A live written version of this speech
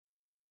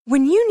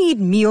When you need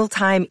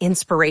mealtime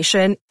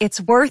inspiration,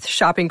 it's worth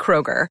shopping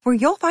Kroger, where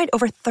you'll find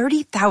over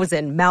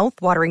 30,000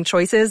 mouth-watering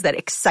choices that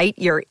excite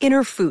your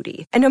inner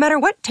foodie. And no matter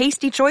what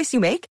tasty choice you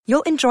make,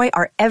 you'll enjoy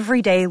our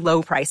everyday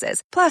low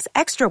prices, plus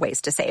extra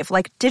ways to save,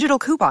 like digital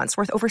coupons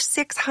worth over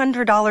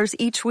 $600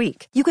 each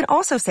week. You can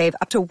also save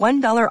up to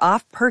 $1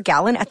 off per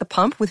gallon at the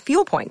pump with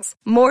fuel points.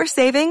 More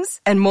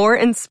savings and more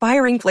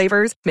inspiring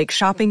flavors make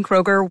shopping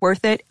Kroger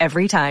worth it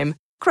every time.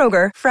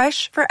 Kroger,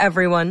 fresh for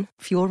everyone.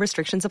 Fuel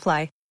restrictions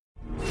apply.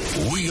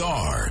 We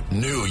are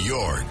New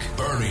York.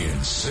 Bernie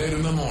and Sid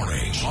in the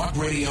morning. Talk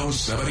Radio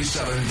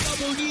 77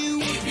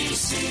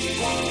 WABC.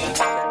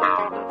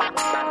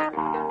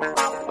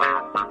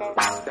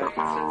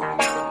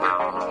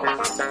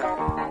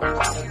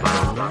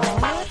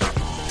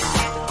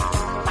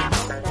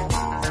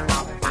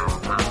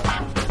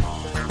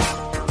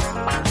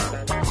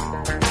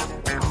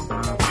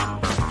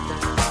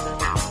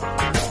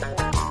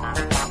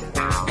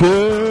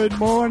 Good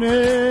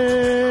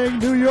morning,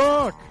 New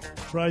York.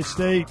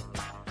 Tri-State.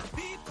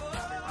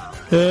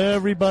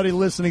 Everybody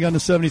listening on the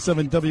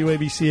 77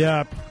 WABC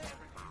app.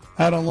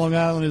 Out on Long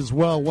Island as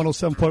well,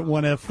 107.1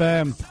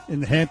 FM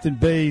in the Hampton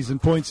Bays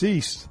and Points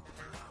East.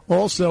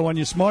 Also on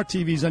your smart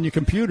TVs, on your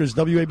computers,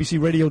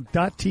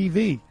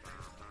 WABCRadio.tv.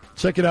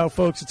 Check it out,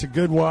 folks. It's a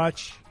good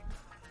watch.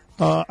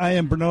 I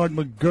am Bernard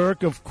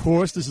McGurk, of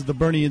course. This is the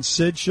Bernie and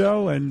Sid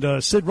show.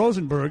 And Sid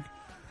Rosenberg,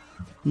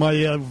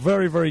 my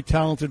very, very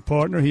talented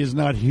partner. He is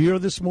not here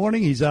this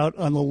morning. He's out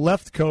on the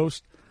left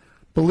coast,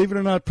 believe it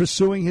or not,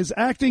 pursuing his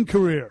acting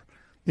career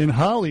in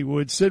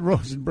Hollywood. Sid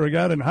Rosenberg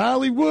out in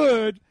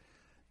Hollywood,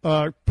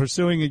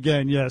 pursuing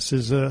again, yes,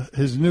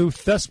 his new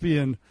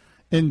thespian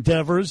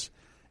endeavors.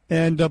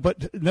 And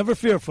but never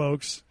fear,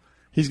 folks.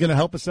 He's going to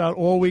help us out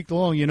all week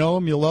long. You know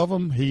him, you love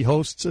him. He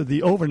hosts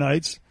the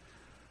overnights.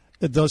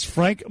 It does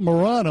Frank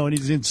Morano, and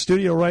he's in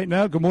studio right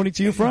now. Good morning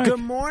to you, Frank. Good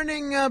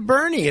morning,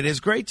 Bernie. It is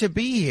great to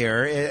be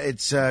here.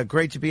 It's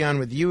great to be on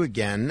with you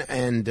again,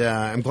 and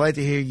I'm glad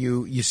to hear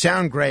you. You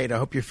sound great. I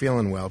hope you're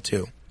feeling well,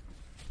 too.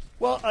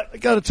 Well, I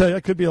got to tell you, I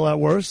could be a lot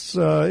worse.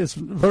 It's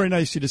very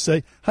nice of you to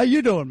say. How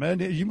you doing, man?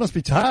 You must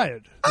be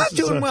tired. I'm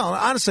doing well.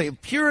 Honestly,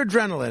 pure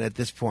adrenaline at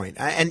this point.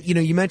 And,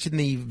 you mentioned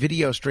the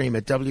video stream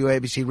at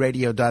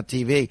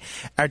WABCRadio.tv.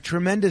 Our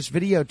tremendous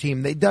video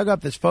team, they dug up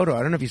this photo,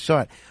 I don't know if you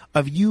saw it,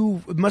 of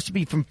you, it must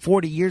be from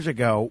 40 years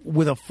ago,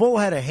 with a full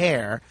head of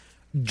hair,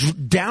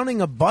 downing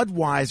a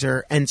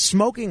Budweiser and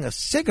smoking a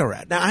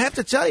cigarette. Now, I have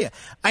to tell you,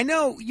 I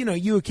know,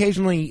 you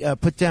occasionally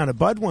put down a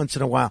Bud once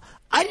in a while.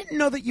 I didn't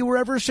know that you were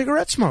ever a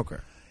cigarette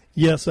smoker.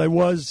 Yes, I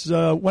was.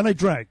 When I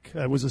drank,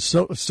 I was a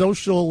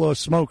social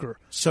smoker.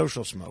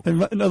 Social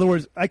smoker. In other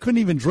words, I couldn't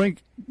even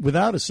drink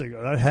without a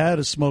cigarette. I had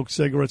to smoke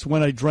cigarettes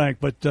when I drank,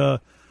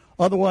 but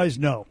otherwise,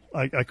 no.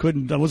 I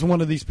couldn't. I wasn't one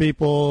of these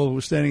people who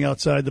was standing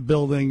outside the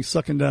building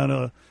sucking down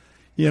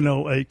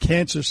a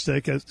cancer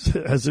stick,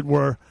 as it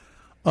were.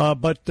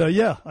 But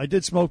I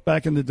did smoke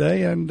back in the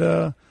day, and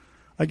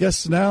I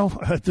guess now,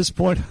 at this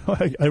point,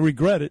 I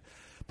regret it.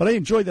 But I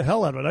enjoyed the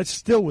hell out of it. I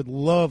still would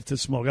love to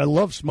smoke. I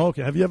love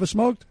smoking. Have you ever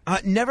smoked?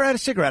 Never had a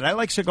cigarette. I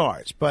like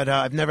cigars, but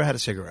I've never had a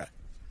cigarette.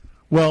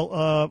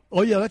 Well,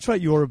 that's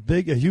right. You're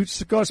a huge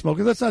cigar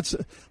smoker. That's not.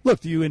 Look,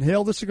 do you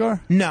inhale the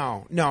cigar?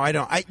 No, I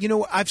don't.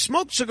 I've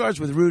smoked cigars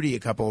with Rudy a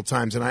couple of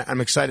times, and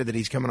I'm excited that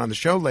he's coming on the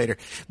show later.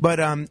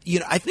 But I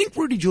think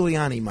Rudy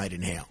Giuliani might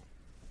inhale.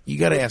 You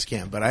got to ask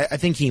him, but I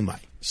think he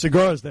might.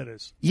 Cigars, that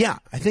is. Yeah,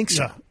 I think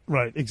so. Yeah,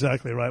 right,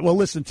 exactly right. Well,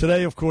 listen,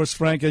 today, of course,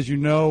 Frank, as you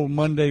know,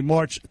 Monday,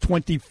 March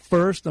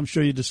 21st, I'm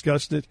sure you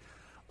discussed it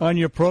on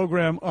your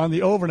program on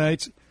the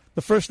overnights,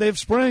 the first day of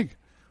spring.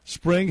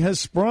 Spring has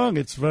sprung.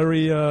 It's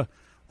very, I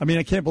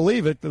can't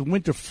believe it. The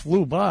winter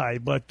flew by,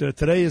 but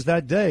today is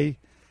that day,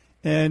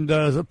 and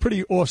it's a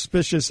pretty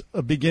auspicious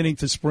beginning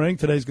to spring.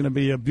 Today's going to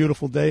be a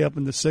beautiful day up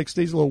in the 60s,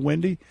 a little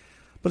windy,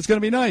 but it's going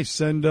to be nice,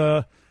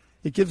 and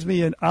it gives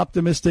me an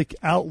optimistic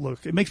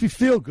outlook. It makes me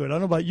feel good. I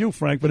don't know about you,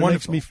 Frank, but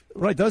Wonderful. It makes me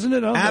right, doesn't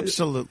it?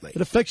 Absolutely.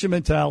 It affects your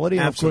mentality.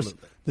 Absolutely. And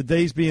of course, the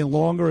days being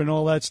longer and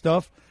all that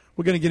stuff.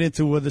 We're going to get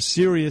into the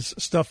serious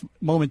stuff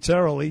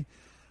momentarily,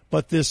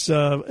 but this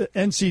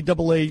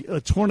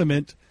NCAA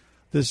tournament,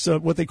 this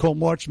what they call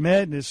March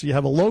Madness. You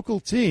have a local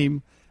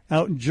team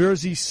out in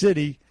Jersey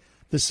City,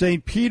 the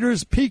St.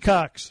 Peter's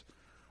Peacocks.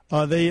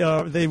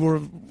 They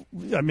were.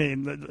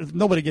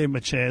 Nobody gave them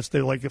a chance.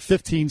 They were like a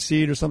 15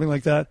 seed or something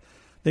like that.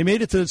 They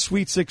made it to the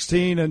Sweet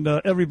 16, and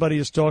everybody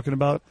is talking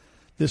about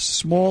this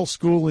small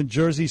school in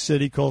Jersey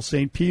City called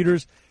St.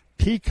 Peter's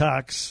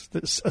Peacocks,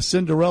 a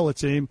Cinderella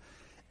team.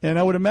 And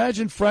I would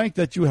imagine, Frank,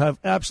 that you have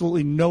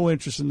absolutely no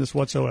interest in this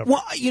whatsoever.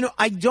 Well,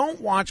 I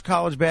don't watch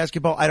college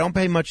basketball. I don't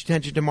pay much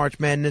attention to March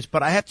Madness,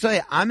 but I have to tell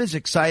you, I'm as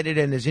excited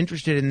and as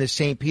interested in this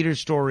St.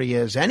 Peter's story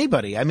as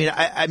anybody. I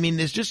mean,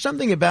 there's just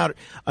something about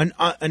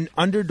an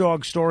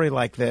underdog story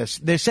like this.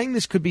 They're saying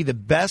this could be the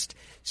best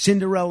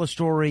Cinderella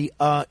story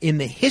in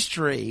the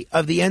history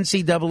of the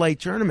NCAA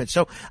tournament.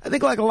 So I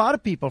think like a lot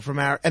of people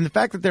and the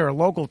fact that they're a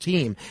local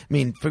team, I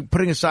mean,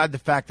 putting aside the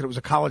fact that it was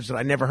a college that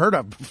I never heard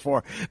of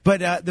before,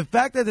 but the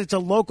fact that that it's a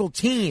local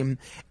team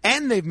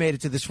and they've made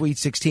it to the Sweet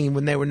 16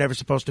 when they were never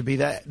supposed to be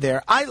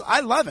there,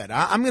 I love it.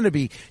 I'm going to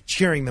be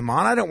cheering them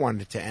on. I don't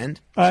want it to end.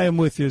 I am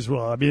with you as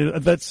well. I mean,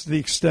 that's the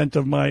extent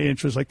of my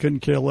interest. I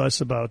couldn't care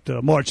less about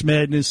March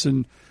Madness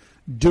and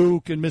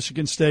Duke and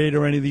Michigan State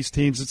or any of these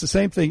teams. It's the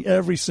same thing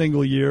every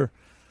single year.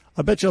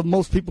 I bet you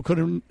most people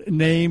couldn't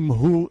name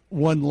who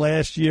won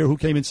last year, who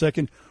came in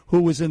second,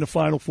 who was in the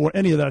Final Four,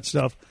 any of that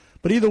stuff.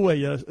 But either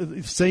way,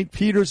 St.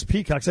 Peter's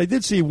Peacocks. I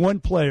did see one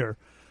player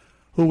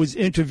who was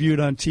interviewed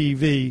on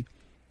TV,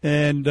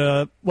 and,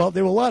 there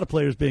were a lot of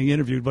players being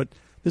interviewed, but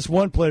this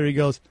one player, he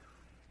goes,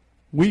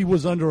 we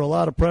was under a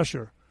lot of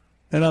pressure.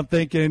 And I'm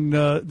thinking,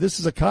 this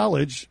is a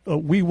college.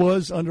 We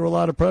was under a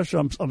lot of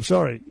pressure. I'm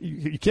sorry.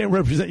 You can't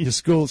represent your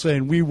school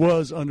saying we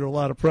was under a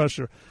lot of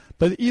pressure.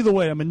 But either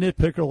way, I'm a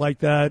nitpicker like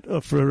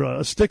that, for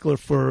a stickler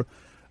for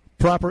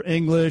proper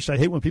English. I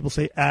hate when people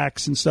say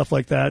acts and stuff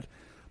like that.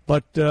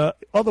 But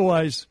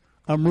otherwise,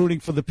 I'm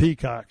rooting for the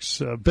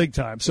Peacocks big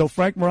time. So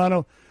Frank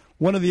Morano,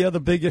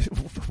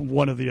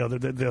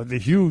 the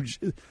huge.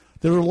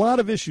 There are a lot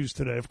of issues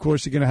today. Of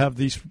course, you're going to have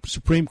these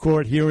Supreme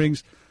Court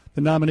hearings,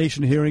 the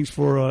nomination hearings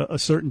for a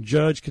certain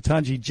judge,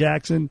 Ketanji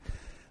Jackson.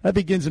 That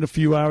begins in a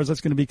few hours.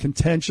 That's going to be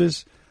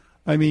contentious.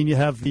 I mean, you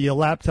have the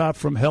laptop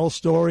from hell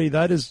story.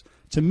 That is,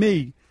 to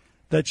me,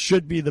 that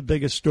should be the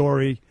biggest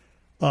story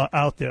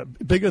out there,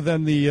 bigger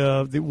than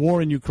the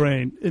war in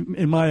Ukraine,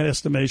 in my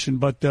estimation.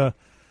 But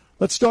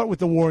let's start with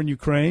the war in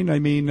Ukraine. I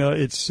mean,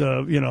 it's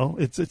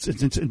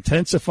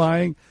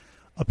intensifying.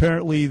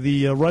 Apparently,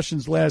 the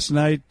Russians last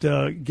night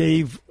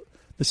gave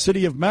the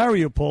city of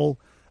Mariupol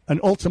an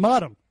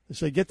ultimatum. They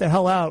say, get the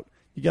hell out.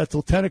 You got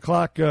till 10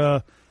 o'clock,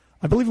 I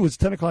believe it was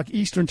 10 o'clock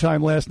Eastern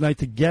time last night,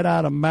 to get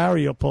out of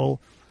Mariupol,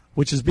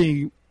 which is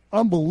being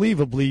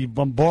unbelievably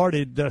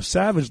bombarded,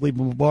 savagely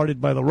bombarded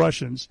by the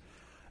Russians.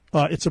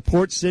 It's a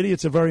port city.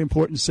 It's a very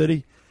important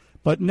city.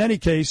 But in any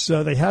case,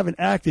 they haven't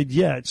acted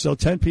yet. So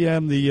 10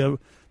 p.m., the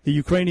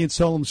Ukrainians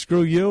tell them,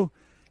 screw you,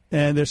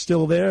 and they're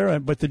still there.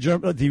 But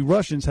the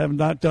Russians have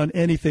not done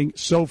anything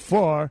so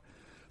far.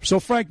 So,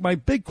 Frank, my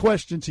big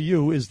question to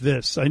you is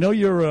this. I know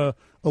you're a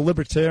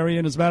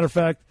libertarian. As a matter of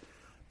fact,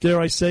 dare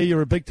I say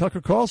you're a big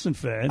Tucker Carlson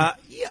fan?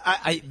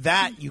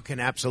 That you can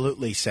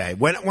absolutely say.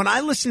 When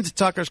I listen to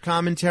Tucker's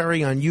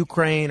commentary on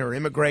Ukraine or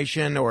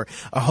immigration or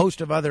a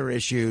host of other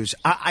issues,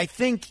 I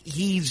think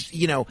he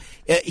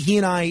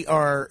and I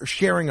are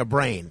sharing a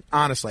brain,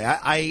 honestly.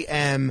 I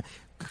am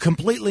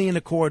completely in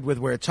accord with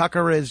where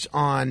Tucker is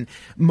on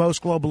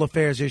most global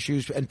affairs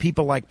issues, and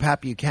people like Pat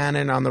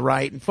Buchanan on the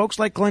right and folks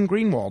like Glenn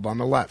Greenwald on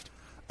the left.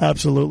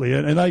 Absolutely,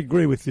 and I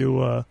agree with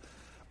you.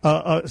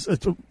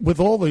 With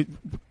all the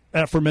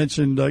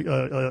aforementioned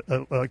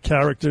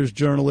characters,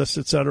 journalists,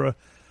 etc.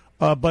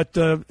 But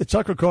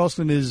Tucker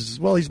Carlson he's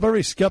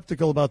very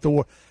skeptical about the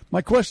war.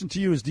 My question to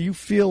you is, do you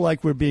feel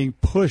like we're being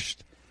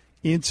pushed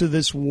into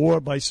this war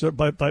by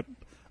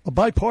a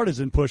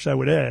bipartisan push, I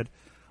would add?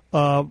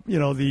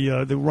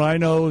 The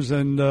rhinos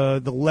and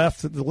the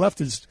left. The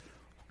left is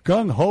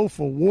gung-ho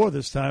for war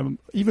this time,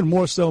 even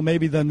more so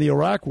maybe than the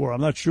Iraq war.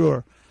 I'm not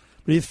sure.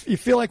 But you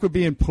feel like we're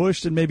being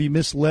pushed and maybe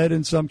misled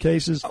in some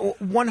cases?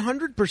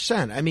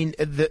 100%. I mean,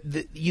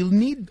 you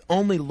need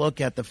only look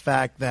at the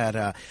fact that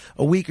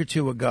a week or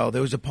two ago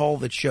there was a poll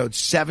that showed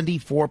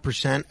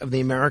 74% of the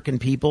American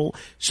people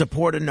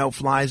support a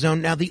no-fly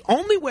zone. Now, the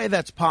only way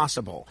that's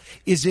possible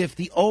is if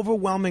the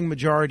overwhelming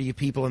majority of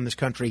people in this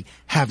country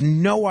have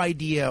no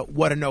idea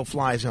what a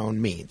no-fly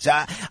zone means.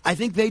 I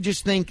think they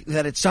just think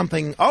that it's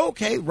something,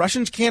 okay,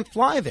 Russians can't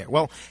fly there.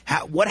 Well,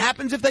 what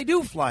happens if they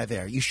do fly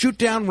there? You shoot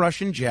down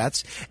Russian jets,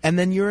 and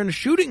then you're in a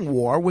shooting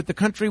war with the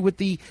country with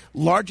the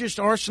largest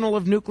arsenal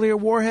of nuclear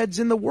warheads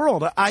in the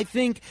world. I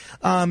think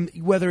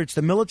whether it's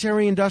the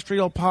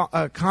military-industrial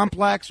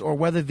complex or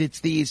whether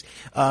it's these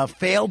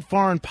failed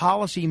foreign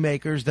policy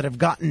makers that have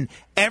gotten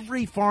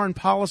every foreign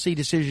policy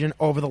decision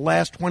over the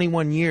last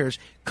 21 years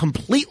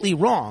completely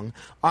wrong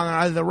on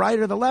either the right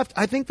or the left,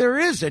 I think there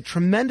is a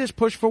tremendous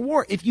push for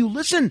war. If you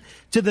listen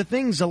to the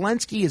things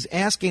Zelensky is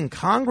asking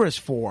Congress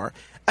for,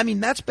 I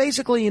mean, that's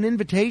basically an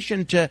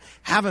invitation to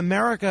have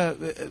America,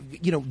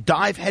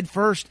 dive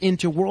headfirst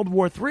into World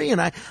War III.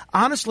 And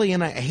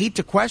I hate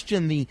to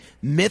question the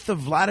myth of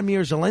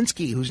Vladimir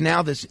Zelensky, who's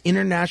now this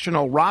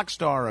international rock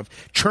star of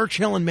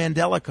Churchill and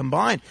Mandela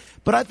combined.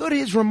 But I thought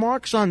his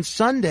remarks on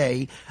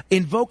Sunday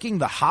invoking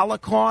the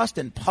Holocaust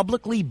and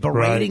publicly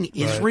berating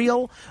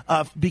Israel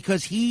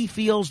because he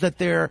feels that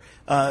they're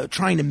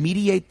trying to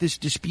mediate this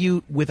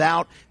dispute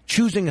without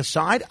choosing a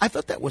side, I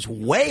thought that was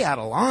way out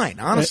of line,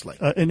 honestly.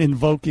 And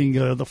invoking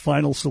the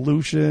final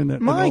solution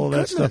and all of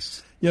that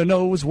stuff. It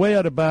was way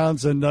out of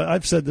bounds, and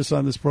I've said this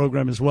on this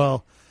program as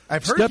well.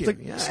 I've heard you,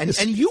 yeah.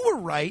 And you were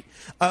right.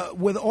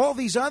 With all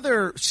these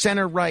other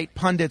center-right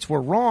pundits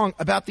were wrong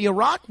about the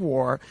Iraq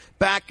War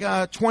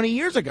back 20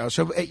 years ago.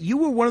 So you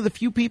were one of the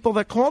few people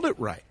that called it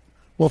right.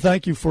 Well,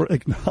 thank you for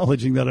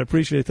acknowledging that. I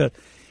appreciate that.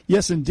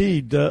 Yes,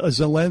 indeed,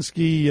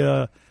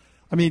 Zelensky.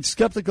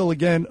 Skeptical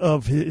again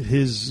of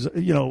his,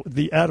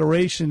 the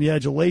adoration, the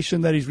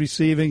adulation that he's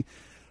receiving.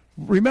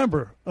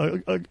 remember,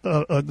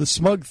 the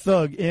smug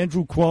thug,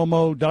 Andrew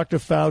Cuomo, Dr.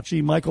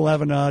 Fauci, Michael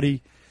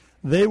Avenatti,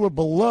 they were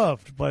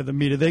beloved by the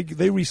media.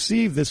 They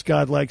received this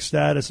godlike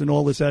status and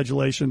all this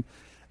adulation.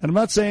 And I'm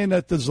not saying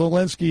that the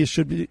Zelensky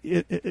should be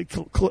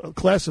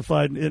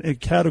classified in a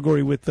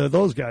category with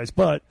those guys,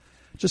 but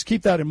just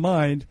keep that in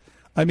mind.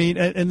 I mean,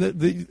 and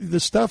the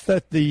stuff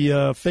that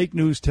the fake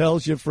news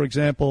tells you, for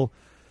example,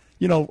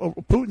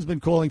 Putin's been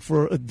calling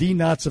for a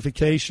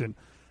denazification.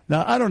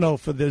 Now, I don't know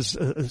if there's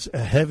a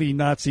heavy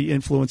Nazi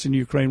influence in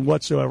Ukraine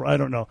whatsoever. I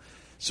don't know.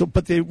 So,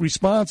 but the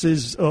response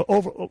is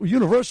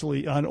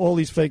universally on all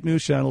these fake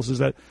news channels is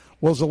that,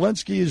 well,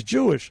 Zelensky is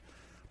Jewish.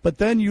 But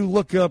then you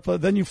look up,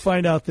 then you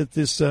find out that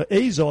this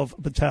Azov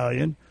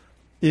battalion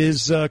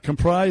is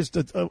comprised,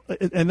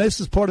 and this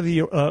is part of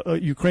the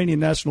Ukrainian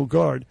National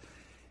Guard,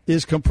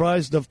 is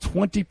comprised of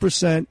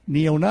 20%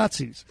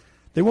 neo-Nazis.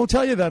 They won't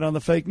tell you that on the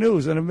fake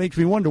news, and it makes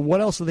me wonder,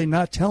 what else are they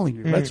not telling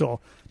you? That's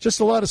all. Just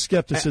a lot of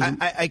skepticism.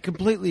 I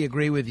completely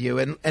agree with you.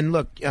 And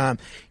look,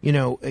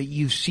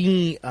 you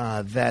see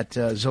that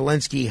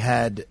Zelensky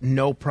had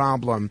no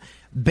problem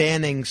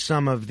banning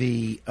some of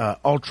the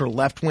ultra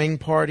left-wing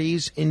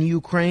parties in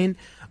Ukraine.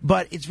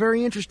 But it's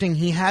very interesting.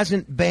 He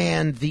hasn't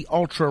banned the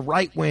ultra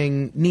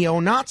right-wing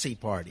neo-Nazi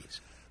parties.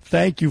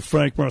 Thank you,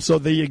 Frank Morano. So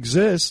they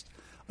exist.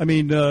 I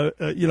mean,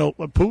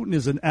 Putin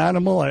is an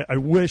animal. I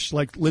wish,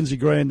 like Lindsey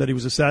Graham, that he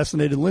was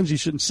assassinated. Lindsey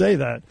shouldn't say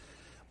that.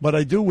 But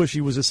I do wish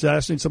he was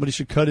assassinated. Somebody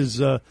should cut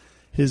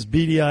his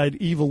beady-eyed,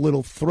 evil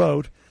little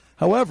throat.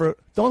 However,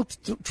 don't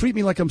treat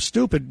me like I'm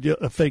stupid,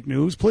 fake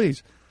news,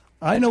 please.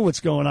 I know what's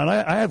going on.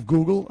 I have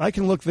Google. I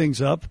can look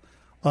things up.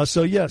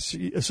 So, yes,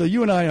 so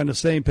you and I are on the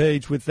same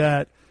page with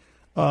that.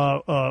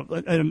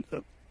 And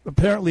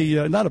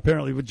apparently, not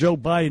apparently, but Joe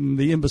Biden,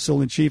 the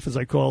imbecile-in-chief, as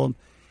I call him,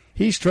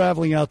 he's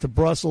traveling out to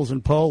Brussels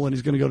and Poland.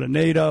 He's going to go to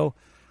NATO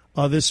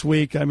this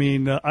week. I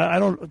mean, I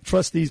don't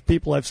trust these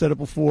people, I've said it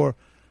before,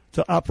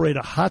 to operate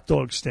a hot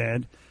dog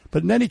stand.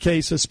 But in any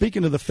case,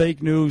 speaking of the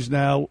fake news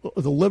now,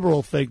 the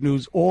liberal fake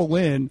news, all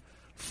in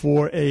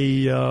for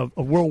a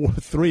World War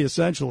III,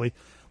 essentially.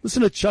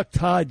 Listen to Chuck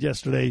Todd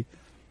yesterday.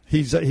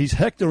 He's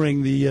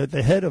hectoring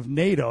the head of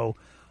NATO.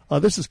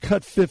 This is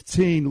cut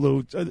 15,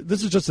 Lou.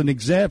 This is just an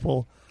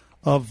example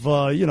of,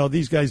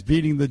 these guys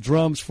beating the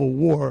drums for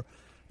war.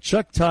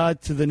 Chuck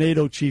Todd to the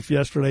NATO chief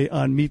yesterday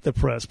on Meet the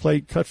Press.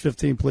 Play cut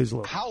 15, please,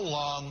 Lou. How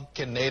long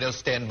can NATO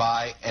stand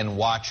by and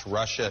watch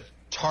Russia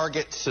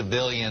target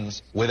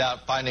civilians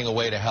without finding a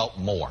way to help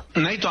more?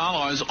 NATO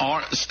allies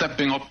are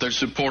stepping up their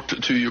support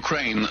to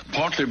Ukraine,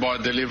 partly by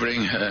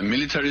delivering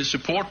military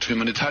support,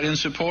 humanitarian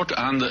support,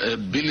 and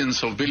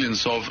billions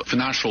of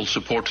financial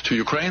support to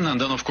Ukraine.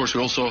 And then, of course,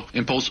 we also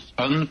impose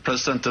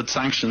unprecedented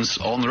sanctions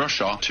on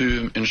Russia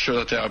to ensure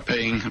that they are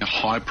paying a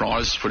high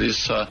price for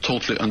this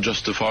totally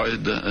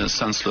unjustified,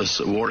 senseless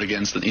war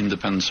against an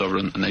independent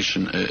sovereign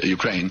nation,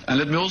 Ukraine. And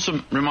let me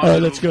also remind you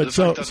that's good.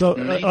 So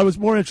I was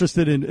more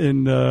interested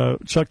in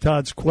Chuck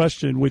Todd's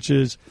question, which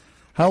is,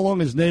 how long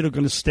is NATO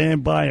going to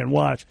stand by and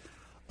watch?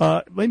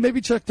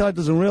 Maybe Chuck Todd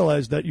doesn't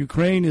realize that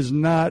Ukraine is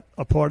not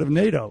a part of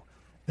NATO,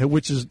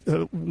 which is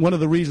one of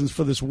the reasons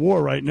for this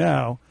war right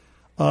now.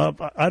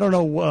 I don't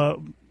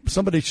know.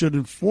 Somebody should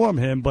inform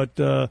him, but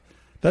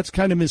that's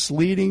kind of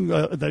misleading,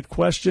 that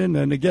question.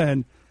 And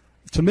again,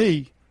 to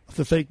me,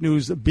 the fake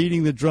news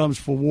beating the drums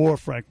for war,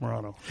 Frank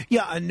Morano.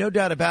 Yeah, no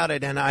doubt about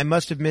it. And I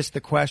must have missed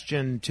the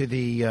question to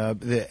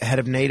the head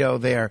of NATO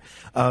there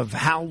of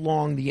how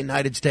long the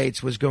United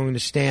States was going to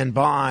stand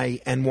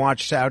by and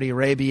watch Saudi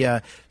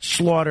Arabia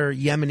slaughter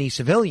Yemeni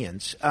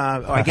civilians.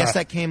 I guess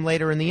that came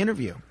later in the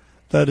interview.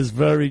 That is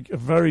very,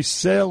 very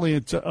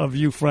salient of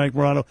you, Frank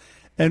Morano.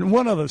 And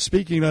one other,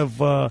 speaking of,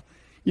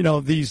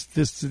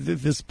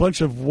 this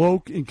bunch of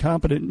woke,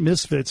 incompetent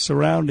misfits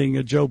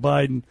surrounding Joe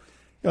Biden,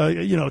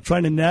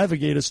 trying to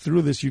navigate us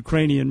through this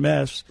Ukrainian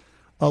mess.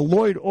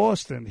 Lloyd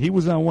Austin, he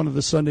was on one of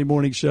the Sunday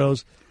morning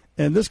shows,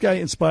 and this guy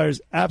inspires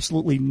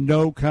absolutely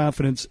no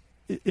confidence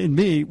in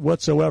me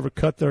whatsoever.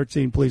 Cut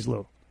 13, please,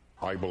 Lou.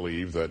 I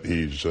believe that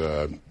he's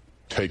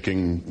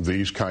taking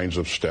these kinds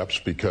of steps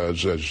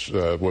because, as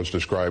was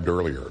described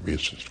earlier,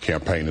 his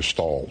campaign is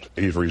stalled.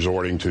 He's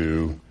resorting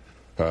to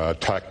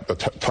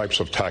types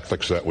of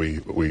tactics that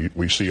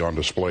we see on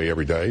display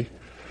every day.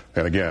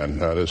 And again,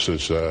 this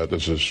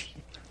is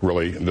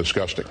really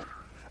disgusting.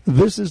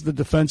 This is the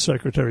Defense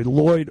Secretary,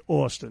 Lloyd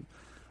Austin.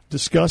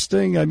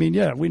 Disgusting? I mean,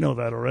 yeah, we know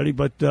that already.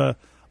 But a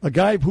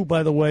guy who,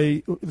 by the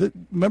way,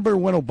 remember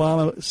when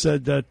Obama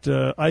said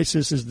that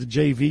ISIS is the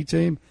JV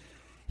team?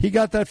 He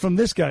got that from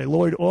this guy,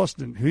 Lloyd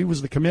Austin. He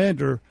was the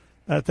commander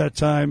at that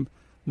time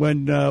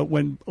when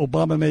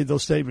Obama made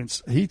those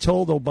statements. He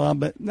told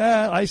Obama,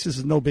 ISIS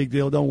is no big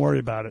deal. Don't worry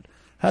about it.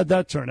 How'd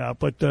that turn out?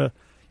 But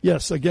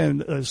yes,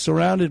 again,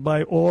 surrounded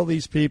by all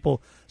these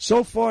people.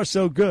 So far,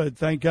 so good.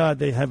 Thank God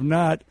they have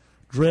not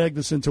dragged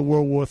us into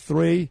World War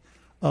III.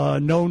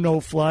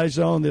 No-fly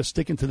zone. They're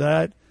sticking to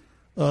that.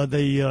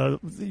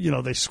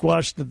 They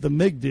squashed the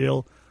MiG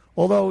deal.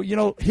 Although,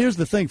 here's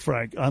the thing,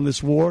 Frank, on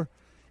this war,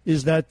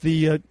 is that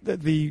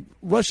the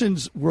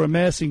Russians were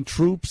amassing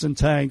troops and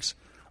tanks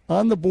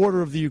on the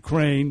border of the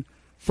Ukraine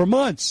for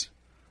months.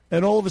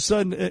 And all of a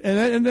sudden,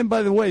 and then,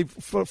 by the way,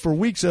 for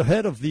weeks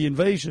ahead of the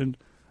invasion,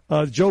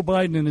 Joe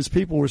Biden and his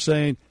people were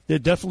saying they're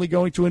definitely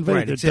going to invade.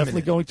 Right, they're it's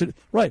definitely imminent. going to.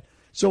 Right.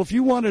 So if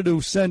you wanted to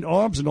send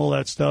arms and all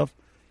that stuff,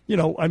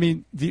 I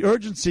mean, the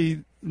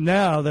urgency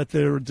now that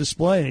they're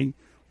displaying,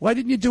 why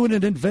didn't you do it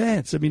in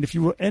advance? I mean, if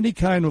you were any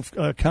kind of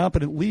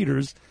competent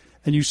leaders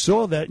and you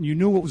saw that and you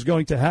knew what was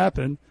going to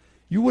happen,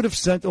 you would have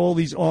sent all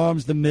these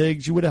arms, the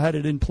MiGs, you would have had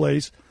it in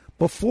place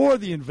before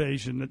the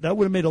invasion. That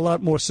would have made a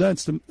lot more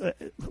sense.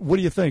 What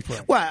do you think,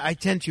 Frank? Well, I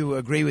tend to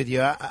agree with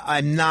you.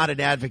 I'm not an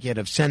advocate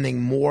of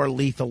sending more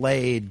lethal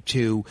aid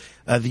to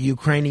the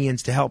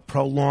Ukrainians to help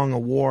prolong a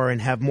war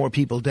and have more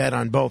people dead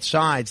on both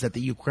sides that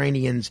the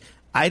Ukrainians,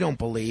 I don't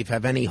believe,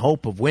 have any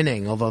hope of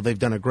winning, although they've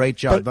done a great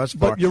job thus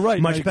far. But you're right.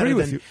 Much I better agree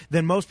with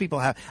than most people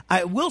have.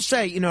 I will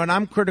say, and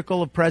I'm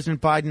critical of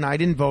President Biden. I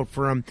didn't vote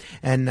for him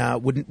and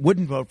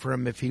wouldn't vote for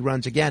him if he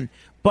runs again.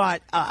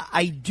 But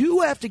I do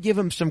have to give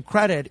him some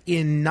credit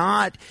in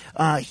not,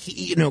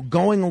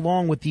 going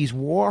along with these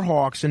war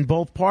hawks in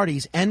both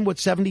parties and what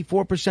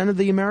 74% of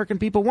the American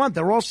people want.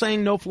 They're all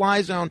saying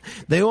no-fly zone.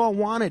 They all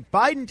want it.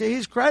 Biden, to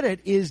his credit,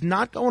 is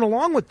not going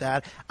along with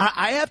that.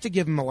 I have to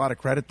give him a lot of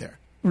credit there.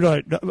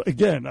 Right.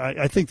 Again,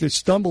 I think they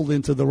stumbled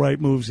into the right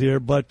moves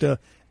here, but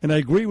and I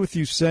agree with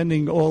you,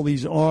 sending all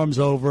these arms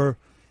over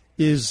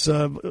is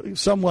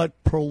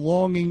somewhat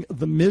prolonging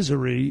the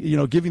misery,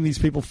 giving these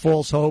people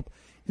false hope.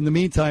 In the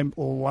meantime,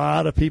 a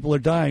lot of people are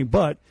dying.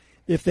 But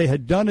if they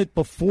had done it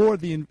before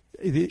the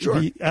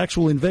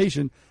actual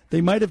invasion,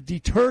 they might have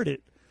deterred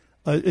it,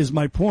 is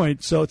my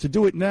point. So to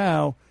do it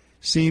now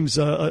seems,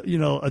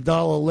 a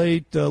dollar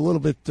late, a little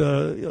bit,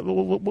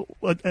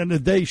 and a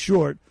day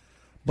short.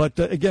 But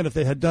again, if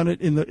they had done it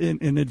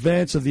in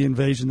advance of the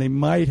invasion, they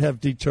might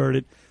have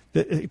deterred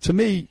it. To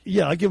me,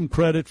 I give them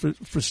credit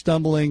for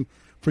stumbling,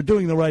 for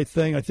doing the right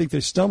thing. I think they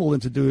stumbled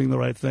into doing the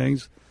right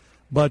things.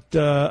 But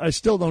I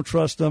still don't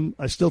trust them.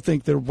 I still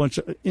think they're a bunch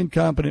of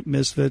incompetent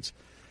misfits.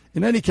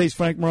 In any case,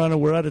 Frank Morano,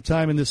 we're out of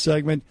time in this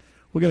segment.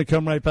 We're going to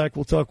come right back.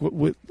 We'll talk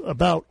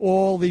about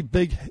all the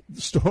big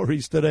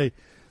stories today.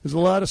 There's a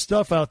lot of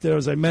stuff out there,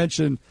 as I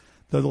mentioned.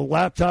 The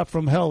laptop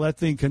from hell, that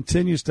thing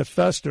continues to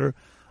fester.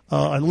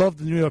 I love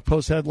the New York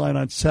Post headline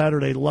on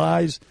Saturday,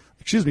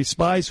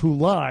 spies who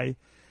lie,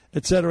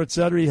 et cetera, et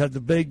cetera. You had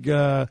the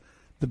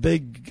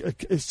big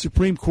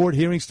Supreme Court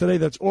hearings today.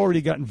 That's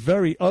already gotten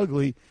very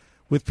ugly,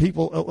 with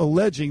people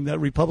alleging that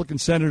Republican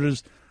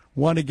senators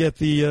want to get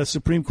the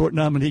Supreme Court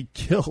nominee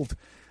killed,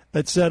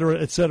 et cetera,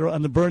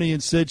 on the Bernie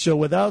and Sid show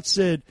without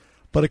Sid,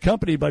 but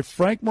accompanied by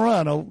Frank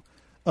Morano,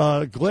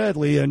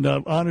 gladly, and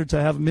honored to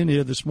have him in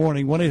here this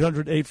morning.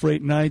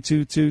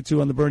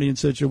 1-800-848-9222 on the Bernie and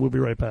Sid show. We'll be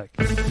right back.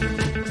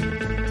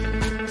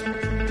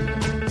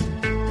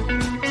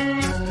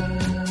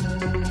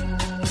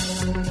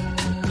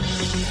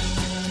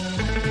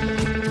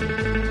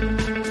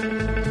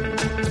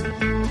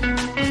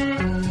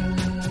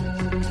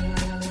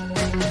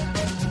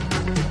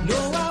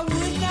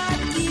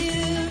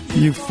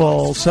 You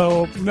false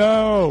hope.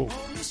 No.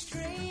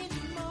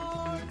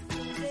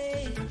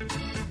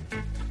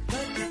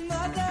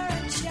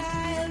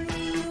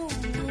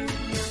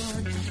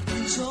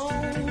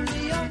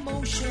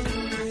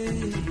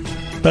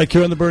 Back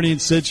here on the Bernie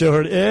and Sid show,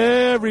 heard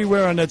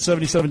everywhere on that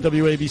 77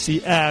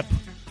 WABC app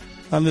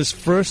on this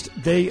first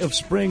day of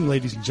spring,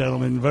 ladies and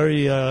gentlemen.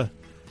 Very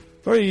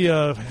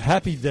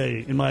happy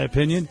day, in my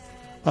opinion.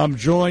 I'm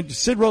joined.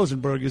 Sid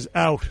Rosenberg is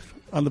out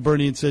on the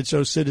Bernie and Sid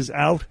show. Sid is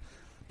out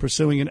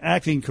pursuing an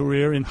acting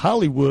career in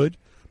Hollywood,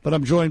 but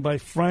I'm joined by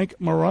Frank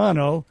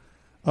Morano.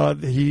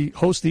 He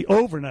hosts the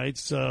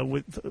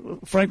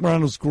Overnights. Frank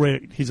Morano's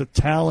great. He's a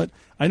talent.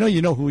 I know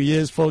you know who he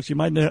is, folks. You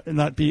might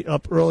not be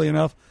up early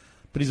enough,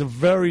 but he's a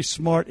very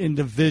smart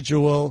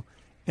individual,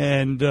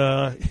 and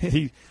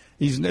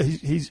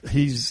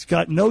he's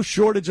got no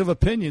shortage of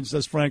opinions,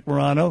 does Frank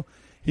Morano.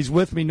 He's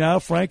with me now.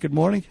 Frank, good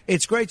morning.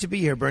 It's great to be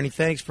here, Bernie.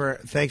 Thanks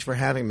for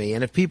having me.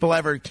 And if people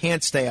ever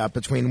can't stay up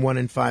between 1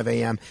 and 5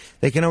 a.m.,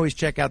 they can always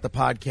check out the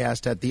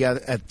podcast at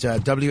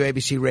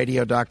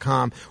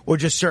WABCRadio.com or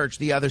just search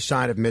The Other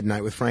Side of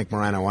Midnight with Frank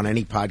Morano on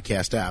any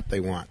podcast app they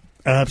want.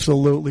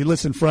 Absolutely.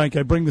 Listen, Frank,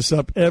 I bring this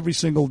up every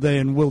single day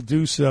and will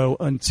do so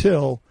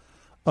until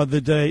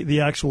the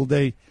actual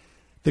day.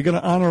 They're going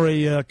to honor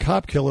a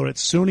cop killer at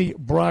SUNY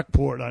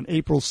Brockport on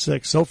April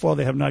 6th. So far,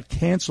 they have not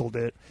canceled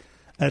it.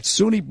 At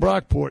SUNY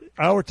Brockport,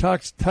 our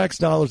tax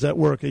dollars at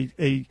work,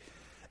 a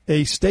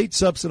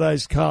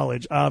state-subsidized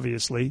college,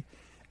 obviously,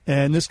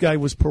 and this guy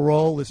was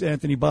paroled. This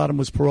Anthony Bottom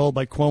was paroled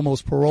by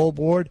Cuomo's parole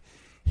board.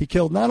 He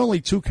killed not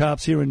only 2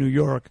 cops here in New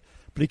York,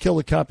 but he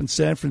killed a cop in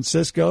San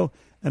Francisco,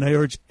 and I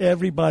urge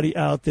everybody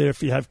out there,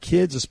 if you have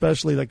kids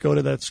especially that go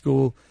to that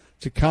school,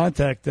 to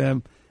contact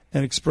them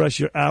and express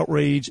your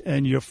outrage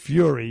and your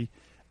fury.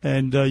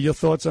 And your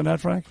thoughts on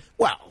that, Frank?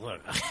 Well,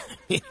 look,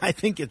 I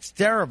think it's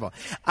terrible.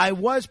 I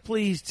was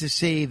pleased to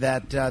see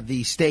that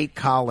the state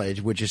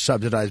college, which is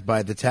subsidized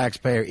by the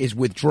taxpayer, is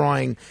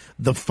withdrawing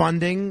the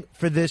funding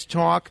for this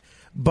talk.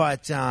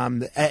 But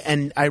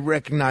and I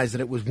recognize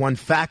that it was one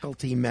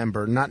faculty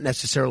member, not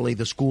necessarily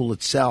the school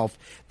itself,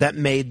 that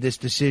made this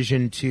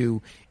decision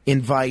to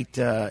invite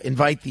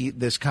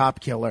this cop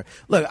killer.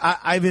 Look,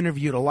 I've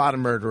interviewed a lot of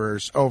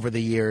murderers over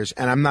the years,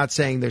 and I'm not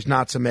saying there's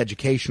not some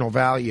educational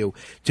value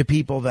to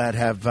people that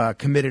have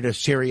committed a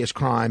serious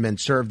crime and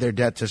served their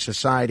debt to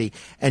society,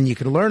 and you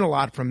can learn a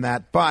lot from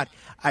that. But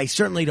I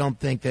certainly don't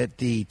think that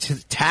the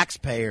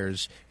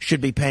taxpayers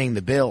should be paying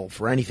the bill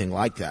for anything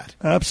like that.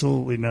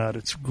 Absolutely not.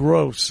 It's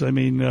gross. I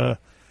mean,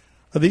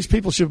 these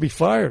people should be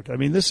fired. I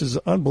mean, this is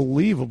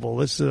unbelievable.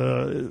 This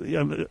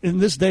in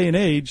this day and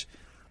age,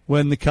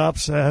 when the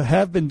cops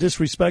have been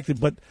disrespected,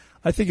 but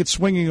I think it's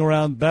swinging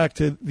around back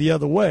to the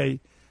other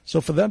way.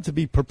 So for them to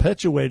be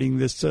perpetuating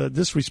this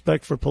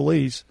disrespect for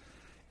police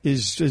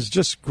is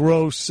just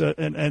gross.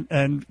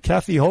 And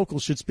Kathy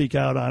Hochul should speak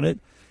out on it.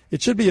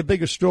 It should be a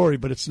bigger story,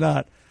 but it's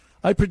not.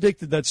 I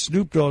predicted that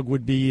Snoop Dogg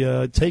would be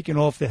taken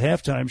off the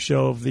halftime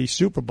show of the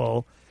Super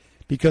Bowl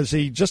because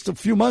just a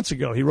few months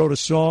ago, he wrote a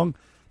song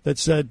that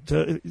said,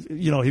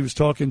 he was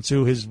talking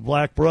to his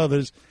black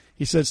brothers.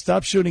 He said,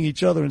 stop shooting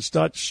each other and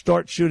start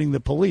shooting the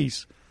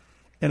police.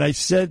 And I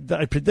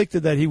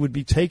predicted that he would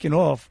be taken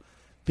off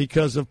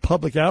because of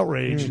public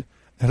outrage.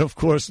 And, of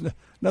course,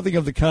 nothing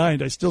of the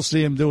kind. I still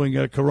see him doing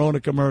Corona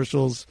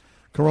commercials,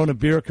 Corona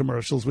beer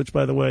commercials, which,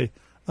 by the way,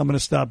 I'm going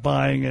to stop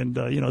buying and,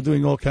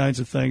 doing all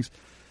kinds of things.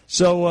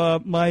 So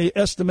my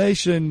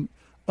estimation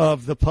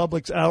of the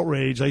public's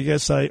outrage, I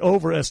guess I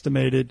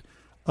overestimated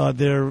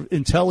their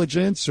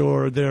intelligence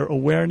or their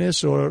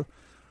awareness or,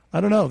 I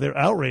don't know, their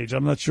outrage.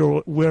 I'm not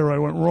sure where I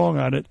went wrong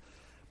on it.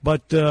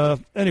 But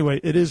anyway,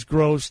 it is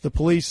gross. The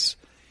police,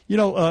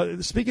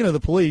 speaking of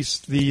the police,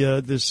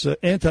 this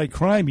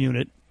anti-crime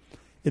unit,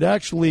 they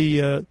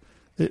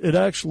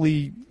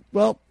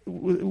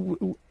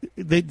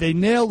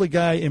nailed a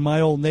guy in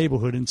my old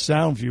neighborhood in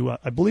Soundview.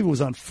 I believe it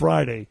was on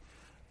Friday.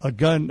 A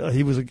gun.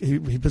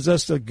 He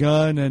possessed a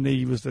gun, and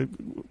he was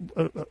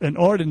an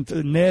ardent,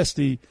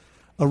 nasty,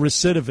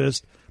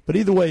 recidivist. But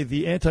either way,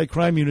 the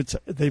anti-crime units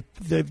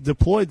they've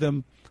deployed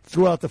them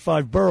throughout the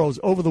 5 boroughs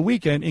over the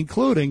weekend,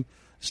 including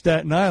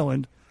Staten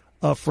Island,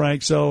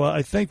 Frank. So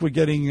I think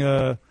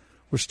we're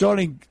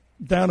starting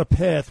down a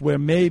path where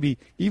maybe,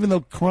 even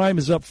though crime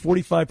is up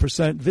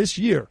 45% this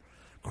year.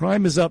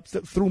 Crime is up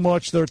through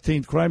March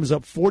 13th. Crime is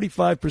up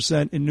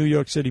 45% in New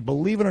York City.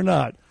 Believe it or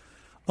not,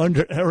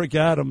 under Eric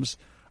Adams,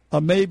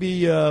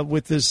 maybe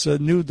with this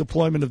new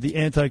deployment of the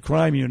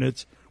anti-crime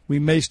units, we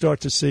may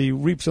start to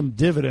reap some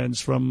dividends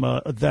from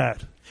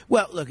that.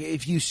 Well, look,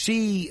 if you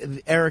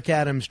see Eric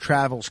Adams'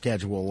 travel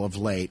schedule of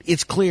late,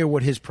 it's clear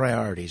what his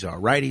priorities are,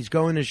 right? He's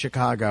going to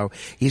Chicago.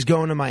 He's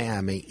going to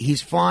Miami.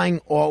 He's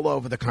flying all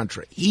over the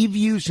country. He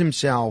views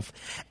himself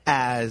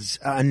as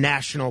a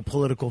national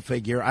political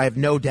figure. I have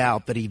no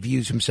doubt that he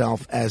views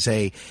himself as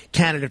a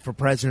candidate for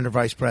president or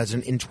vice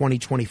president in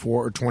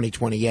 2024 or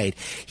 2028.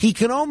 He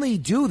can only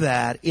do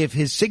that if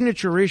his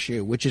signature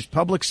issue, which is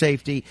public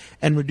safety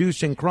and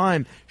reducing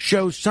crime,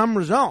 shows some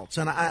results.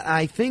 And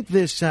I think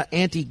this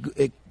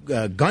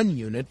gun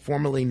unit,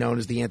 formerly known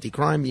as the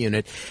anti-crime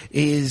unit,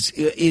 is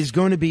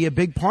going to be a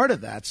big part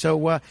of that.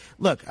 So,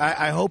 look,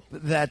 I hope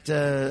that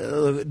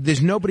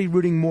there's nobody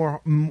rooting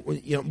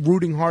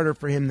harder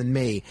for him than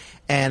me,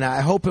 and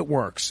I hope it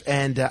works.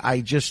 And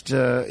I just,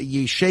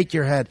 you shake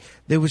your head.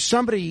 There was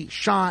somebody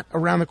shot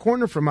around the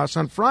corner from us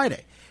on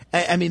Friday.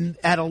 I mean,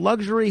 at a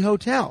luxury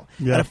hotel,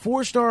 at a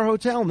 4-star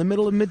hotel in the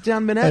middle of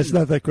Midtown Manhattan. It's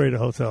not that great a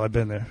hotel. I've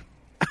been there.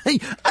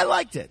 I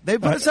liked it. They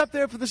put us up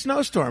there for the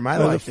snowstorm. I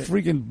liked it. The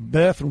freaking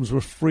bathrooms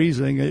were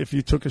freezing. If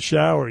you took a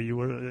shower,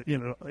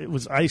 it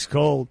was ice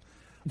cold.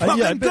 Well,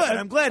 good.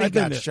 I'm glad he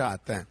got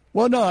shot then.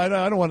 Well, no, I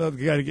don't want the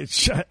guy to get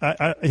shot.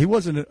 He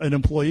wasn't an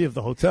employee of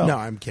the hotel. No,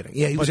 I'm kidding.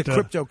 Yeah, he was a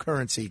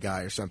cryptocurrency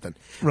guy or something.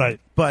 Right.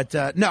 But,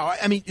 no,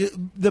 I mean,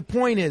 the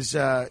point is,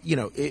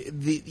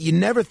 you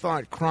never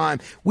thought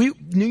crime.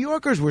 New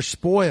Yorkers were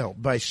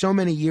spoiled by so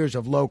many years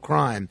of low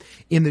crime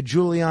in the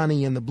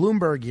Giuliani and the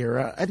Bloomberg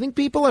era. I think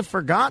people have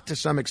forgot to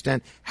some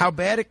extent how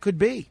bad it could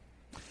be.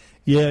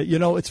 Yeah,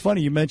 it's funny.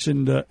 You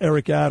mentioned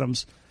Eric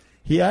Adams.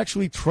 He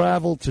actually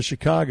traveled to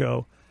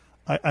Chicago.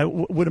 I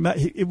would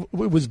imagine it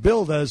was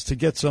billed as to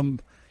get some,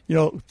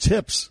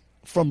 tips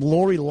from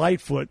Lori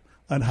Lightfoot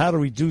on how to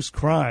reduce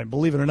crime.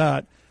 Believe it or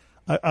not,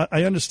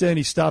 I understand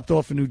he stopped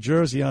off in New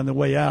Jersey on the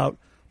way out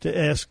to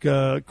ask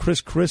Chris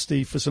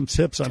Christie for some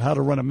tips on how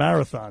to run a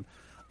marathon.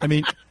 I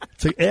mean,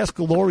 to ask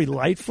Lori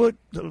Lightfoot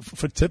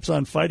for tips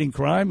on fighting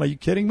crime? Are you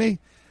kidding me?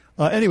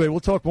 Anyway,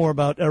 we'll talk more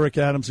about Eric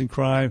Adams and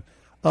crime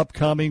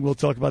upcoming. We'll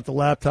talk about the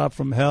laptop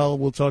from hell.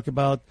 We'll talk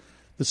about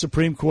the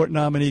Supreme Court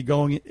nominee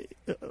going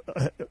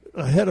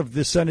ahead of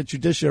the Senate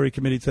Judiciary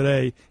Committee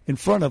today, in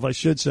front of, I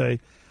should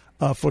say,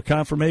 for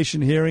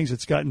confirmation hearings.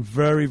 It's gotten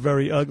very,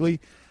 very ugly.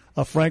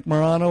 Frank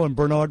Morano and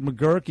Bernard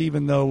McGurk,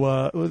 even though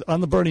on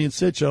the Bernie and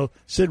Sid show,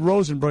 Sid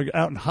Rosenberg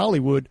out in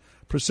Hollywood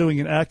pursuing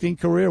an acting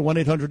career,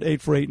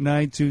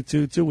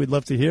 1-800-848-9222. We'd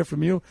love to hear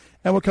from you,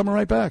 and we're coming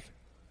right back.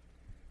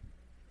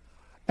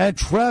 And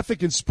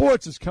traffic and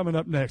sports is coming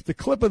up next. The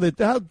clip of the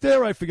how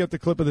dare I forget the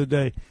clip of the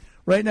day.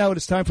 Right now, it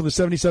is time for the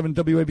 77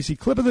 WABC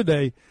Clip of the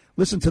Day.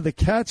 Listen to the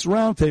Katz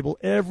Roundtable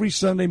every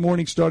Sunday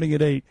morning starting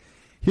at 8.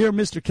 Here,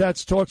 Mr.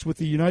 Katz talks with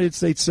the United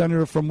States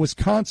Senator from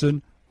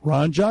Wisconsin,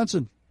 Ron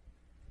Johnson.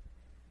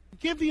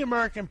 Give the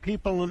American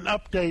people an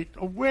update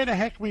of where the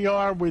heck we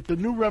are with the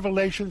new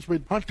revelations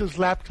with Hunter's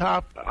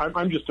laptop.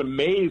 I'm just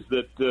amazed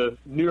that the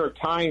New York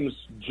Times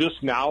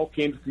just now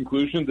came to the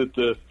conclusion that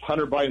the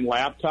Hunter Biden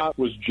laptop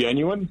was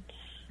genuine.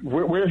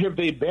 Where have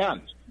they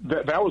been?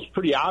 That was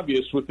pretty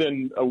obvious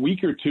within a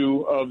week or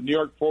two of New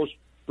York Post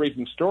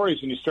breaking stories,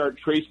 and you start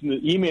tracing the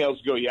emails,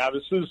 go, yeah,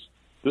 this is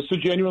a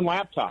genuine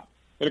laptop.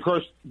 And, of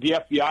course, the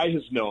FBI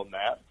has known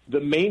that.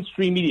 The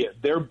mainstream media,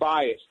 their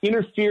bias,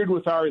 interfered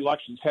with our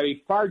elections, had a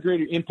far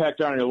greater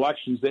impact on our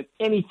elections than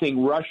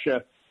anything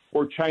Russia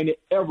or China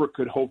ever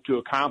could hope to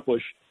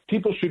accomplish.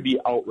 People should be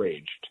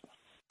outraged.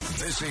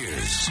 This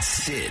is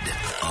Sid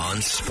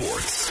on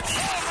Sports. Oh,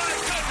 my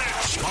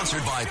goodness!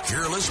 Sponsored by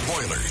Peerless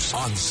Boilers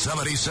on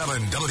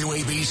 77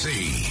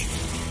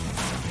 WABC.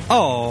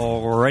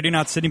 Alrighty,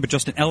 not sitting, but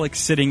Justin Ellick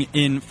sitting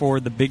in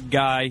for the big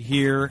guy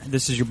here.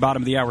 This is your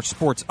bottom of the hour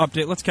sports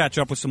update. Let's catch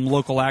up with some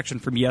local action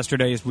from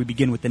yesterday as we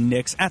begin with the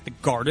Knicks at the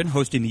Garden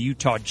hosting the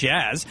Utah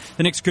Jazz.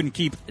 The Knicks couldn't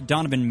keep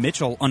Donovan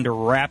Mitchell under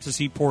wraps as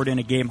he poured in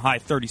a game-high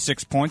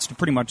 36 points to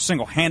pretty much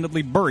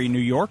single-handedly bury New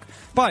York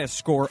by a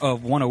score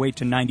of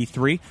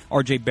 108-93.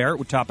 R.J. Barrett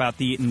would top out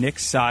the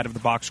Knicks side of the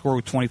box score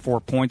with 24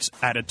 points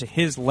added to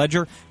his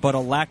ledger, but a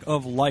lack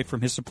of life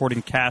from his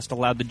supporting cast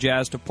allowed the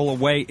Jazz to pull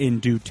away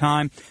in due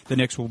time. The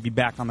Knicks will be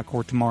back on the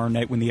court tomorrow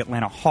night when the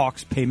Atlanta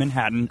Hawks pay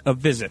Manhattan a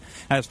visit.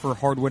 As for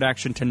hardwood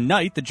action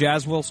tonight, the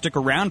Jazz will stick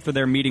around for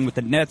their meeting with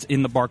the Nets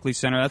in the Barclays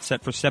Center. That's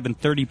set for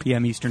 7:30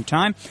 p.m. Eastern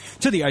Time.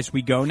 To the ice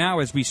we go now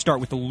as we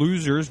start with the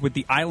losers, with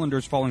the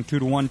Islanders falling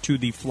 2-1 to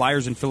the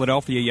Flyers in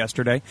Philadelphia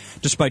yesterday.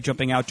 Despite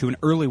jumping out to an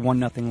early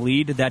 1-0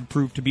 lead, that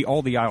proved to be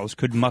all the Isles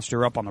could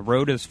muster up on the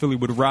road as Philly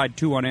would ride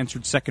two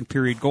unanswered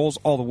second-period goals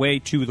all the way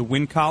to the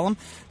win column.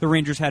 The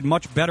Rangers had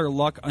much better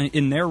luck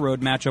in their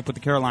road matchup with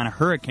the Carolina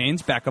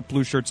Hurricanes. Backup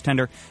Blue Shirts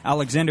tender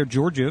Alexander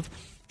Georgiev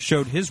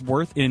showed his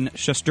worth in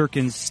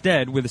Shesterkin's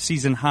stead with a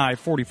season-high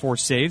 44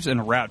 saves and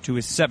a route to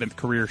his 7th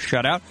career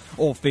shutout.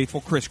 Old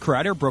faithful Chris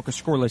Kreider broke a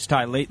scoreless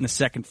tie late in the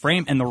second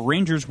frame, and the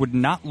Rangers would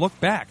not look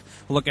back.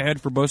 A look ahead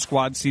for both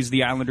squads sees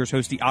the Islanders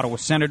host the Ottawa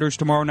Senators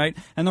tomorrow night,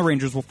 and the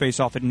Rangers will face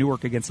off at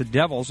Newark against the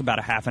Devils about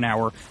a half an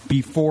hour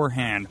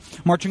beforehand.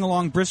 Marching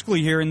along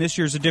briskly here in this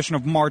year's edition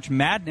of March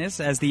Madness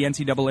as the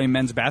NCAA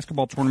men's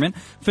basketball tournament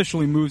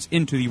officially moves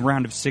into the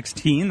round of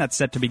 16. That's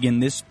set to begin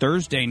this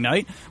Thursday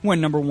night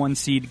when number 1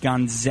 seed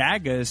Gonzaga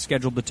is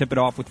scheduled to tip it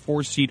off with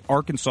 4-seed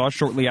Arkansas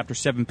shortly after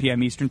 7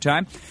 p.m. Eastern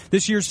Time.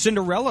 This year's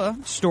Cinderella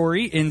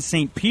story in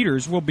St.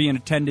 Peter's will be in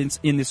attendance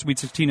in the Sweet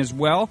 16 as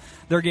well.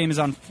 Their game is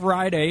on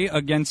Friday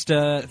against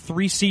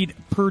 3-seed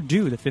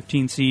Purdue. The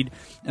 15-seed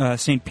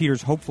St.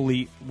 Peter's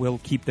hopefully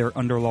will keep their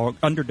underdog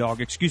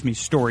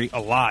story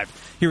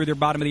alive. Here with your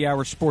bottom of the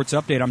hour sports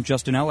update, I'm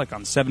Justin Ellick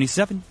on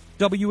 77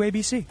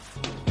 WABC.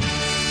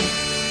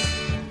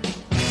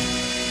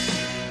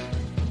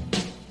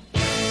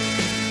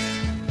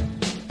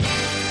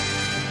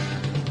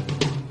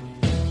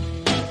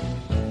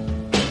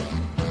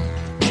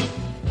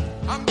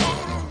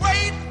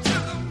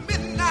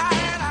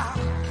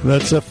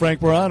 That's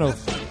Frank Morano.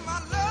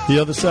 The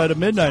other side of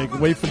midnight.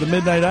 Wait for the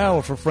midnight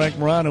hour for Frank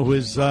Morano, who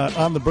is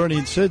on the Bernie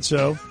and Sid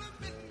show.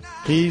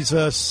 He's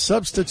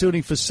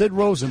substituting for Sid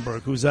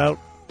Rosenberg, who's out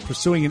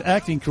pursuing an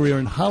acting career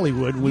in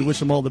Hollywood. We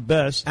wish him all the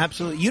best.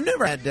 Absolutely. You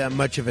never had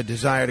much of a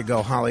desire to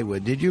go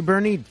Hollywood, did you,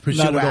 Bernie?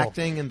 Pursue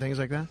acting and things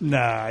like that?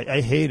 Nah, I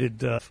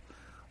hated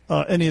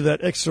any of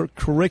that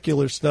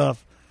extracurricular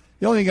stuff.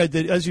 The only thing I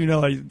did, as you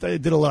know, I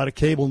did a lot of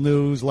cable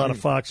news, a lot of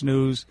Fox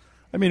News.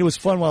 I mean, it was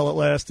fun while it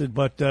lasted,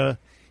 but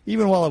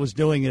even while I was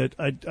doing it,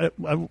 I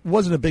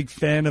wasn't a big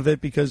fan of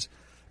it because,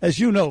 as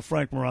you know,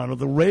 Frank Morano,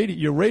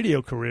 your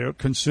radio career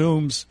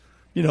consumes,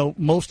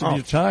 most of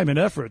your time and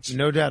efforts.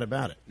 No doubt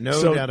about it.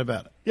 No doubt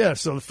about it. Yeah,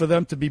 so for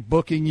them to be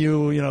booking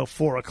you,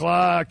 4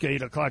 o'clock,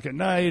 8 o'clock at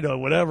night, or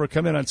whatever,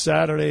 come in on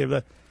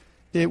Saturday,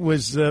 it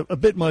was a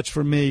bit much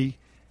for me,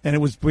 and it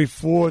was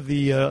before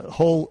the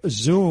whole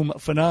Zoom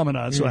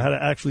phenomenon, so I had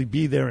to actually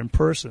be there in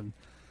person.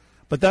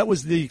 But that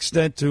was the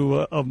extent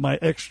of my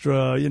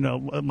extra,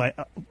 my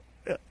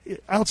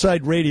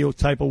outside radio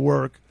type of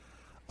work.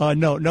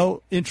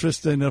 No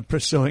interest in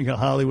pursuing a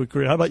Hollywood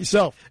career. How about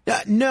yourself?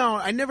 No,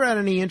 I never had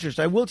any interest.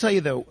 I will tell you,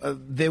 though,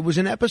 there was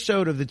an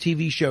episode of the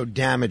TV show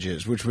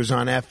Damages, which was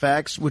on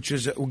FX, which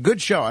is a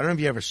good show. I don't know if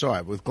you ever saw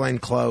it, with Glenn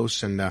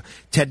Close and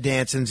Ted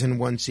Danson's in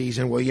one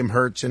season, William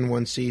Hurt's in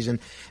one season,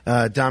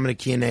 Dominic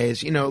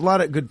Chianese, a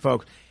lot of good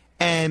folks.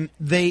 And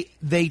they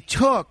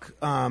took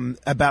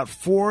about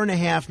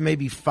 4.5,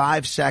 maybe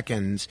 5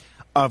 seconds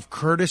of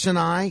Curtis and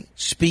I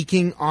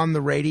speaking on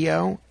the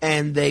radio,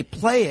 and they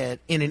play it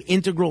in an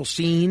integral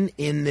scene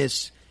in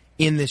this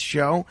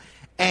show.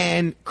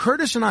 And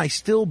Curtis and I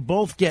still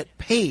both get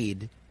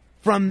paid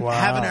from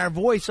having our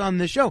voice on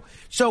the show.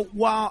 So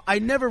while I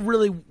never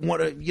really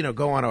want to,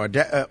 go on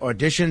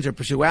auditions or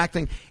pursue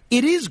acting,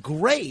 it is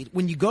great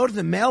when you go to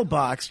the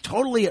mailbox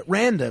totally at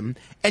random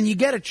and you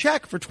get a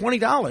check for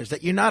 $20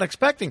 that you're not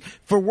expecting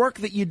for work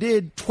that you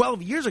did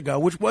 12 years ago,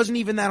 which wasn't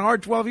even that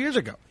hard 12 years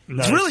ago.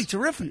 Nice. It's really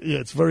terrific. Yeah,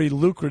 it's very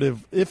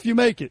lucrative if you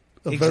make it.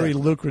 Very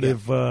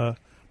lucrative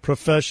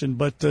profession,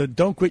 but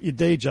don't quit your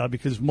day job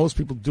because most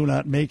people do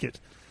not make it.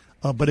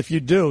 But if you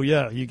do,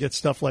 you get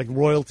stuff like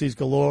royalties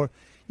galore.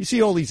 You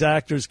see all these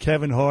actors,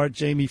 Kevin Hart,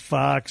 Jamie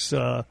Foxx,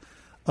 all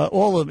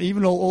of them,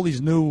 even all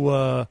these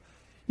new,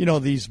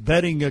 these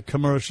betting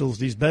commercials,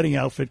 these betting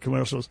outfit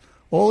commercials,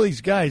 all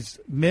these guys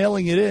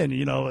mailing it in,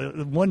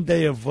 one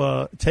day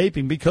of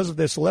taping because of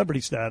their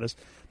celebrity status.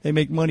 They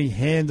make money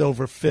hand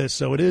over fist.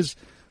 So it is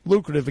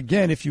lucrative,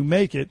 again, if you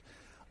make it.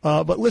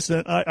 But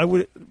listen, I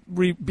would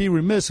be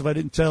remiss if I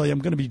didn't tell you I'm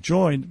going to be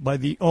joined by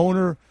the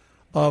owner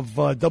of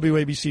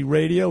WABC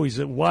Radio. He's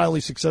a wildly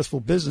successful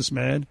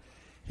businessman.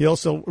 He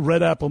also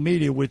Red Apple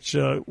Media, which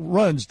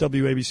runs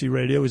WABC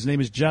Radio. His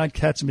name is John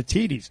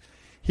Catsimatidis.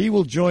 He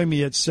will join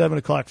me at 7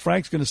 o'clock.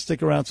 Frank's going to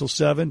stick around till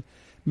 7.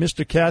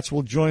 Mr. Katz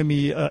will join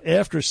me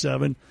after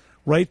 7,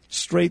 right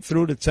straight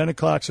through to 10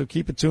 o'clock. So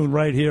keep it tuned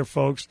right here,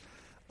 folks.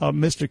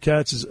 Mr.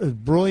 Katz is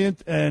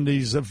brilliant, and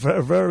he's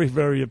very,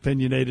 very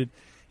opinionated.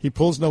 He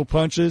pulls no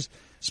punches.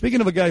 Speaking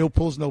of a guy who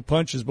pulls no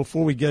punches,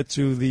 before we get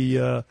to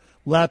the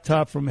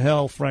laptop from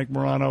hell, Frank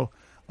Morano,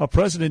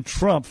 President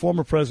Trump,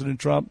 former President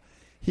Trump,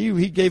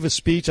 he gave a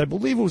speech, I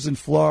believe it was in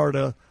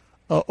Florida,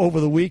 over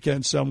the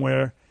weekend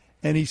somewhere,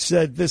 and he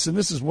said this, and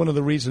this is one of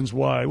the reasons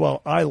why,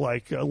 I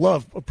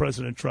love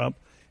President Trump.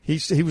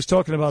 He was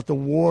talking about the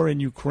war in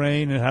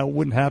Ukraine and how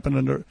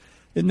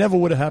it never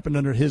would have happened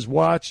under his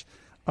watch.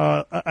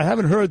 I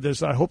haven't heard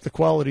this. I hope the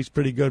quality's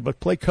pretty good, but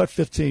play cut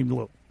 15,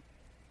 Lou.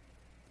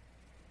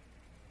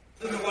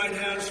 In the White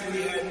House,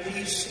 we had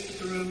peace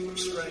through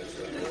strength.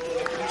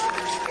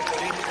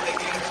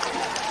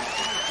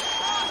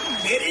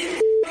 They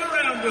didn't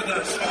around with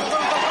us.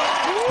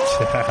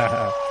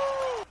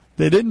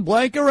 They didn't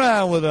blank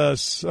around with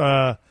us.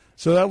 So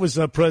that was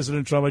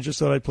President Trump. I just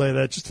thought I'd play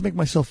that just to make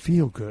myself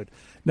feel good.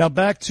 Now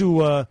back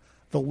to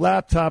the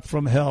laptop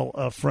from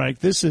hell, Frank.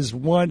 This is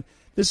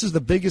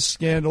the biggest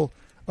scandal.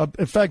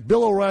 In fact,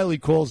 Bill O'Reilly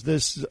calls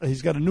this.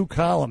 He's got a new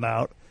column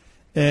out,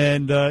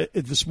 and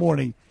this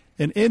morning.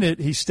 And in it,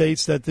 he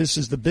states that this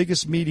is the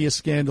biggest media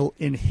scandal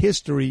in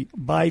history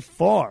by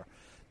far.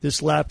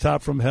 This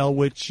laptop from hell,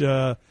 which,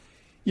 of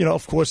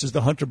course, is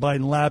the Hunter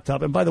Biden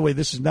laptop. And by the way,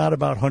 this is not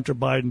about Hunter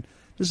Biden.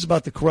 This is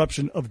about the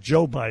corruption of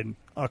Joe Biden,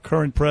 our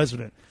current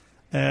president.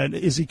 And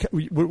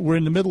we're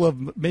in the middle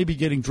of maybe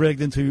getting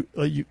dragged into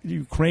a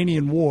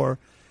Ukrainian war.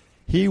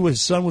 His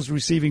son was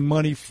receiving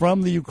money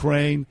from the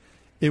Ukraine.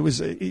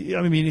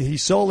 He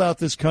sold out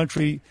this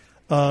country.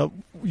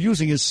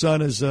 Using his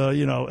son as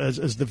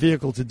as the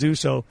vehicle to do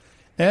so,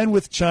 and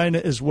with China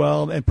as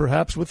well, and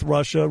perhaps with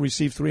Russia,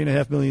 received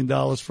 $3.5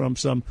 million from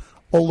some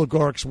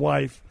oligarch's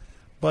wife.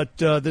 But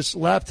this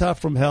laptop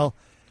from hell,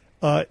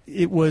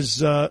 it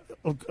was, of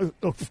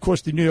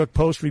course, the New York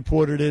Post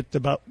reported it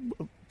about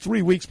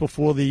 3 weeks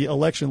before the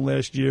election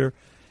last year,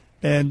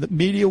 and the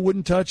media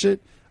wouldn't touch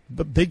it,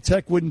 but big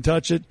tech wouldn't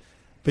touch it.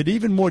 But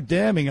even more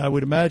damning, I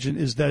would imagine,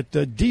 is that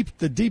the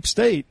deep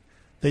state.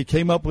 They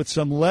came up with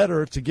some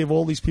letter to give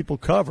all these people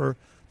cover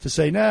to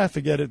say,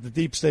 forget it. The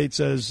deep state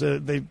says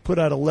they put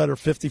out a letter,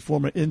 50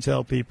 former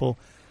Intel people.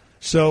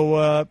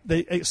 So they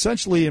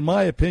essentially, in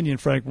my opinion,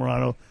 Frank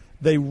Morano,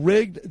 they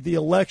rigged the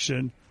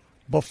election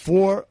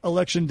before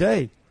Election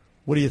Day.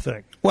 What do you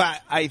think? Well,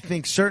 I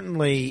think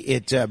certainly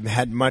it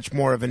had much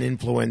more of an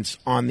influence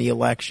on the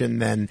election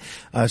than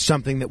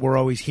something that we're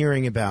always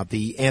hearing about,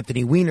 the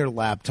Anthony Weiner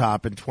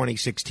laptop in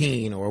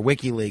 2016 or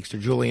WikiLeaks or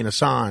Julian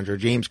Assange or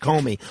James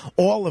Comey,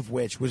 all of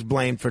which was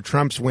blamed for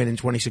Trump's win in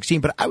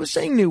 2016. But I was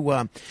saying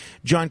to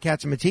John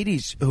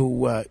Catsimatidis, who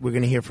we're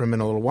going to hear from in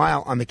a little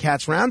while, on the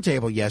Cats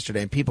Roundtable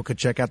yesterday, and people could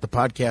check out the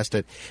podcast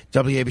at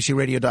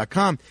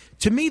WABCRadio.com.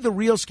 To me, the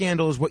real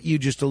scandal is what you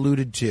just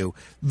alluded to,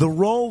 the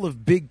role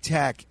of big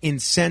tech in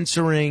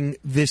censoring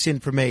this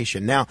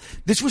information. Now,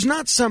 this was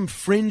not some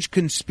fringe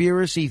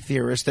conspiracy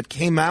theorist that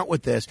came out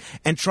with this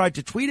and tried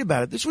to tweet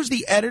about it. This was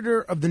the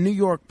editor of the New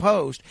York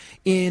Post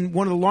in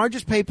one of the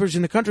largest papers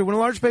in the country, one of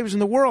the largest papers in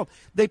the world.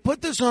 They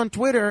put this on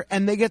Twitter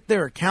and they get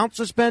their account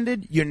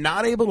suspended. You're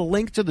not able to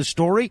link to the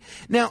story.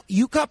 Now,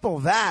 you couple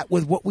that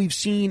with what we've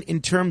seen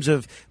in terms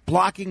of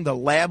blocking the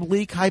lab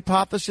leak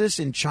hypothesis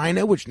in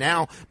China, which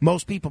now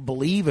most people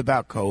believe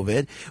about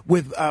COVID,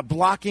 with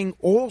blocking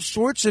all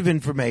sorts of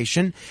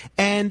information.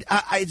 And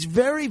it's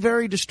very,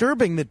 very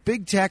disturbing that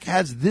big tech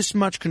has this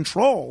much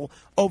control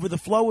over the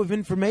flow of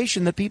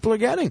information that people are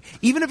getting.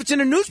 Even if it's in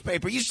a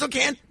newspaper, you still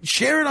can't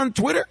share it on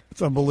Twitter.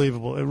 It's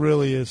unbelievable. It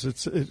really is.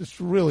 It's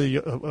really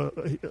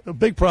a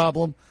big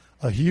problem,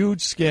 a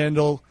huge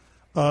scandal.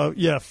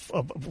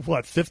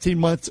 15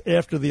 months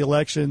after the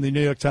election, the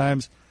New York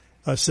Times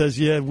says,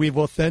 we've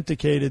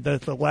authenticated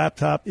that the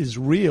laptop is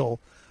real.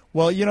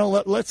 Well,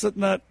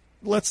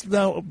 let's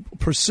now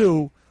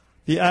pursue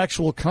the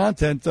actual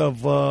content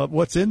of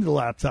what's in the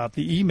laptop,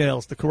 the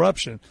emails, the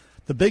corruption,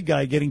 the big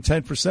guy getting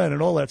 10%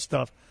 and all that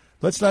stuff.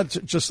 Let's not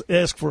just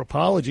ask for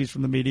apologies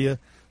from the media.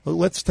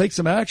 Let's take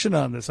some action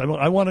on this. I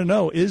want to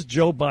know, is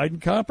Joe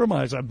Biden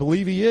compromised? I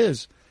believe he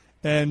is.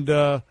 And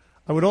I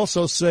would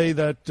also say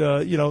that,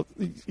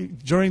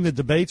 during the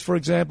debates, for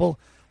example,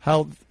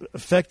 how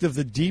effective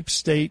the deep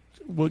state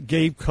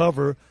gave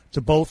cover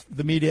to both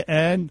the media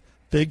and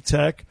big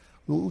tech.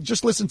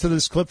 Just listen to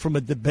this clip from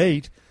a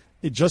debate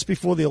just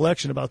before the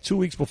election, about 2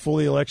 weeks before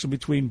the election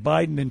between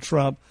Biden and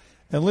Trump.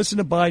 And listen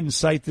to Biden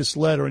cite this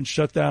letter and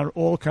shut down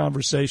all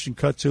conversation.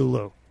 Cut to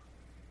Lou.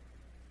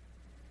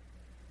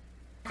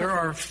 There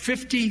are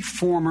 50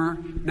 former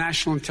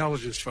national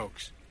intelligence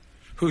folks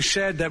who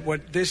said that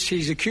what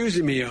he's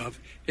accusing me of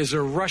is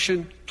a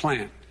Russian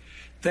plan.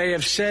 They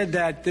have said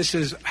that this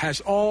has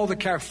all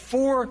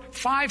the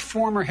five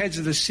former heads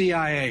of the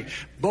CIA,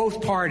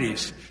 both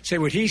parties, say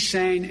what he's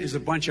saying is a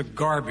bunch of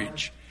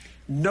garbage.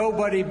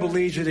 Nobody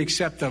believes it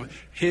except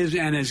his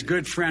and his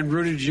good friend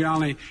Rudy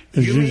Giuliani.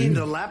 You mean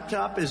the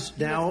laptop is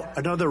now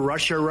another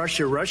Russia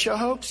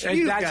hoax?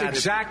 That's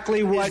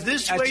exactly what. Is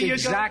this where you're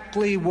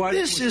exactly going? what?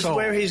 This is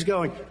where he's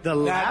going. The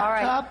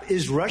laptop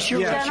is Russia,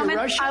 Gentlemen,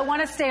 Russia. I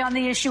want to stay on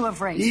the issue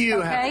of race. You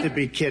have to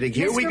be kidding.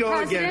 Here we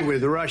go again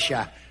with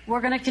Russia.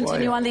 We're going to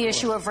continue on the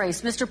issue of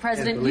race, Mr.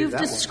 President. You've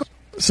described.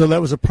 So that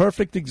was a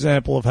perfect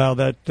example of how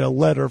that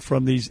letter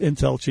from these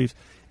intel chiefs,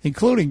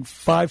 including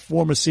 5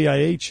 former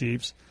CIA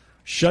chiefs,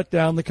 shut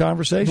down the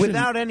conversation.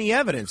 Without any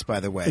evidence, by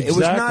the way.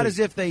 Exactly. It was not as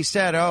if they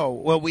said,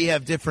 we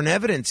have different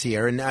evidence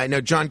here. And I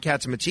know John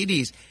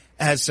Catsimatidis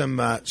has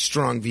some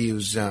strong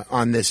views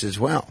on this as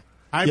well.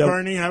 Hi,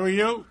 Bernie. How are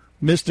you?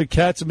 Mr.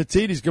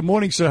 Catsimatidis. Good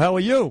morning, sir. How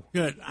are you?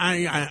 Good.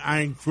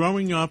 I'm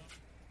growing up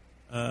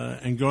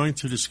and going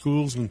to the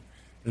schools in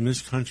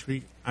this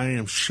country. I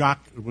am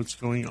shocked at what's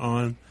going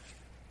on.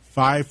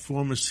 5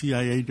 former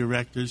CIA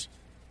directors.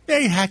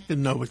 They have to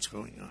know what's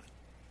going on.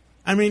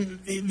 I mean,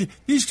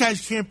 these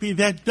guys can't be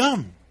that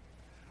dumb.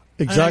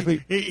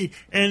 Exactly.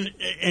 And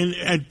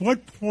at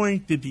what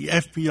point did the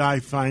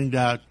FBI find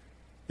out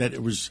that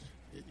it was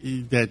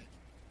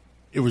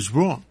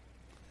wrong?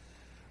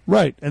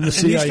 Right, and the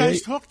CIA. These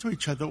guys talk to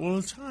each other all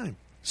the time.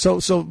 So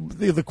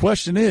the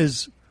question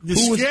is, the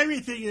scary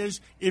thing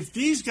is, if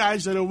these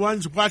guys are the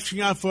ones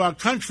watching out for our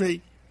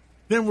country,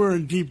 then we're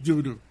in deep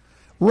doo-doo.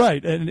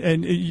 Right, and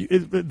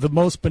the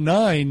most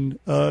benign,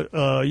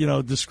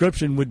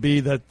 description would be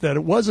that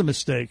it was a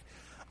mistake.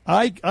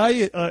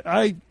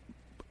 I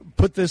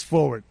put this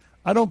forward.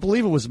 I don't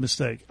believe it was a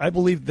mistake. I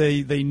believe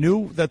they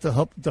knew that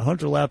the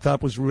Hunter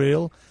laptop was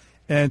real,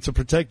 and to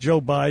protect Joe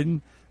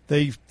Biden,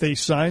 they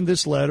signed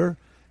this letter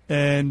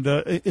and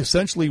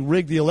essentially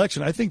rigged the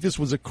election. I think this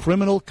was a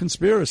criminal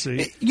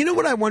conspiracy. You know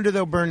what I wonder,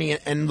 though, Bernie?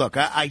 And look,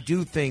 I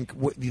do think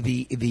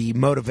the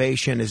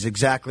motivation is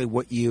exactly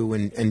what you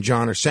and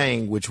John are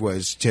saying, which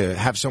was to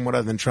have someone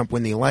other than Trump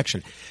win the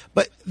election.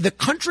 But the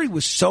country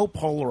was so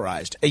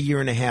polarized a year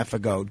and a half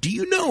ago. Do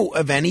you know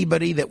of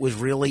anybody that was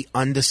really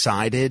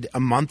undecided a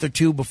month or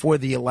two before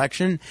the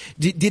election?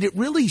 Did it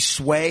really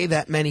sway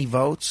that many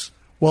votes?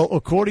 Well,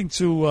 according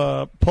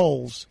to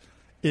polls,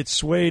 it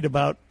swayed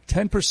about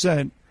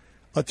 10%.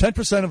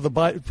 10% of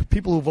the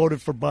people who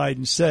voted for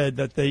Biden said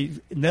that they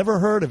never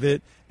heard of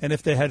it, and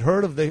if they had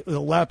heard of the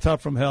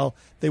laptop from hell,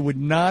 they would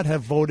not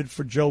have voted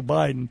for Joe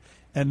Biden,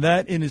 and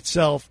that in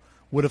itself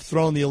would have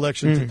thrown the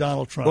election to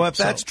Donald Trump. Well, if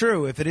that's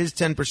true, if it is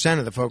 10%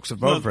 of the folks who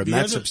voted for him,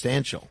 that's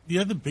substantial. The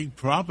other big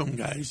problem,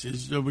 guys,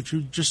 is what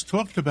you just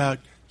talked about,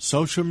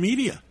 social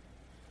media.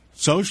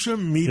 Social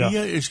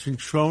media is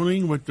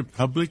controlling what the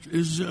public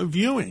is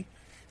viewing.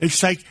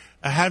 It's like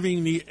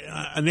having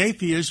an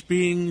atheist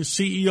being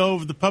CEO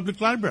of the public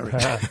library.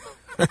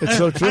 It's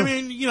so true. I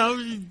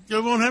mean, they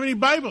won't have any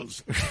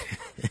Bibles.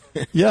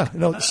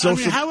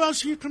 How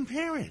else do you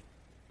compare it?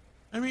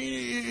 I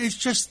mean, it's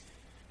just,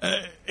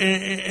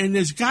 and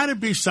there's got to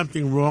be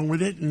something wrong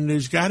with it, and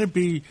there's got to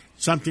be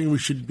something we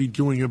should be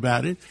doing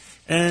about it.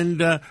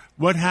 And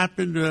what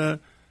happened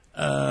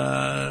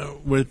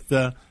with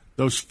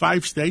those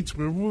 5 states?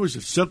 What was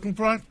it?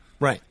 Silkenbrock?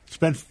 Right.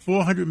 Spent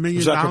 $400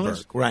 million.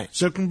 Zuckerberg, right.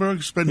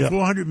 Zuckerberg spent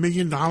 $400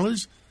 million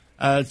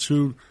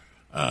to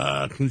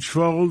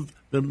control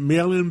the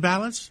mail-in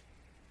ballots.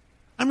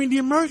 I mean, the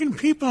American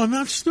people are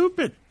not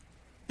stupid.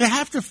 They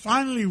have to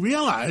finally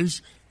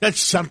realize that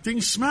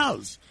something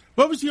smells.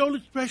 What was the old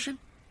expression?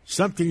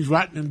 Something's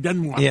rotten in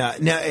Denmark. Yeah.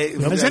 Now,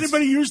 has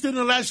anybody used it in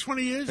the last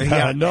 20 years?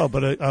 No,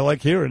 but I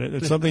like hearing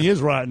it. Something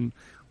is rotten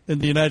in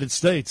the United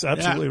States.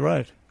 Absolutely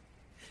right.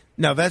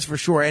 No, that's for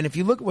sure. And if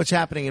you look at what's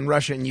happening in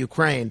Russia and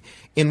Ukraine,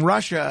 in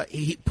Russia,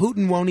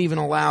 Putin won't even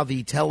allow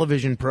the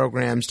television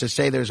programs to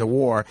say there's a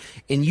war.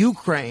 In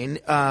Ukraine,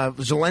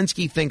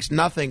 Zelensky thinks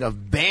nothing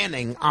of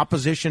banning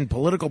opposition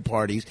political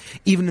parties,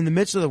 even in the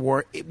midst of the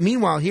war.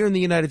 Meanwhile, here in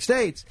the United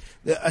States,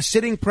 a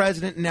sitting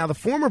president and now the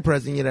former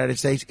president of the United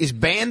States is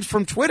banned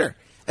from Twitter.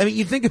 I mean,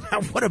 you think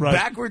about what a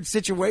backward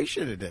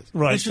situation it is.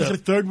 Right. This is a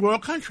third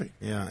world country.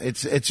 Yeah,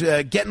 it's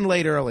getting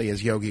late early,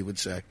 as Yogi would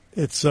say.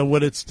 It's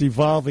what it's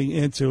devolving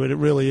into. It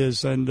really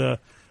is. And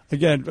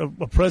again,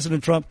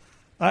 President Trump.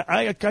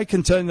 I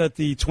contend that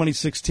the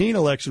 2016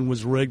 election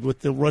was rigged with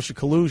the Russia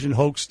collusion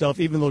hoax stuff,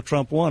 even though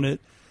Trump won it.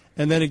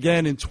 And then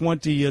again in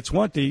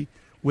 2020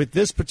 with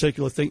this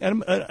particular thing.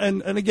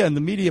 And again,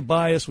 the media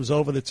bias was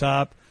over the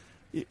top.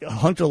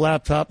 Hunter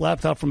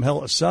laptop from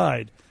hell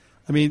aside.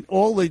 I mean,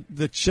 all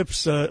the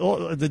chips,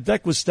 the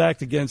deck was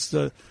stacked against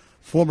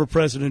former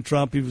President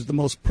Trump. He was the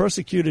most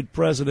persecuted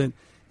president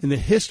in the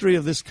history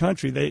of this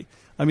country.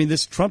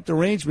 This Trump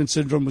derangement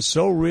syndrome was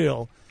so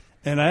real.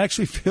 And I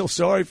actually feel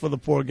sorry for the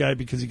poor guy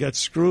because he got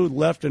screwed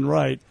left and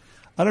right.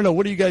 I don't know.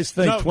 What do you guys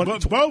think? No,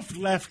 both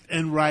left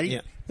and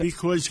right,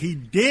 because he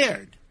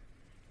dared.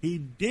 He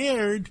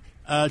dared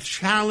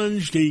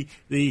challenge the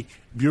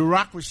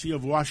bureaucracy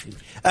of Washington.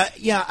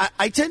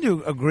 I tend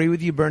to agree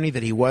with you, Bernie,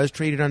 that he was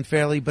treated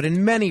unfairly, but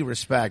in many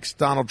respects,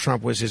 Donald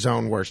Trump was his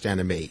own worst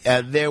enemy.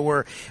 There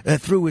were,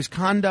 through his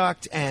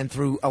conduct and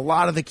through a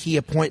lot of the key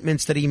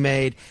appointments that he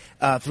made,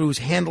 through his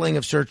handling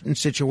of certain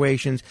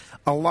situations,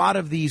 a lot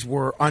of these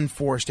were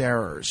unforced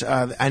errors.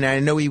 And I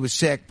know he was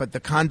sick, but the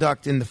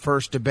conduct in the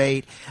first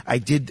debate, I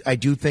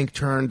do think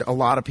turned a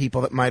lot of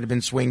people that might have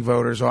been swing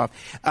voters off.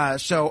 I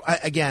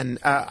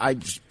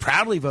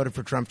proudly voted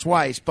for Trump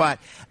twice, but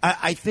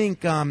I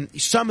think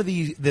some of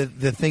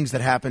the things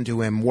that happened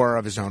to him were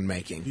of his own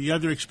making. The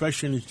other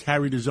expression is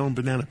carried his own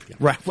banana peel.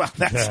 Right. Well,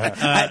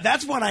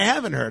 that's one I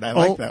haven't heard. I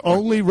like that one.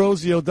 Only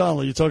Rosie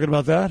O'Donnell. You talking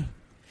about that?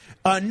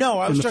 No,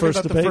 I was talking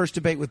about the first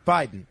debate with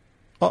Biden.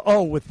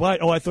 With Biden.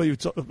 Oh, I thought you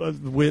were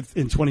with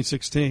in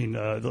 2016,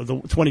 the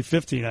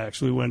 2015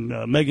 actually, when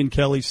Megyn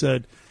Kelly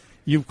said,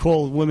 "You've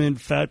called women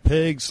fat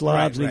pigs,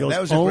 slobs," and he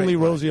goes, "Only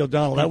Rosie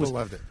O'Donnell." People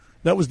loved it.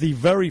 That was the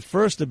very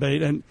first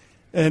debate,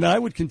 and I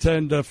would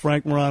contend,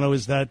 Frank Morano,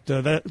 is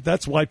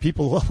that's why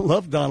people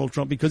love Donald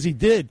Trump, because he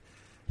did.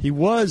 He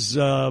was,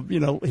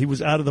 he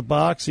was out of the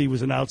box. He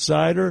was an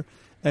outsider,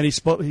 and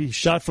he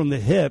shot from the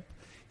hip,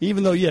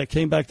 even though, it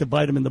came back to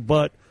bite him in the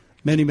butt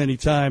many, many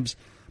times.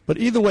 But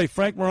either way,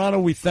 Frank Morano,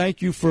 we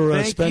thank you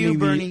for spending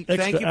Bernie. the extra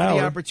Thank you for hour.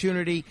 the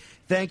opportunity.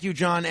 Thank you,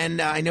 John. And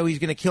I know he's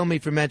going to kill me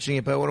for mentioning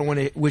it, but I want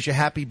to wish a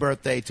happy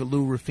birthday to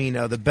Lou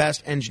Rufino, the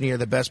best engineer,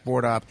 the best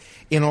board op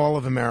in all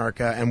of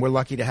America. And we're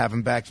lucky to have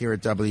him back here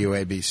at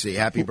WABC.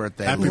 Happy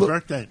birthday. Happy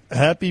birthday.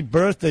 Happy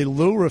birthday,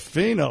 Lou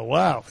Rufino.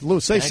 Wow. Lou,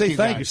 say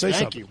thank you. Say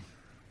thank something. You.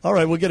 All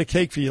right, we'll get a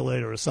cake for you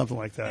later or something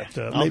like that.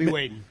 I'll be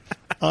waiting.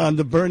 On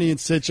the Bernie and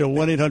Sid Show,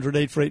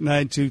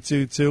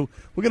 1-800-848-9222.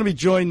 We're going to be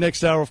joined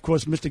next hour, of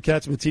course, Mr.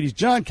 Catsimatidis.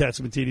 John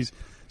Catsimatidis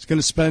is going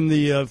to spend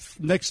the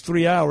next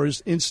 3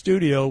 hours in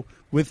studio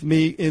with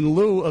me in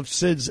lieu of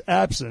Sid's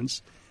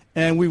absence.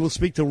 And we will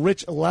speak to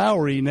Rich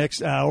Lowry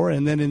next hour.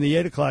 And then in the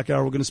 8 o'clock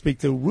hour, we're going to speak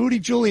to Rudy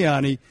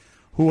Giuliani,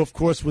 who, of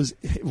course, was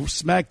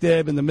smack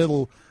dab in the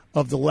middle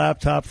of the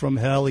laptop from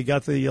hell. He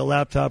got the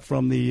laptop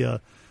from the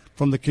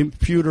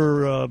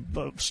computer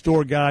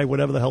store guy,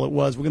 whatever the hell it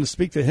was. We're going to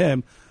speak to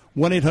him.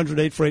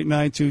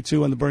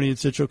 1-800-848-9222 on the Bernie and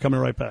Sid Show. Coming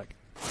right back.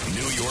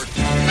 New York.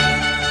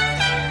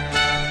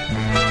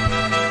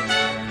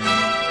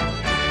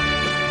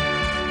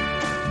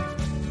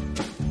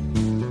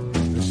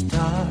 The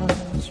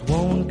stars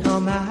won't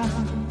come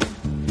out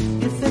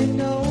if they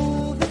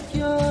know that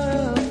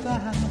you're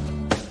about,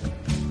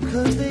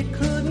 'cause they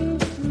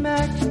couldn't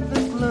match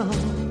the glow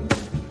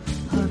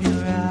of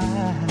your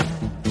eyes.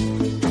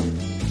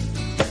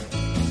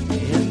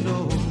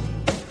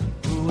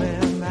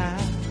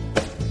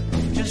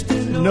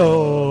 An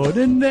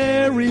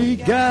ordinary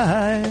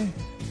guy.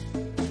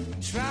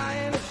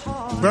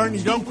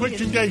 Bernie, don't quit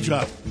your day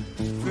job.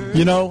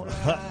 You know,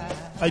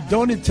 I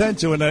don't intend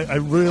to, and I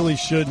really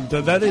shouldn't.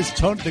 That is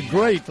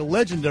the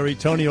legendary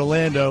Tony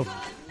Orlando,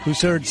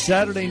 who's heard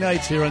Saturday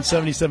nights here on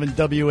 77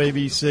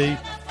 WABC.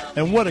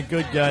 And what a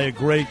good guy, a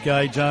great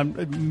guy. John,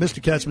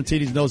 Mr.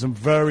 Catsimatidis knows him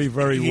very,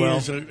 very well.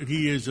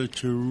 He is a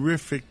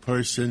terrific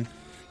person.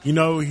 You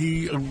know,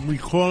 we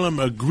call him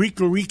a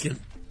Greek-Rican.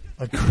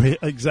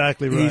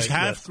 Exactly right. He's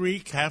half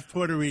Greek, half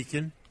Puerto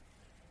Rican.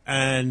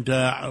 And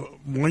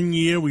one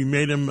year we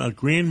made him a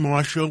Grand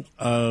Marshal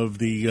of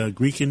the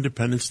Greek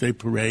Independence Day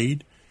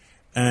Parade.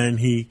 And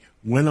he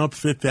went up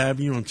Fifth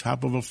Avenue on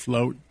top of a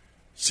float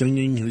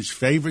singing his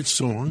favorite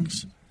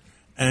songs.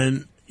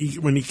 And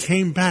when he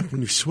came back, when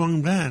he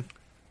swung back,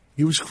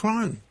 he was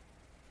crying.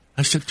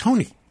 I said,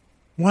 "Tony,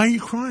 why are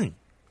you crying?"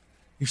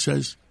 He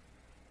says,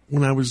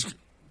 "When I was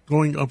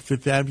going up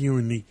Fifth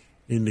Avenue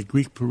in the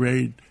Greek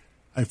parade,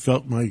 I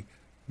felt my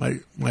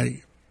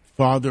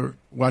father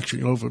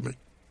watching over me,"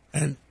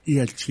 and he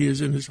had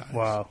tears in his eyes.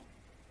 Wow,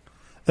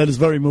 that is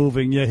very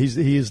moving. Yeah,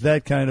 he is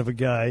that kind of a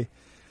guy.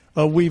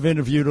 We've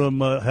interviewed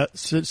him,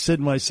 Sid and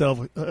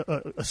myself,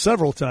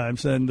 several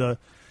times, and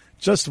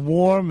just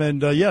warm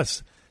and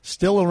yes,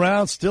 still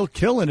around, still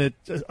killing it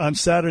on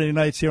Saturday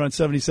nights here on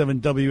 77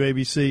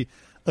 WABC.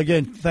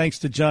 Again, thanks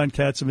to John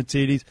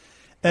Catsimatidis.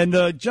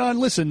 And John,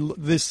 listen,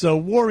 this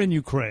war in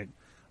Ukraine.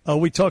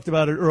 We talked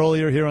about it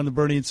earlier here on the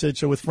Bernie and Sid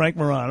Show with Frank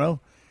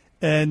Morano.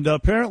 And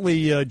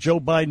apparently Joe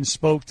Biden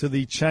spoke to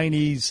the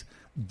Chinese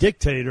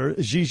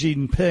dictator, Xi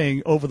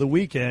Jinping, over the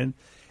weekend.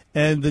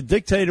 And the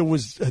dictator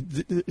was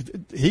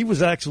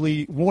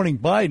actually warning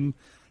Biden,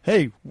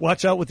 hey,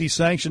 watch out with these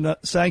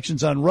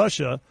sanctions on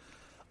Russia.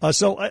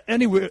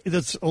 Anyway,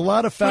 there's a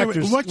lot of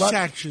factors. What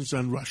sanctions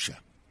on Russia?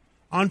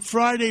 On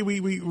Friday,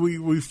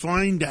 we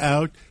find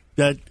out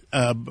that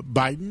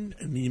Biden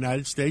and the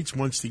United States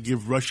wants to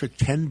give Russia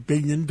 $10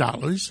 billion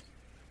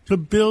to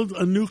build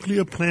a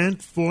nuclear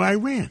plant for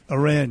Iran.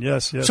 Iran,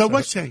 yes. So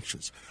what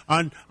sanctions?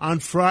 On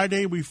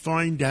Friday, we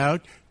find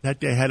out that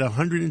they had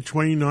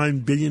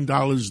 $129 billion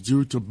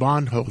due to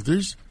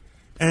bondholders,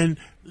 and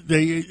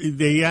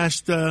they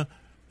asked, and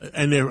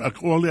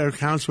all their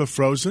accounts were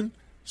frozen.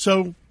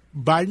 So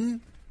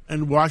Biden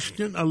and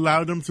Washington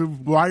allowed them to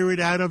wire it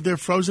out of their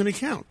frozen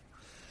account.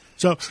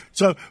 So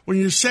when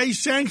you say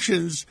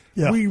sanctions,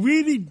 we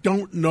really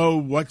don't know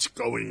what's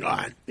going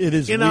on. It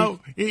is,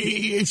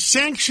 it's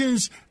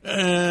sanctions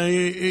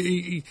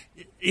in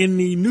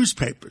the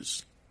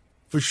newspapers,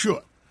 for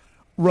sure.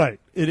 Right.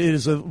 It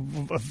is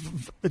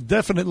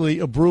definitely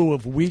a brew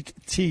of weak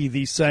tea,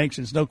 these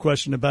sanctions, no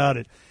question about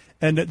it.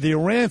 And the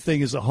Iran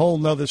thing is a whole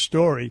nother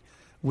story,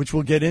 which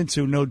we'll get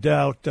into, no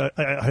doubt.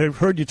 I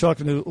heard you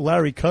talking to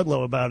Larry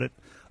Kudlow about it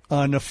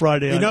on a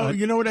Friday. You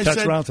know what I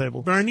said,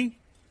 Roundtable. Bernie?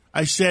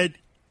 I said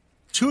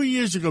 2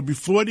 years ago,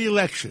 before the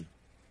election,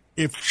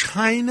 if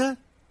China,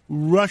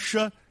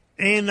 Russia,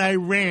 and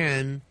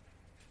Iran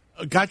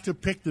got to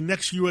pick the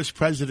next U.S.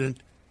 president,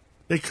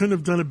 they couldn't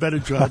have done a better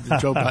job than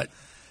Joe Biden.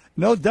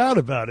 No doubt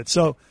about it.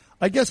 So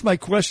I guess my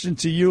question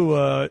to you,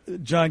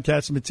 John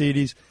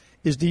Catsimatidis,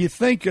 is do you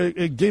think,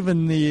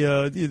 given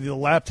the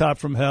laptop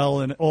from hell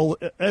and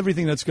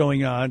everything that's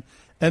going on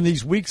and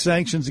these weak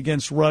sanctions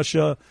against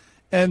Russia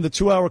and the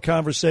 2-hour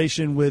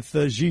conversation with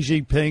Xi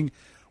Jinping,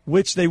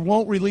 which they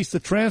won't release the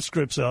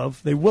transcripts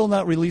of. They will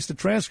not release the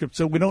transcripts,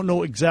 so we don't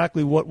know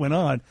exactly what went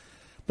on.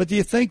 But do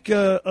you think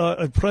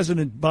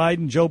President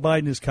Biden, Joe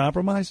Biden, is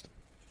compromised?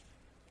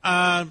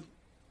 I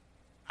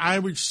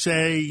would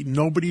say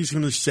nobody's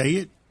going to say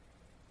it.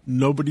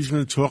 Nobody's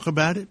going to talk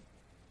about it.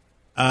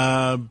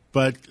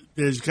 But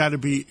there's got to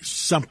be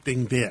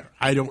something there.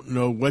 I don't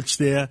know what's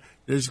there.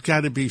 There's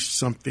got to be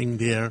something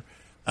there.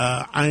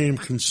 I am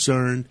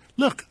concerned.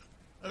 Look,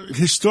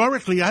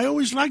 historically, I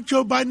always liked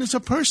Joe Biden as a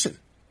person.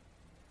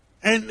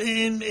 But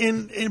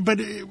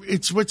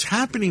it's what's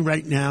happening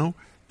right now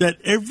that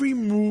every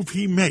move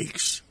he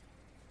makes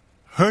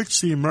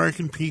hurts the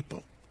American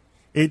people.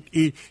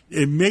 It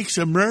makes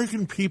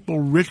American people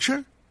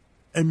richer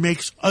and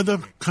makes other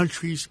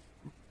countries.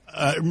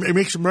 It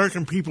makes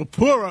American people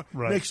poorer.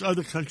 Right. Makes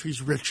other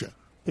countries richer.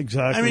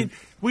 Exactly. I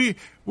mean,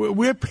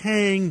 we're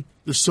paying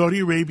the Saudi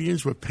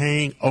Arabians. We're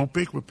paying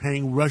OPEC. We're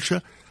paying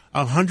Russia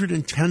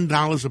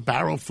 $110 a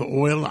barrel for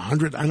oil. I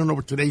don't know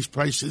what today's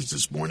price is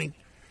this morning.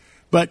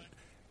 But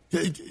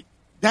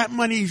that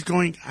money is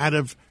going out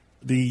of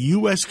the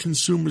U.S.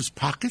 consumers'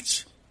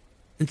 pockets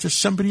into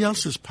somebody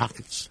else's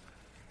pockets.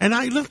 And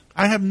I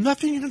have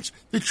nothing against.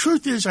 The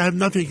truth is, I have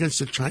nothing against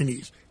the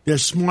Chinese. They're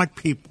smart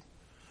people.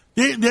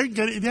 They're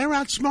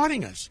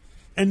outsmarting us.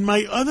 And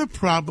my other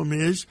problem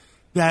is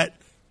that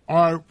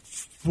our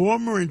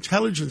former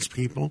intelligence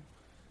people,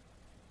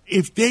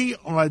 if they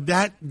are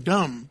that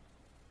dumb,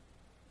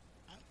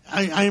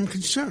 I am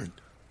concerned.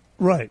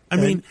 Right.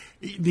 And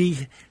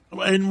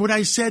what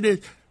I said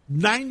is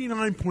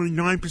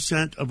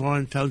 99.9% of our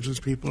intelligence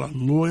people are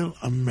loyal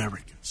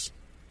Americans.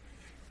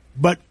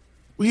 But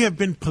we have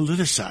been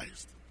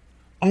politicized.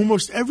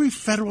 Almost every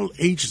federal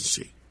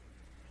agency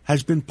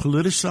has been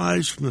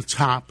politicized from the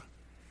top.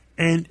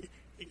 And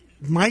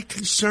my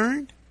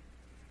concern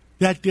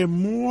that they're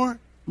more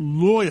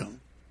loyal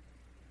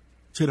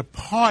to the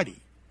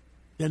party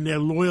than they're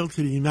loyal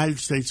to the United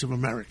States of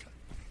America.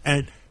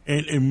 And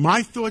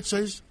my thoughts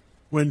is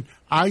when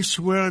I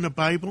swear on the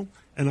Bible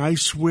and I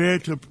swear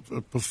to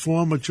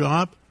perform a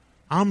job,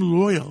 I'm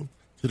loyal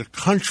to the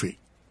country,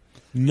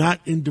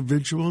 not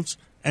individuals,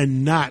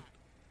 and not,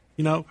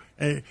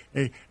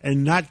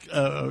 and not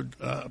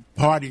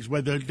parties,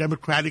 whether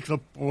Democratic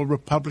or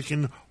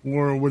Republican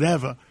or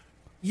whatever.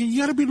 You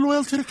got to be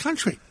loyal to the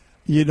country.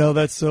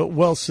 That's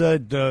well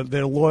said.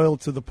 They're loyal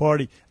to the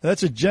party.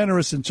 That's a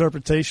generous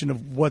interpretation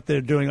of what they're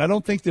doing. I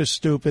don't think they're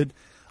stupid.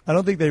 I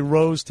don't think they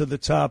rose to the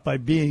top by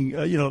being,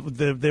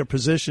 their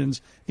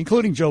positions,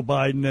 including Joe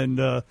Biden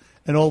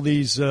and all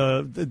these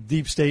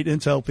deep state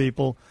intel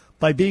people,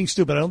 by being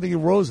stupid. I don't think it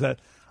rose that.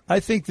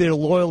 I think their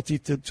loyalty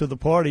to the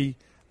party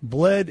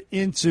bled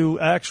into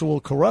actual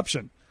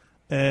corruption.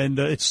 And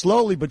it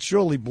slowly but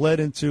surely bled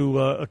into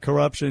a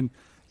corruption,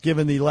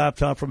 given the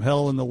laptop from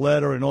hell and the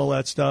letter and all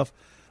that stuff.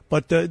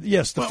 But,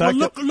 yes, the fact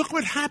that... Look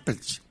what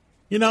happens.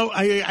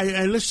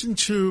 I listened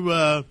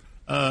to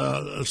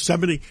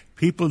some of the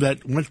people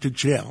that went to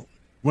jail,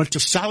 went to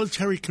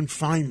solitary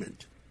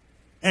confinement.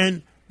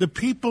 And the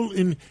people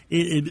in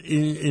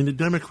the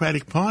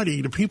Democratic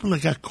Party, the people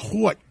that got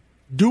caught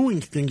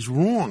doing things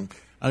wrong,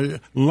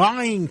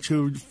 lying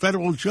to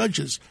federal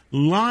judges,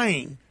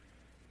 lying,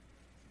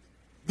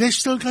 they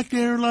still got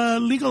their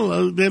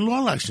their law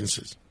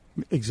licenses.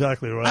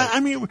 Exactly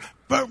right.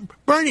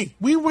 Bernie,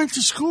 we went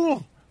to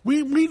school.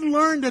 We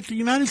learned that the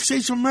United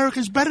States of America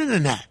is better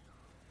than that.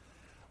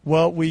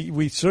 Well,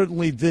 we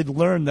certainly did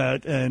learn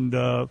that, and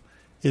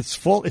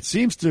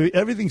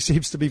everything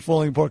seems to be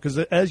falling apart because,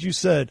 as you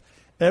said,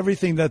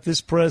 everything that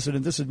this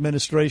president, this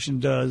administration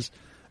does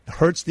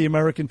hurts the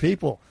American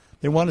people.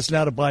 They want us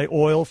now to buy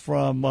oil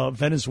from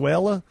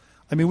Venezuela.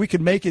 I mean, we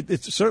could make it.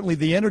 It's certainly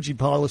the energy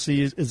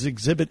policy is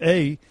Exhibit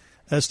A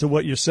as to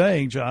what you're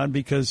saying, John,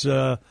 because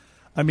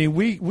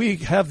we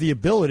have the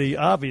ability,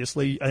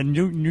 obviously, and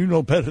you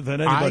know better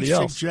than anybody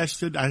else.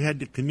 I had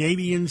the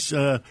Canadians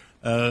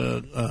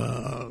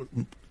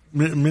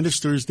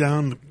ministers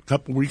down a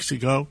couple weeks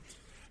ago.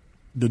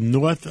 The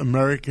North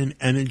American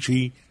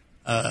Energy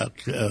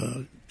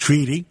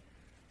Treaty.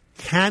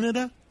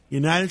 Canada,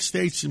 United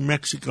States, and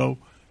Mexico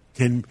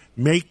can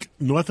make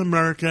North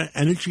America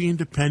energy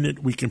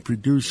independent. We can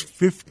produce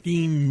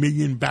 15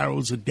 million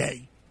barrels a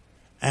day,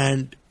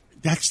 and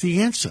that's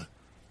the answer.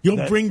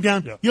 You'll bring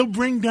down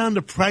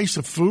the price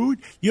of food.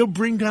 You'll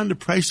bring down the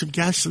price of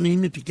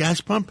gasoline at the gas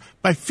pump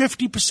by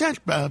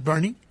 50%,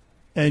 Bernie.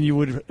 And you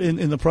would,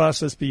 in the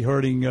process, be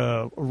hurting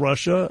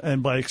Russia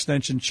and, by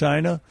extension,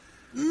 China.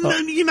 No,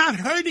 you're not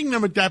hurting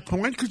them at that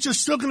point because you're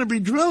still going to be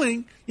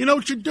drilling. You know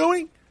what you're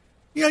doing?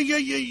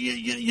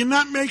 You're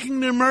not making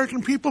the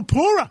American people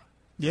poorer.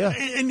 Yeah.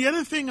 And the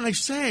other thing I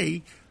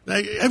say,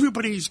 like,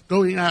 everybody's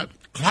going out,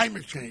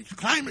 climate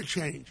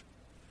change.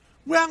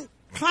 Well,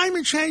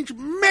 climate change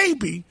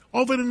maybe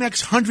over the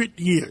next 100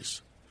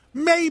 years,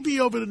 maybe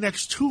over the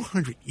next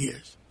 200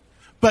 years.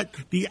 But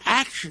the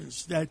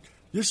actions that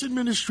this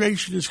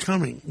administration is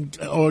coming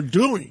or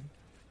doing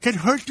can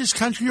hurt this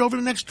country over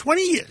the next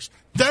 20 years,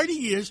 30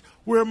 years,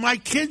 where my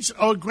kids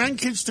or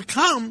grandkids to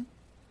come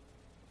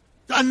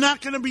are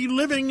not going to be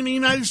living in the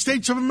United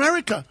States of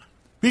America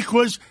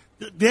because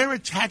they're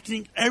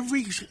attacking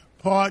every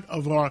part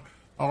of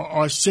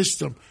our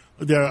system.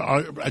 They're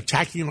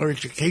attacking our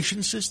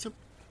education system.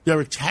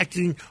 They're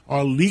attacking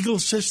our legal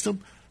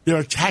system. They're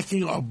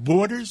attacking our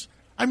borders.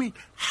 I mean,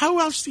 how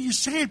else do you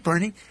say it,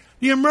 Bernie?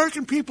 The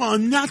American people are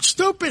not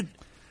stupid.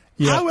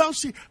 Yeah. How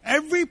else?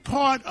 Every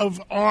part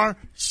of our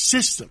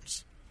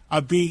systems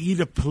are being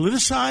either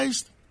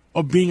politicized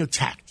or being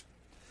attacked.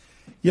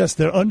 Yes,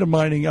 they're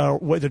undermining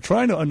they're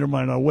trying to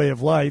undermine our way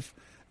of life,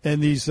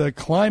 and these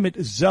climate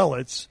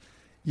zealots.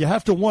 You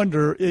have to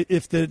wonder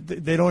if they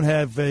don't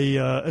have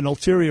an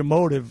ulterior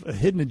motive, a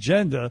hidden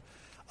agenda.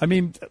 I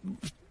mean,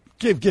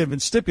 given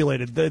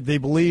stipulated that they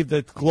believe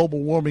that global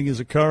warming is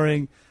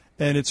occurring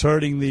and it's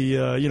hurting the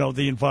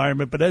the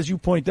environment. But as you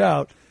point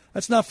out,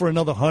 that's not for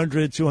another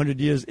 100, 200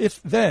 years,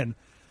 if then.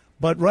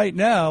 But right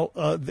now,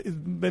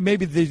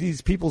 maybe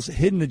these people's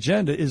hidden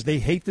agenda is they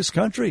hate this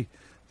country.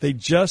 They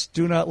just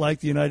do not like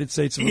the United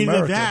States of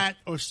America. Either that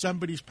or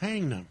somebody's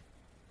paying them.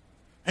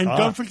 And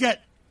don't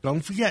forget,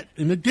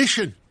 in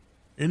addition,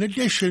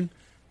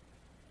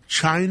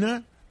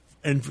 China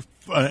and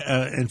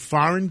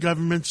foreign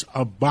governments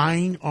are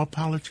buying our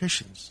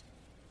politicians.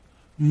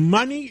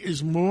 Money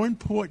is more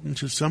important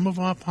to some of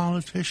our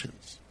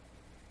politicians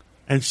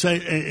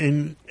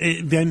than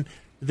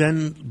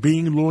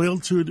being loyal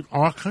to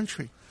our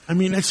country. I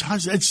mean, it's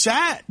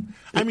sad.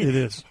 I mean, it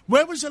is.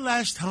 Where was the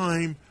last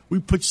time we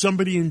put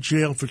somebody in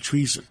jail for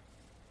treason?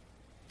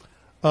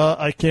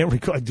 I can't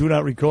recall. I do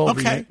not recall.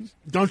 Okay.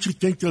 Don't you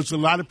think there's a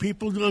lot of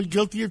people that are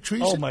guilty of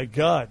treason? Oh, my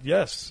God,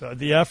 yes.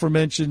 The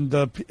aforementioned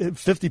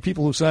 50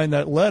 people who signed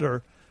that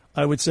letter,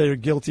 I would say, are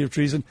guilty of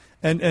treason.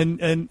 And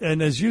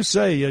as you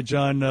say,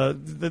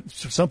 John,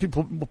 some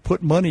people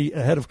put money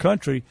ahead of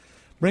country.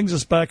 Brings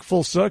us back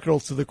full circle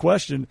to the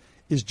question,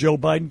 is Joe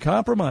Biden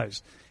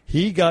compromised?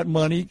 He got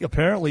money,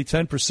 apparently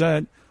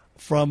 10%,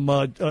 from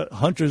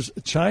Hunter's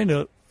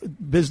China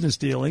business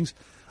dealings.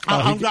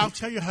 I'll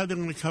tell you how they're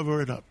going to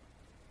cover it up.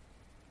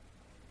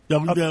 The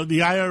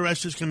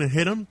IRS is going to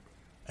hit him,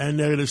 and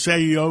they're going to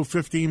say you owe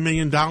 $15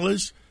 million,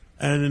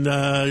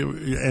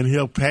 and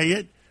he'll pay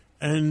it,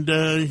 and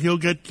he'll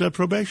get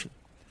probation.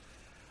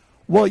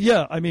 Well,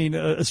 yeah. I mean,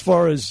 as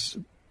far as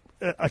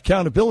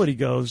accountability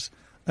goes,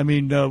 I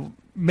mean,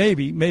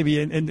 maybe,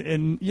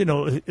 and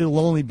it'll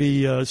only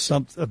be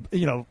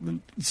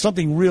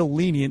something real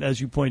lenient,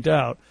 as you point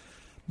out.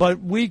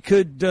 But we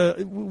could,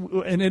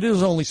 and it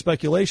is only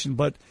speculation,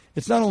 but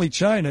it's not only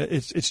China,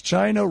 it's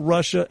China,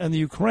 Russia, and the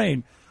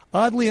Ukraine.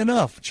 Oddly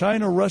enough,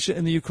 China, Russia,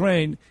 and the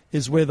Ukraine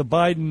is where the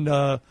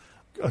Biden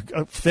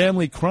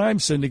family crime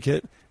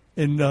syndicate,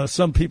 in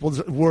some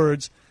people's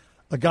words,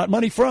 got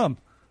money from.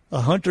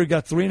 Hunter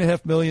got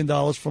 $3.5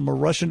 million from a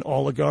Russian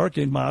oligarch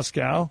in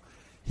Moscow.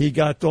 He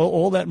got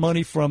all that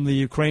money from the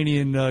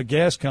Ukrainian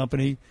gas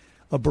company,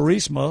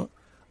 Burisma.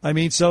 I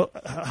mean, so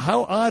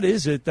how odd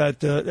is it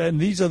that, and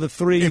these are the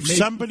three. If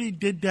somebody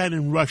did that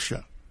in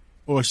Russia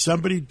or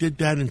somebody did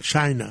that in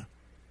China,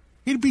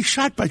 he'd be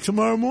shot by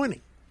tomorrow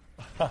morning.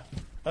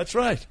 That's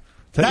right.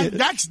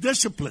 That's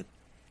discipline.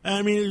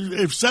 I mean,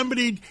 if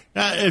somebody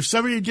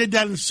did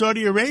that in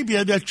Saudi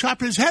Arabia, they'll chop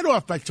his head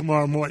off by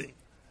tomorrow morning.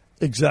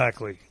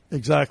 Exactly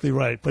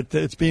right. But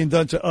it's being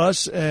done to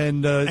us,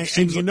 and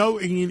you know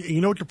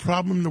what the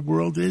problem in the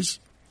world is?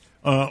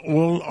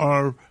 All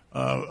our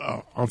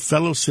our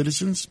fellow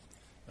citizens.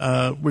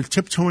 We're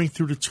tiptoeing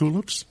through the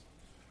tulips,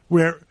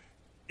 where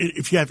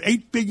if you have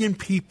 8 billion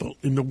people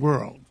in the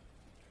world,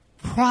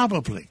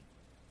 probably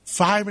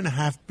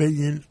 5.5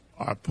 billion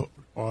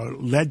are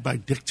led by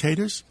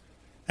dictators,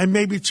 and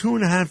maybe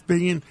 2.5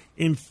 billion,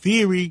 in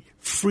theory,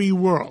 free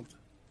world.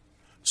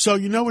 So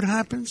you know what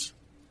happens?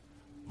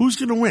 Who's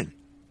going to win?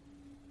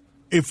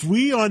 If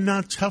we are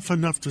not tough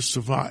enough to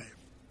survive,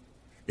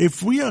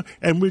 if we are,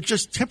 and we're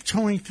just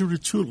tiptoeing through the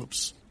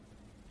tulips,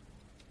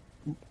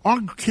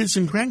 our kids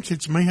and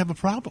grandkids may have a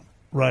problem.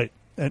 Right.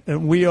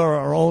 And we are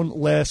our own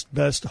last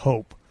best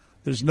hope.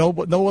 There's no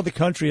other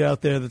country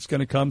out there that's going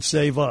to come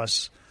save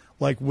us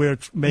like we're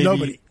maybe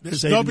nobody.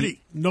 There's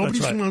nobody.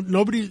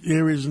 Nobody.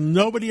 There is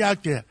nobody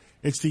out there.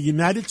 It's the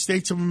United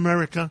States of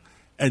America,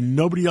 and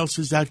nobody else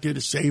is out there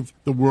to save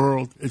the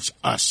world. It's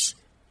us.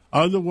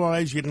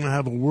 Otherwise, you're going to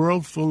have a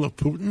world full of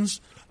Putins,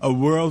 a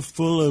world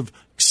full of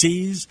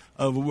Xi's,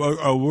 a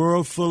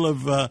world full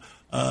of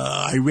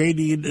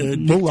Iranian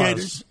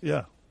dictators.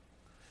 Yeah.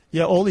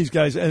 Yeah, all these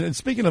guys. And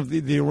speaking of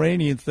the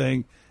Iranian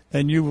thing,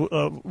 and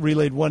you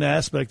relayed one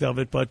aspect of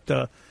it, but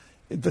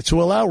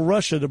to allow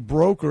Russia to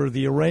broker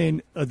the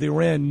Iran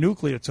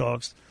nuclear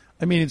talks,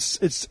 I mean,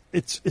 it's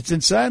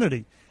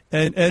insanity.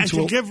 And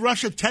to give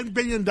Russia $10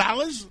 billion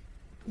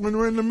when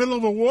we're in the middle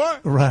of a war?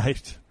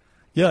 Right.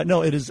 Yeah,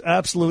 no, it is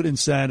absolute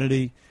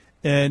insanity.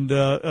 And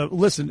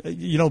listen,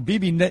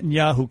 Bibi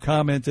Netanyahu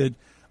commented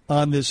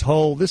on this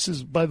whole. This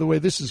is, by the way,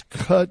 this is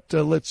cut.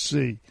 Let's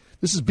see.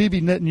 This is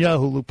Bibi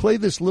Netanyahu. We'll play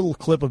this little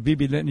clip of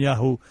Bibi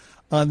Netanyahu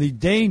on the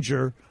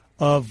danger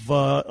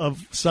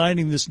of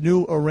signing this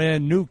new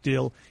Iran nuke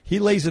deal. He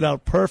lays it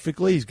out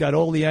perfectly. He's got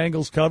all the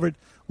angles covered.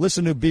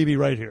 Listen to Bibi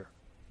right here.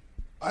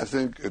 I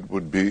think it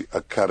would be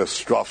a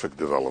catastrophic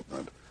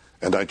development,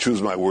 and I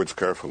choose my words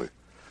carefully,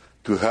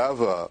 to have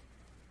a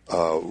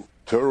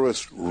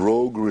terrorist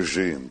rogue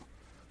regime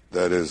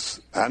that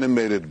is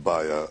animated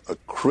by a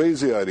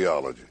crazy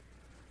ideology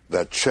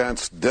that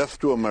chants death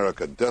to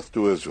America, death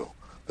to Israel,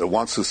 that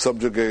wants to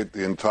subjugate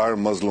the entire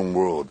Muslim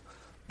world,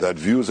 that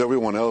views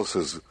everyone else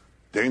as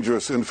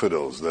dangerous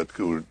infidels that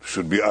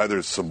should be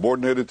either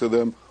subordinated to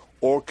them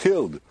or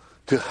killed.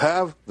 To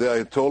have the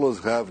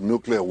Ayatollahs have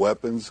nuclear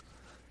weapons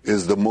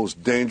is the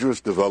most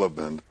dangerous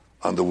development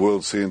on the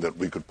world scene that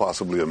we could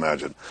possibly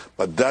imagine.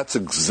 But that's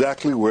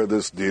exactly where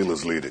this deal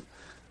is leading.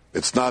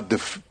 It's not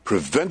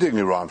preventing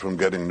Iran from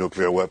getting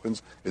nuclear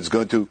weapons. It's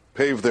going to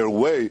pave their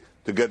way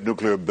to get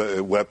nuclear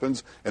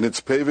weapons, and it's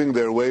paving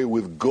their way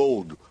with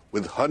gold,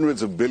 with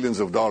hundreds of billions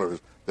of dollars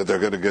that they're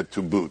going to get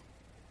to boot.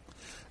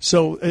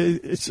 So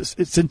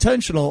it's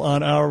intentional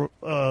on our,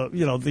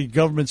 the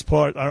government's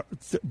part, our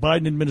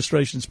Biden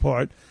administration's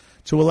part,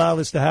 to allow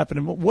this to happen.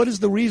 And what is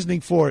the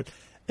reasoning for it?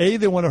 A,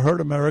 they want to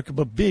hurt America,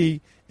 but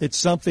B, it's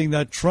something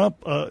that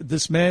Trump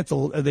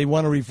dismantled, and they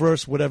want to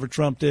reverse whatever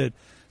Trump did.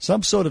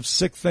 Some sort of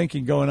sick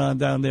thinking going on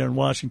down there in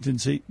Washington,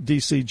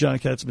 D.C., John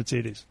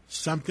Catsimatidis.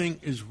 Something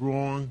is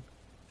wrong,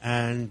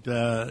 and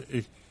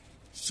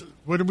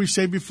what did we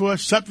say before?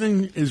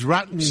 Something is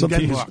rotten in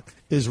Denmark.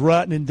 Is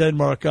rotten in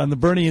Denmark. On the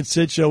Bernie and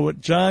Sid Show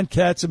with John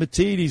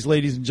Catsimatidis,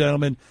 ladies and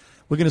gentlemen.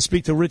 We're going to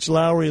speak to Rich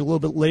Lowry a little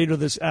bit later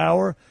this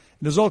hour. And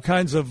there's all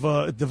kinds of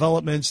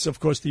developments. Of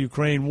course, the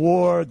Ukraine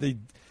war, the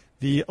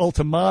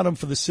ultimatum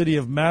for the city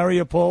of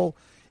Mariupol.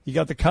 You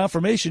got the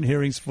confirmation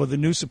hearings for the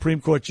new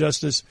Supreme Court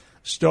justice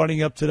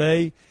starting up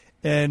today.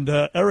 And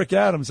Eric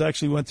Adams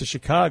actually went to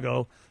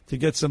Chicago to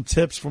get some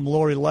tips from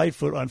Lori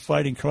Lightfoot on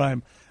fighting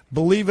crime.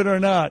 Believe it or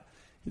not,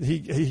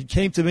 he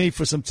came to me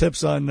for some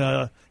tips on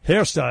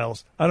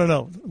hairstyles. I don't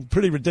know,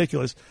 pretty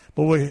ridiculous.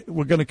 But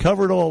we're going to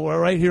cover it all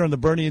right here on the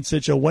Bernie and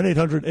Sid Show,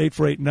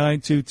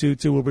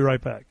 1-800-848-9222. We'll be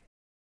right back.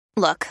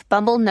 Look,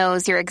 Bumble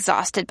knows you're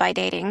exhausted by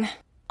dating.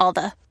 All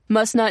the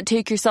must not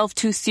take yourself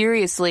too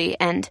seriously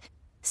and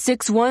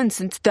 6'1"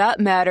 since that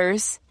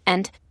matters.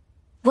 And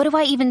what do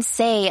I even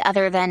say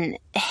other than,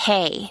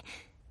 hey?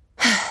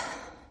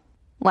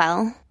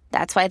 Well,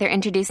 that's why they're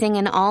introducing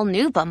an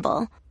all-new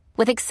Bumble.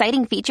 With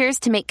exciting features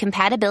to make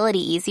compatibility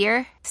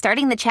easier,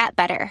 starting the chat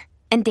better,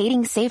 and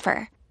dating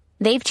safer.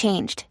 They've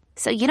changed,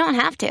 so you don't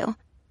have to.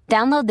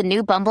 Download the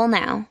new Bumble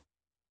now.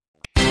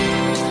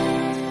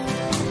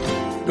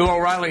 Bill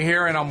O'Reilly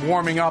here, and I'm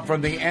warming up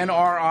from the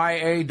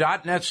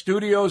NRIA.net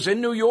studios in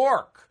New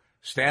York.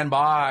 Stand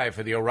by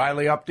for the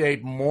O'Reilly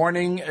Update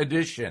Morning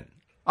Edition.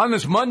 On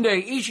this Monday,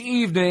 each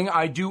evening,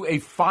 I do a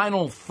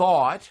final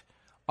thought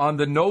on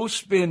the No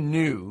Spin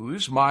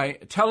News, my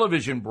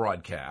television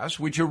broadcast,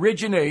 which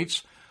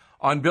originates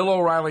on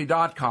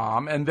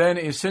BillO'Reilly.com and then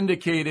is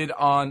syndicated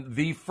on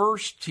The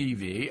First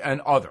TV and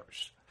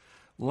others.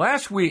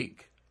 Last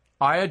week,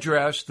 I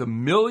addressed the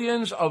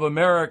millions of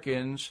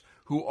Americans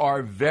who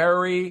are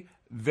very,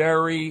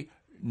 very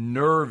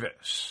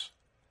nervous.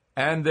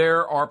 And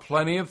there are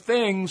plenty of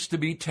things to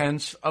be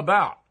tense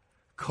about.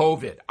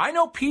 COVID. I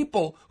know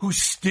people who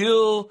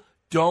still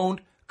don't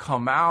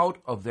come out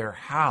of their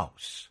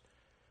house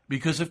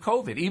because of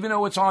COVID, even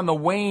though it's on the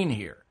wane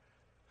here.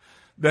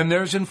 Then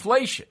there's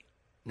inflation.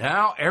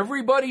 Now,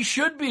 everybody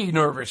should be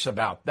nervous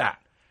about that.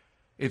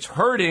 It's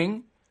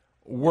hurting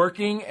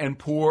working and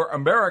poor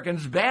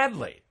Americans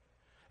badly.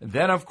 And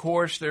then, of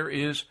course, there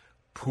is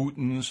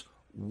Putin's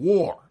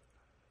war,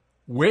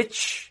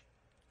 which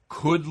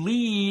could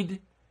lead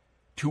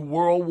to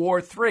World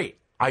War III.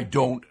 I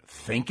don't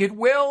think it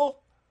will,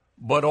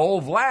 but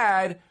old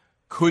Vlad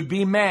could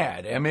be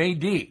mad,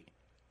 M-A-D.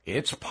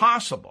 It's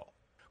possible.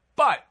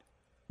 But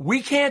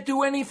we can't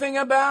do anything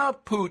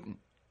about Putin.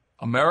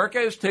 America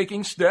is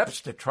taking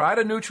steps to try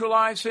to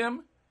neutralize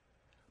him,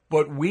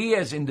 but we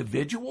as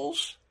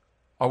individuals,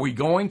 are we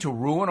going to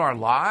ruin our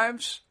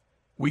lives?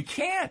 We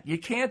can't. You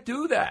can't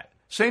do that.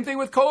 Same thing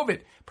with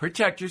COVID.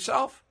 Protect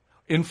yourself.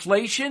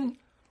 Inflation,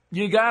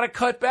 you got to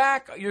cut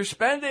back your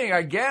spending,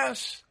 I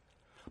guess.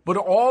 But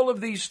all of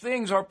these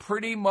things are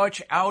pretty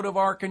much out of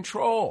our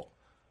control.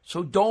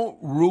 So don't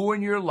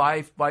ruin your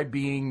life by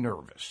being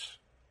nervous.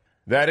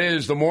 That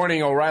is the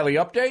Morning O'Reilly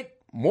Update.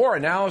 More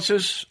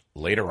analysis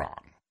later on.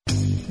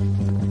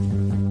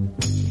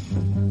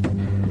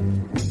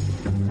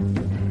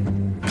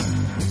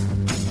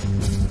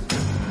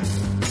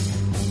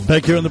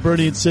 Back here on the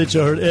Bernie and Sid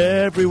Show, heard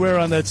everywhere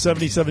on that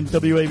 77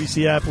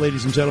 WABC app,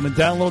 ladies and gentlemen.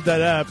 Download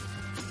that app.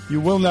 You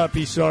will not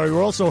be sorry.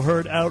 We're also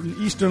heard out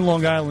in Eastern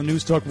Long Island,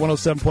 News Talk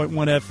 107.1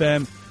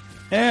 FM.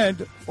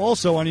 And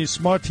also on your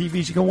smart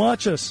TVs, you can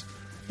watch us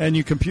and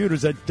your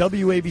computers at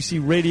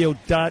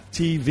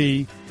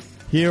WABCRadio.tv.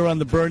 Here on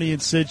the Bernie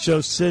and Sid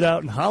Show, Sid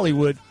out in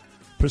Hollywood,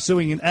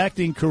 pursuing an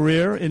acting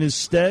career. In his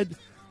stead,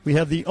 we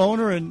have the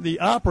owner and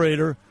the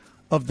operator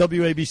of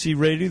WABC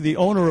Radio, the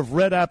owner of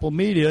Red Apple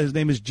Media. His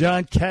name is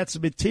John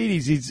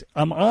Catsimatidis.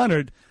 I'm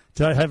honored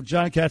to have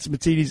John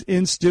Catsimatidis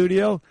in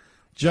studio.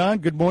 John,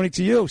 good morning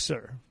to you,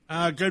 sir.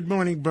 Good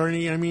morning,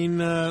 Bernie. I mean,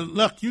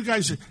 look, you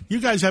guys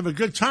have a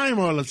good time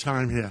all the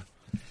time here.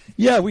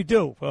 Yeah, we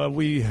do.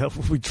 We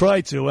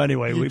try to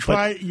anyway.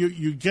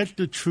 You get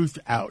the truth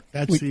out.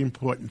 That's the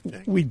important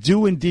thing. We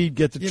do indeed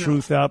get the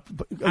truth out.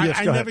 But, yes,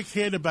 I never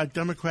cared about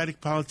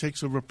Democratic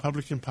politics or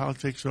Republican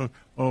politics or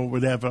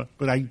whatever,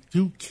 but I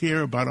do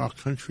care about our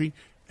country,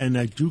 and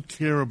I do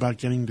care about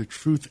getting the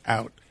truth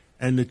out.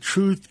 And the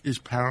truth is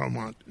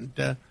paramount.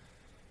 And,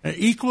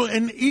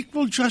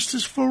 equal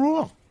justice for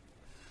all.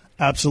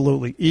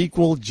 Absolutely.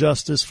 Equal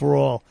justice for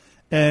all.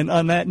 And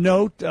on that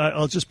note,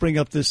 I'll just bring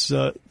up this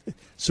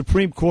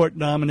Supreme Court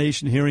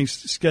nomination hearing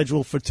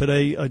scheduled for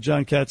today,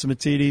 John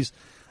Catsimatidis.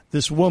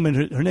 This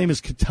woman, her name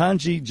is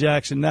Ketanji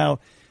Jackson. Now,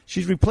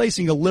 she's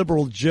replacing a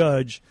liberal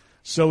judge,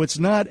 so it's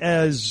not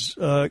as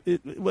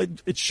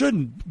it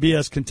shouldn't be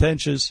as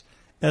contentious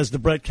as the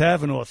Brett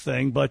Kavanaugh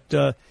thing.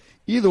 But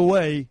either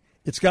way,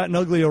 it's gotten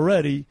ugly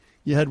already.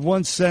 You had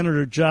one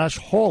senator, Josh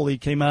Hawley,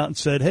 came out and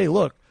said, hey,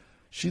 look,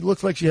 she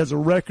looks like she has a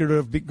record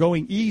of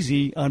going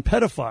easy on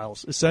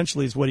pedophiles,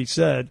 essentially is what he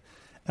said.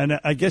 And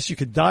I guess you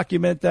could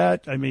document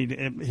that. I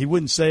mean, he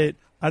wouldn't say it.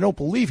 I don't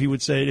believe he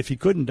would say it if he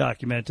couldn't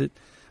document it.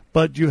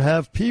 But you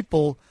have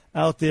people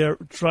out there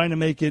trying to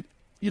make it,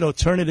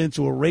 turn it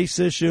into a race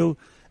issue,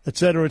 et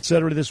cetera, et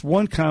cetera. This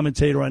one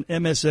commentator on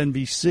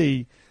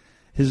MSNBC,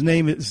 his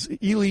name is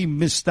Elie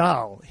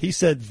Mystal. He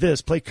said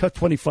this. Play cut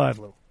 25,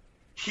 Lou.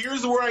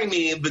 Here's where I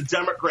need the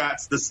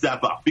Democrats to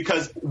step up,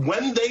 because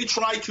when they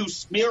try to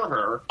smear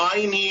her,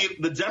 I need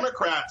the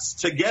Democrats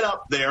to get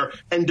up there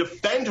and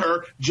defend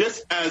her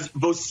just as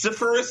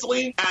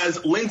vociferously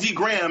as Lindsey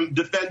Graham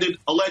defended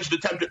alleged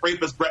attempted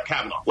rapist Brett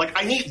Kavanaugh. Like,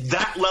 I need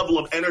that level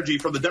of energy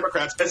from the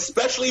Democrats,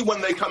 especially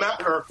when they come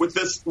at her with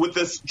this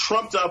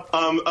trumped up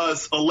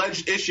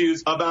alleged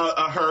issues about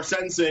her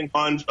sentencing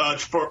on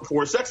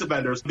for sex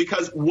offenders.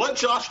 Because what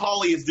Josh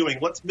Hawley is doing,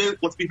 let's be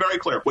very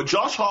clear, what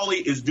Josh Hawley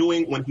is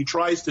doing when he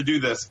tries to do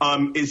this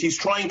is he's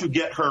trying to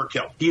get her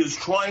killed. He is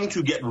trying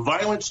to get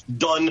violence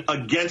done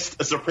against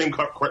a Supreme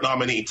Court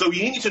nominee. So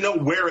you need to know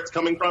where it's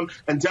coming from,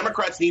 and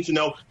Democrats need to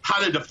know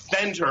how to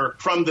defend her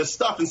from this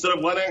stuff instead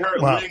of letting her.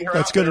 Wow, letting her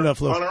that's out good there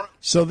enough, Lou.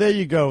 So there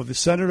you go. The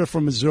senator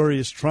from Missouri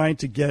is trying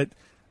to get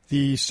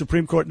the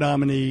Supreme Court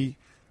nominee,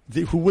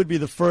 who would be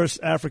the first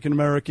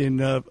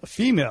African-American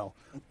female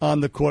on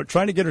the court,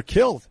 trying to get her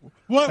killed.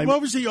 What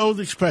was the old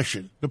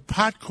expression? The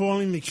pot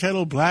calling the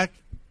kettle black?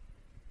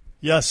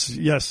 Yes.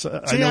 See,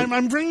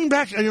 I'm bringing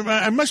back.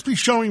 I must be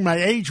showing my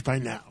age by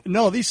now.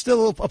 No, these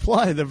still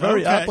apply. They're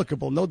very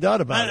applicable, no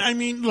doubt about it. I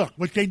mean, look,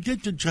 what they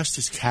did to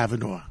Justice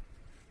Kavanaugh,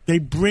 they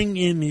bring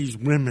in these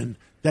women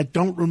that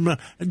don't remember.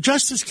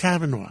 Justice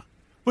Kavanaugh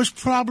was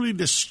probably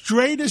the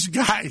straightest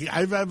guy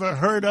I've ever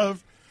heard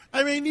of.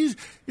 I mean,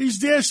 he's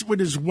there with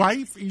his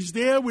wife. He's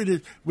there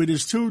with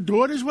his two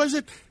daughters, was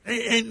it?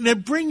 And they're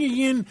bringing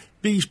in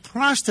these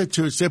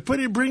prostitutes. They're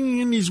bringing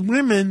in these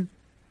women.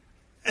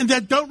 And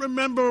that don't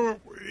remember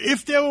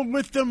if they were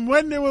with them,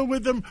 when they were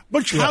with them,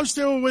 which house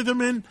they were with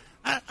them in.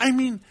 I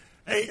mean,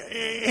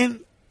 and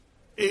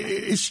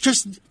it's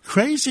just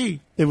crazy.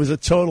 It was a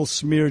total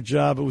smear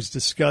job. It was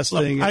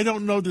disgusting. Look, I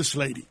don't know this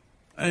lady,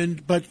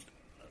 but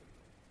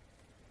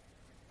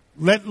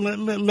let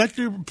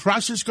the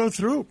process go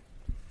through.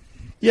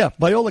 Yeah,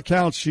 by all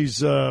accounts, she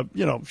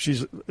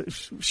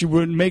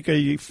would make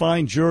a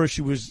fine juror.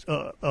 She was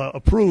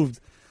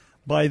approved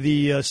by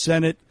the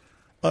Senate.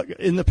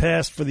 in the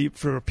past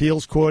for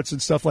appeals courts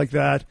and stuff like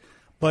that.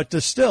 But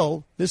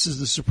still, this is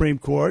the Supreme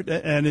Court,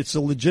 and it's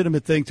a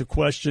legitimate thing to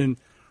question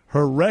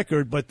her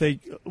record. But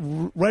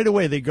right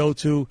away they want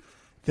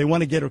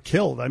to get her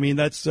killed. I mean,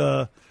 that's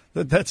a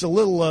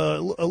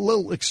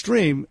little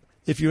extreme,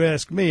 if you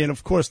ask me. And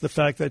of course, the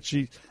fact that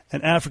she's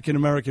an African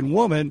American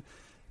woman,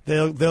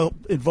 they'll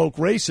invoke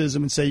racism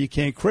and say you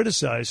can't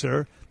criticize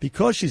her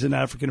because she's an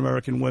African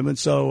American woman.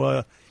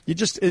 So you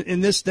just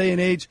in this day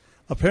and age,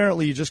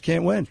 apparently you just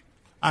can't win.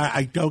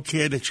 I don't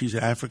care that she's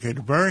African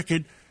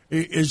American,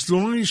 as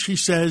long as she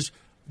says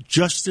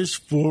justice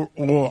for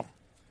all,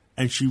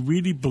 and she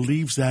really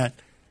believes that.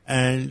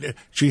 And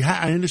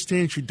I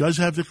understand she does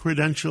have the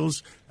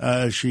credentials.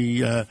 She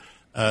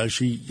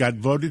got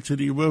voted to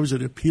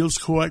the appeals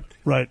court,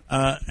 right?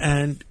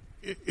 And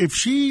if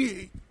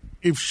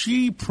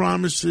she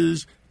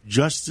promises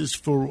justice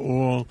for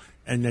all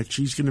and that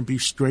she's going to be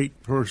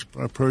straight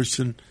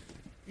person,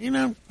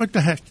 what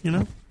the heck,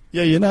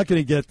 Yeah, you're not going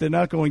to get. They're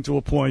not going to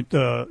appoint.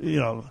 They're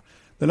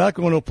not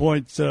going to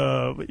appoint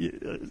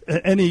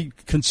any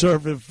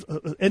conservative,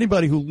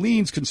 anybody who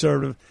leans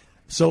conservative.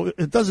 So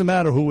it doesn't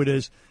matter who it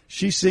is.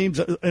 She seems,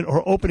 in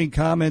her opening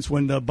comments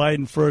when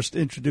Biden first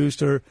introduced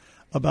her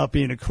about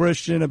being a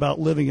Christian, about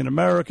living in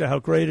America, how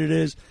great it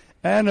is,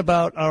 and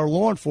about our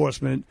law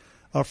enforcement,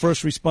 our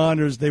first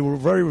responders, they were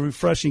very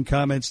refreshing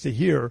comments to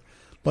hear.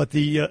 But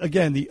the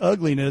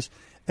ugliness,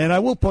 and I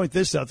will point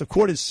this out: the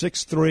court is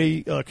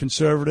 6'3",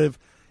 conservative.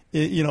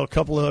 A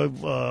couple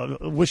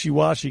of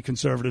wishy-washy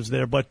conservatives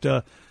there. But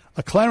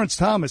Clarence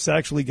Thomas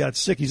actually got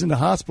sick. He's in the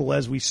hospital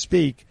as we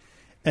speak.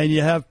 And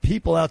you have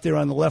people out there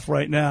on the left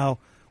right now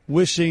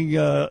wishing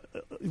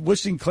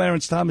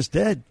Clarence Thomas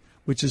dead,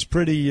 which is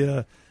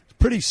pretty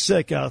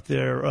sick out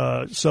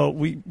there. So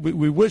we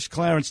wish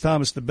Clarence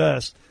Thomas the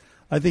best.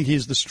 I think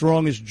he's the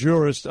strongest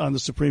jurist on the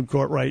Supreme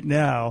Court right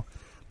now.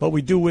 But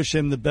we do wish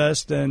him the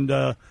best,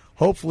 and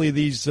hopefully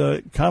these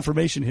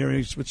confirmation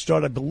hearings, which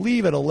start, I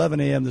believe, at 11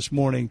 a.m. this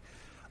morning,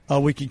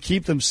 we can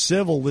keep them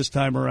civil this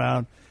time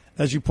around.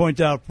 As you point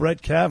out,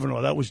 Brett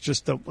Kavanaugh, that was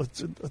just a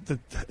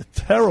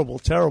terrible,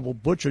 terrible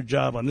butcher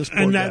job on this poor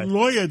And guy. that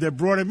lawyer that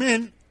brought him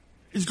in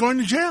is going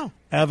to jail.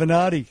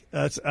 Avenatti,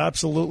 that's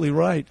absolutely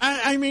right.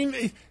 I mean,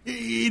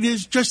 it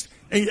is just,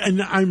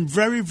 and I'm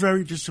very,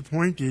 very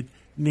disappointed.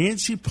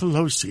 Nancy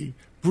Pelosi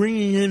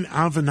bringing in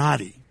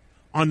Avenatti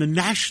on the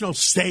national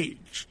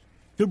stage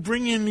to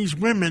bring in these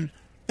women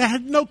that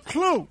had no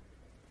clue.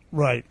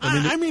 Right.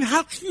 I mean,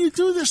 how can you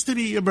do this to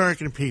the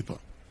American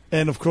people?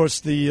 And, of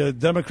course, the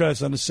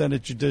Democrats on the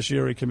Senate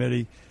Judiciary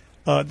Committee,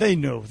 they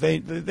knew. They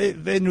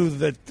knew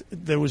that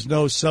there was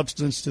no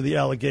substance to the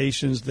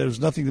allegations. There was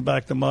nothing to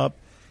back them up.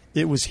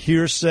 It was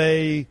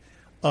hearsay.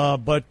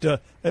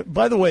 But,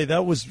 by the way,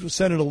 that was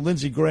Senator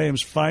Lindsey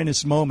Graham's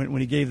finest moment when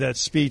he gave that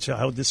speech,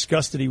 how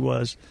disgusted he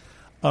was.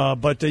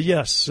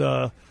 Yes,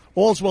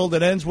 all's well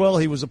that ends well.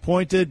 He was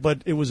appointed,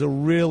 but it was a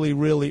really,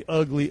 really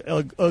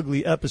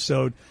ugly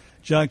episode.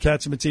 John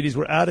Catsimatidis,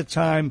 we're out of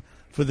time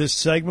for this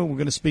segment. We're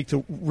going to speak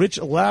to Rich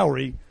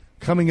Lowry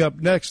coming up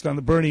next on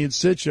the Bernie and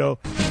Sid Show.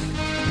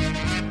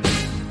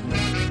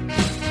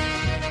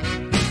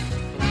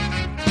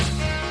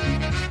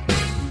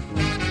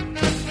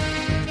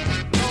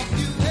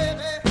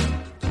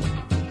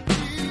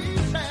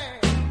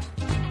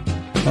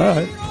 All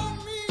right.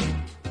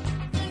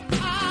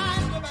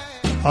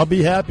 I'll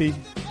be happy,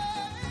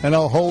 and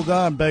I'll hold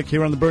on back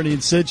here on the Bernie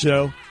and Sid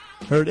Show.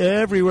 Heard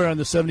everywhere on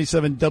the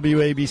 77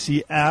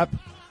 WABC app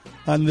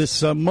on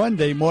this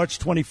Monday, March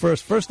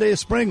 21st. First day of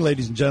spring,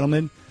 ladies and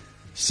gentlemen.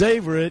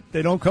 Savor it.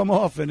 They don't come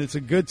often. It's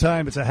a good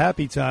time. It's a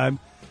happy time.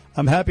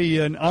 I'm happy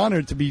and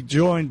honored to be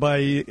joined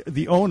by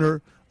the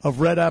owner of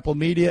Red Apple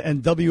Media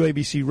and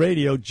WABC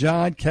Radio,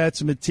 John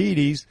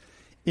Catsimatidis,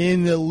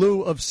 in the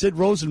lieu of Sid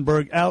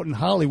Rosenberg out in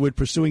Hollywood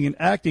pursuing an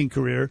acting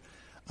career.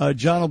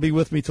 John will be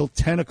with me till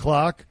 10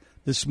 o'clock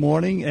this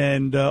morning,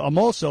 and I'm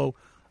also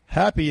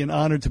happy and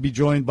honored to be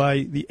joined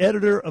by the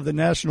editor of the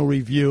National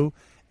Review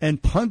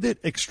and pundit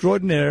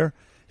extraordinaire.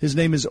 His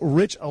name is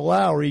Rich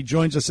Lowry.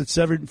 Joins us at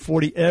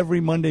 7:40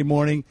 every Monday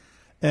morning.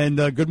 And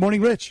good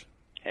morning, Rich.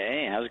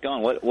 Hey, how's it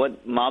going?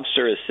 What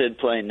mobster is Sid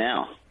playing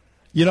now?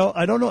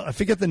 I don't know. I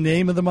forget the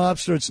name of the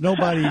mobster. It's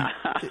nobody.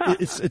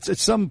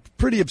 it's some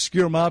pretty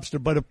obscure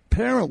mobster, but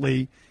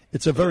apparently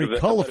it's a very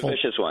colorful, a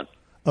vicious one.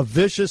 A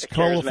vicious,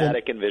 colorful,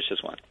 charismatic and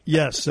vicious one.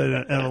 Yes,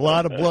 and a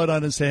lot of blood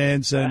on his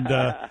hands, and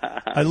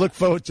I look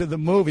forward to the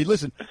movie.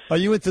 Listen, are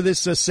you into this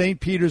St.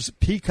 Peter's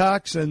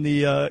Peacocks and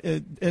the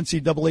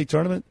NCAA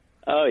tournament?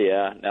 Oh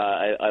yeah, no,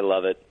 I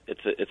love it.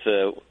 It's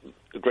a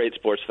great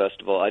sports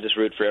festival. I just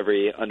root for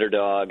every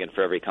underdog and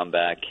for every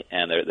comeback,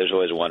 and there's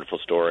always a wonderful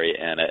story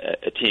and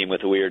a team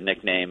with a weird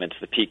nickname. It's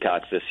the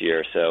Peacocks this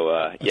year,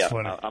 so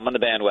funny. I'm on the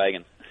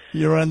bandwagon.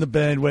 You're on the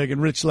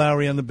bandwagon. Rich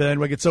Lowry on the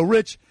bandwagon. So,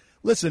 Rich,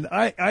 listen,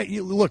 I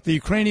look, the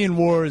Ukrainian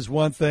war is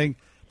one thing,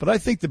 but I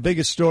think the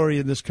biggest story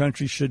in this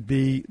country should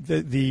be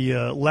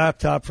the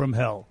laptop from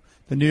hell.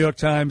 The New York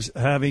Times,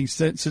 having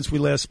since we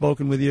last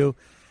spoken with you,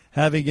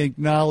 having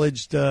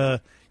acknowledged,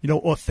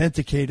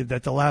 authenticated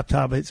that the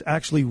laptop is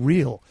actually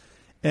real.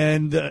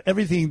 and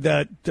everything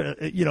that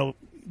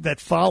that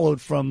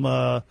followed from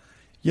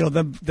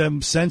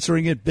them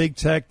censoring it, big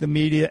tech, the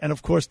media, and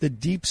of course the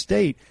deep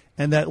state,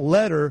 and that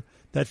letter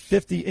that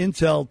 50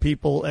 intel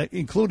people,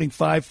 including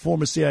 5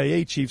 former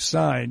CIA chiefs,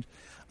 signed.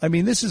 I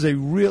mean, this is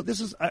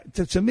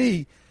to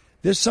me,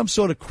 there's some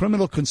sort of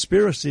criminal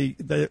conspiracy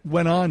that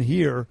went on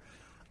here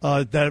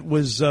that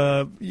was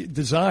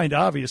designed,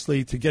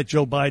 obviously, to get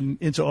Joe Biden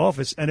into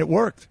office, and it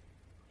worked.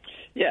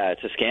 Yeah,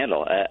 it's a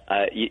scandal.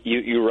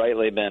 You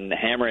rightly been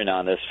hammering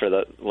on this for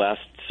the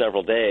last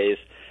several days,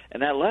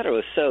 and that letter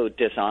was so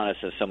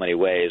dishonest in so many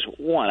ways.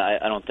 One,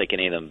 I don't think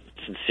any of them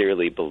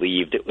sincerely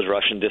believed it was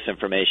Russian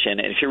disinformation.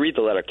 And if you read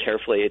the letter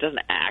carefully, it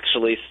doesn't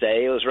actually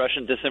say it was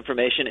Russian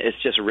disinformation. It's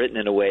just written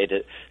in a way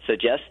to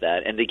suggest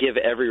that, and to give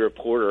every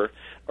reporter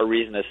a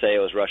reason to say it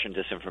was Russian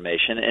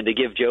disinformation, and to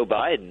give Joe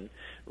Biden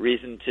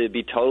reason to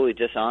be totally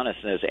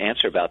dishonest in his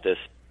answer about this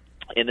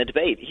in the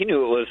debate. He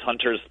knew it was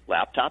Hunter's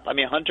laptop. I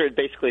mean, Hunter had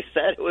basically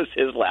said it was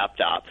his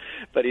laptop,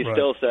 but he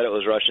still said it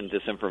was Russian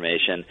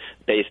disinformation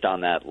based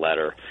on that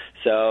letter.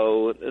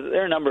 So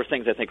there are a number of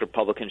things I think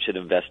Republicans should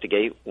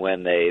investigate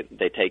when they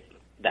take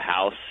the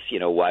House.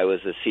 Why was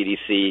the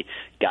CDC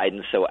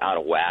guidance so out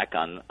of whack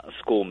on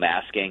school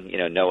masking?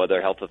 No other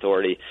health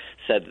authority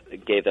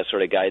gave that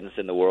sort of guidance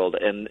in the world.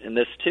 And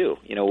this, too.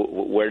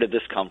 Where did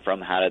this come from?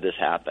 How did this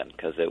happen?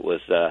 Because it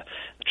was a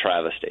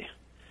travesty.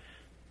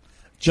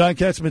 John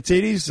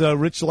Catsimatidis,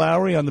 Rich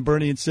Lowry on the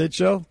Bernie and Sid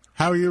Show.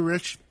 How are you,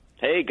 Rich?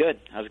 Hey, good.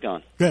 How's it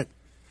going? Good.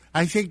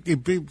 I think the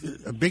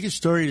biggest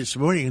story this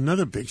morning,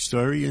 another big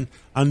story, and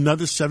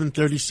another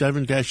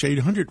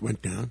 737-800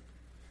 went down.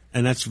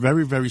 And that's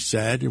very, very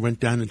sad. It went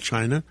down in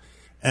China.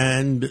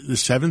 And the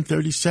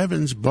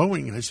 737s,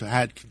 Boeing has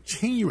had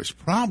continuous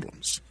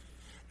problems.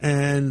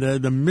 And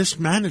the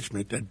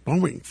mismanagement at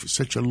Boeing for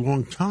such a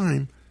long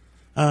time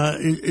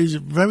is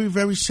very,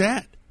 very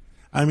sad.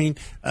 I mean,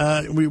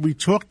 we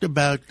talked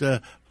about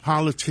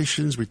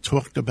politicians. We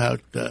talked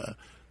about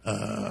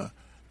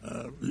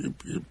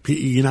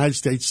United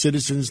States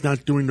citizens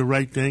not doing the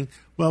right thing.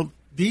 Well,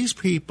 these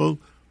people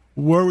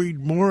worried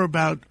more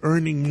about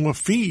earning more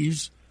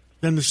fees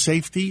than the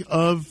safety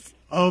of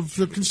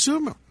the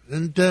consumer,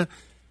 and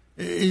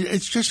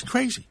it's just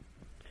crazy.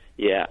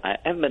 Yeah, I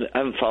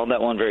haven't followed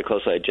that one very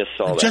closely. I just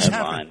saw that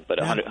headline, but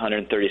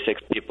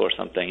 136 people or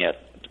something.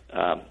 Yet,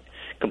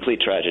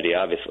 complete tragedy,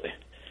 obviously.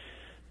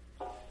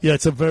 Yeah,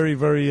 it's a very,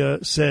 very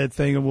sad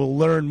thing, and we'll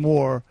learn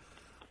more.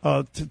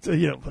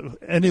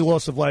 Any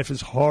loss of life is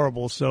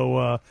horrible.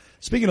 So,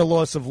 speaking of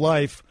loss of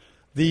life,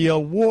 the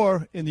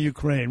war in the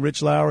Ukraine,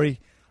 Rich Lowry,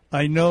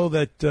 I know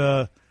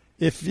that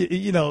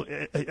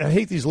I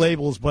hate these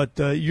labels, but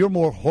you're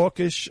more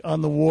hawkish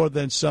on the war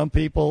than some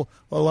people.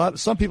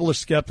 Some people are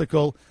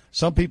skeptical.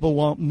 Some people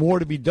want more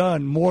to be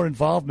done, more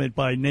involvement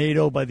by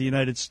NATO, by the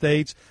United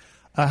States.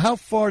 How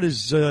far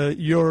does I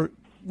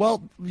don't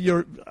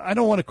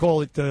want to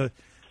call it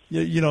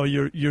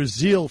your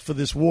zeal for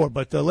this war,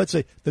 but let's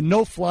say the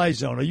no-fly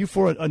zone. Are you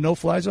for a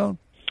no-fly zone?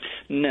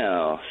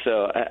 No.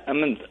 So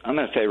I'm in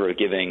favor of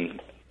giving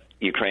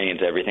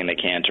Ukrainians everything they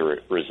can to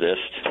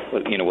resist,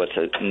 what's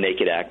a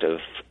naked act of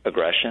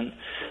aggression.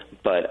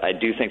 But I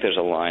do think there's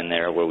a line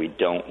there where we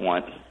don't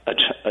want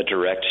a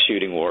direct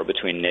shooting war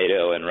between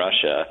NATO and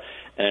Russia.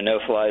 And a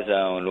no-fly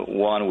zone,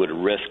 one, would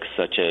risk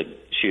such a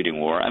shooting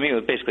war. I mean, it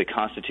would basically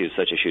constitute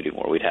such a shooting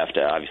war. We'd have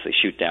to obviously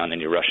shoot down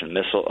any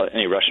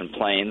Russian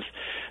planes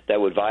that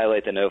would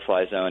violate the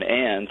no-fly zone,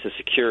 and to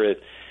secure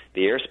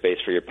the airspace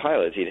for your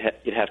pilots,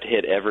 you'd have to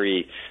hit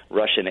every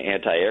Russian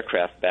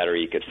anti-aircraft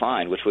battery you could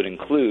find, which would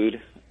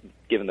include,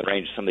 given the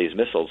range of some of these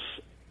missiles,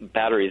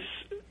 batteries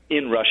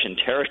in Russian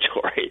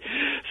territory.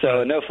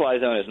 So a no-fly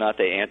zone is not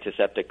the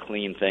antiseptic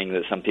clean thing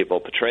that some people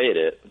portray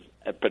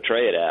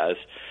it as.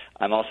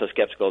 I'm also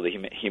skeptical of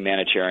the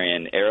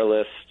humanitarian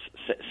airlift.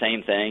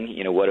 Same thing.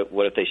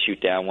 What if they shoot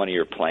down one of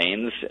your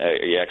planes? Are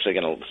you actually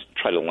going to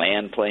try to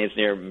land planes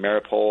near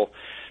Mariupol?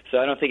 So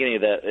I don't think any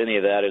of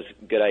that is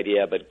a good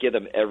idea. But give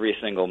them every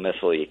single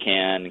missile you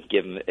can.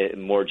 Give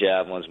them more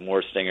javelins,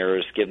 more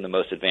Stingers. Give them the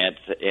most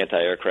advanced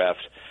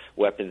anti-aircraft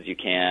weapons you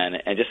can.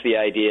 And just the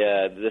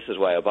idea, this is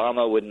why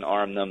Obama wouldn't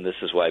arm them. This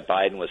is why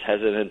Biden was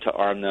hesitant to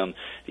arm them.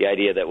 The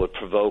idea that would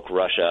provoke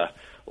Russia.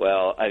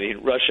 Well, I mean,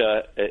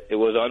 Russia, it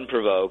was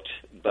unprovoked,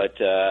 but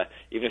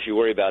even if you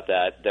worry about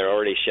that, they're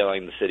already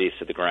shelling the cities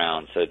to the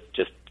ground. So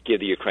just give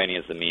the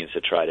Ukrainians the means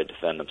to try to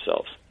defend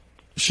themselves.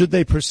 Should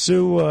they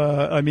pursue,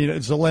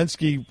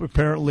 Zelensky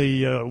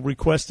apparently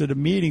requested a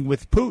meeting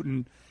with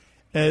Putin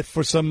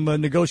for some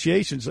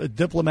negotiations, a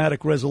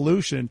diplomatic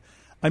resolution.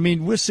 I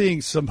mean, we're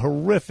seeing some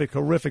horrific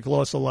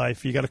loss of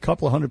life. You got a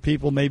couple of hundred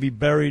people maybe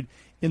buried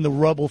in the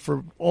rubble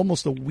for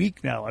almost a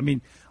week now. I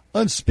mean,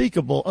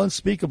 unspeakable,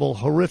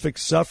 horrific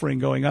suffering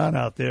going on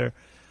out there.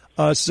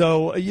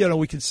 So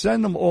we can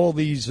send them all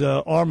these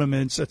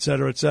armaments, et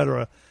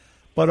cetera,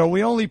 but are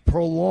we only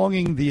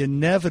prolonging the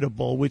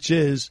inevitable, which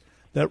is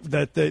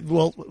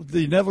the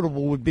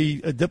inevitable would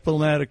be a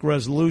diplomatic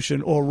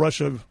resolution, or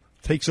Russia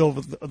takes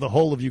over the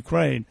whole of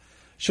Ukraine?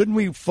 Shouldn't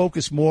we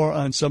focus more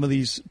on some of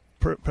these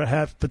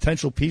perhaps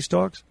potential peace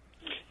talks?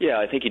 Yeah,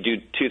 I think you do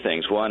two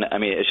things. One, I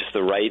mean, it's just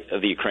the right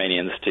of the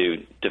Ukrainians to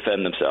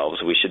defend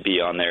themselves. We should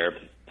be on their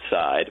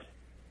side.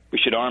 We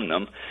should arm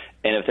them.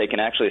 And if they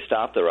can actually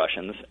stop the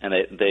Russians, and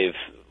they've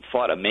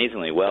fought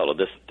amazingly well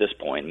to this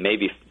point,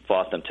 maybe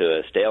fought them to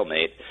a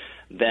stalemate,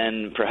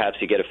 then perhaps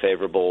you get a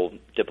favorable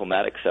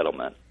diplomatic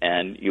settlement,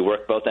 and you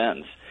work both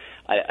ends.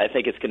 I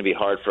think it's going to be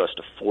hard for us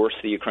to force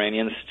the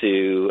Ukrainians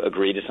to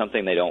agree to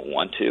something they don't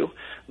want to,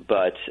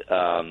 but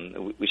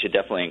we should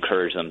definitely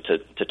encourage them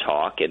to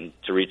talk and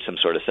to reach some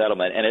sort of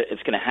settlement. And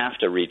it's going to have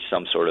to reach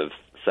some sort of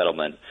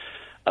settlement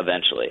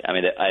eventually. I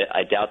mean,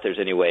 I doubt there's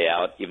any way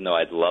out, even though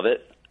I'd love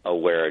it,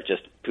 where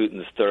just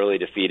Putin's thoroughly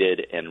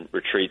defeated and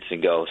retreats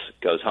and goes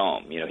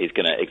home. You know, he's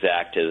going to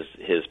exact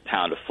his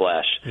pound of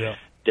flesh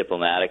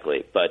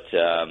diplomatically. But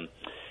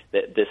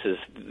this is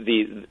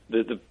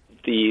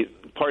the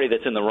party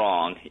that's in the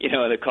wrong, you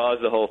know, that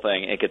caused the whole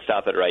thing and could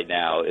stop it right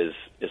now is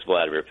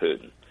Vladimir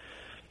Putin.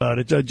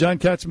 John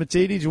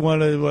Catsimatidis, you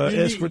want to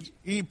ask for...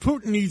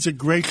 Putin needs a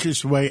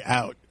gracious way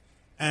out.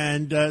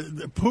 And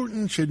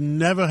Putin should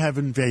never have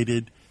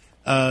invaded.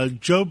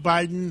 Joe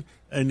Biden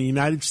and the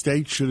United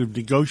States should have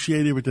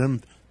negotiated with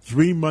him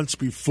 3 months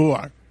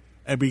before.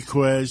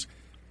 Because,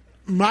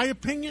 my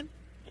opinion,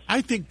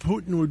 I think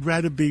Putin would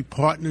rather be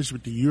partners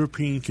with the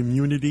European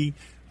community,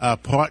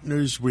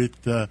 partners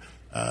with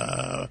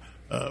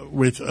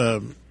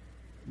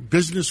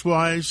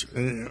business-wise.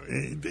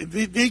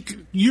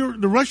 The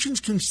Russians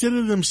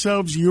consider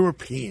themselves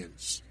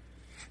Europeans.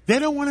 They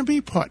don't want to be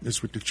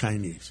partners with the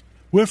Chinese.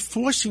 We're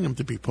forcing them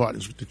to be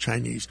partners with the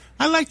Chinese.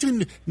 I'd like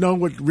to know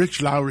what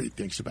Rich Lowry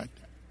thinks about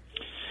that.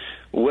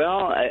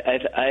 Well,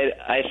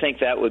 I think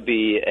that would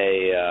be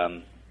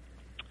a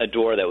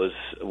door that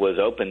was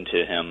open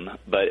to him,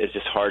 but it's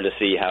just hard to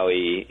see how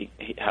he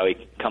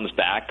comes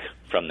back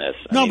from this.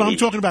 I'm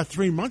talking about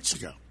 3 months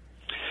ago.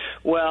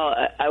 Well,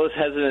 I was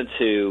hesitant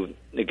to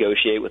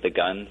negotiate with a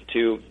gun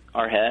to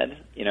our head,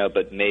 you know,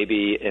 but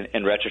maybe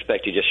in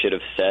retrospect you just should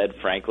have said,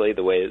 frankly,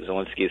 the way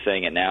Zelensky is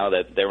saying it now,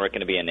 that they weren't going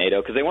to be in NATO,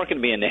 because they weren't going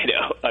to be in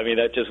NATO. I mean,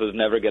 that just was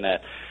never going to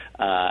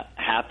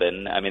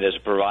happen. I mean, there's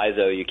a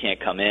proviso you can't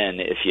come in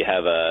if you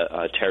have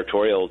a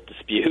territorial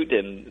dispute,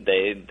 and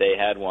they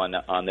had one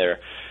on their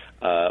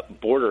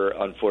border,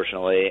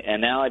 unfortunately.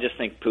 And now I just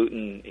think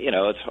Putin, you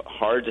know, it's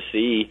hard to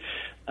see.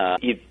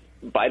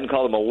 Biden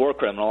called him a war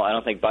criminal. I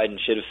don't think Biden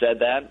should have said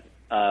that,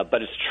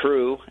 but it's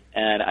true,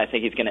 and I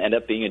think he's going to end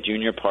up being a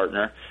junior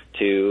partner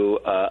to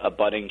a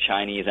budding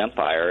Chinese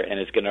empire, and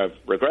is going to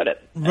regret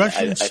it.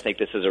 I think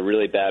this is a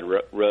really bad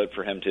road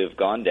for him to have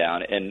gone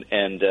down, and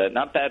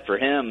not bad for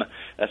him.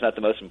 That's not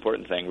the most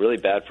important thing. Really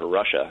bad for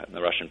Russia and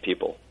the Russian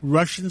people.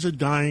 Russians are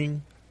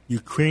dying.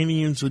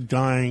 Ukrainians are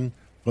dying,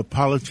 but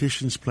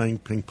politicians playing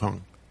ping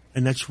pong,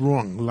 and that's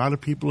wrong. A lot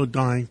of people are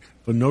dying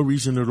for no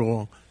reason at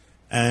all,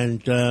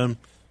 and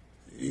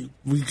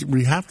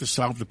we have to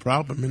solve the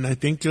problem, and I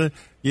think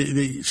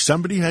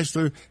somebody has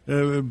to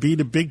be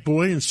the big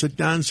boy and sit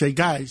down and say,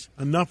 "Guys,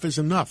 enough is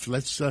enough.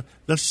 Let's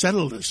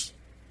settle this."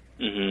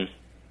 Mm-hmm.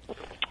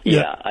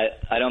 Yeah,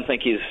 I don't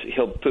think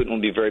Putin will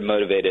be very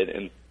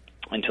motivated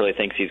until he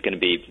thinks he's going to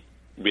be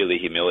really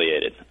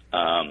humiliated,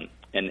 and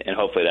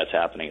hopefully that's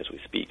happening as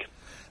we speak.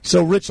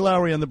 So, Rich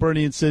Lowry on the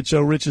Bernie and Sid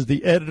Show. Rich is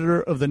the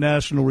editor of the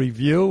National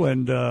Review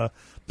and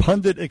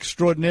pundit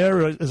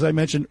extraordinaire, as I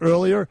mentioned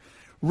earlier.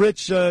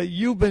 Rich,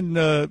 you've been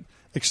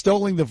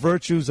extolling the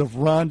virtues of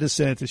Ron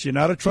DeSantis. You're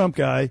not a Trump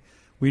guy.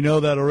 We know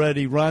that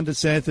already. Ron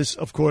DeSantis,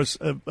 of course,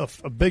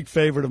 a big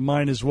favorite of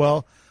mine as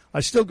well.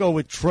 I still go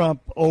with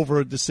Trump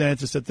over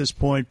DeSantis at this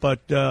point,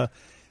 but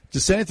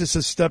DeSantis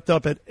has stepped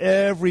up at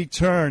every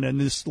turn.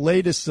 And this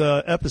latest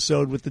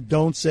episode with the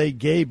Don't Say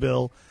Gay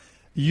bill,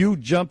 you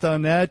jumped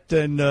on that,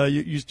 and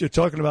you're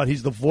talking about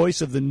he's the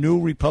voice of the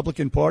new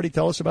Republican Party.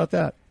 Tell us about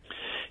that.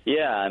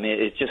 Yeah, I mean,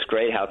 it's just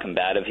great how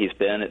combative he's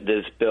been.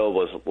 This bill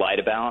was lied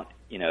about.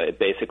 You know, it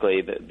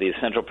basically, the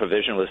central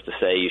provision was to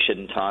say you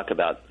shouldn't talk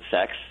about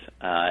sex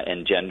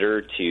and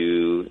gender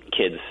to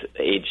kids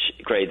age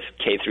grades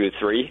K through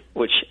 3,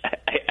 which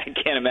I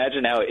can't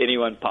imagine how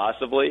anyone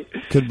possibly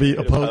could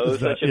oppose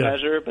such a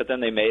measure. But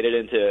then they made it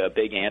into a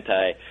big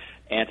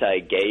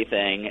anti-gay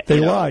thing. They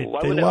lied.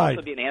 Why would it lied.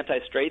 also be an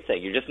anti-straight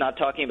thing? You're just not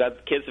talking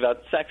about kids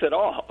about sex at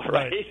all,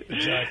 right?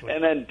 Exactly.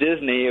 And then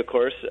Disney, of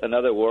course,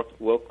 another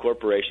woke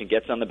corporation,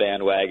 gets on the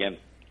bandwagon,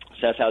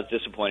 says how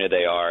disappointed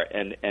they are,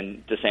 and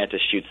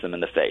DeSantis shoots them in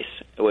the face,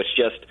 which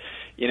just,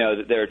 you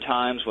know, there are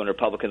times when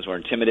Republicans were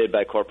intimidated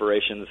by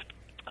corporations.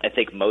 I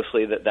think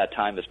mostly that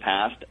time has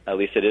passed. At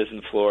least it is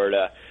in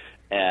Florida.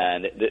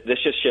 And this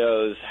just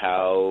shows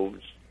how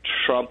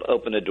Trump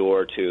opened the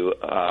door to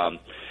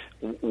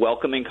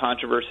welcoming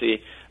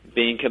controversy,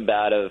 being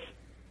combative,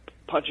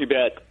 punching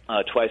back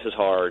twice as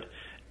hard,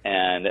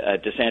 and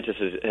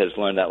DeSantis has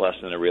learned that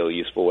lesson in a real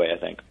useful way, I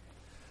think.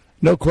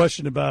 No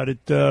question about it.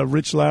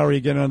 Rich Lowry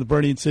again on the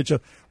Bernie and Sid Show.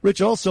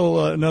 Rich,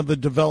 also another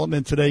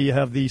development today, you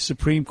have the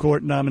Supreme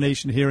Court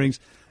nomination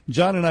hearings.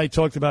 John and I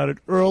talked about it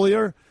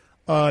earlier.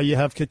 You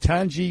have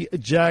Ketanji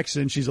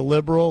Jackson. She's a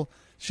liberal.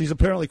 She's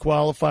apparently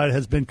qualified,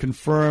 has been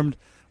confirmed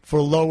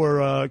for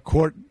lower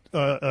court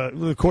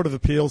the Court of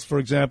Appeals, for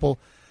example.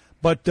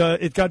 But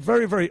it got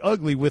very, very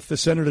ugly with the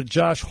Senator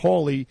Josh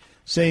Hawley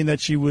saying that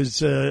she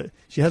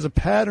has a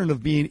pattern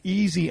of being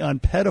easy on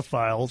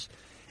pedophiles,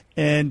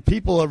 and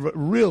people are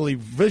really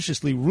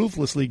viciously,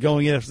 ruthlessly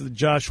going after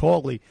Josh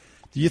Hawley.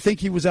 Do you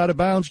think he was out of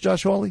bounds,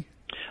 Josh Hawley?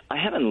 I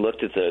haven't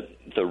looked at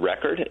the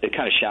record. It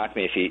kind of shocked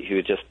me if he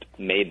had just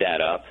made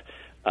that up.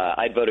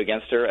 I'd vote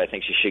against her. I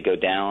think she should go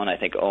down. I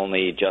think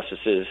only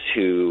justices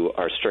who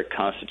are strict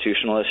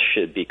constitutionalists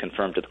should be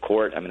confirmed to the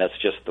court. I mean, that's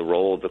just the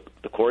role of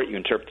the court. You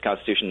interpret the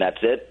Constitution, that's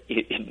it.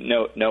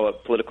 No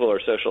political or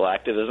social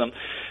activism.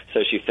 So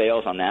she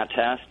fails on that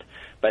test.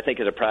 But I think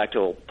as a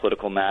practical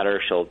political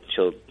matter,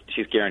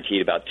 she's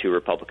guaranteed about 2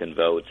 Republican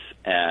votes,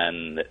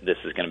 and this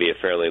is going to be a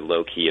fairly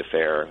low-key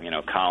affair. You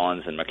know,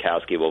 Collins and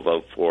Murkowski will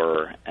vote for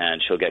her,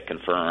 and she'll get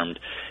confirmed.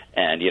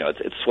 And,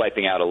 it's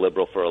swiping out a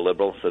liberal for a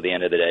liberal, so at the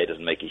end of the day, it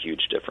doesn't make a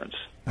huge difference.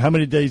 How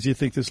many days do you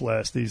think this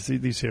lasts,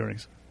 these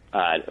hearings?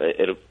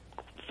 It'll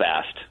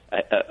fast.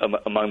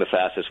 Among the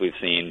fastest we've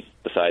seen,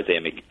 besides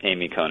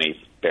Amy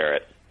Coney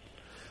Barrett.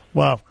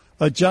 Wow.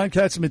 John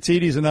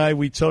Catsimatidis and I,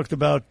 we talked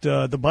about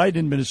the Biden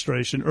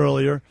administration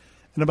earlier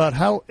and about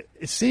how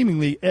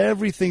seemingly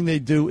everything they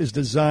do is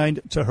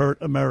designed to hurt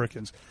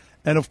Americans.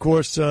 And, of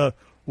course,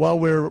 while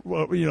we're,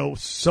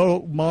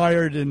 so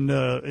mired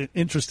and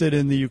interested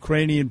in the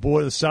Ukrainian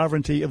border, the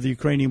sovereignty of the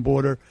Ukrainian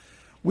border,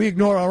 we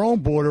ignore our own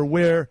border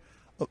where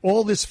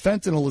all this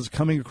fentanyl is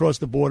coming across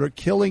the border,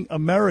 killing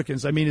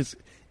Americans. I mean,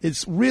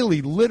 it's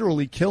really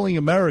literally killing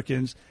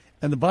Americans,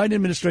 and the Biden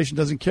administration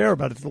doesn't care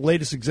about it. The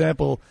latest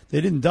example,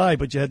 they didn't die,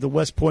 but you had the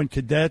West Point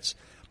cadets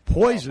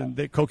poisoned.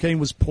 The cocaine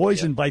was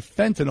poisoned by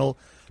fentanyl,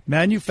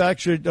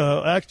 manufactured,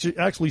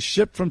 actually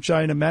shipped from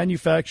China,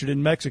 manufactured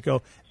in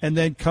Mexico, and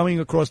then coming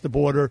across the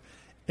border,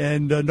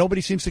 and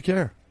nobody seems to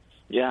care.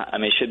 Yeah, I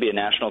mean, it should be a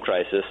national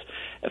crisis.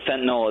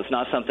 Fentanyl is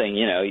not something,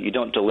 you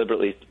don't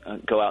deliberately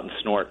go out and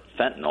snort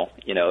fentanyl.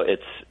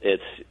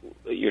 It's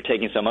you're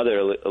taking some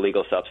other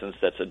illegal substance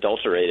that's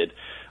adulterated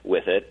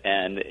with it,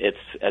 and it's,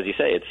 as you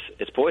say,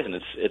 it's poison.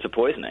 It's a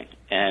poisoning,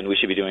 and we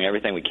should be doing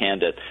everything we can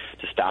to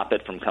stop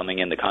it from coming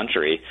in the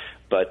country.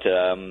 But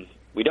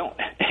we don't,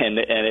 and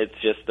it's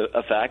just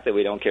a fact that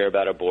we don't care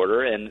about our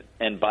border. And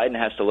Biden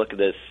has to look at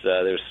this.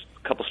 There's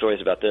a couple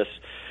stories about this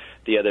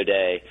the other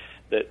day.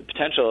 The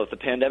potential, if the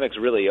pandemic's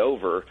really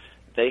over,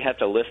 they have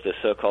to lift this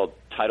so-called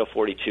Title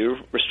 42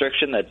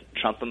 restriction that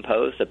Trump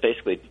imposed that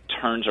basically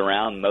turns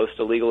around most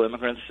illegal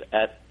immigrants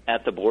at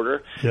the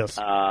border. Yes.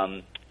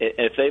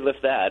 If they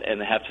lift that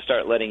and they have to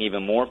start letting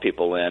even more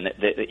people in,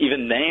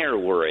 even they are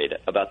worried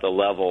about the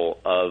level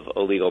of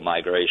illegal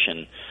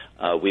migration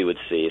we would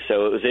see.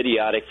 So it was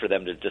idiotic for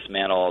them to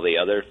dismantle all the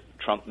other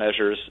Trump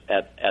measures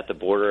at the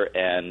border,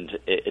 and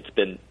it's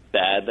been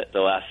bad the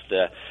last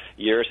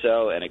year or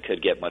so, and it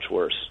could get much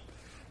worse.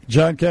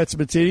 John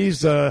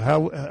Catsimatidis,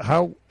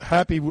 how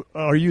happy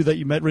are you that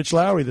you met Rich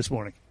Lowry this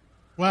morning?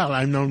 Well,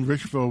 I've known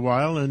Rich for a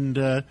while,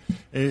 and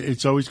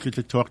it's always good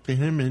to talk to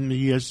him, and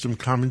he has some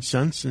common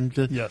sense. And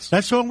yes,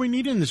 that's all we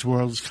need in this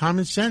world is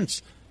common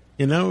sense,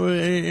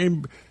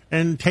 and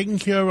taking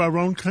care of our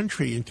own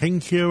country and taking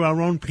care of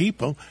our own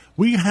people.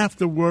 We have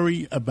to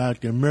worry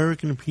about the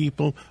American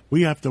people.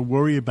 We have to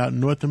worry about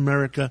North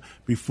America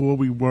before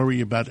we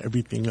worry about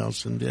everything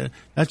else. And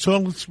that's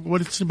all what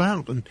it's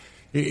about. And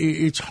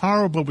it's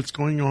horrible what's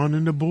going on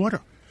in the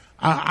border.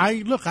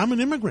 Look, I'm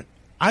an immigrant.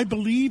 I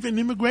believe in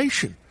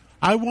immigration.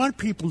 I want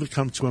people to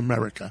come to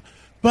America.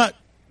 But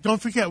don't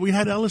forget, we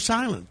had Ellis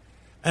Island.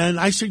 And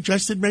I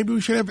suggested maybe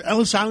we should have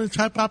Ellis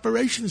Island-type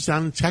operations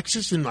down in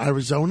Texas and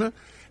Arizona.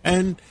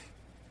 And,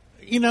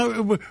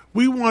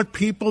 we want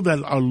people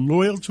that are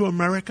loyal to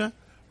America.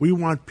 We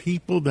want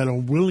people that are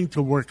willing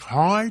to work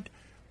hard.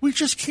 We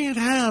just can't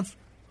have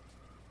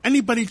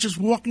anybody just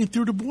walking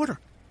through the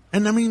border.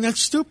 And, I mean, that's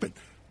stupid.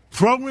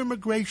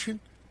 Pro-immigration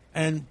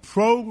and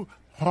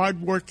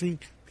pro-hardworking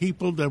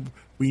people that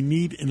we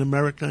need in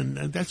America, and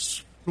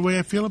that's the way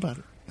I feel about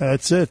it.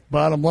 That's it.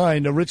 Bottom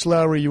line. Rich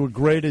Lowry, you were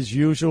great as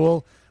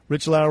usual.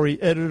 Rich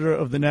Lowry, editor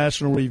of the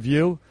National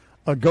Review.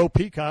 Go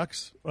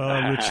Peacocks,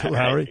 Rich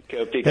Lowry.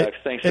 Go Peacocks.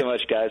 Thanks so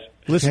much, guys.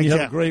 Listen, you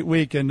have a great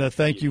week, and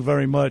thank you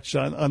very much.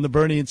 On the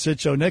Bernie and Sid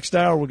Show, next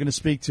hour we're going to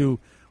speak to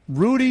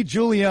Rudy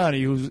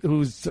Giuliani,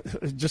 who's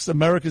just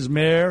America's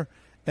mayor.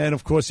 And,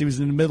 of course, he was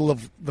in the middle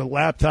of the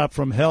Laptop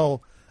from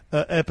Hell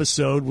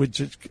episode,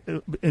 which,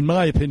 in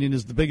my opinion,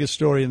 is the biggest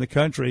story in the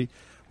country.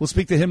 We'll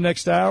speak to him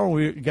next hour.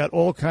 We've got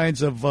all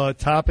kinds of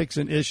topics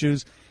and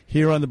issues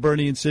here on the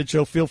Bernie and Sid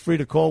Show. Feel free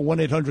to call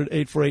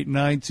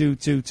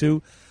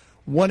 1-800-848-9222,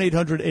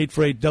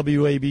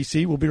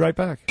 1-800-848-WABC. We'll be right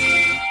back.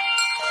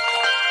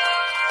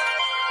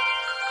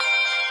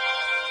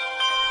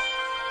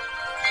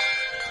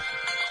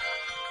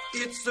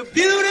 It's a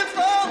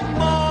beautiful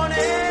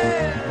morning.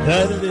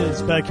 That it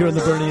is. Back here on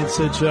the Bernie and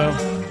Sid Show.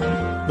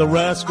 The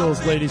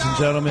Rascals, ladies and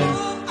gentlemen,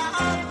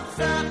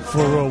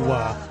 for a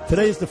while.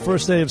 Today is the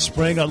first day of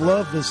spring. I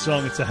love this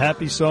song. It's a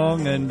happy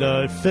song, and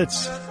it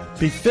fits,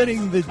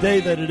 befitting the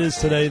day that it is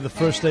today, the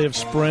first day of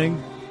spring,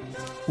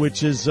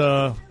 which is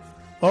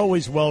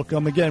always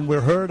welcome. Again,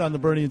 we're heard on the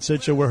Bernie and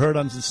Sid Show. We're heard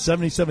on the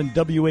 77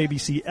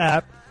 WABC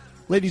app.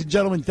 Ladies and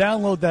gentlemen,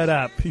 download that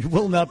app. You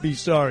will not be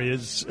sorry.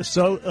 It's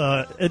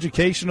so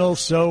educational,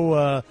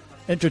 so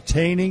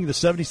entertaining, the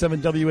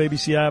 77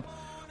 WABC app.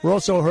 We're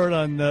also heard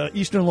on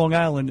Eastern Long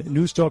Island,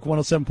 News Talk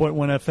 107.1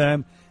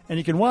 FM. And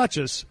you can watch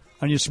us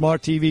on your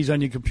smart TVs,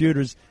 on your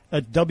computers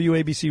at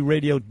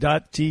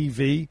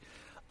WABCRadio.tv.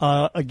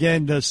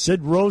 Again,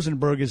 Sid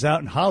Rosenberg is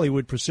out in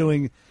Hollywood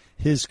pursuing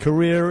his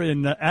career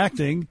in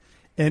acting.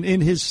 And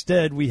in his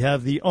stead, we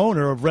have the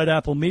owner of Red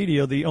Apple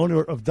Media, the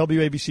owner of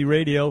WABC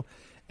Radio,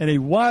 and a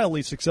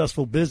wildly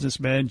successful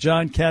businessman,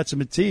 John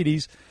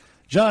Catsimatidis.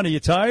 John, are you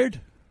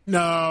tired?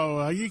 No,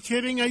 are you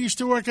kidding? I used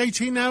to work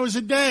 18 hours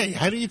a day.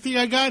 How do you think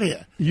I got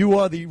here? You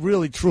are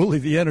truly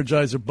the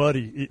Energizer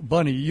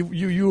Bunny.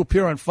 You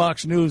appear on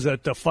Fox News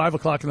at 5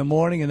 o'clock in the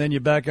morning, and then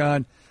you're back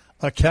on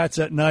Cats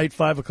at Night,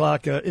 5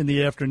 o'clock in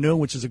the afternoon,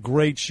 which is a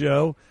great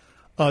show.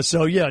 I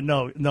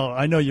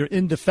know you're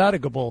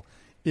indefatigable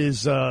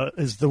is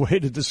the way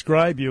to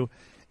describe you.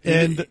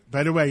 And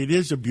by the way, it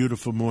is a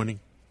beautiful morning.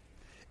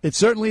 It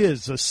certainly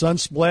is. The sun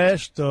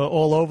splashed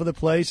all over the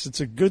place. It's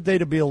a good day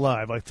to be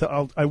alive.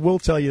 I will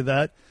tell you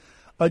that.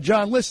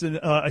 John, listen,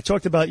 I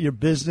talked about your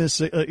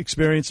business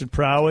experience and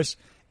prowess.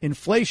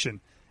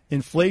 Inflation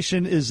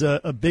is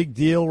a big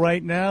deal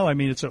right now. I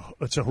mean, it's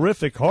a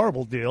horrific,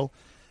 horrible deal.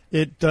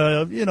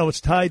 It's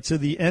tied to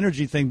the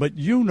energy thing, but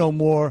you know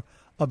more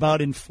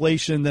about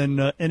inflation than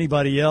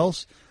anybody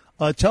else.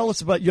 Tell us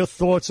about your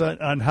thoughts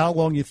on how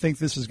long you think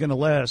this is going to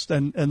last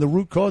and the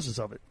root causes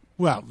of it.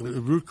 Well,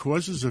 the root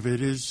causes of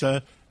it is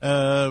the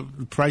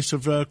price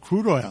of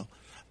crude oil.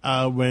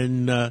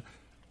 When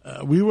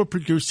we were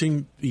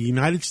producing, the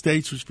United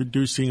States was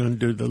producing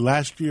under the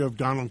last year of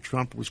Donald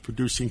Trump was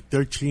producing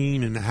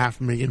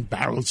 13.5 million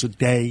barrels a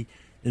day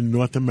in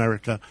North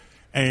America,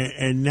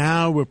 and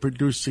now we're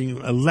producing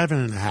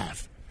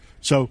 11.5.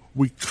 So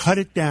we cut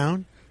it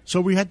down. So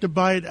we had to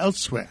buy it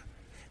elsewhere.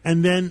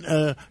 And then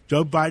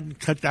Joe Biden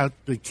cut out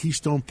the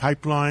Keystone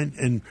Pipeline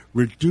and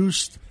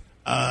reduced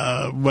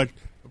the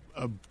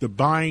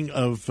buying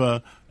of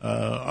or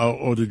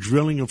the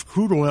drilling of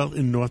crude oil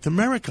in North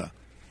America.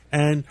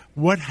 And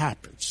what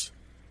happens?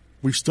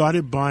 We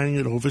started buying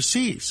it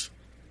overseas.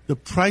 The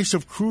price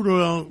of crude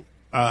oil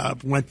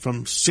went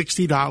from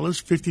 $60,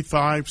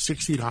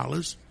 $55,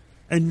 $60,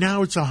 and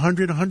now it's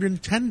 $100,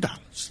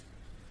 $110.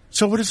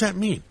 So what does that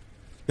mean?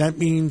 That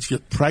means the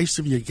price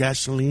of your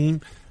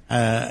gasoline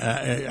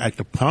at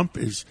the pump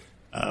is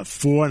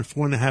 $4 and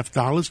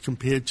 $4.50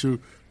 compared to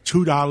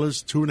 $2,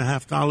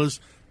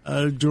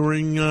 $2.50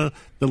 during the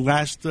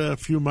last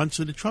few months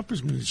of the Trump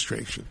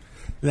administration.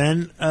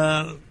 Then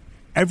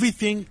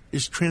everything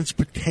is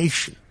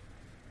transportation.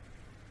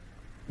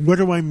 What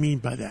do I mean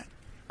by that?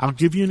 I'll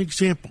give you an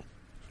example.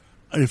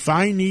 If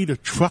I need a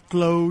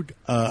truckload,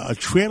 a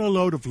trailer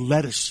load of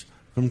lettuce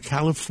from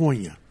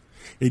California,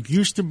 it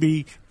used to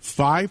be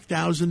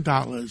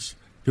 $5,000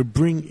 to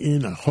bring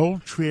in a whole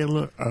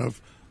trailer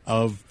of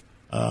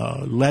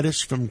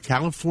lettuce from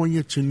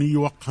California to New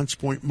York Hunts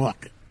Point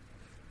Market.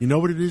 You know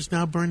what it is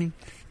now, Bernie?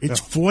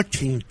 It's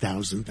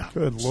 $14,000.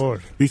 Good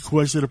Lord.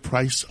 Because of the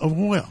price of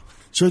oil.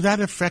 So that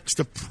affects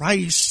the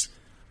price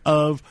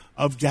of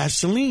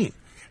gasoline.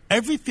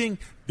 Everything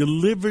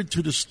delivered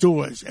to the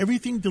stores,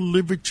 everything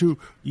delivered to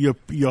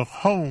your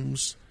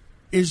homes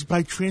is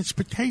by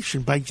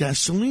transportation, by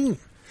gasoline.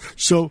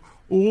 So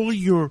all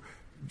your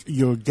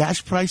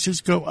gas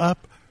prices go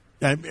up,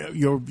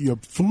 your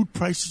food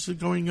prices are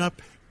going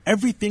up.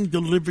 Everything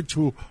delivered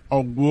to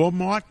a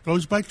Walmart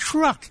goes by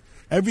truck.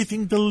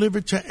 Everything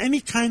delivered to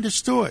any kind of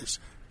stores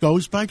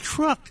goes by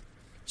truck.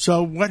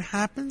 So what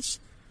happens?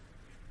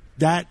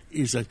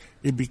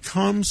 It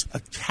becomes a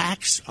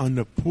tax on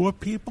the poor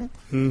people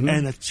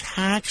and a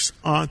tax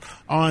on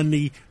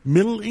the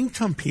middle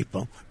income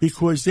people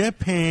because they're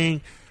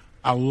paying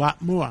a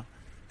lot more.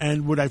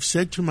 And what I've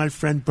said to my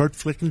friend Bert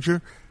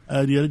Flickinger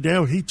the other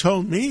day, he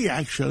told me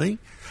actually,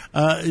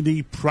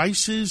 the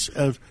prices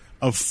of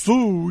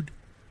food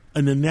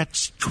in the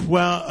next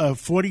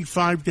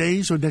 45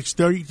 days or next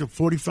 30 to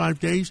 45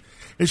 days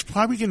is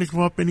probably going to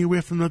go up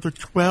anywhere from another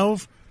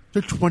 12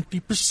 to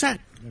 20%.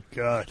 Oh,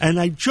 God. And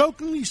I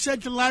jokingly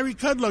said to Larry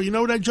Kudlow, you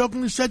know what I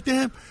jokingly said to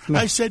him? No.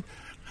 I said,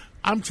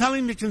 I'm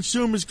telling the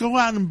consumers, go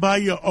out and buy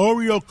your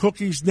Oreo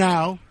cookies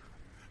now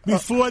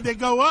before they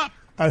go up.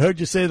 I heard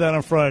you say that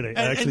on Friday.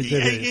 I actually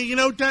did. You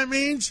know what that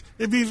means?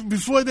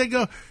 Before they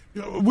go,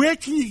 where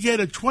can you get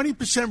a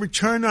 20%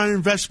 return on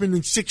investment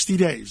in 60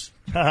 days?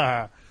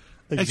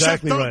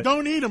 Exactly right.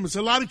 Don't eat them. It's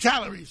a lot of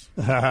calories.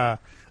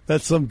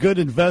 That's some good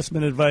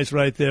investment advice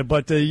right there.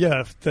 But,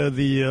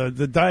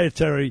 the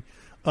dietary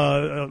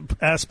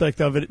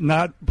aspect of it,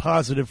 not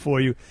positive for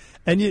you.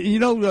 And,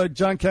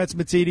 John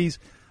Catsimatidis,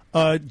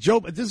 Joe,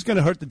 this is going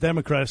to hurt the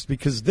Democrats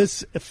because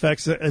this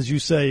affects, as you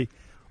say,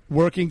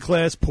 working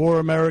class, poor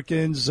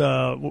Americans,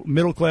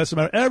 middle class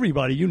Americans,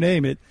 everybody, you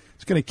name it.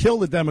 It's going to kill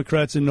the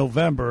Democrats in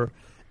November.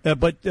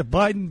 But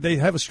Biden, they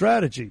have a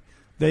strategy.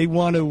 They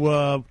want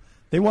to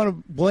They want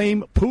to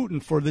blame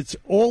Putin for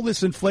all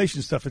this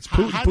inflation stuff. It's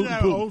Putin, How Putin, did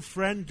our Putin. old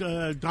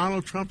friend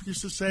Donald Trump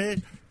used to say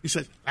it? He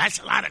said, "That's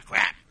a lot of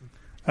crap."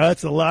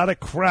 That's a lot of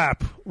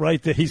crap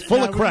right there. He's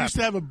full of We crap. used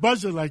to have a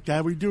buzzer like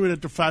that. We do it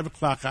at the 5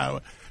 o'clock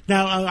hour.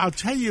 Now, I'll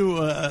tell you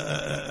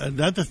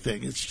another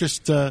thing. It's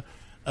just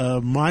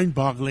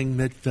mind-boggling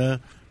that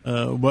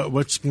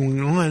what's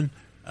going on,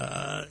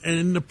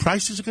 and the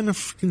prices are going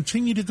to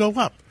continue to go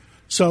up.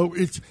 So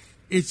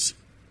it's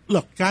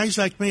look, guys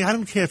like me, I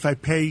don't care if I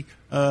pay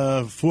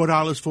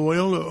 $4 for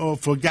oil or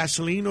for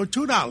gasoline or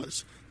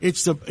 $2.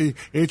 It's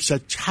a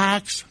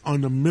tax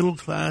on the middle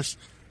class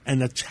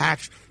and a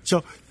tax.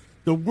 So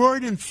the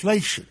word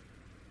inflation,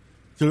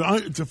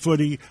 for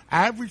the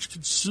average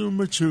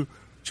consumer to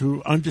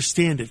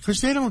understand it,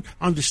 because they don't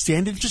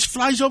understand it, it just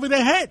flies over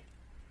their head.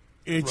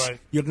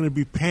 You're going to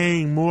be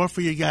paying more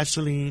for your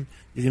gasoline.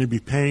 You're going to be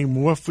paying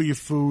more for your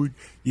food.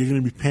 You're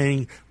going to be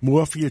paying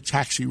more for your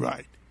taxi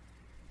ride.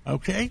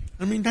 Okay?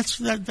 I mean, that's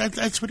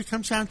what it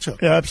comes down to.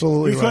 Yeah,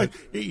 absolutely right.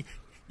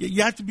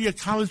 You have to be a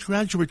college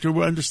graduate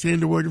to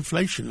understand the word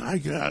inflation. I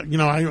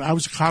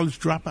was a college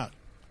dropout.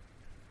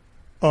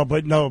 Oh,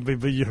 but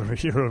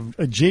you're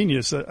a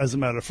genius, as a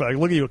matter of fact.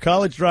 Look at you, a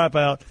college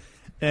dropout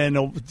and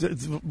a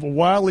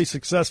wildly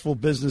successful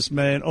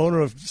businessman,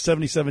 owner of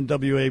 77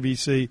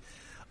 WABC,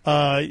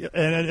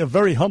 and a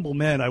very humble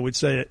man, I would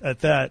say, at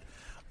that.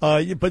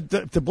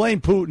 But to blame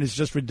Putin is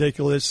just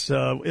ridiculous.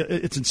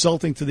 It's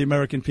insulting to the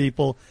American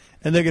people,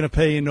 and they're going to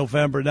pay in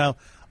November. Now,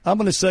 I'm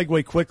going to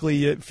segue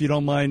quickly, if you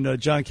don't mind,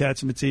 John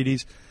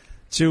Catsimatidis,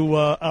 to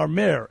our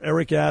mayor,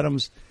 Eric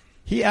Adams.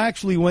 He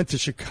actually went to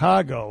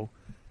Chicago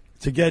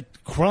to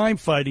get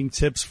crime-fighting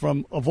tips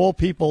from, of all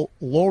people,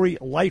 Lori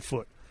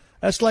Lightfoot.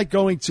 That's like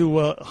going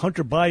to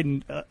Hunter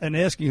Biden and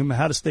asking him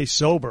how to stay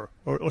sober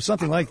or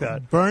something like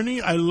that.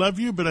 Bernie, I love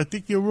you, but I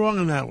think you're wrong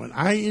on that one.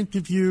 I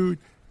interviewed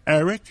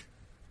Eric,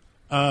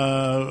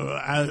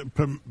 Mayor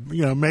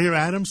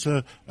Adams,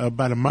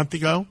 about a month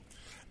ago.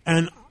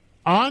 And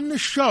on the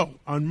show,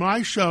 on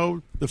my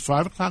show, the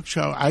 5 o'clock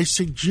show, I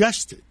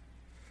suggested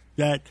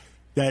that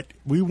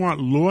we want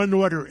law and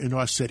order in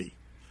our city.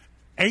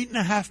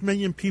 8.5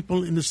 million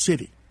people in the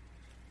city.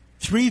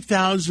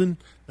 3,000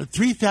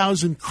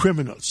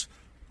 criminals.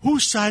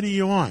 Whose side are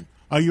you on?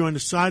 Are you on the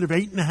side of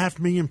 8.5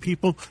 million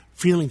people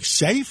feeling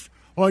safe,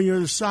 or are you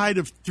on the side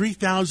of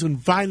 3,000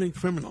 violent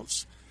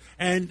criminals?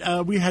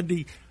 And we had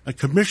the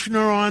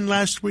commissioner on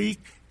last week,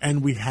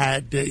 and we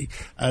had the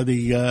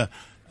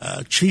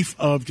chief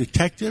of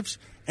detectives,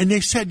 and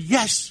they said,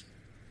 yes,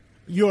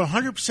 you're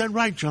 100%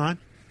 right, John.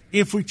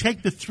 If we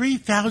take the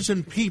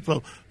 3,000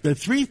 people, the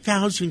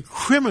 3,000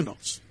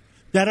 criminals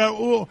that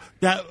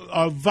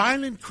are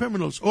violent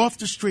criminals off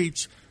the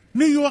streets,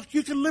 New York,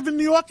 you can live in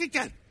New York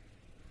again.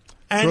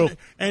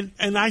 And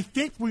I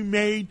think we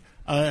made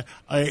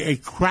a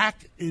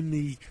crack in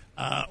the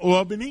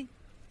Albany,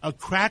 a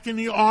crack in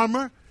the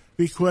armor,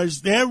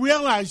 because they're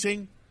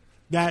realizing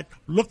that,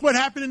 look what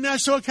happened in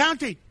Nassau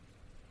County.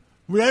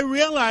 They're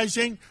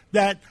realizing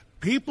that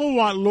people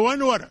want law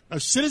and order. The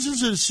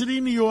citizens of the city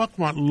of New York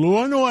want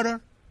law and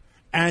order.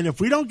 And if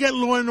we don't get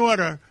law and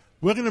order,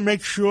 we're going to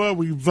make sure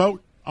we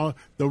vote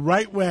the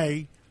right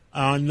way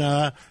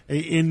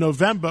in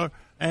November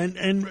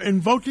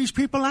and vote these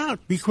people out,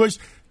 because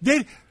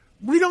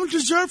we don't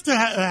deserve to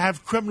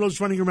have criminals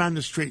running around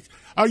the streets.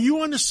 Are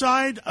you on the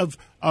side of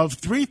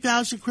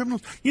 3,000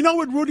 criminals? You know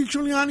what Rudy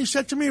Giuliani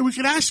said to me? We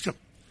could ask him.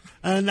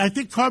 And I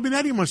think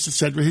Carbonetti must have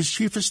said, his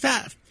chief of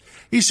staff.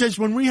 He says,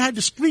 when we had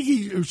the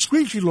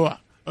squeegee law,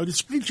 or the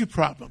squeegee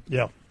problem,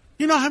 yeah,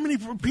 you know how many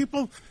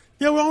people?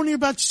 There were only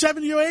about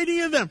 70 or 80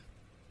 of them.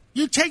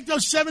 You take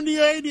those 70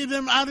 or 80 of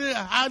them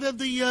out of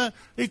the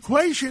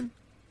equation,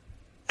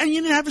 and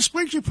you didn't have a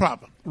squeegee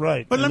problem.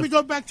 Right. But let me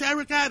go back to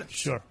Eric Adams.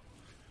 Sure.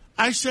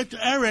 I said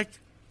to Eric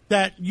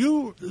that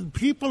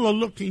people are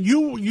looking,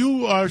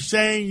 you are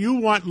saying you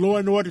want law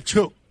and order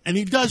too. And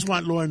he does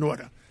want law and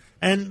order.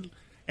 And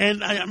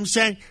I'm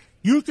saying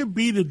you could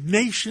be the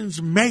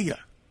nation's mayor.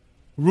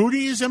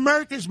 Rudy is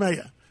America's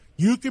mayor.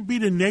 You could be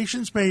the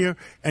nation's mayor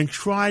and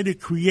try to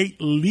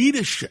create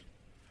leadership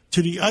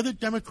to the other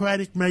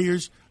Democratic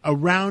mayors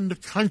around the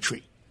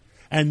country.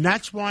 And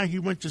that's why he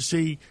went to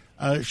see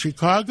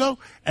Chicago,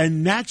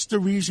 and that's the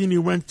reason he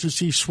went to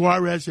see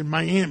Suarez in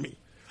Miami.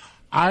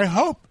 I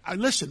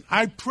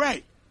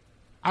pray.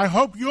 I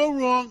hope you're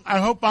wrong. I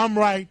hope I'm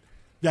right,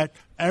 that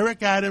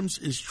Eric Adams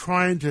is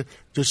trying to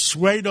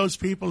sway those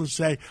people and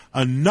say,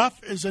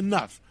 enough is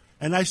enough.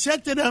 And I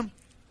said to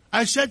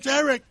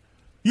Eric,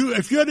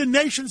 if you're the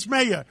nation's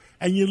mayor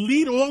and you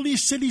lead all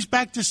these cities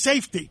back to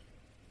safety,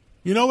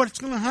 you know what's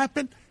going to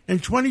happen? In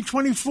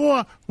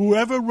 2024,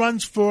 whoever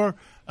runs for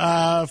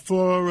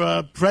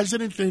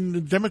president in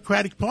the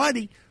Democratic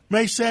Party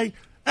may say,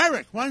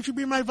 Eric, why don't you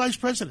be my vice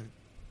president?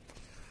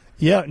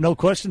 Yeah, no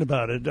question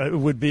about it. It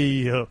would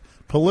be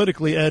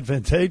politically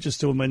advantageous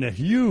to him in a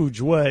huge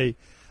way.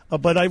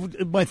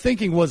 But my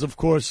thinking was, of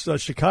course,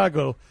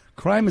 Chicago,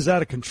 crime is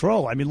out of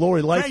control. I mean,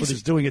 Lori Lightfoot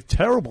is doing a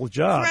terrible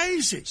job.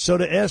 Crazy. So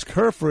to ask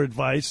her for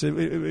advice, it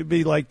would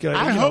be like...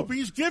 I hope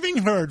he's giving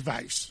her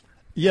advice.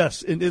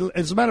 Yes. And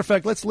as a matter of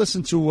fact, let's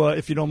listen to,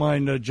 if you don't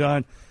mind,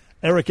 John,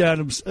 Eric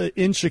Adams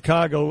in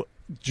Chicago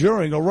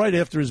during or right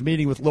after his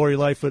meeting with Lori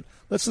Lightfoot.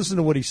 Let's listen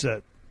to what he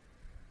said.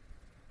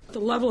 The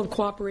level of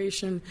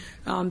cooperation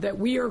that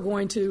we are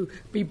going to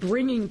be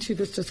bringing to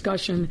this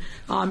discussion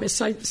is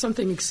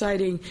something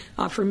exciting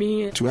for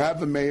me. To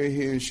have a mayor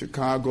here in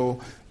Chicago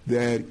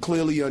that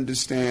clearly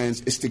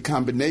understands it's the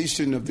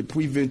combination of the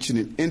prevention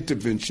and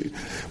intervention.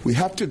 We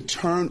have to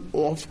turn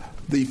off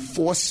the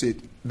faucet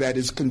that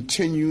is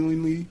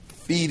continually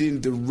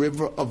feeding the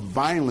river of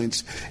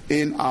violence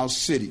in our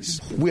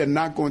cities. We are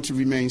not going to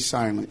remain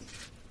silent.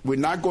 We're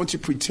not going to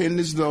pretend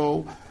as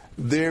though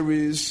there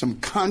is some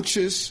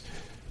conscious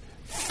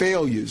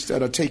failures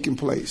that are taking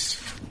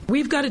place.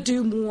 We've got to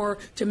do more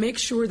to make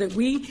sure that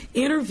we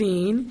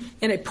intervene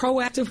in a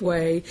proactive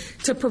way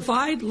to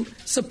provide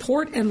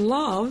support and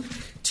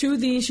love to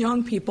these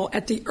young people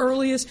at the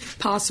earliest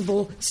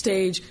possible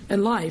stage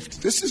in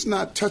life. This is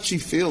not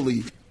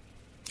touchy-feely.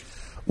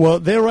 Well,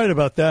 they're right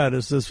about that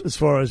as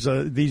far as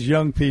these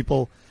young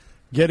people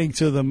getting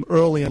to them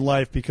early in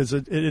life, because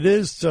it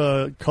is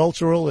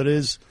cultural. It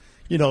is,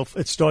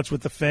 it starts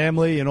with the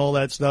family and all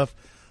that stuff.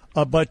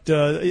 But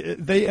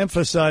they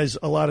emphasize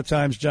a lot of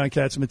times, John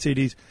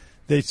Catsimatidis,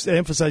 they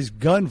emphasize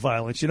gun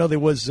violence. There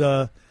was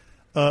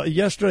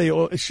yesterday,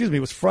 it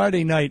was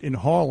Friday night in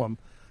Harlem.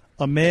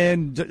 A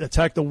man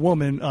attacked a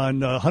woman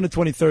on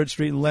 123rd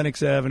Street and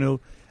Lenox Avenue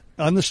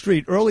on the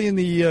street early in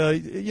the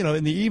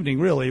in the evening.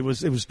 Really, it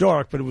was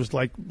dark, but it was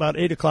like about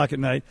 8:00 at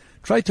night.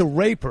 Tried to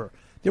rape her.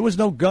 There was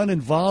no gun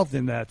involved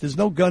in that. There's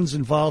no guns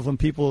involved when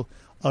people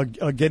are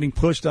getting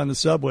pushed on the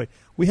subway.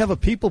 We have a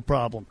people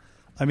problem.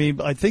 I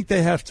mean, I think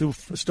they have to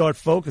start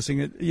focusing.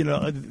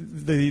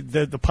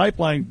 The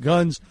pipeline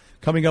guns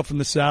coming up from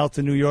the South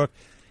to New York.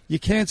 You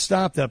can't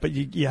stop that, but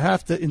you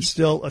have to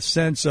instill a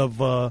sense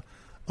of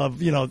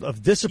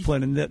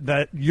discipline, and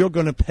that you're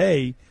going to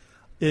pay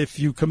if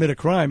you commit a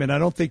crime. And I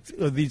don't think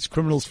these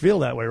criminals feel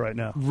that way right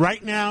now.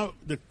 Right now,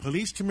 the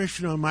police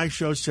commissioner on my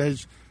show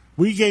says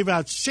we gave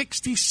out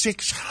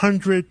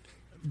 6,600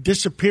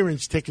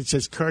 disappearance tickets,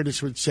 as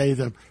Curtis would say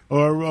them,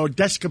 or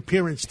desk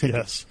appearance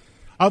tickets. Yes.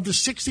 Of the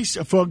 60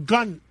 for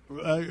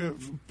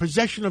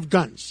possession of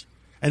guns,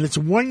 and it's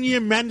a 1-year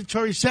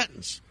mandatory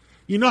sentence.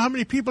 You know how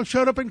many people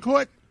showed up in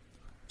court?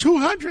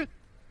 200.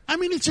 I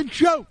mean, it's a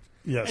joke.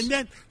 Yes. And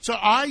then, so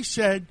I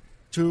said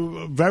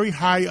to very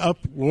high up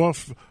law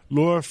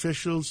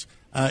officials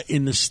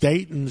in the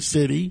state and the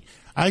city,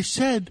 I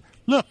said,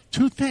 look,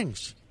 two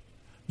things.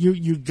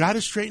 You got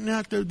to straighten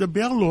out the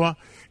bail law,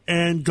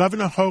 and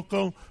Governor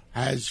Hochul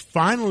has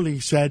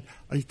finally said,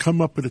 come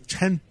up with a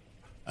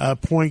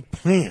 10-point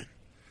plan.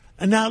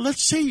 And now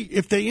let's see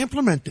if they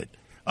implement it.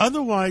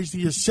 Otherwise,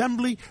 the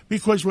Assembly,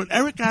 because when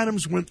Eric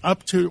Adams went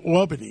up to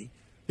Albany,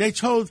 they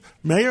told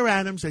Mayor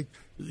Adams,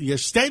 the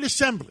State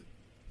Assembly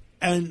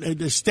and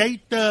the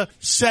State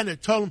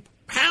Senate told him,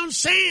 pound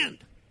sand.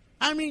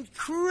 I mean,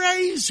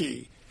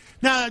 crazy.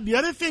 Now, the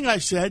other thing I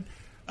said,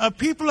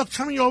 people are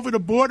coming over the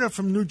border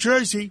from New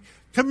Jersey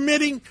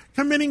committing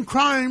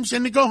crimes,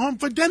 and they go home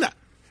for dinner.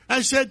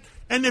 I said,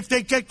 and if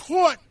they get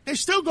caught, they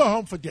still go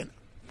home for dinner.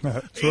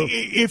 True.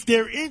 If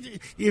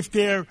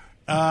they're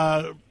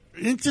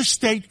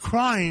interstate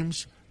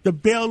crimes, the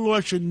bail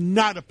law should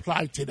not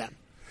apply to them.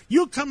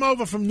 You come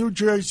over from New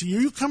Jersey,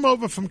 you come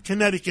over from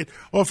Connecticut,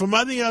 or from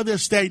any other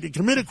state and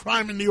commit a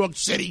crime in New York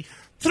City,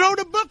 throw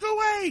the book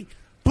away.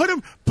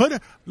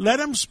 Let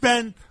them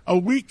spend a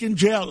week in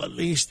jail at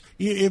least,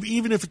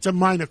 even if it's a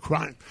minor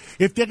crime.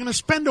 If they're going to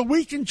spend a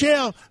week in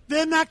jail,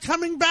 they're not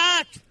coming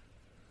back.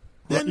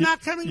 They're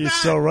not coming back. You're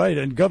so right.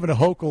 And Governor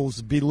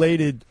Hochul's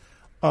belated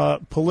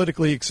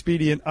politically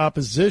expedient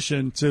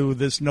opposition to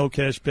this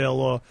no-cash bail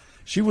law.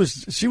 She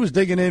was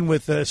digging in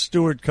with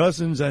Stuart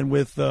Cousins and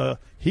with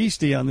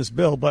Heastie on this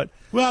bill, but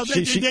they're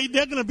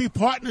going to be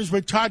partners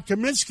with Todd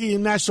Kaminsky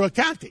in Nassau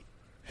County.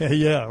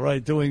 Yeah,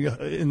 right, doing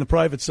in the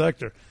private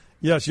sector.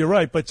 Yes, you're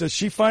right, but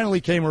she finally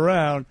came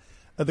around.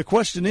 The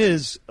question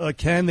is,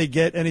 can they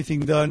get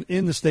anything done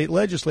in the state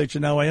legislature?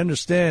 Now, I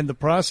understand the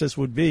process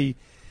would be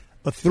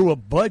through a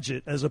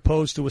budget as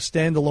opposed to a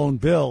standalone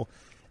bill.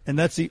 And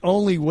that's the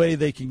only way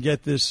they can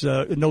get this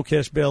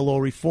no-cash bail law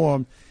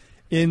reformed,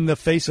 in the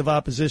face of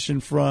opposition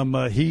from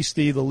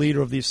Heastie, the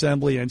leader of the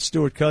Assembly, and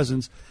Stuart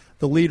Cousins,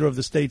 the leader of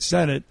the state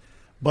Senate.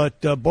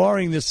 But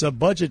barring this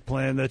budget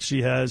plan that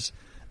she has,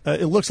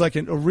 it looks like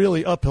a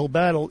really uphill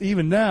battle,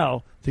 even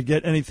now, to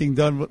get anything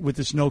done with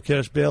this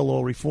no-cash bail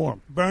law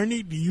reform.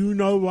 Bernie, do you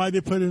know why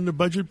they put it in the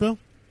budget bill?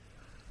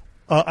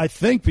 I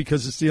think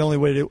because it's the only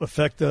way to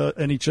affect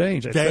any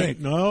change, I think.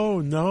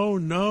 No.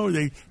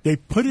 They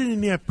put it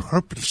in there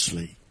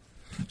purposely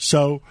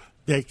so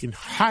they can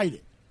hide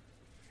it.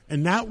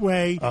 And that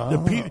way,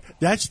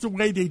 that's the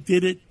way they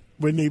did it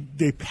when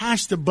they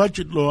passed the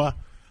budget law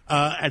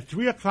at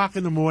 3 o'clock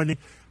in the morning.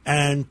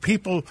 And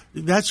people,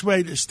 that's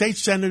why the state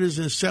senators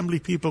and assembly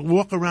people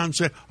walk around and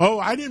say, oh,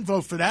 I didn't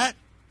vote for that.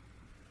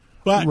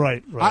 But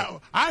right.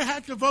 I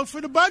had to vote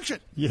for the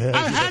budget. Yeah,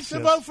 I had to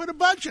vote for the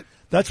budget.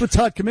 That's what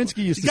Todd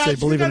Kaminsky used to say,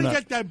 believe it or not. You got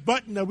to get that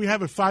button that we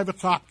have at 5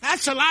 o'clock.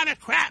 That's a lot of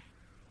crap.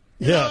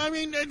 You Yeah. know, I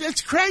mean,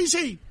 it's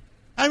crazy.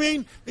 I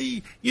mean,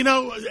 you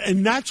know,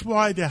 and that's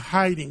why they're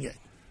hiding it.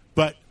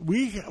 But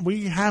we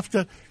have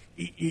to,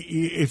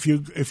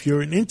 if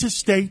you're an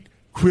interstate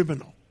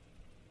criminal,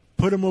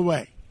 put them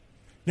away.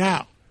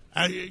 Now,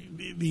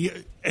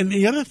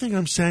 the other thing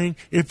I'm saying,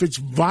 if it's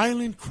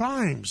violent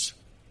crimes,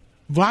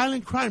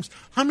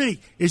 how many?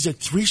 Is it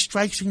 3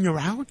 strikes and you're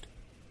out?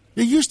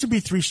 There used to be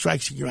 3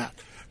 strikes and you're out.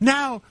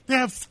 Now they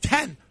have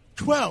 10,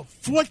 12,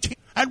 14.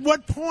 At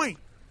what point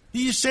do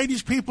you say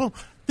these people,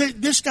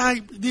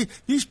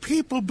 these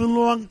people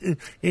belong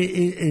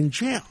in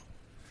jail?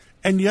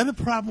 And the other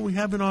problem we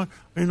have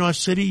in our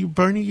city,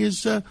 Bernie,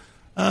 is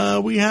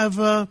we have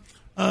the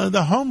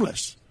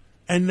homeless,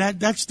 and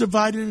that's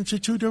divided into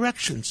 2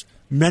 directions: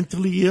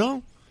 mentally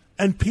ill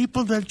and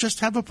people that just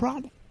have a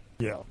problem.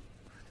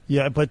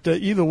 Yeah, but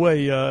either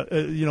way,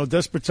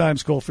 desperate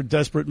times call for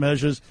desperate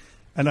measures,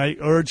 and I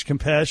urge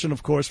compassion,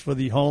 of course, for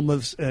the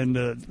homeless and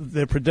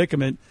their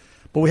predicament.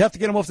 But we have to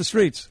get them off the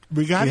streets.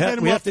 We got to get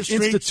them off the streets.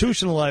 We have to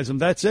institutionalize them.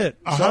 That's it.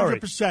 Sorry.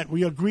 100%.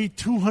 We agree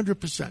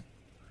 200%.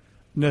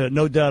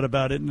 No doubt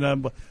about it.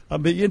 And I'll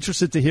be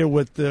interested to hear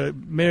what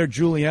Mayor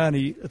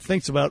Giuliani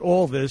thinks about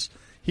all this.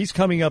 He's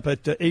coming up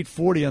at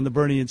 8:40 on the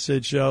Bernie and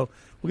Sid Show.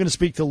 We're going to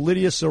speak to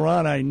Lydia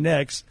Serrani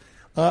next.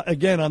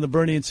 Again, on the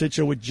Bernie and Sid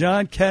Show with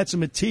John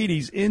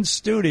Catsimatidis in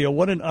studio.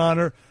 What an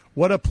honor.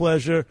 What a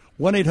pleasure.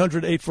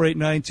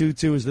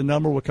 1-800-848-922 is the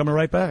number. We're coming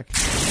right back.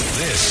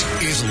 This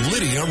is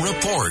Lydia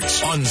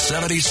Reports on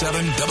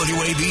 77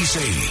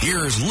 WABC.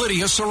 Here's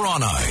Lydia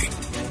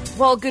Serrani.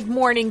 Well, good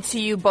morning to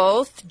you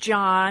both,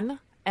 John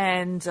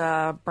and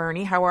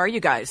Bernie. How are you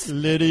guys?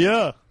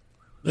 Lydia.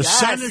 The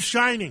sun is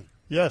shining.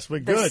 Yes, we're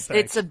good.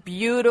 It's a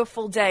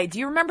beautiful day. Do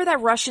you remember that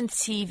Russian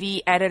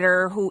TV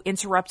editor who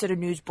interrupted a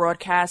news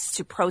broadcast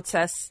to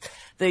protest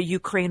the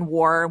Ukraine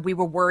war? We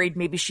were worried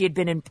maybe she had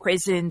been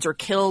imprisoned or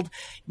killed.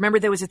 Remember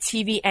there was a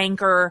TV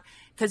anchor,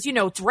 because,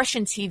 it's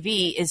Russian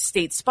TV is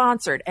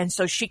state-sponsored. And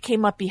so she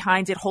came up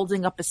behind it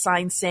holding up a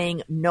sign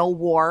saying no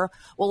war.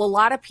 Well, a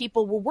lot of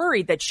people were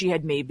worried that she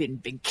had maybe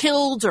been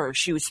killed or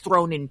she was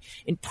thrown in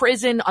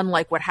prison,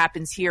 unlike what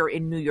happens here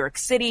in New York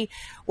City.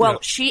 Well,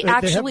 she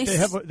actually...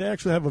 They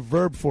actually have a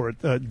verb for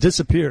it,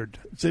 disappeared.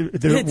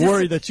 They're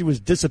worried that she was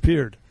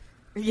disappeared.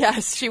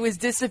 Yes, she was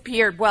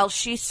disappeared. Well,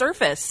 she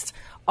surfaced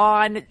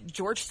on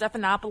George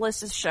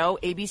Stephanopoulos' show,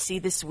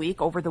 ABC This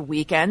Week, over the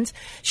weekend.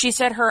 She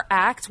said her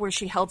act where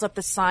she held up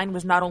the sign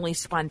was not only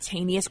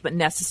spontaneous but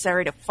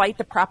necessary to fight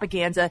the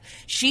propaganda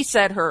she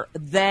said her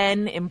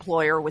then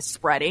employer was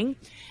spreading.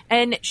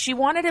 And she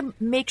wanted to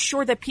make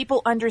sure that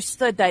people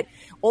understood that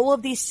all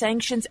of these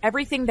sanctions,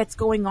 everything that's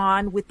going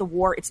on with the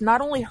war, it's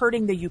not only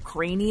hurting the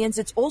Ukrainians,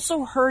 it's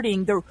also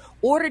hurting the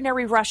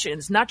ordinary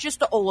Russians, not just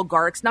the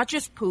oligarchs, not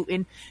just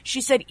Putin.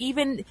 She said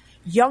even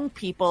young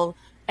people.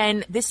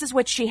 And this is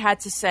what she had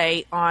to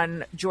say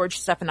on George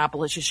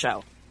Stephanopoulos'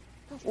 show.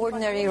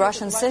 Ordinary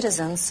Russian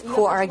citizens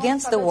who are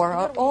against the war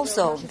are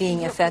also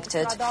being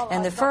affected.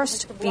 And the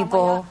first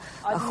people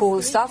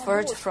who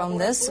suffered from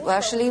this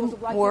actually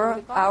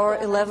were our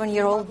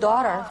 11-year-old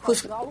daughter,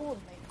 whose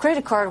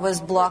credit card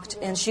was blocked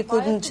and she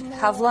couldn't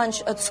have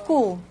lunch at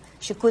school.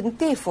 She couldn't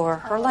pay for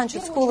her lunch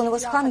at school and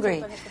was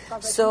hungry.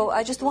 So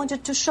I just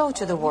wanted to show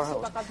to the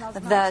world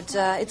that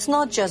it's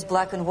not just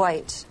black and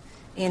white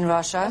in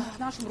Russia,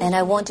 and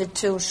I wanted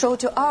to show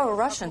to our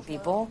Russian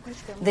people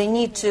they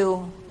need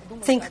to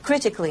think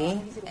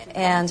critically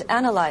and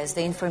analyze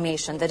the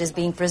information that is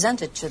being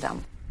presented to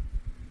them.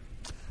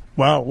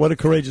 Wow, what a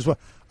courageous one.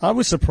 I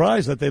was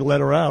surprised that they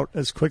let her out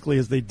as quickly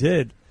as they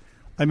did.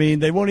 I mean,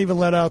 they won't even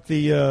let out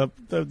the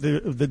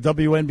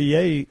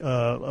WNBA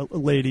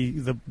lady,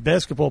 the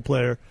basketball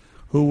player,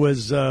 who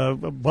was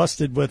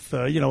busted with,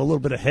 a little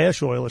bit of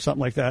hash oil or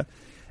something like that.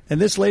 And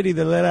this lady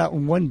they let out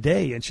in one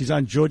day, and she's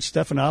on George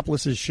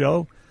Stephanopoulos'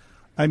 show.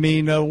 I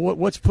mean,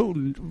 what's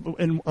Putin?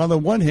 And on the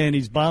one hand,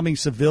 he's bombing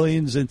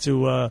civilians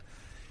into,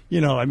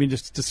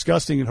 just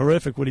disgusting and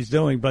horrific what he's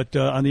doing. But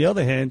on the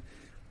other hand,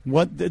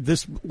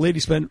 this lady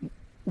spent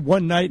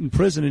one night in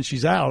prison and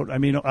she's out. I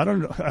mean, I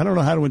don't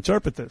know how to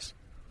interpret this.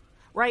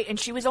 Right, and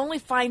she was only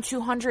fined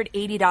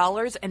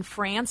 $280, and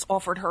France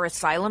offered her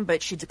asylum,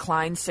 but she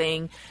declined,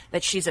 saying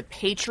that she's a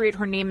patriot.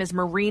 Her name is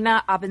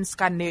Marina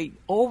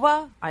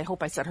Abinskanaova. I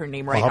hope I said her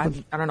name right.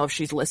 I don't know if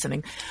she's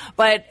listening.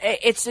 But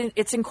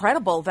it's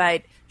incredible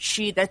that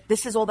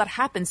this is all that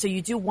happened. So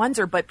you do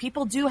wonder, but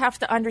people do have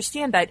to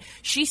understand that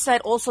she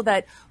said also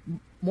that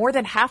more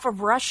than half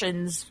of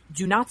Russians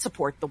do not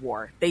support the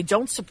war. They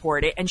don't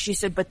support it. And she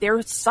said, but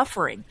they're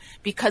suffering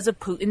because of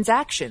Putin's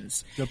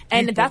actions. The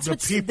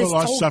people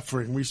are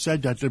suffering. We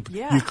said that. The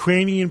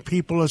Ukrainian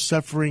people are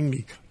suffering.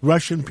 The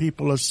Russian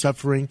people are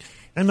suffering.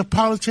 And the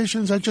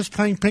politicians are just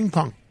playing ping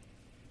pong.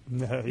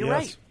 You're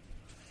right.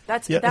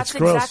 That's it's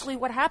gross. exactly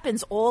what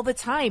happens all the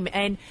time.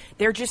 And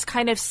they're just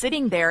kind of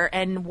sitting there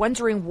and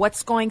wondering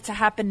what's going to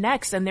happen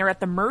next. And they're at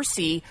the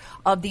mercy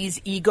of these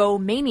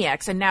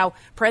egomaniacs. And now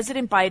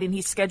President Biden,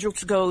 he's scheduled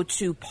to go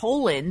to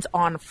Poland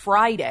on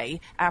Friday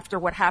after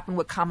what happened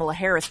with Kamala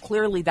Harris.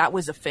 Clearly that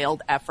was a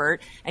failed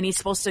effort. And he's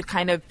supposed to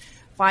kind of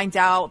find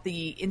out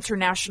the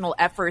international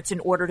efforts in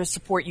order to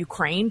support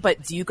Ukraine.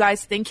 But do you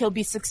guys think he'll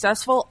be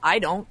successful? I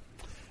don't.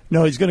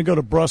 No, he's going to go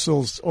to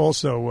Brussels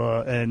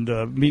also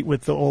and meet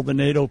with all the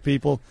NATO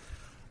people.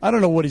 I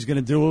don't know what he's going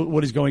to do,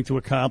 what he's going to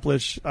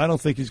accomplish. I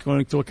don't think he's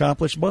going to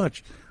accomplish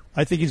much.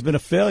 I think he's been a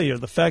failure.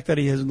 The fact that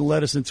he hasn't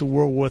led us into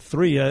World War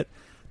III yet,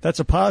 that's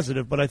a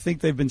positive, but I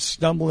think they've been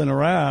stumbling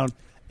around,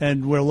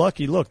 and we're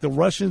lucky. Look, the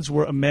Russians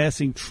were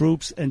amassing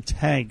troops and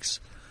tanks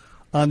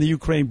on the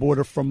Ukraine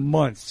border for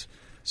months.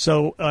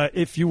 So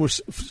if you were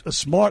a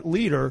smart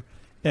leader,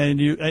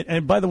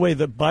 and by the way,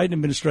 the Biden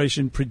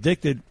administration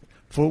predicted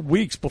for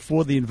weeks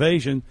before the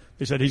invasion,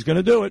 they said he's going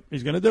to do it,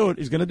 he's going to do it,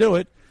 he's going to do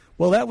it.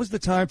 Well, that was the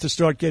time to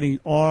start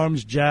getting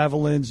arms,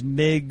 javelins,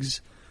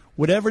 MiGs,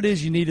 whatever it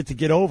is you needed to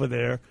get over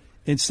there,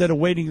 instead of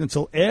waiting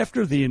until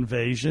after the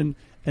invasion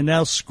and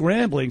now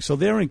scrambling. So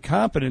their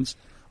incompetence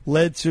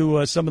led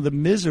to some of the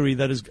misery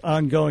that is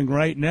ongoing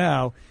right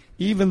now,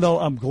 even though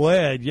I'm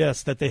glad,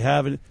 yes, that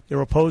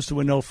they're opposed to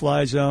a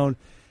no-fly zone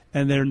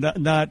and they're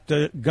not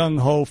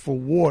gung-ho for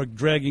war,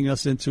 dragging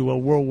us into a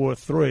World War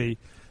III.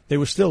 They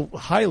were still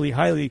highly,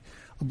 a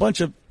bunch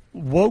of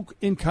woke,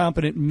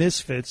 incompetent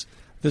misfits,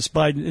 this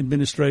Biden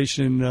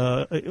administration,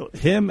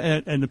 him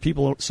and the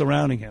people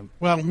surrounding him.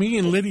 Well, me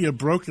and Lydia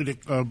brokered it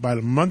about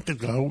a month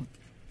ago.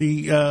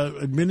 The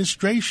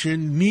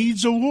administration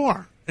needs a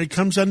war. It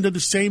comes under the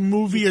same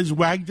movie as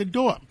Wag the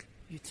Dog.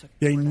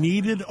 They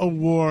needed a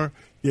war.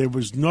 There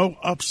was no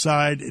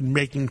upside in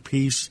making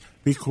peace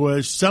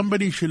because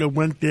somebody should have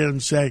went there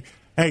and say,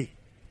 hey,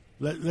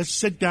 let's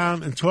sit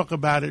down and talk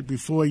about it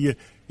before you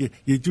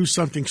do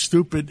something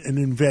stupid and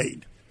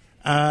invade.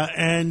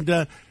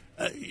 The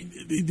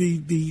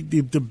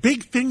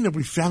big thing that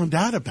we found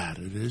out about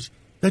it is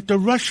that the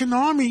Russian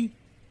army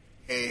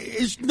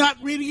is not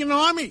really an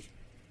army.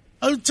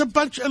 It's a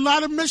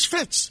lot of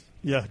misfits.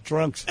 Yeah,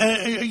 drunks. How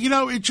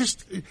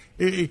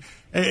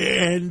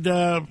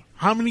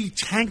many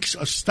tanks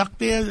are stuck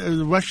there,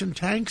 the Russian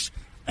tanks?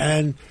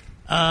 And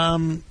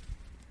I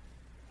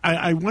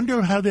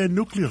wonder how their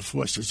nuclear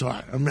forces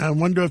are. I mean, I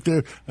wonder if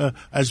they're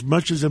as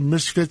much as a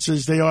misfits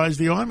as they are as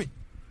the army.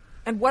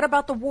 And what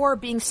about the war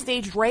being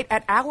staged right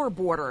at our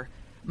border?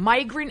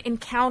 Migrant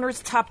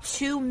encounters topped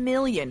 2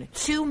 million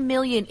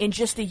in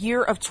just a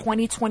year of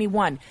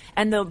 2021.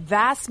 And the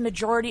vast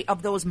majority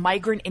of those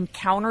migrant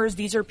encounters,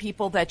 these are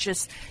people that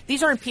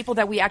these aren't people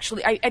that we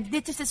actually,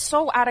 this is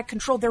so out of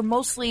control. They're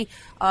mostly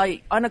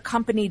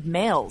unaccompanied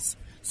males.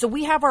 So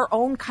we have our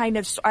own kind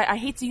of, I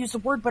hate to use the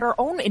word, but our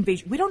own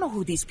invasion. We don't know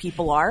who these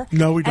people are.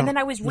 No, we don't. And then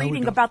I was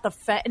reading about the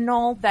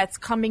fentanyl that's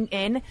coming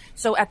in.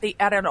 So at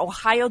an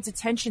Ohio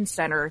detention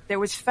center, there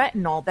was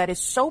fentanyl that is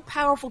so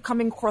powerful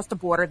coming across the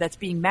border that's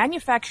being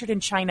manufactured in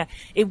China.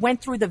 It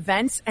went through the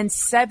vents and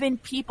 7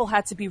 people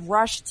had to be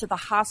rushed to the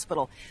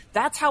hospital.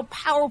 That's how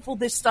powerful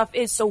this stuff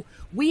is. So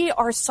we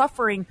are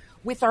suffering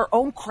with our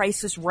own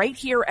crisis right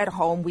here at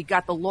home. We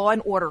got the law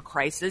and order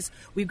crisis.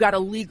 We've got the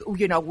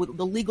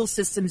legal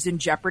systems in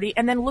jeopardy.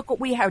 And then look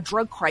what we have,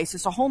 drug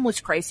crisis, a homeless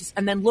crisis.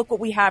 And then look what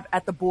we have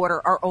at the border,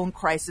 our own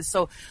crisis.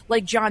 So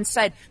like John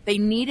said, they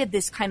needed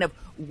this kind of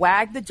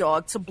wag the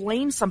dog to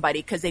blame somebody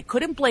because they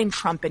couldn't blame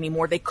Trump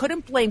anymore. They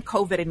couldn't blame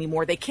COVID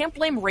anymore. They can't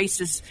blame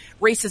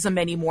racism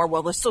anymore.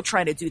 Well, they're still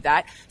trying to do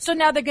that. So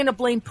now they're going to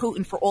blame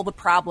Putin for all the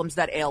problems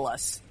that ail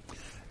us.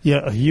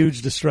 Yeah, a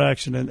huge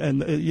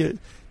distraction.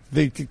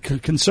 They're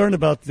concerned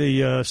about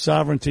the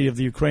sovereignty of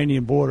the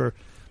Ukrainian border,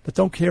 but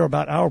don't care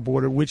about our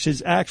border, which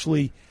is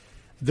actually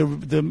the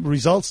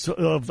results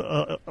of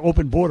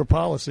open border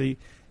policy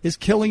is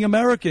killing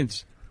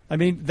Americans. I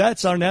mean,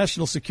 that's our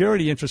national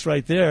security interest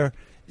right there,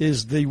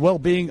 is the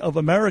well-being of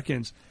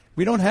Americans.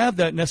 We don't have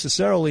that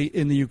necessarily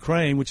in the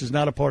Ukraine, which is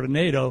not a part of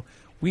NATO.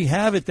 We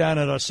have it down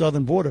at our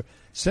southern border.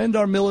 Send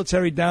our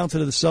military down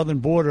to the southern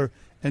border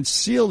and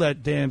seal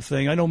that damn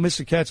thing. I know,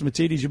 Mr.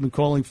 Katsimatidis, you've been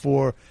calling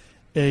for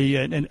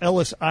an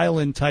Ellis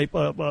Island type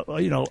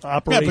operation. Yeah,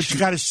 but you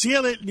got to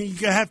seal it, and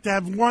you have to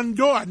have one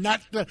door,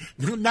 not the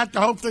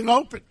whole thing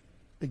open.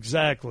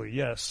 Exactly.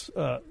 Yes.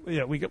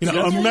 We got.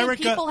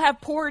 America. People have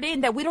poured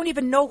in that we don't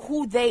even know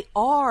who they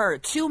are.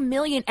 2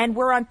 million, and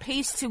we're on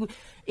pace to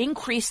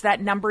increase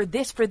that number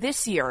for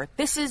this year.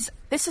 This is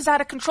out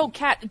of control.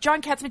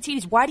 John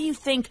Katsimatidis, why do you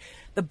think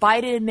the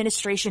Biden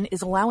administration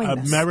is allowing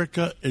this?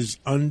 America is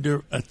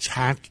under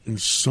attack in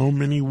so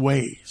many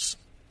ways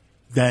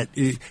that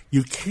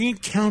you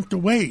can't count the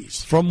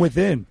ways. From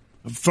within.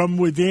 From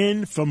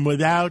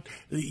without,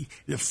 the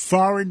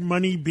foreign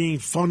money being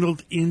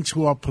funneled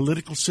into our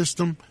political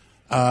system,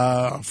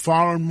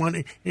 foreign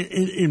money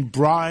in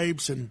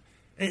bribes, and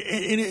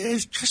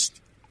it's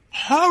just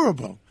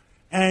horrible.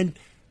 And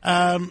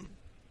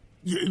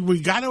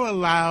we got to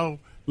allow,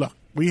 look,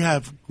 we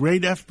have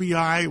great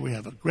FBI, we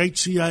have a great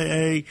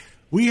CIA,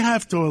 We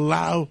have to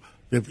allow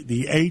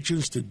the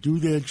agents to do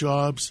their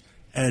jobs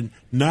and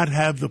not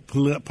have the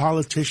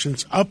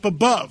politicians up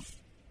above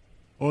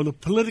or the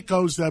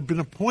politicos that have been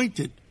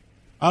appointed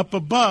up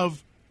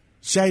above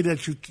say that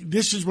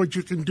this is what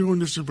you can do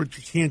and this is what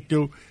you can't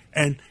do.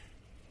 And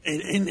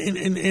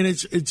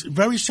it's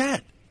very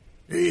sad.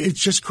 It's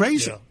just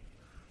crazy.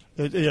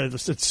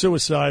 It's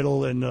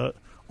suicidal and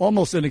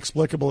almost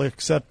inexplicable,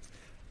 except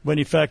when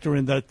you factor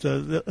in that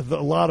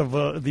a lot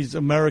of these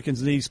Americans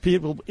and these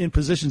people in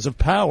positions of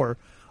power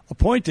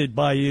appointed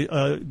by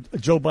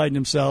Joe Biden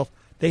himself,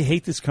 they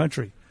hate this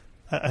country.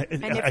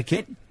 I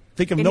can't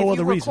think of no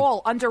other reason.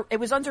 It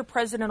was under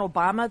President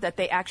Obama that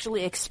they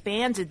actually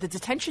expanded the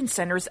detention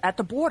centers at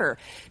the border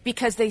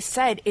because they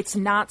said it's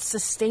not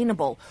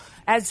sustainable.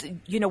 As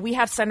you know, we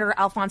have Senator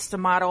Alphonse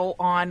D'Amato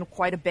on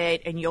quite a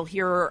bit, and you'll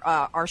hear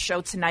our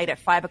show tonight at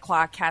 5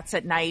 o'clock, Cats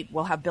at Night.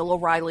 We'll have Bill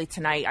O'Reilly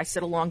tonight. I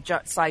sit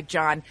alongside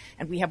John,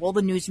 and we have all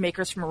the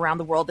newsmakers from around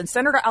the world. And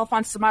Senator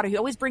Alphonse D'Amato, he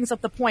always brings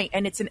up the point,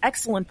 and it's an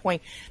excellent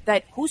point,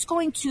 that who's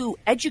going to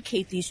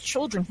educate these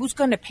children? Who's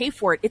going to pay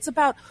for it? It's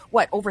about,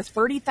 over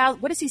 $30,000,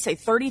 what does he say,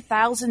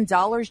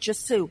 $30,000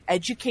 just to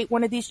educate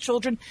one of these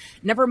children?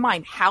 Never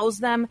mind house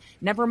them,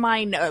 never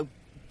mind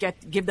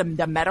give them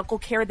the medical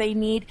care they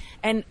need.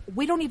 And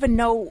we don't even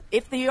know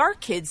if they are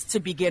kids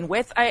to begin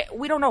with.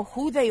 We don't know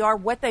who they are,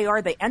 what they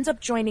are. They end up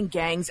joining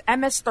gangs,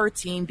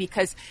 MS-13,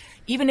 because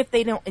even if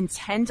they don't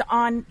intend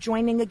on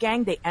joining a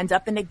gang, they end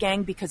up in a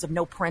gang because of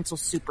no parental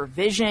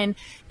supervision.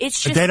 It's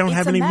just, they don't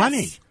have any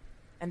money.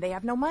 And they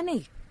have no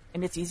money.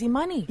 And it's easy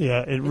money.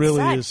 Yeah, it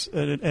really is.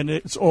 And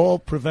it's all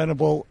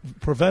preventable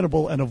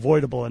and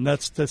avoidable. And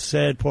that's the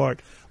sad part.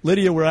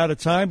 Lydia, we're out of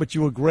time, but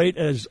you were great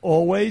as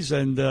always.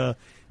 And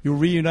you're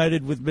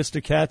reunited with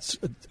Mr. Katz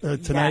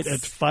tonight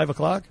at 5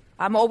 o'clock?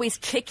 I'm always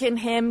kicking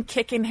him,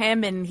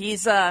 and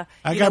he's I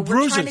got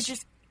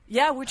bruises.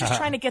 We're just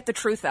trying to get the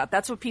truth out.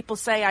 That's what people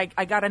say. I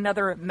got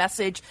another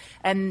message,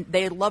 and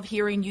they love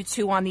hearing you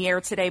two on the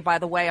air today, by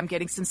the way. I'm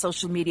getting some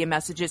social media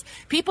messages.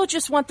 People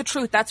just want the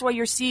truth. That's why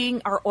you're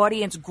seeing our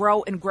audience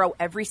grow and grow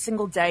every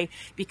single day,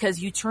 because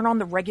you turn on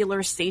the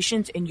regular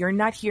stations, and you're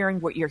not hearing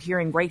what you're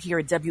hearing right here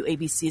at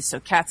WABC. So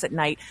Cats at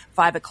Night,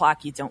 5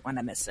 o'clock. You don't want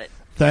to miss it.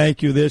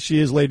 Thank you. There she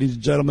is, ladies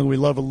and gentlemen. We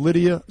love her,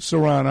 Lydia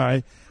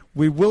Serrani.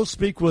 We will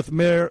speak with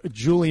Mayor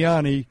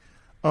Giuliani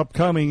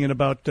upcoming in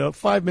about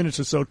 5 minutes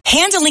or so.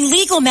 Handling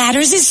legal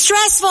matters is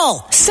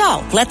stressful.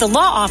 So, let the law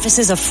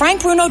offices of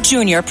Frank Bruno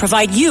Jr.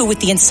 provide you with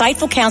the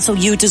insightful counsel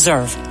you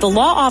deserve. The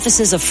law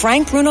offices of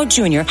Frank Bruno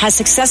Jr. has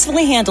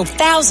successfully handled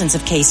thousands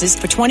of cases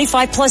for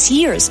 25 plus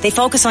years. They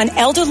focus on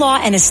elder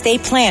law and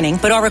estate planning,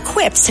 but are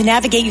equipped to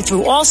navigate you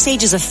through all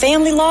stages of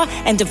family law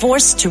and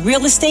divorce to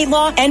real estate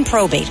law and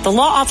probate. The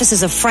law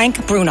offices of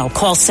Frank Bruno.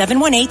 Call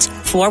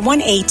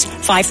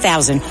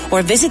 718-418-5000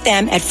 or visit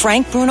them at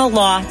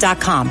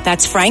frankbrunolaw.com.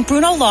 That's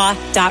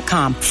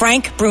frankbrunolaw.com.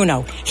 Frank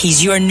Bruno.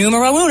 He's your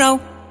numero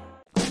uno.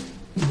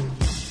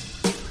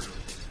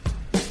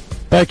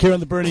 Back here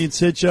on the Bernie and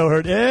Sid Show,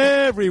 heard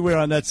everywhere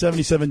on that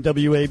 77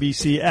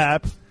 WABC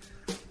app.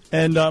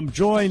 And I'm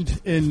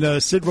joined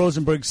in Sid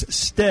Rosenberg's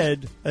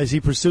stead as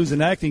he pursues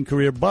an acting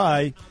career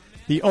by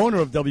the owner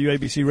of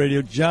WABC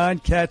Radio, John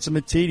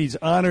Catsimatidis.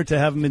 Honored to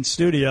have him in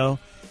studio.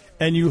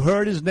 And you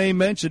heard his name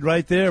mentioned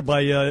right there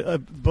by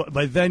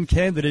then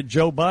candidate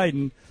Joe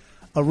Biden.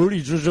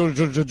 Rudy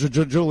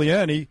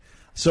Giuliani.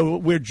 So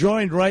we're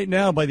joined right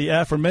now by the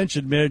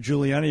aforementioned Mayor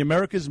Giuliani,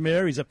 America's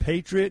mayor. He's a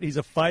patriot. He's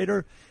a fighter.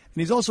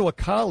 And he's also a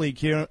colleague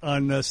here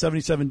on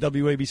 77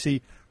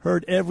 WABC,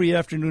 heard every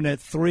afternoon at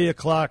 3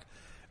 o'clock.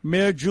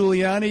 Mayor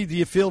Giuliani, do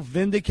you feel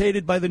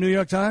vindicated by the New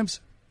York Times?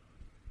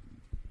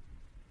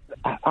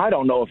 I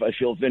don't know if I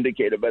feel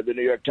vindicated by the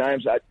New York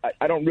Times.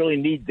 I don't really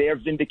need their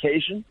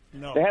vindication.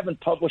 No. They haven't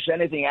published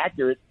anything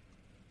accurate,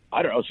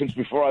 I don't know, since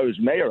before I was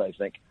mayor, I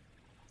think.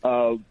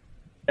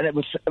 And it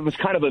was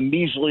kind of a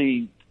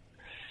measly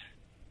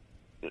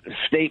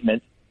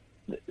statement.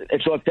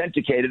 It's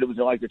authenticated. It was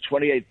in like the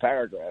 28th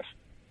paragraph.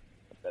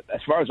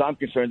 As far as I'm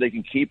concerned, they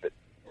can keep it.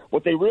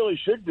 What they really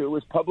should do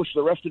is publish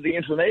the rest of the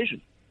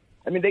information.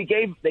 I mean, they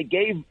gave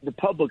the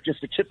public just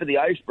the tip of the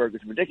iceberg.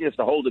 It's ridiculous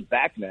to hold it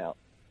back now.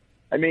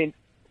 I mean,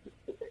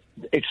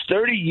 it's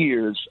 30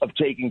 years of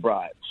taking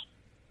bribes.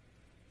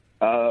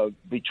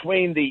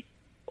 Between the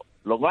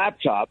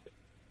laptop,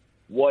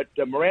 what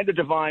Miranda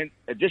Devine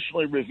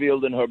additionally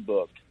revealed in her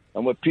book,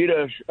 and what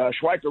Peter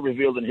Schweiker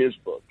revealed in his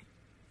book,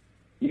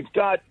 you've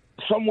got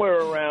somewhere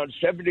around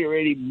 $70 or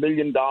 $80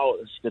 million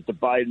that the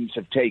Bidens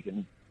have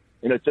taken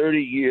in a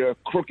 30-year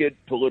crooked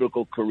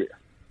political career.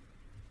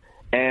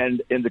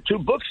 And in the two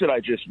books that I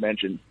just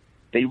mentioned,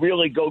 they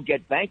really go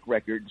get bank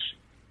records,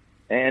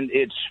 and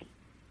it's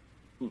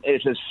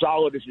as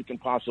solid as you can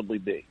possibly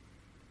be.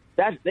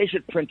 They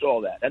should print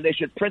all that, and they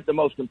should print the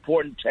most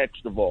important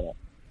text of all,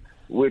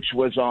 which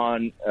was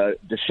on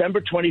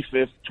December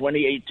 25th,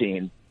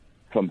 2018,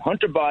 from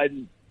Hunter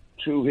Biden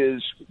to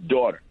his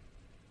daughter,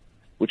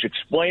 which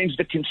explains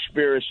the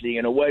conspiracy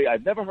in a way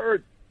I've never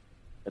heard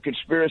a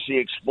conspiracy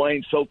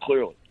explained so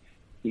clearly.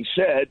 He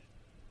said,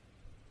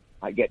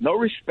 I get no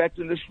respect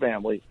in this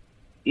family.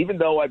 even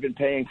though I've been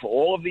paying for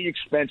all of the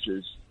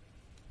expenses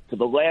for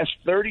the last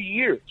 30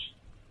 years,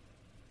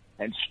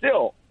 and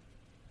still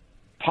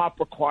Pop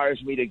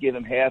requires me to give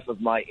him half of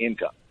my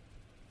income.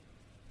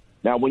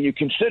 Now, when you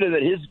consider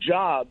that his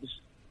jobs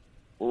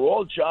were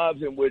all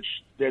jobs in which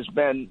there's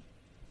been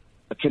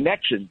a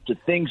connection to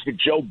things that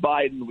Joe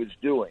Biden was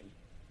doing,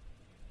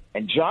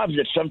 and jobs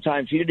that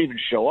sometimes he didn't even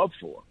show up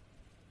for,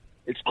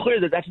 it's clear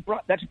that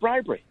that's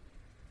bribery.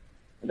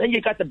 And then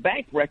you got the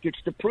bank records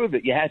to prove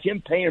it. You have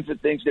him paying for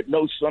things that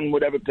no son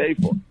would ever pay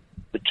for.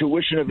 The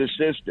tuition of his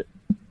sister,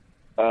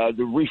 the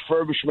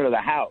refurbishment of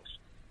the house.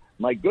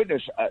 My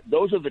goodness,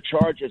 those are the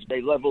charges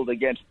they leveled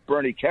against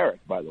Bernie Kerik,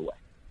 by the way.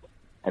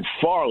 And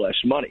far less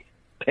money,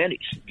 pennies,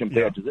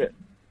 compared to this.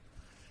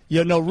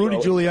 Yeah, no, Rudy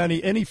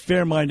Giuliani, any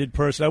fair-minded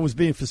person, I was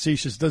being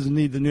facetious, doesn't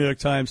need the New York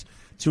Times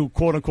to,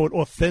 quote-unquote,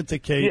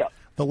 authenticate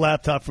the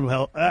laptop from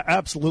hell.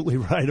 Absolutely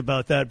right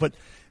about that. But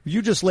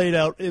you just laid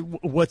out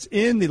what's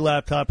in the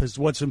laptop is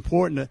what's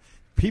important.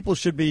 People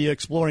should be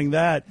exploring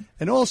that.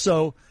 And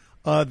also,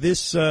 you had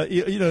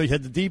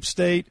the deep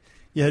state,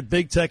 you had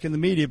big tech in the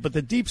media, but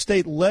the deep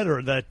state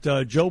letter that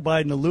Joe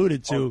Biden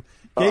alluded to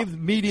gave the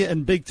media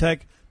and big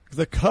tech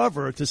the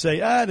cover to say,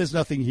 there's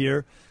nothing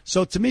here.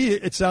 So to me,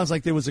 it sounds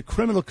like there was a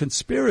criminal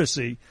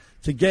conspiracy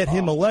to get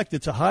him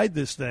elected to hide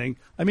this thing.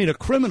 I mean, a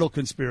criminal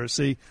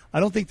conspiracy. I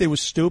don't think they were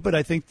stupid.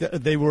 I think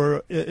that they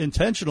were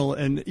intentional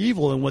and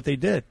evil in what they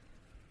did.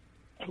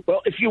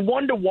 Well, if you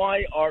wonder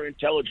why our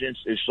intelligence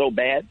is so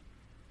bad,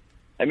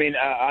 I mean,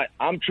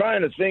 I'm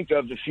trying to think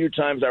of the few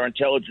times our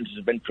intelligence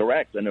has been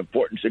correct in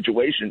important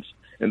situations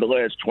in the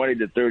last 20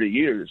 to 30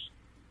 years.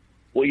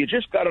 Well, you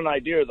just got an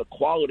idea of the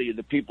quality of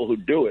the people who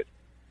do it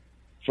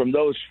from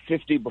those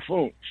 50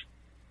 buffoons.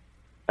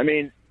 I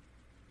mean,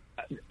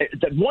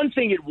 the one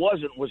thing it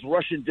wasn't was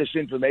Russian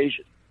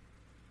disinformation.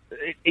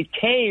 It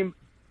came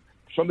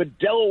from a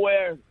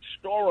Delaware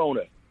store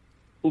owner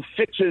who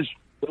fixes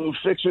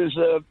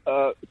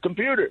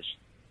computers.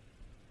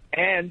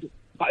 And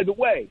by the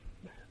way,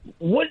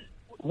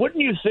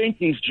 wouldn't you think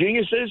these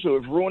geniuses who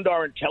have ruined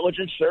our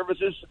intelligence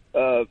services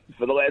for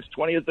the last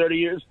 20 or 30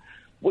 years,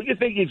 wouldn't you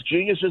think these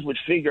geniuses would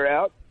figure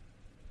out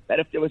that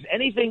if there was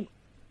anything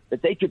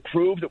that they could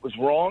prove that was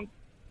wrong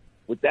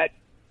with that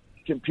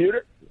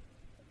computer,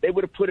 they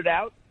would have put it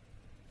out?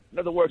 In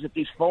other words, if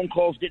these phone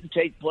calls didn't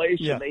take place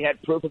and they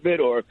had proof of it,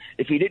 or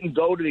if he didn't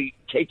go to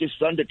take his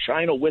son to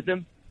China with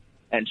him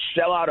and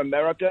sell out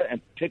America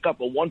and pick up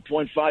a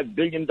 $1.5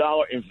 billion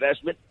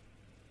investment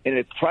in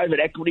a private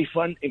equity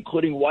fund,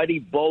 including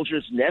Whitey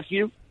Bulger's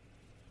nephew.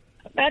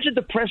 Imagine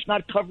the press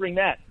not covering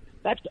that.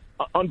 That's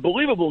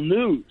unbelievable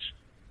news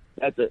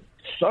that the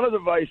son of the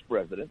vice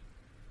president,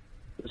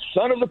 the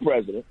son of the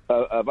president,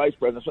 vice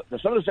president, the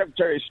son of the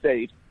Secretary of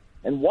State,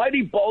 and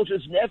Whitey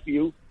Bulger's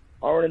nephew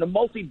are in a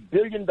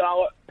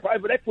multi-billion-dollar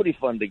private equity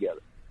fund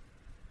together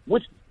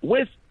with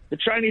the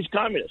Chinese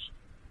communists.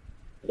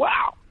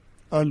 Wow.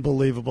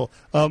 Unbelievable.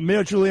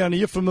 Mayor Giuliani,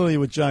 you're familiar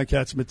with John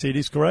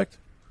Catsimatidis, correct?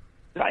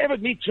 Did I ever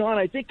meet John?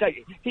 I think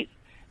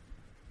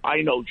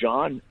I know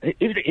John.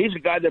 He's the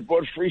guy that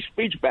brought free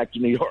speech back to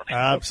New York.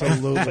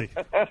 Absolutely.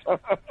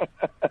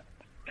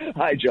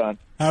 Hi, John.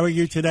 How are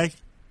you today?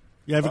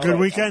 You have a good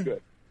weekend?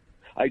 Good.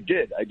 I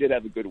did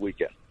have a good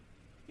weekend.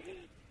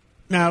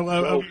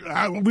 Now,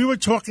 we were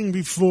talking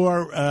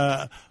before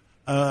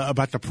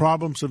about the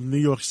problems of New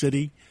York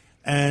City,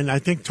 and I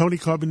think Tony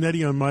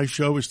Carbonetti on my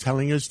show was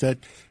telling us that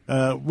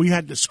we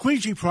had the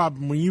squeegee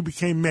problem when you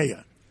became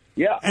mayor.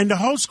 Yeah. And the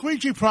whole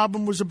squeegee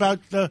problem was about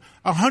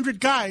 100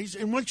 guys,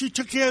 and once you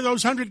took care of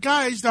those 100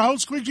 guys, the whole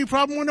squeegee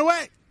problem went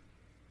away.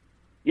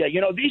 Yeah,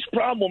 these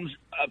problems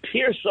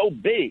appear so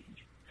big.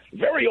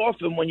 Very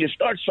often when you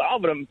start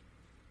solving them,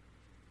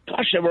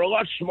 gosh, they were a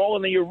lot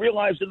smaller than you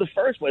realized in the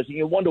first place, and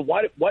you wonder,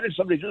 why did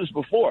somebody do this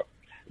before?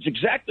 It's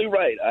exactly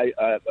right.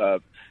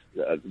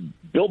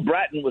 Bill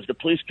Bratton was the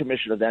police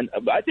commissioner then.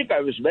 I think I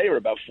was mayor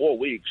about 4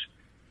 weeks.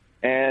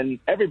 And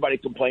everybody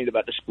complained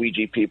about the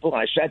squeegee people.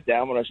 And I sat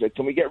down and I said,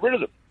 can we get rid of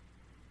them?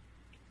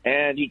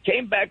 And he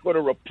came back with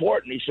a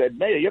report and he said,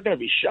 Mayor, you're going to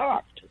be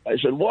shocked. I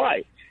said,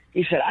 why?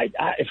 He said,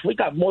 if we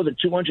got more than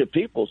 200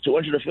 people,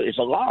 250, it's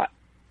a lot.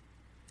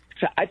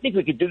 So I think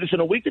we could do this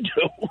in a week or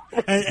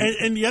two.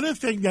 and the other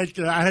thing that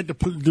I had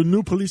the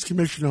new police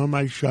commissioner on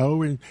my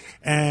show,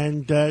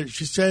 and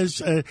she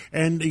says,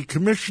 and the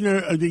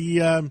commissioner,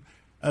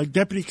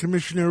 deputy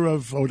commissioner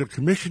of, or the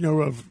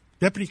commissioner of,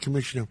 deputy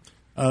commissioner,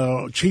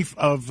 chief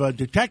of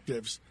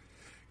detectives,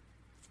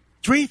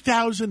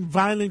 3,000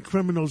 violent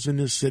criminals in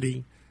this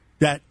city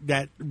that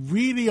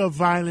really are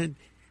violent.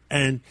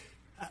 And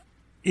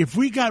if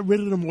we got rid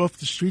of them off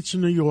the streets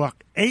of New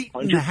York,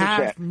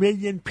 8.5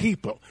 million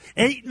people,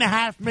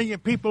 8.5 million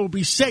people will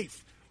be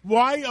safe.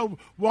 Why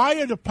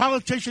are the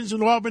politicians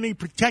in Albany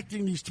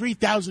protecting these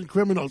 3,000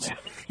 criminals?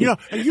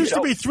 It used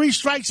to be 3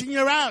 strikes and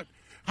you're out.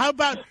 How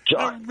about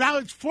now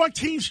it's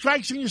 14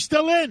 strikes and you're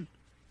still in?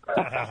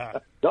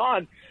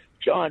 John,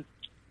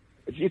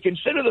 if you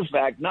consider the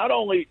fact, not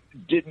only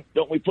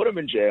don't we put them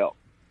in jail,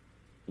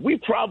 we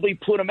probably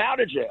put them out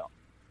of jail.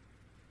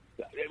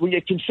 when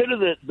you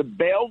consider the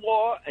bail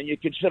law and you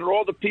consider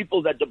all the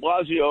people that de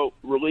Blasio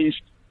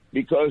released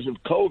because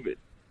of COVID,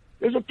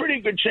 there's a pretty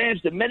good chance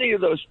that many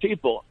of those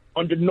people,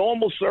 under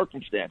normal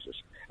circumstances,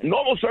 and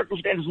normal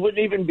circumstances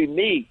wouldn't even be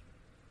me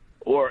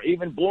or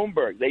even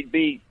Bloomberg. They'd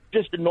be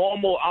just a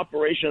normal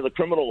operation of the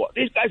criminal law.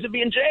 These guys would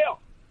be in jail.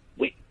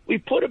 We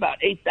put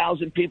about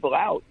 8,000 people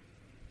out.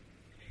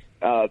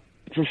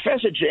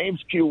 Professor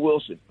James Q.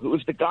 Wilson, who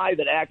was the guy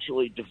that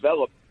actually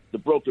developed the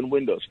broken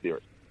windows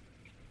theory,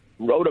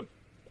 wrote an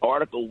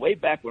article way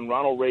back when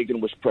Ronald Reagan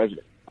was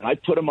president. And I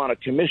put him on a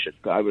commission.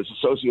 I was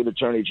Associate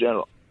Attorney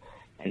General.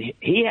 And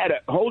he had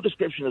a whole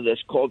description of this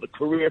called the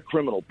Career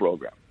Criminal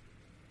Program.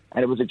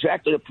 And it was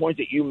exactly the point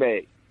that you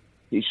made.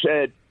 He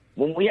said,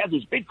 when we have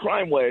these big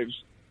crime waves,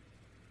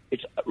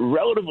 it's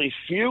relatively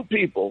few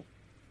people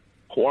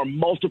who are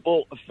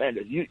multiple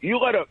offenders. You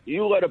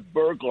let a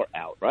burglar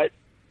out, right?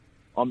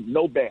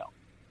 No bail.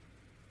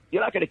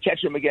 You're not going to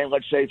catch him again,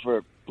 let's say,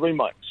 for 3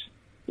 months.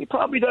 He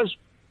probably does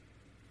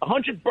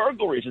 100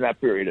 burglaries in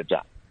that period of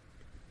time.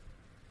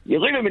 You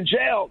leave him in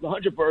jail, the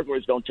 100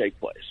 burglaries don't take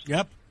place.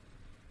 Yep.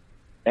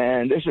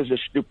 And this is the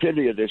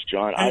stupidity of this,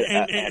 John.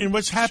 And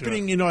what's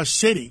happening in our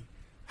city,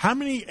 how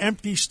many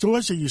empty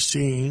stores are you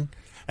seeing?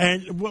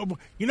 And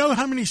you know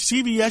how many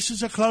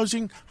CVSs are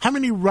closing? How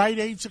many Rite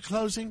Aids are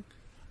closing?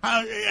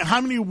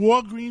 How many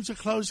Walgreens are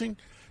closing?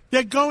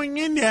 They're going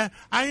in there.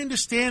 I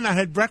understand. I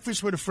had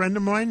breakfast with a friend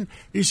of mine.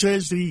 He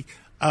says the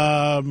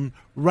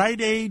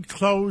Rite Aid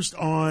closed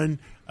on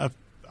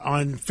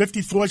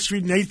 54th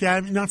Street and 8th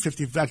Avenue. Not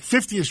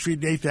 50th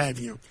Street and 8th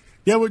Avenue.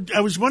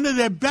 It was one of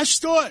their best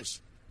stores.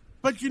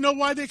 But you know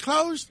why they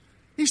closed?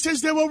 He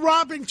says they were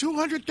robbing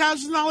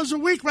 $200,000 a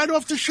week right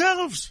off the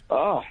shelves.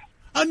 Oh.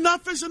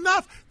 Enough is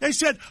enough. They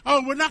said,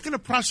 we're not going to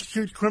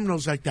prosecute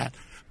criminals like that.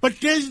 But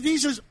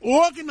these are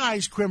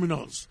organized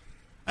criminals.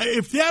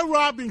 If they're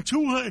robbing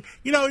 200,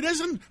 it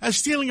isn't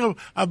stealing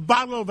a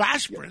bottle of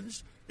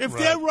aspirins. If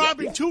they're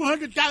robbing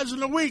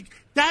 $200,000 a week,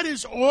 that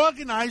is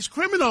organized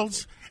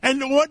criminals.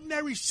 And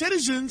ordinary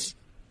citizens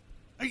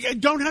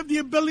don't have the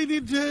ability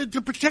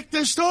to protect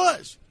their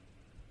stores.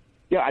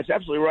 Yeah, that's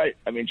absolutely right.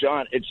 I mean,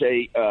 John, it's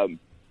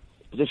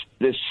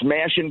this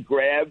smash and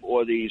grab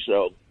or these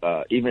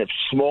even if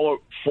smaller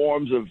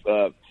forms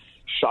of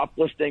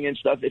shoplifting and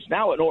stuff. It's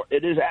now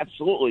it is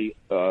absolutely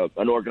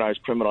an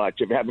organized criminal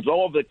activity. It happens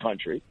all over the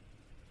country.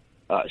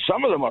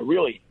 Some of them are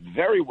really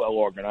very well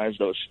organized.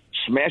 Those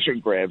smash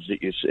and grabs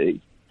that you see,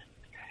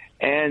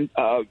 and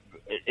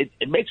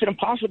it makes it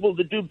impossible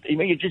to do. I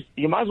mean,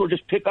 you might as well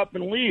just pick up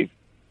and leave.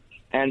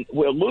 And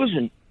we're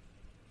losing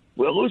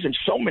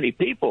so many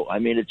people. I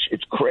mean,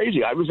 it's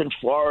crazy. I was in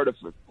Florida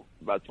for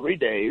about 3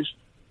 days,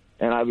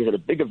 and I was at a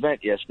big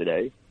event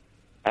yesterday.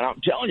 And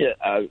I'm telling you,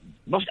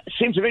 it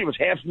seems to me it was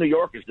half New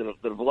Yorkers that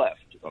have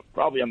left.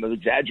 Probably I'm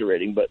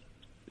exaggerating, but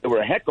there were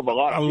a heck of a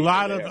lot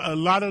of a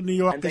lot of New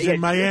Yorkers in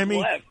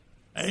Miami.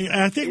 And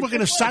I think we're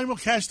going to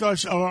simulcast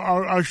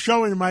our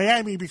show in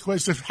Miami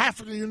because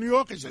half of the New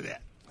Yorkers are there.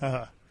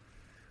 Uh-huh.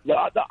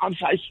 No,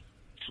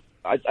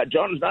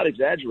 John is not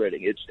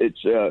exaggerating.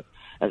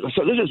 And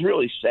so this is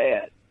really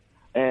sad,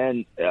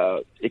 and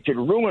it could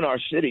ruin our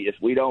city if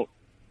we don't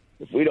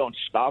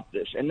stop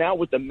this. And now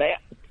with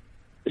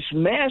this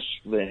mask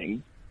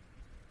thing,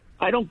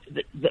 they're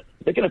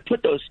going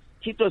to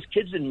keep those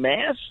kids in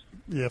masks.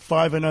 Yeah,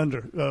 5 and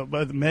under,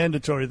 by the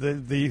mandatory.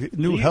 The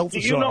new health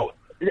is on.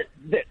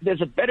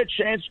 There's a better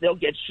chance they'll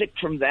get sick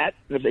from that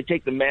than if they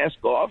take the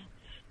mask off.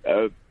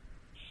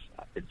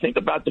 Think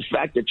about the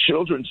fact that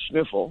children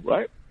sniffle,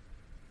 right?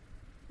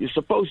 You're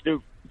supposed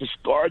to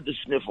discard the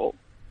sniffle.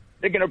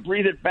 They're going to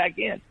breathe it back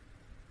in.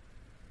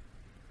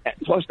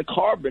 Plus the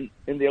carbon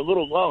in their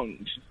little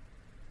lungs.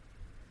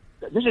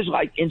 This is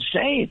like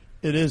insane.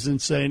 It is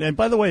insane. And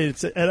by the way,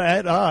 it's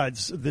at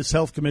odds, this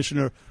health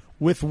commissioner,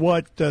 with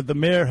what the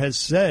mayor has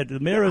said. The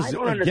mayor is I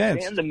don't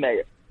against. Understand the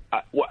mayor.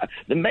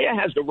 The mayor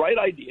has the right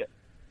idea,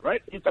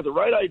 right? He's got the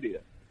right idea.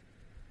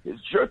 His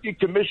jerky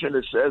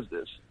commissioner says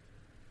this.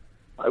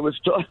 I was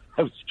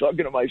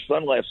talking to my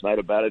son last night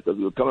about it because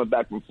we were coming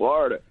back from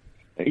Florida,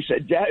 and he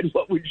said, "Dad,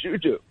 what would you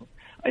do?"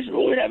 I said,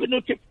 "Well, we'd have a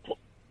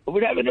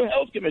new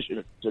health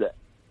commissioner today."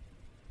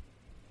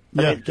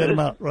 Yeah, get him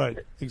out. Right,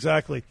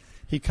 exactly.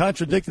 He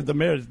contradicted the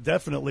mayor.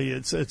 Definitely,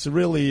 it's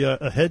really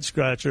a head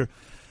scratcher.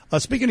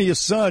 Speaking of your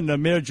son,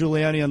 Mayor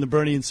Giuliani on the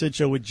Bernie and Sid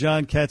show with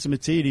John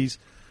Catsimatidis.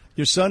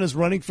 Your son is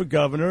running for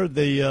governor.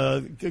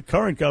 The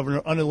current governor,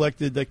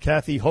 unelected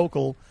Kathy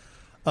Hochul,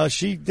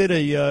 she did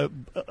a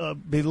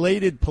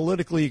belated,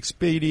 politically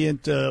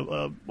expedient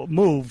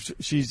move.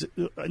 She's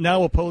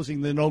now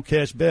opposing the no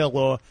cash bail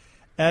law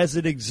as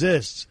it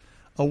exists.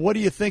 What do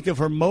you think of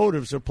her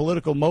motives, her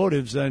political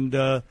motives, and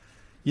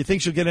you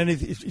think she'll get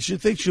anything? You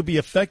think she'll be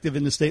effective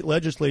in the state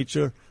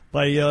legislature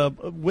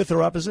with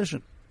her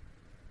opposition?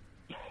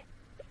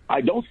 I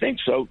don't think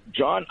so,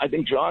 John. I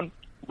think John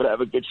would have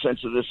a good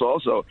sense of this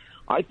also.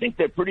 I think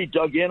they're pretty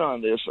dug in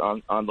on this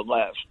on the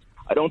left.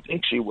 I don't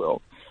think she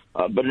will.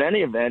 But in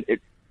any event,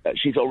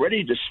 she's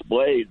already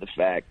displayed the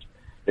fact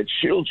that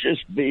she'll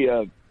just be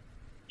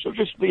she'll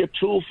just be a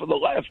tool for the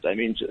left. I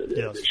mean,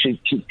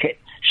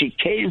 she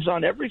caves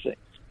on everything,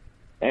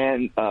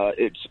 and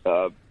it's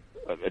a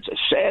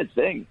sad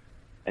thing.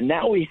 And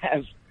now we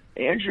have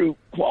Andrew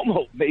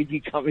Cuomo maybe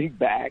coming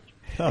back.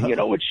 And you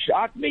know what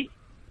shocked me?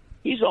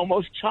 He's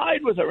almost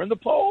tied with her in the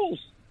polls.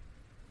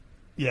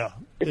 Yeah,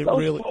 if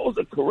those polls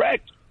are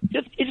correct,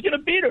 he's going to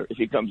beat her if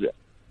he comes in.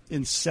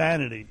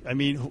 Insanity. I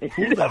mean, of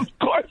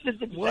course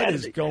it's insanity. What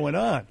is going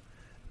on?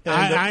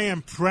 I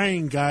am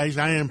praying, guys.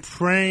 I am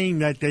praying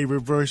that they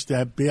reverse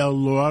that bail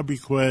law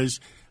because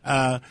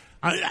I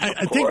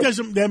think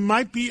there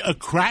might be a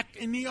crack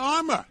in the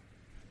armor.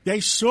 They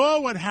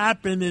saw what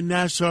happened in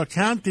Nassau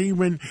County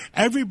when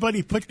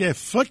everybody put their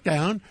foot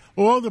down.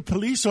 All the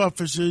police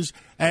officers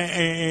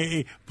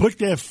put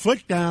their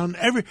foot down.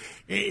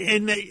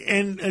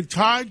 And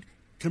Todd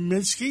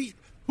Kaminsky,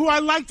 who I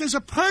liked as a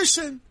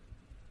person,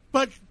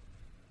 but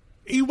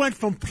he went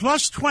from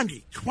plus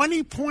 20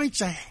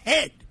 points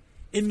ahead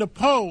in the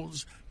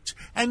polls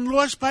and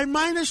lost by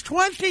minus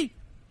 20.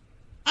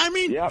 I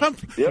mean,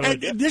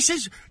 this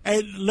is,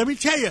 and let me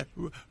tell you,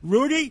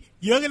 Rudy,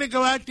 you're going to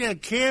go out there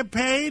and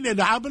campaign,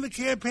 and I'm going to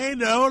campaign,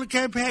 and I'm going to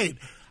campaign.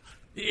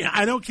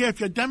 I don't care if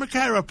you're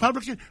Democrat or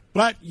Republican,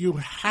 but you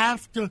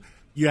have to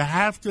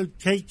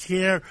take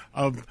care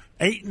of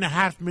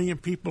 8.5 million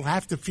people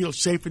have to feel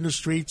safe in the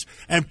streets,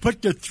 and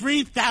put the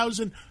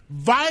 3,000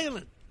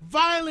 violent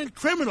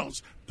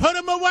criminals, put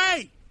them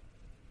away.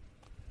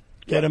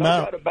 Get them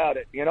out. No doubt about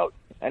it, you know,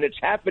 and it's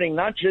happening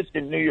not just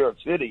in New York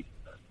City.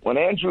 When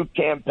Andrew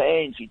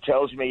campaigns, he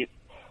tells me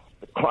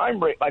the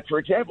crime rate, like, for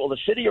example, the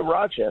city of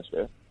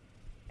Rochester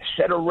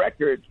set a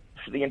record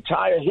for the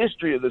entire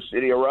history of the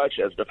city of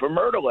Rochester for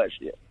murder last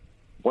year.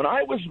 When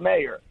I was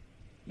mayor,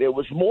 there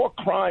was more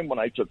crime when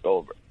I took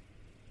over.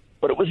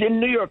 But it was in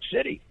New York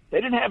City.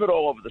 They didn't have it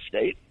all over the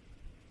state.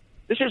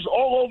 This is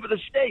all over the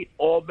state.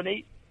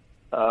 Albany,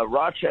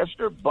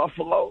 Rochester,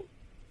 Buffalo.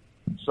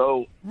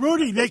 So,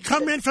 Rudy, they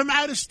come in from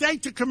out of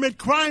state to commit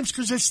crimes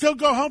because they still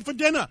go home for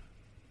dinner.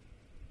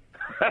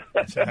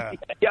 That's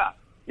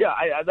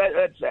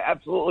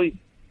absolutely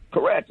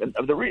correct. And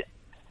the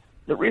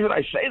reason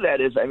I say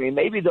that is, I mean,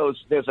 maybe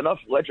there's enough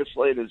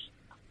legislators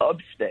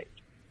upstate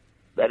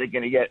that are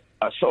going to get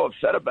so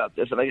upset about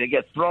this and they're going to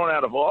get thrown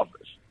out of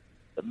office.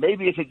 But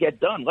maybe it could get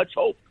done. Let's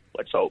hope.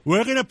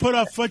 We're going to put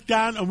our foot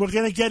down and we're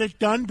going to get it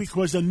done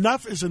because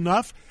enough is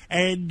enough.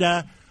 And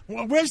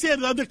where's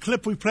that other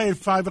clip we play at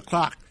 5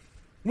 o'clock?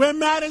 We're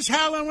mad as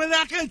hell and we're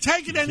not going to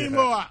take it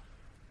anymore.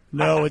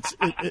 No,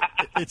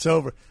 it's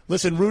over.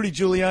 Listen, Rudy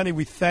Giuliani,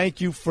 we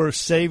thank you for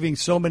saving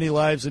so many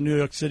lives in New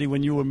York City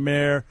when you were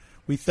mayor.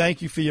 We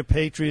thank you for your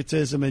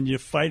patriotism and your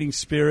fighting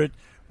spirit.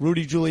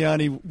 Rudy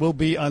Giuliani will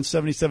be on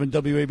 77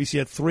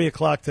 WABC at 3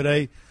 o'clock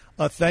today.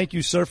 Thank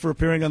you, sir, for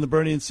appearing on the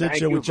Bernie and Sid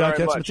Show with John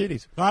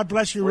Catsimatidis. God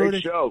bless you,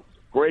 Rudy.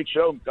 Great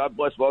show. God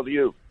bless both of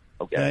you.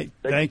 Okay.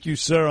 Thank you,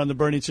 sir, on the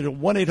Bernie and Sid Show.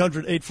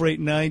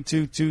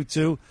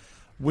 1-800-848-9222.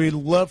 We'd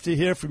love to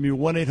hear from you.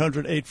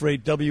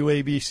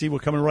 1-800-848-WABC. We're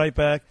coming right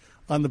back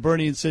on the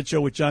Bernie and Sid Show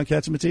with John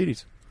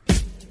Catsimatidis.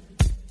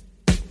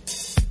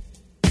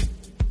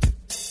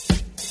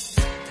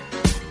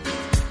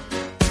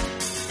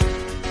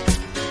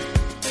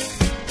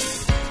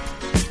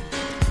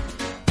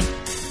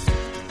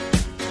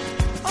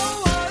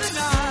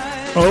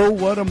 Oh,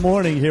 what a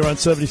morning here on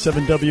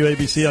 77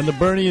 WABC on the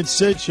Bernie and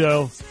Sid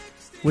Show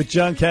with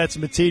John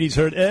Catsimatidis.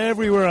 Heard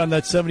everywhere on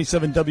that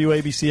 77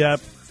 WABC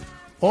app.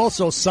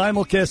 Also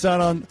simulcast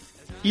out on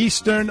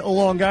Eastern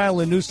Long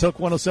Island, News Talk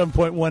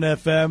 107.1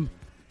 FM.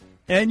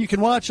 And you can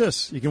watch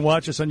us. You can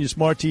watch us on your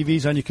smart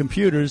TVs, on your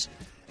computers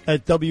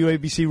at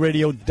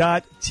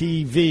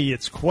WABCRadio.tv.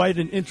 It's quite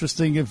an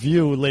interesting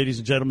view, ladies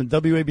and gentlemen.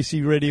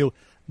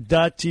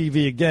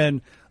 WABCRadio.tv.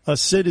 Again,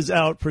 Sid is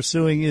out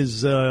pursuing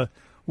his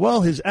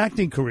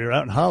acting career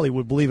out in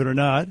Hollywood, believe it or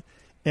not.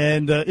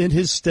 And in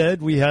his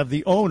stead, we have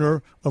the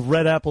owner of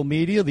Red Apple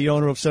Media, the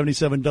owner of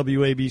 77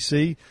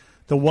 WABC,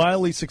 the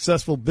wildly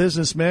successful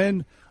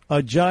businessman,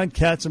 John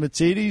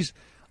Catsimatidis.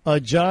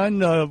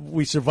 John,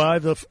 we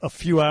survived a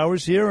few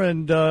hours here,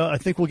 and I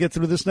think we'll get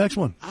through this next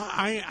one.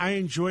 I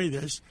enjoy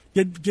this.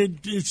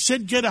 Did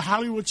Sid get a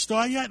Hollywood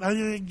star yet? I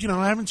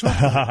haven't talked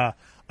to him.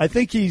 I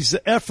think he's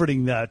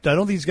efforting that. I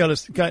don't think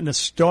he's gotten a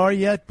star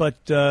yet,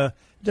 but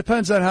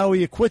depends on how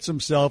he acquits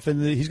himself.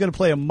 And he's going to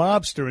play a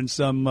mobster in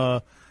some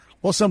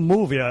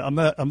movie. I'm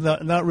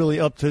not really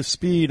up to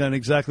speed on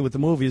exactly what the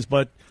movie is,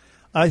 but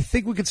I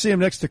think we could see him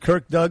next to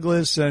Kirk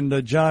Douglas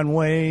and John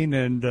Wayne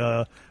and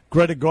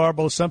Greta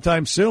Garbo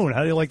sometime soon.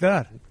 How do you like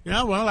that?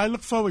 Yeah, well, I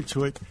look forward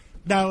to it.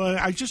 Now,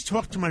 I just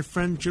talked to my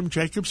friend Jim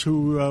Jacobs,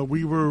 who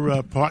we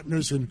were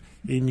partners in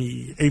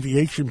the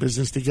aviation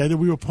business together.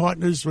 We were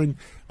partners when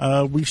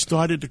we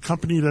started the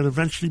company that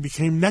eventually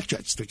became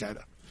NetJets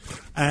together.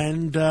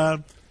 And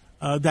that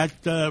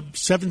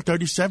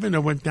 737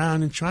 that went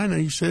down in China,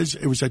 he says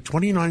it was at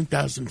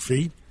 29,000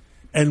 feet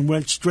and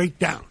went straight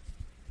down.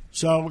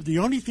 So the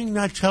only thing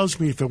that tells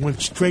me if it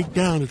went straight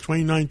down at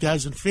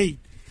 29,000 feet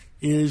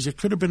is it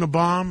could have been a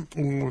bomb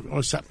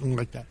or something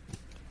like that.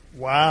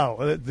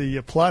 Wow.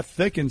 The plot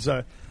thickens.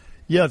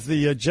 Yeah,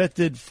 the jet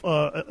did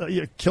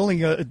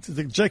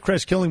the jet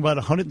crash, killing about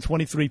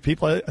 123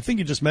 people. I think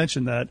you just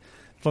mentioned that,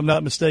 if I'm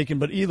not mistaken.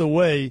 But either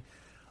way,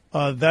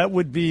 that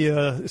would be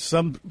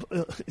some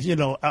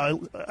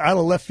out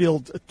of left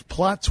field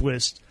plot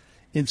twist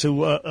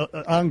into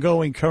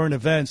ongoing current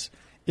events.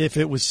 If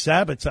it was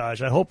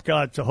sabotage, I hope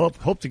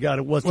to God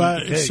it wasn't. Well,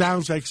 the it case.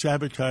 sounds like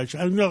sabotage.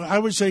 I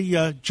was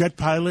a jet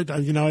pilot.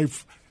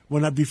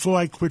 Before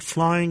I quit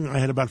flying, I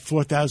had about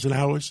 4,000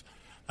 hours,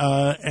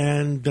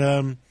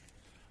 and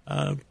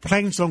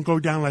planes don't go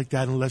down like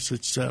that unless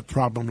it's a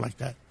problem like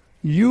that.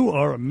 You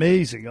are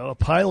amazing. A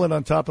pilot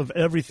on top of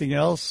everything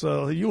else.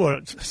 You are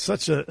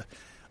such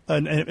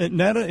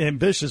not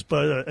ambitious,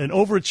 but an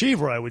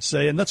overachiever, I would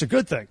say, and that's a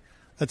good thing.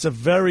 That's a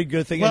very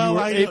good thing. Well,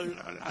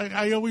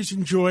 I always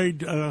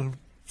enjoyed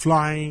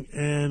flying,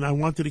 and I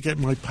wanted to get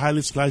my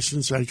pilot's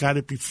license. I got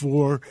it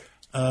before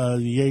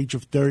the age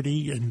of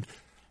 30,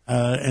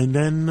 and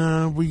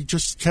then we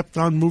just kept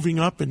on moving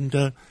up,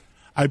 and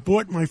I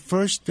bought my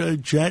first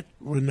jet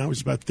when I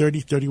was about 30,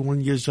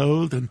 31 years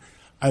old, and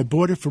I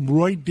bought it from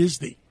Roy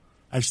Disney.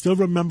 I still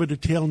remember the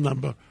tail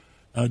number,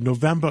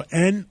 November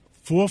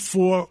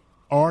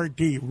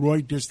N44RD,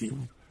 Roy Disney,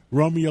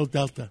 Romeo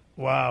Delta.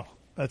 Wow,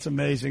 that's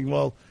amazing.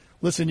 Well,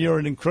 listen, you're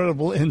an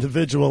incredible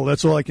individual.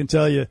 That's all I can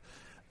tell you.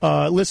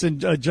 Listen,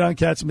 John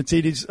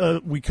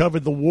Catsimatidis, we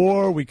covered the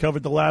war. We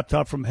covered the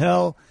laptop from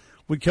hell.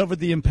 We covered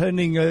the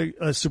impending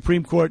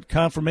Supreme Court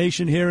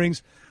confirmation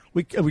hearings.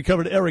 We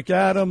covered Eric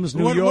Adams,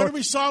 New York. What do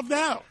we solve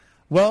now?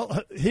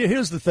 Well,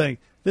 here's the thing.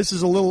 This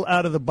is a little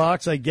out of the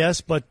box, I guess,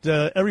 but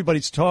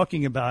everybody's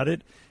talking about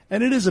it,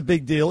 and it is a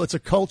big deal. It's a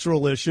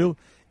cultural issue.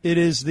 It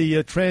is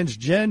the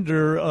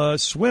transgender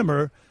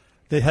swimmer.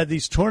 They had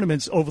these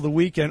tournaments over the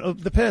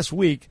weekend, the past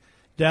week,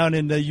 down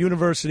in the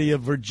University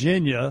of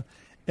Virginia,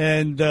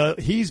 and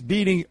he's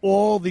beating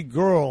all the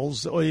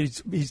girls.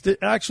 He's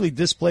actually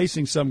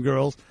displacing some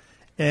girls,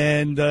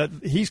 and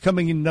he's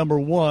coming in number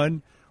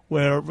one,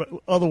 where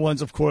other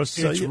ones, of course...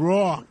 It's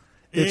wrong.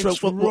 It's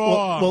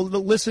wrong. Well,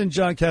 listen,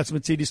 John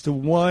Catsimatidis, to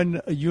one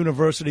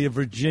University of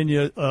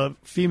Virginia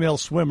female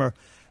swimmer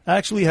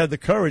actually had the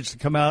courage to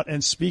come out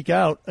and speak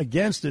out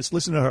against this.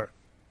 Listen to her.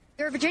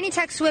 You're a Virginia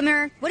Tech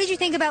swimmer. What did you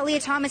think about Leah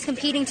Thomas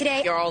competing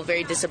today? You're all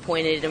very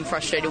disappointed and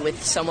frustrated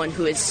with someone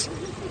who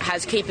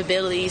has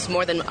capabilities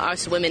more than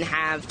us women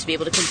have to be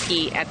able to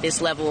compete at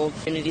this level,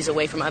 communities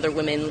away from other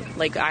women.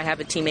 Like, I have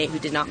a teammate who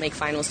did not make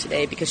finals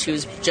today because she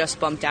was just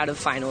bumped out of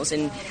finals.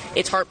 And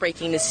it's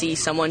heartbreaking to see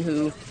someone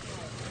who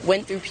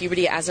went through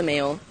puberty as a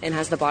male and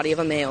has the body of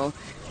a male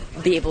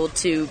be able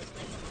to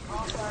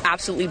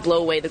absolutely blow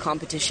away the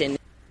competition.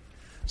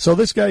 So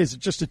this guy is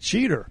just a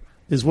cheater,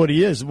 is what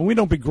he is. We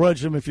don't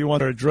begrudge him if you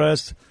want to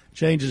address,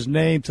 change his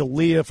name to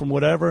Leah from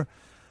whatever.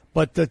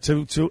 But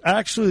to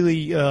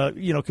actually,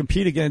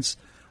 compete against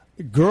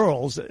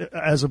girls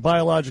as a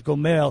biological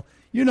male,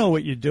 you know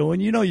what you're doing.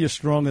 You know you're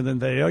stronger than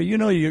they are. You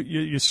know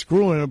you're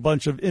screwing a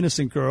bunch of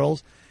innocent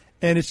girls.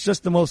 And it's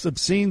just the most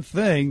obscene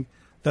thing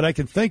that I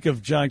can think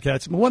of, John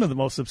Katz. One of the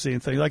most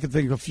obscene things. I can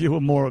think of a few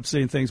more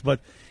obscene things.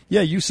 But,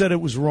 yeah, you said it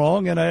was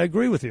wrong, and I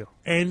agree with you.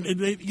 And,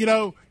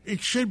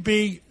 it should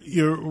be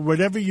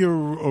whatever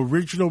your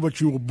original, what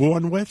you were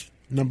born with,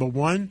 number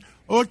one.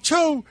 Or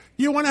two,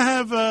 you want to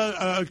have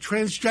a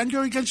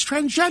transgender against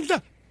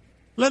transgender.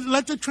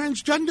 Let the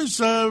transgenders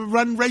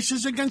run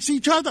races against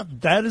each other.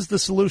 That is the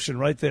solution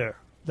right there.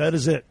 That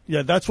is it.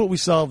 Yeah, that's what we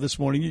solved this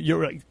morning.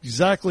 You're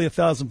exactly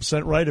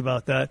 1,000% right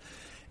about that.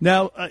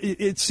 Now,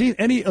 it seems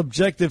any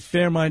objective,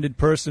 fair-minded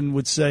person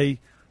would say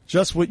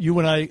just what you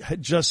and I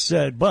had just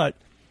said. But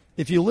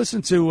if you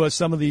listen to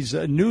some of these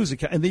news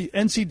accounts, and the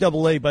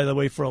NCAA, by the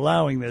way, for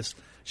allowing this,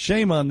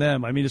 shame on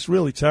them. I mean, it's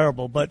really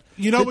terrible. But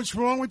you know what's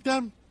wrong with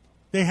them?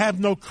 They have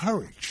no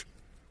courage.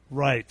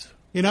 Right.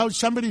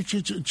 Somebody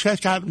should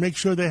check out and make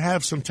sure they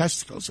have some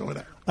testicles or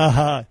whatever.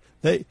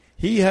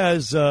 He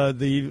has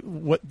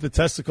the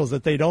testicles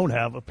that they don't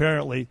have,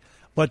 apparently.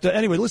 But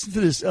anyway, listen to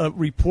this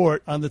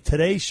report on the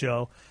Today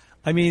Show.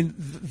 I mean,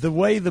 the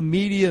way the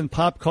media and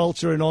pop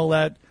culture and all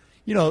that,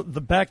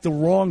 the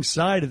wrong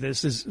side of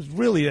this is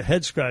really a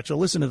head scratcher.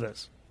 Listen to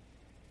this.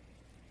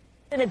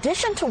 In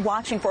addition to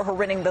watching for her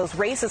winning those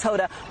races,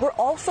 Hoda, we're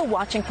also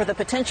watching for the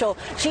potential.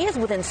 She is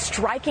within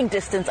striking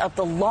distance of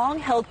the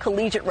long-held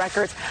collegiate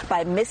records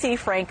by Missy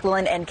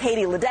Franklin and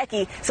Katie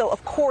Ledecky. So,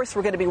 of course,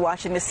 we're going to be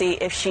watching to see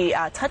if she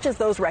touches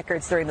those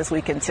records during this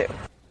weekend, too.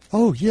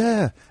 Oh,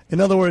 yeah.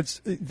 In other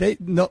words,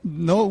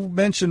 no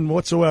mention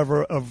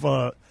whatsoever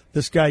of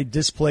this guy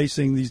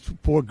displacing these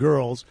poor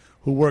girls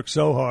who work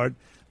so hard.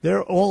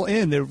 They're all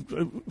in. They're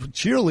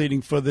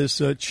cheerleading for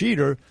this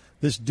cheater,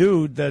 this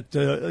dude that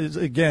is,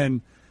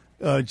 again,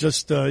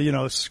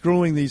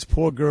 screwing these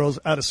poor girls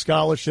out of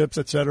scholarships,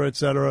 et cetera, et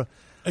cetera.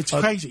 It's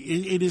crazy.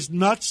 It is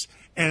nuts.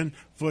 And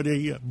for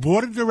the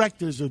board of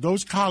directors of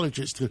those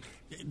colleges,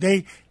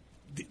 they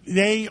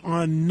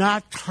are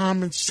not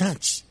common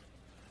sense.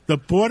 The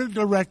board of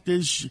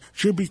directors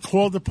should be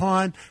called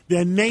upon.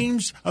 Their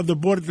names of the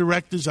board of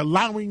directors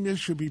allowing this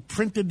should be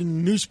printed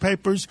in the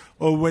newspapers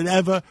or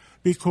whatever,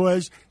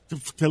 because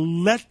to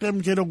let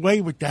them get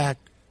away with that,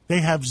 they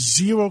have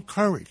zero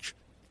courage.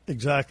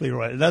 Exactly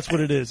right. That's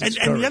what it is. And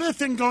the other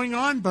thing going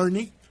on,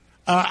 Bernie,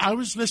 I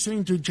was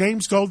listening to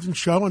James Golden's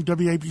show on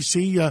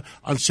WABC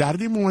on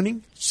Saturday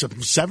morning,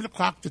 7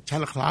 o'clock to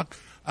 10 o'clock.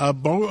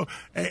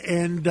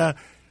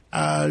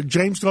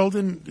 James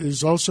Golden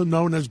is also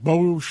known as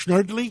Bo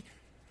Schnerdly.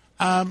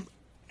 And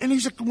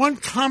he's one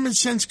common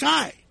sense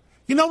guy.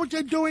 You know what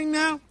they're doing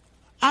now?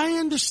 I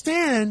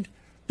understand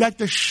that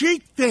the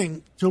chic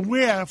thing to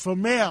wear for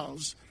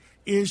males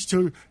is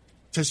to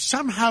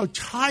somehow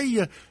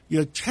tie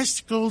your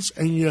testicles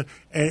and your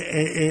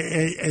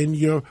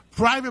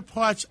private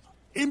parts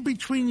in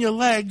between your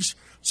legs,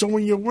 so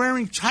when you're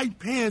wearing tight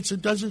pants, it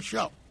doesn't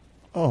show.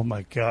 Oh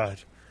my God!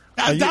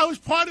 That was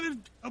part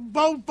of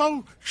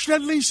Bo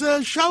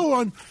Schnedley's show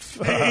on,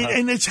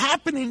 and it's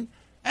happening.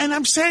 And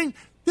I'm saying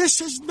this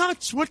is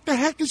nuts. What the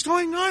heck is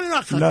going on in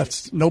our country?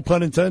 Nuts. No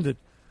pun intended.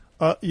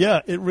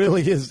 Yeah, it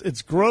really is.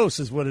 It's gross,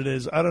 is what it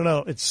is. I don't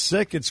know. It's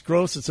sick. It's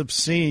gross. It's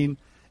obscene.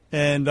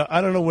 And I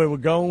don't know where we're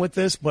going with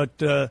this, but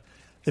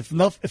if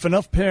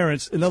enough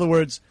parents, in other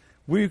words,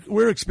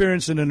 we're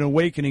experiencing an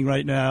awakening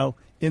right now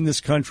in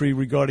this country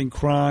regarding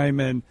crime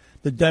and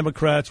the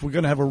Democrats. We're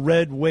going to have a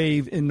red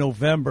wave in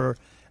November,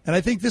 and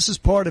I think this is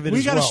part of it as well.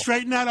 We got to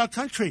straighten out our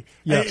country.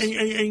 Yes.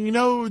 And you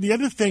know, the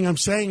other thing I'm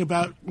saying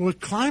about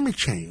climate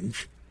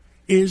change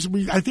is,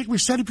 I think we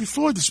said it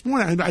before this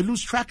morning, and I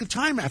lose track of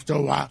time after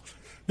a while,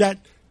 that,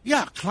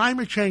 yeah,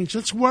 climate change,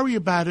 let's worry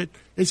about it.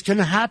 It's going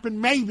to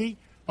happen maybe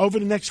over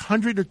the next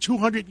 100 or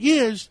 200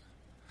 years.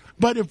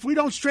 But if we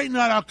don't straighten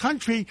out our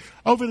country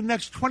over the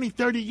next 20,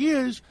 30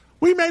 years,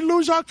 we may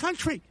lose our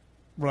country.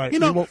 Right. You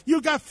know,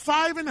 you got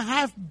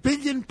 5.5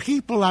 billion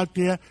people out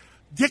there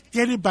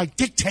dictated by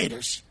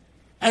dictators.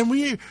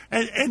 And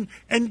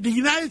and the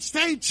United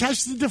States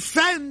has to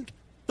defend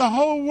the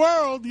whole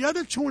world, the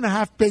other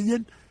 2.5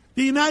 billion.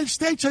 The United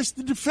States has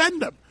to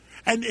defend them.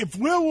 And if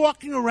we're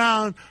walking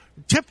around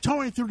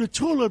tiptoeing through the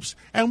tulips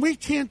and we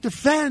can't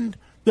defend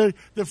the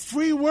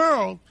free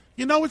world,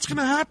 you know what's going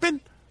to happen?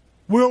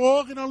 We're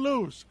all going to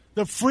lose.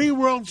 The free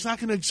world's not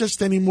going to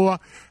exist anymore,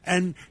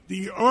 and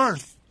the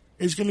earth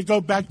is going to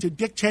go back to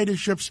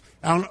dictatorships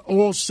on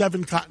all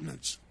 7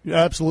 continents. You're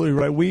absolutely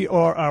right. We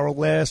are our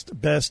last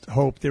best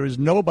hope. There is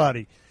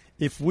nobody.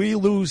 If we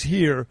lose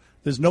here,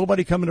 there's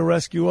nobody coming to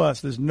rescue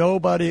us. There's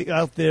nobody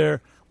out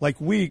there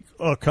like we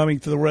are coming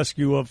to the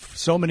rescue of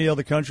so many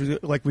other countries,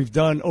 like we've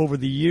done over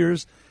the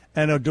years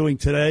and are doing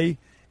today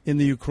in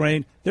the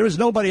Ukraine. There is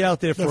nobody out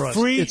there for us.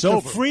 It's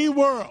over. The free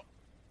world.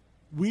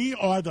 We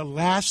are the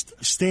last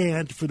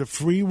stand for the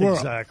free world.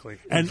 Exactly.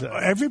 And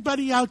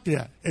everybody out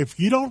there, if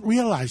you don't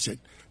realize it,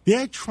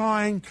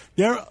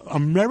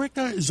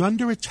 America is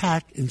under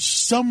attack in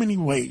so many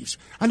ways.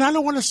 And I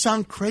don't want to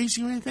sound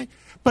crazy or anything,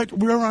 but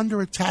we're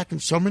under attack in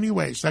so many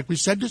ways. Like we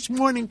said this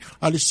morning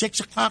on the 6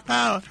 o'clock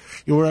hour,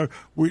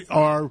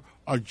 our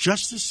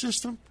justice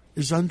system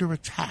is under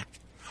attack.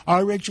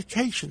 Our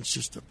education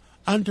system,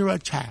 under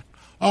attack.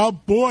 Our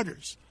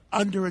borders,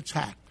 under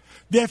attack.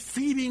 They're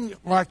feeding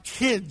our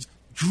kids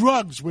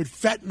drugs with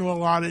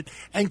fentanyl on it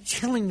and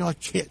killing our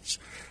kids.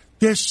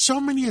 There's so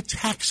many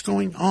attacks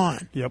going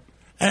on. Yep.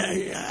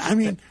 I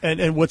mean,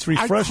 and what's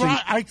refreshing,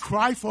 I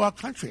cry for our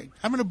country.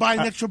 I'm going to buy an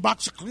extra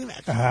box of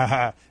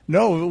Kleenex.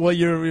 No, well,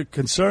 your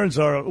concerns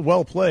are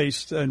well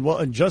placed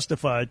and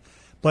justified.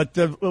 But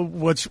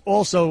what's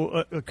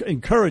also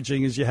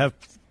encouraging is you have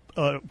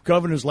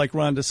governors like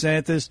Ron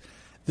DeSantis,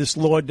 this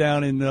law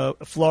down in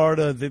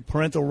Florida, the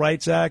Parental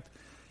Rights Act.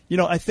 You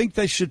know, I think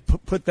they should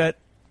put that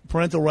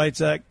Parental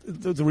Rights Act,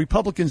 the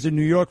Republicans in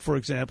New York, for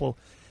example,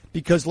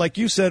 because like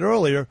you said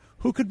earlier,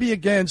 who could be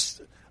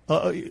against,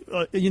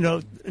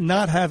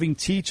 not having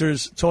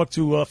teachers talk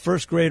to a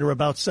first grader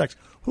about sex?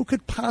 Who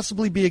could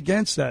possibly be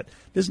against that?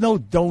 There's no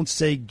don't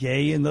say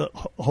gay in the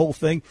whole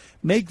thing.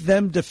 Make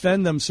them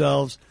defend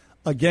themselves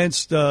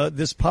against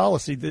this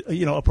policy,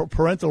 a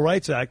Parental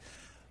Rights Act.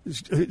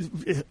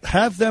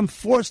 Have them,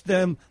 force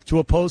them to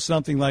oppose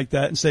something like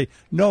that and say,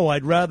 no,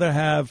 I'd rather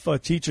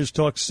have teachers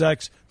talk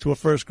sex to a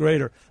first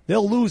grader.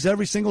 They'll lose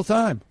every single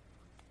time.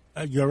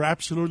 You're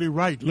absolutely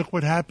right. Look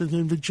what happened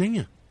in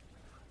Virginia.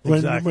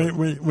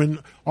 When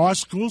our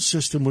school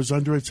system was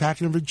under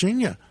attack in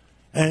Virginia.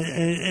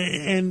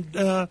 And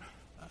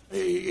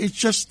it's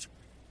just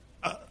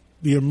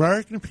the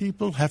American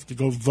people have to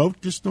go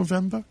vote this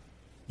November.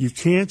 You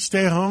can't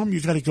stay home.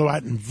 You got to go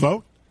out and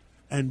vote.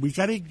 And we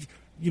got to,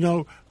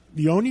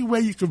 the only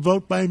way you can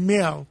vote by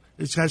mail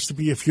has to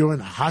be if you're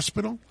in a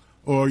hospital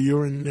or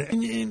you're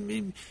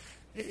in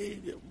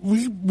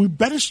we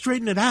better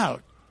straighten it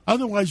out.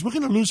 Otherwise, we're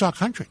going to lose our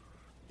country.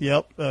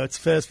 Yep, it's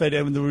fast fade.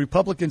 I mean, the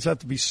Republicans have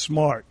to be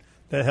smart.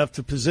 They have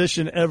to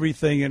position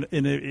everything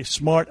in a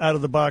smart,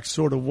 out-of-the-box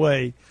sort of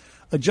way.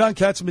 John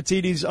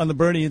Catsimatidis on the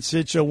Bernie and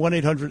Sid Show,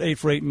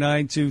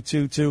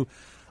 1-800-848-9222.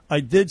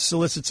 I did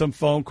solicit some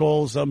phone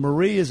calls.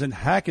 Marie is in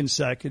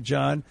Hackensack,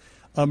 John.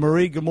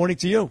 Marie, good morning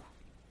to you.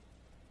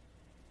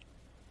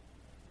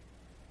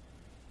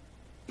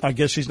 I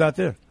guess she's not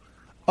there.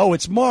 Oh,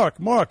 it's Mark.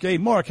 Mark, hey,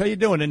 Mark, how you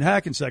doing in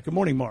Hackensack? Good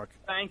morning, Mark.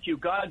 Thank you.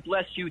 God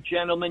bless you,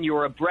 gentlemen.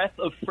 You're a breath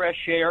of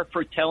fresh air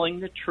for telling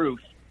the truth.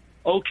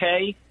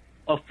 Okay,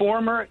 a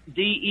former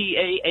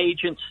DEA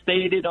agent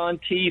stated on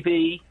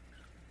TV,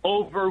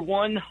 over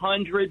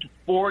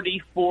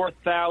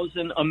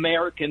 144,000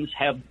 Americans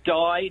have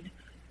died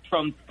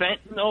from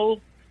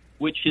fentanyl,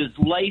 which is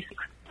laced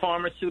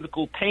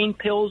pharmaceutical pain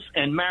pills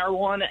and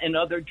marijuana and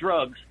other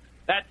drugs.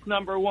 That's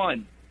number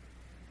one.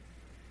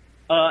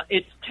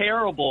 It's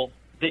terrible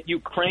that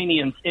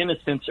Ukrainians'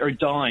 innocents are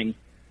dying.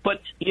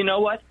 But you know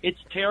what? It's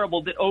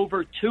terrible that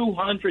over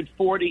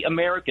 240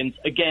 Americans,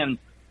 again,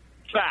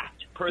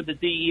 fact per the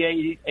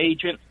DEA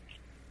agent,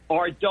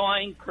 are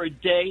dying per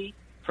day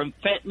from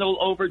fentanyl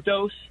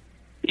overdose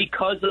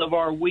because of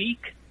our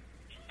weak,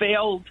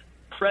 failed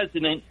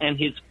president and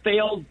his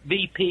failed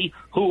VP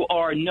who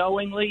are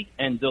knowingly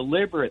and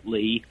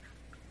deliberately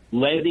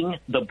letting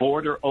the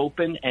border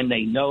open, and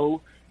they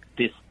know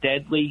this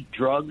deadly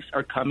drugs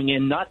are coming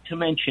in, not to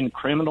mention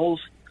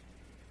criminals,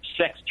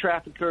 sex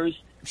traffickers,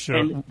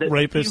 and the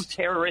rapists,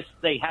 few terrorists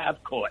they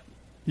have caught.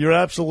 You're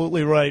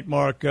absolutely right,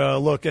 Mark.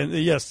 Look, and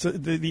yes,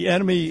 the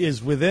enemy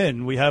is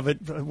within. We have it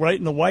right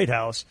in the White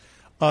House.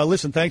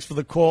 Listen, thanks for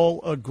the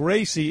call.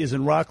 Gracie is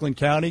in Rockland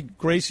County.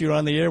 Gracie, you're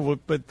on the air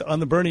on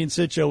the Bernie and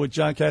Sid show with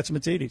John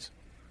Catsimatidis.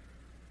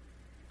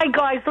 Hi,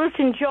 guys.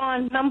 Listen,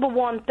 John, number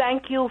one,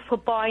 thank you for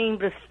buying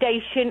the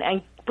station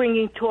and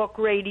bringing talk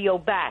radio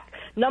back.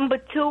 Number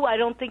two, I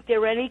don't think there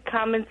are any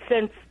common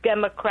sense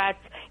Democrats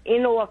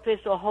in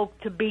office or hope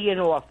to be in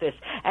office.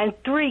 And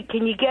three,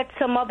 can you get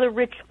some other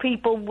rich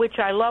people, which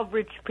I love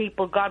rich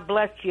people, God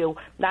bless you,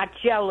 not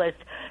jealous,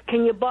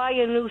 can you buy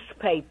a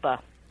newspaper?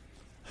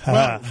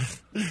 Well,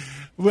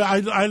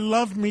 I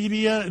love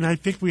media, and I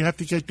think we have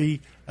to get the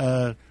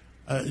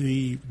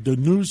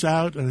news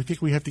out, and I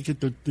think we have to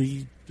get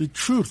the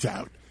truth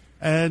out.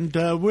 And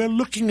we're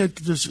looking at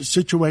the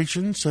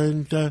situations,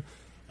 and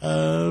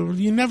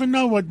you never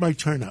know what might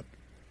turn up.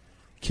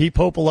 Keep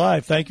hope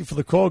alive. Thank you for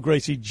the call,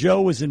 Gracie.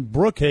 Joe is in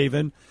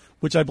Brookhaven,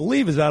 which I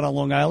believe is out on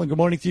Long Island. Good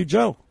morning to you,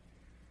 Joe.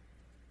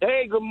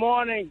 Hey, good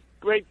morning.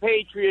 Great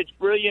Patriots,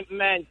 brilliant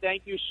men.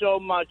 Thank you so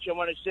much. I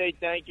want to say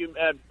thank you.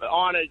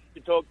 Honored to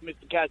talk to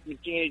Mr.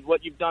 Catsimatidis,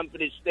 what you've done for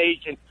this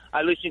station.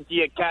 I listen to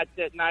your cats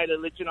at night. I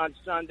listen on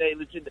Sunday. I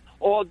listen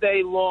all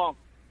day long.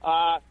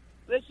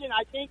 Listen,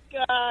 I think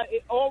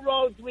all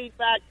roads lead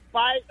back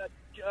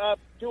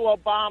to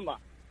Obama.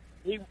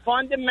 He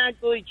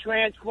fundamentally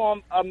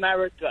transformed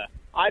America.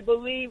 I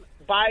believe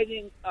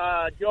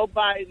Joe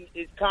Biden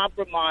is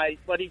compromised,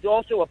 but he's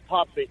also a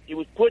puppet. He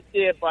was put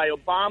there by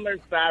Obama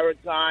and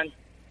Farrakhan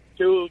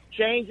to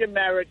change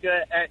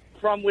America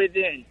from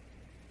within.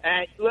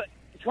 And look,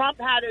 Trump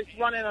had us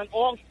running on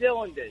all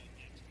cylinders.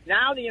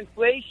 Now the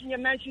inflation, you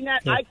mentioned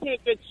that, I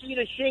can't get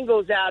cedar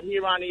shingles out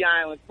here on the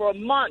island for a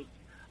month.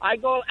 I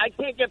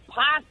can't get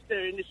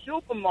pasta in the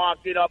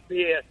supermarket up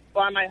here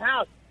by my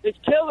house. It's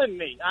killing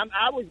me.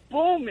 I was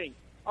booming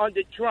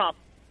under Trump.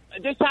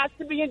 This has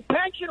to be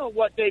intentional,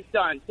 what they've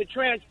done to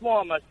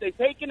transform us. They've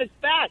taken us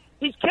back.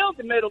 He's killed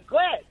the middle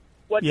class,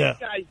 what this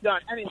guy's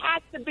done. And it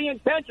has to be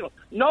intentional.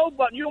 No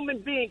human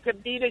being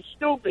could be this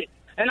stupid.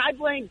 And I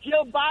blame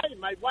Jill Biden.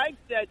 My wife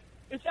said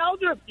it's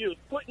elder abuse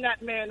putting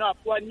that man up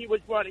when he was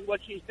running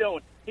what she's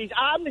doing. He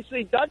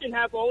obviously doesn't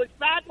have all his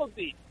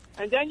faculties.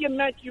 And then you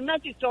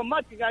mentioned so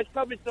much. You guys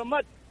covered so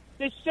much.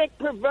 This sick,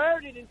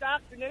 perverted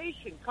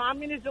indoctrination,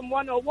 Communism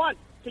 101.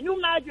 Can you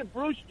imagine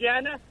Bruce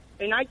Jenner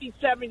in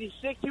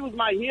 1976? He was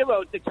my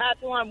hero, the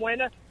decathlon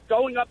winner,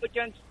 going up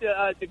against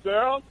the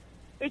girls.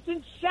 It's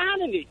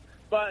insanity.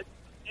 But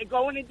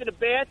going into the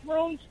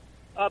bathrooms,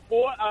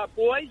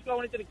 boys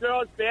going into the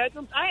girls'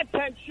 bathrooms. I have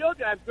 10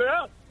 children. I have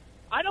girls.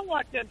 I don't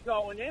want them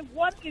going in.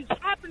 What is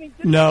happening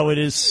to No, it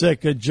is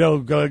sick. Joe,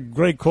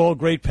 great call,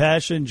 great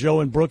passion.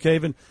 Joe in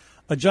Brookhaven.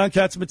 John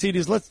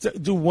Catsimatidis, let's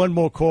do one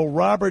more call.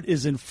 Robert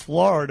is in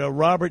Florida.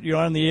 Robert, you're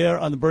on the air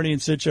on the Bernie and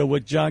Sid show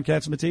with John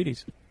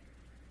Catsimatidis.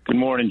 Good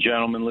morning,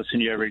 gentlemen. Listen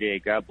to you every day.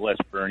 God bless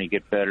Bernie.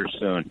 Get better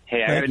soon.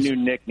 Hey, I got a new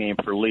nickname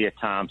for Leah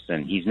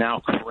Thompson. He's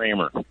now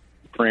Kramer.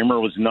 Kramer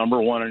was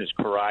number one in his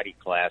karate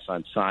class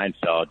on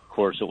Seinfeld. Of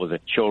course, it was a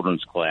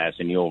children's class,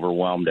 and he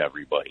overwhelmed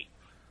everybody.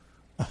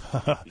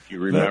 If you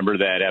remember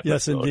that episode.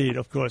 Yes, indeed.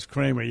 Of course,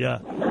 Kramer, yeah.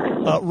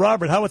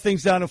 Robert, how are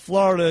things down in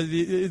Florida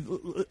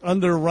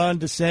under Ron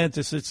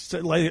DeSantis? It's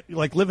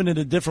like living in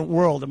a different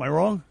world. Am I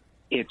wrong?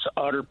 It's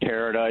utter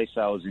paradise.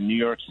 I was in New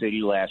York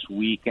City last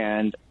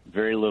weekend.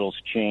 Very little's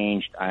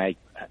changed. I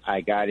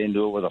got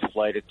into it with a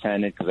flight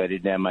attendant because I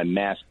didn't have my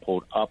mask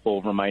pulled up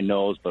over my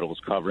nose, but it was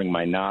covering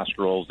my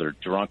nostrils. They're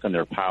drunk on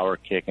their power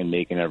kick and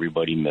making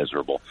everybody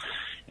miserable.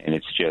 And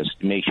it's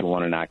just makes you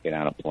want to not get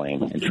on a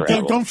plane and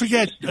travel. Don't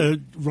forget,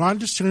 Ron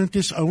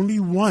DeSantis only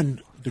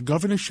won the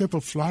governorship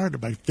of Florida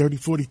by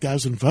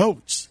 40,000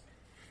 votes.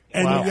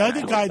 And the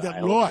other guy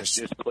that lost.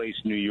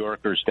 Displaced New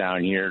Yorkers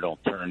down here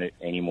don't turn it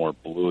any more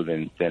blue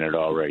than it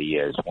already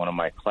is. One of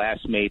my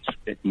classmates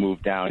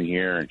moved down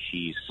here, and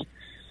she's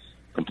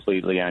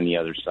completely on the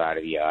other side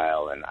of the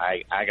aisle. And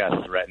I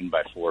got threatened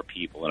by 4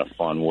 people in a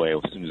fun way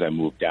as soon as I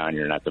moved down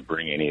here not to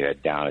bring any of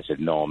that down. I said,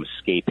 no, I'm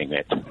escaping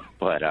it.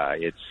 But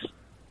it's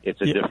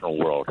a different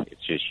world.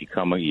 It's just you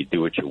come and you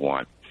do what you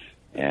want.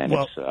 And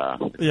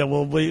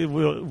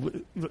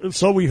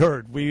so we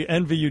heard. We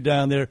envy you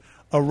down there,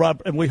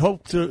 Rob, and we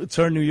hope to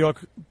turn New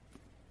York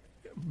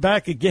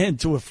back again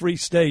to a free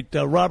state.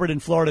 Robert in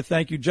Florida,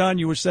 thank you. John,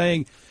 you were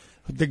saying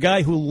the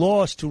guy who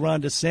lost to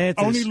Ron DeSantis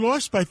only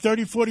lost by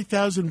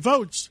 40,000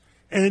 votes,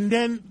 and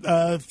then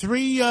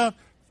 3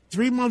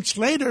 months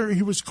later,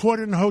 he was caught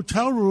in a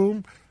hotel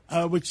room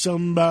with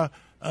some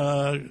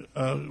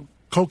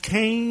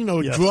cocaine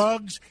or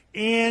drugs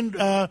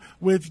and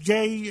with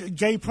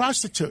gay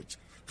prostitutes.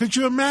 Could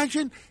you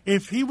imagine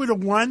if he would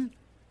have won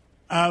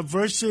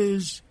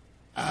versus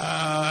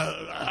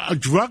a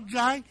drug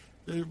guy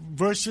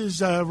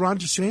versus Ron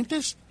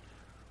DeSantis?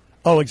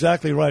 Oh,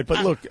 exactly right.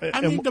 But look, I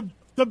mean,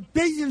 the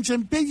billions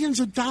and billions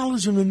of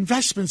dollars in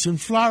investments in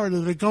Florida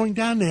that are going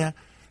down there,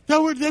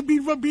 they'd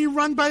be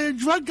run by a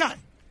drug guy.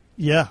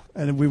 Yeah,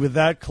 and we were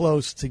that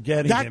close to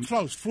getting him. That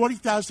close,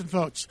 40,000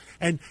 votes.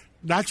 And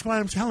that's why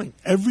I'm telling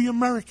every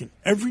American,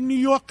 every New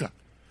Yorker,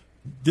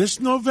 this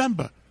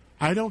November,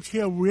 I don't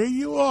care where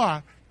you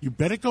are, you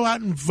better go out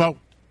and vote.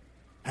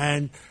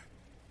 And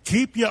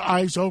keep your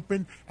eyes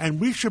open, and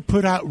we should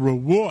put out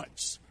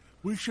rewards.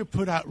 We should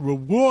put out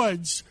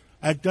rewards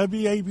at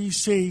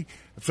WABC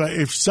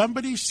if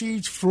somebody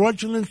sees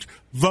fraudulent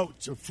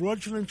votes or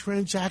fraudulent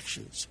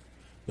transactions.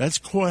 Let's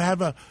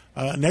have an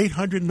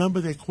 800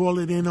 number they call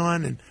it in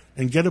on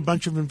and get a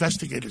bunch of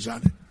investigators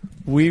on it.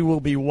 We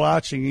will be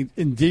watching.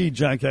 Indeed,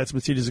 John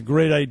Catsimatidis is a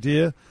great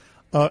idea.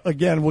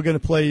 Again, we're going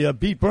to play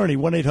Beat Bernie.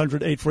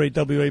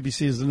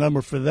 1-800-848-WABC is the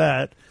number for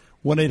that.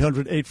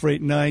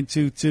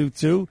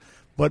 1-800-848-9222.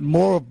 But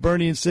more of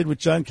Bernie and Sid with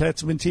John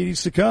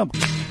Catsimatidis to come.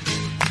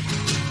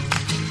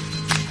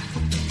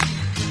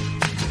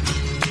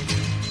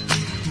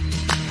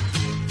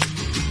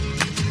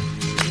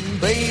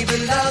 Baby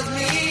loves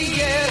me,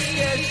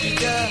 yes, she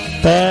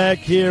does. Back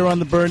here on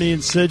the Bernie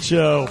and Sid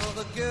Show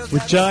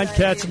with John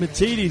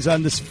Catsimatidis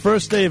on this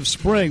first day of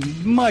spring.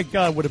 My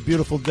God, what a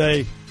beautiful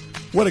day.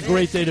 What a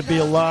great day to be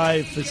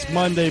alive. It's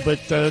Monday, but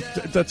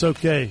that's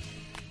okay.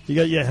 You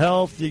got your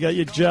health, you got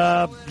your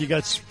job, you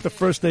got the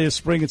first day of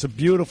spring. It's a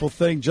beautiful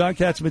thing. John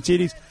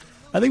Catsimatidis,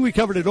 I think we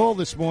covered it all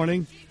this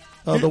morning.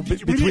 We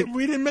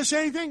didn't miss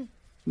anything?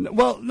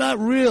 Well, not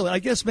really. I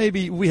guess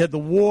maybe we had the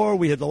war,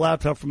 we had the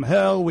laptop from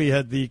hell, we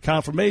had the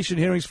confirmation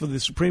hearings for the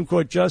Supreme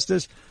Court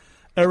Justice,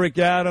 Eric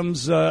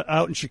Adams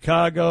out in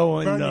Chicago.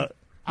 And Bernie,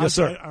 yes,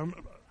 sir.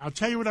 I'll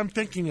tell you what I'm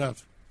thinking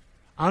of.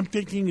 I'm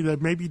thinking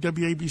that maybe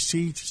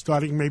WABC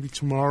starting maybe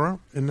tomorrow,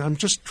 and I'm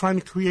just trying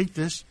to create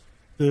this,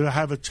 to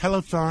have a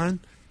telethon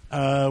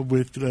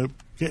with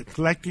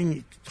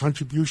collecting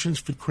contributions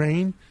for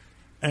Crane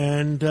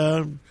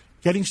and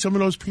getting some of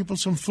those people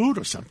some food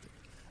or something.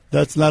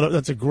 That's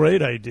a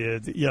great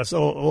idea. Yes.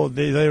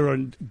 They are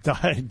in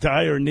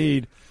dire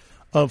need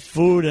of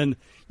food, and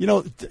you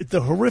know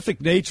the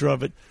horrific nature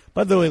of it.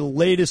 By the way, the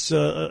latest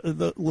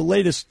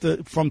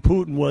from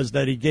Putin was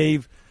that he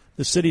gave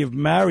the city of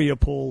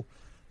Mariupol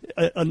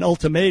an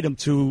ultimatum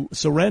to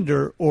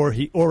surrender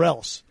or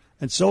else.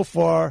 And so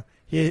far,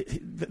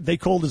 they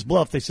called his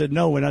bluff. They said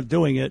no, we're not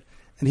doing it,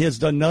 and he has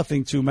done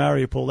nothing to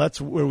Mariupol. That's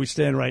where we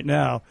stand right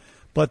now.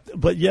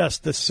 But yes,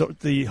 the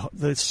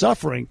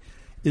suffering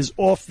is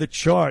off the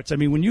charts. I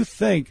mean, when you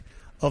think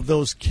of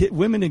those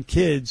women and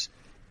kids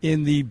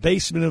in the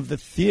basement of the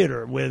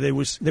theater where they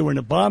were in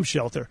a bomb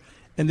shelter,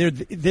 and they're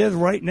there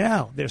right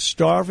now. They're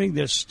starving.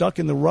 They're stuck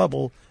in the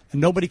rubble,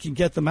 and nobody can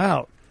get them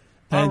out.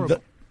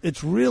 Horrible. And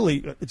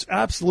it's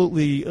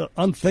absolutely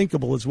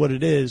unthinkable is what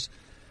it is.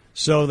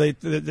 So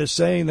they're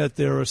saying that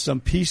there are some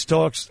peace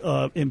talks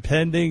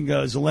impending.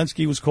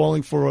 Zelensky was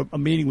calling for a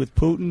meeting with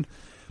Putin.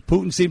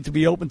 Putin seemed to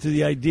be open to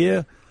the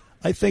idea.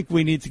 I think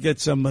we need to get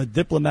some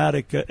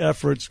diplomatic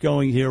efforts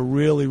going here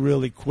really,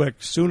 really quick,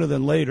 sooner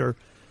than later,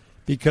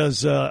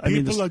 because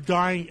people are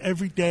dying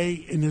every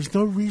day, and there's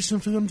no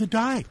reason for them to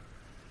die.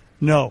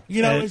 No.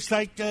 You know, it's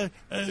like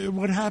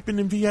what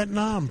happened in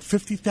Vietnam.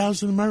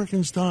 50,000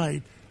 Americans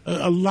died.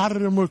 A lot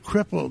of them were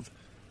crippled.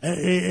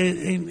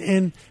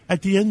 And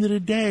at the end of the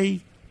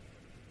day,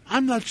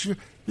 I'm not sure.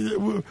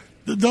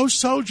 Those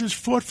soldiers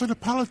fought for the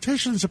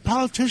politicians. The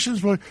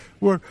politicians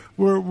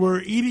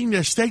were eating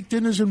their steak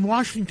dinners in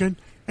Washington,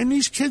 and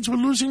these kids were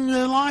losing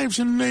their lives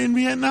in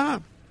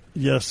Vietnam.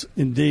 Yes,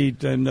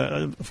 indeed. And,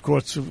 of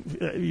course,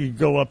 you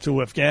go up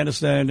to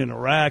Afghanistan and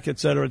Iraq, et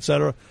cetera, et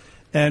cetera.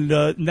 And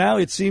now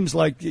it seems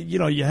like,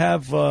 you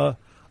have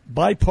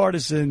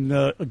bipartisan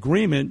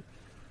agreement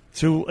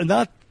to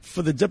not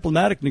for the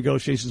diplomatic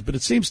negotiations, but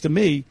it seems to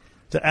me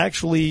to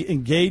actually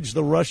engage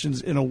the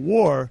Russians in a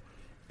war.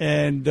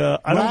 And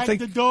I don't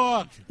think the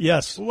dog.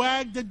 Yes,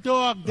 wag the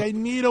dog. They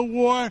need a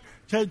war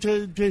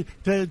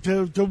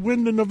to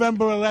win the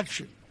November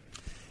election.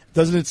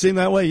 Doesn't it seem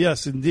that way?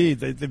 Yes, indeed.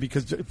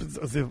 Because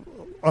of the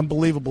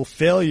unbelievable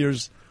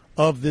failures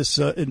of this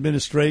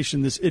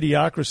administration, this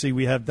idiocracy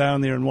we have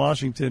down there in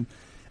Washington,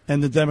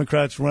 and the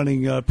Democrats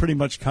running pretty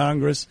much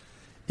Congress.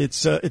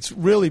 It's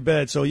really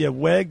bad. So yeah,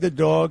 wag the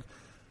dog.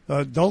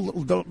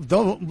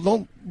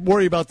 Don't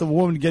worry about the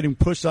woman getting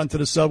pushed onto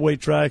the subway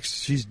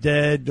tracks. She's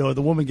dead, or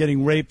the woman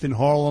getting raped in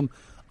Harlem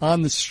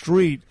on the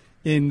street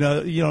in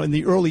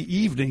the early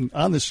evening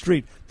on the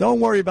street. Don't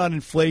worry about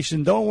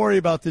inflation. Don't worry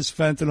about this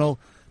fentanyl.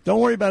 Don't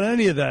worry about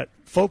any of that.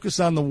 Focus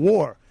on the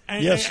war.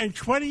 And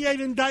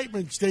 28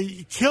 indictments.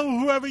 They kill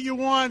whoever you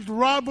want,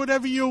 rob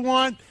whatever you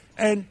want,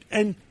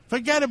 and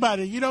forget about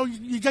it.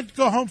 You get to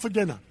go home for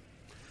dinner.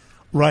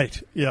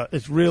 Right. Yeah.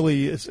 It's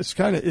really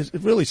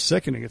really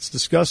sickening. It's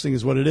disgusting,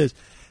 is what it is.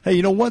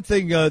 Hey, one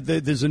thing.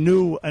 There's a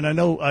new, and I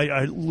know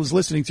I was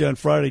listening to you on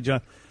Friday, John.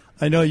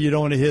 I know you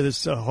don't want to hear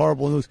this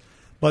horrible news,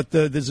 but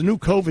there's a new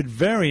COVID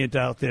variant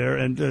out there,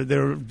 and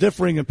there are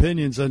differing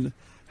opinions on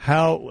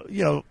how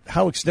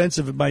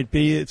extensive it might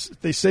be.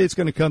 They say it's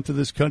going to come to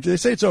this country. They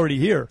say it's already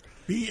here.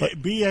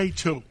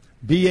 BA2.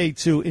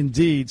 BA2,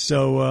 indeed.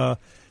 So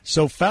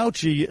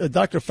Fauci,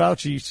 Dr.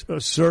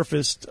 Fauci,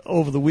 surfaced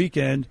over the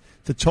weekend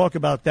to talk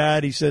about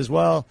that. He says,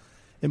 well,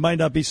 it might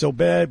not be so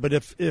bad, but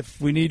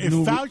if we need If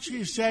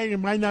Fauci is saying it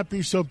might not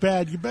be so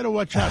bad, you better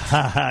watch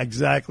out.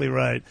 Exactly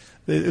right.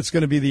 It's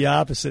going to be the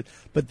opposite.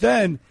 But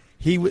then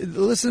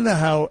listen to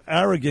how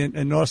arrogant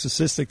and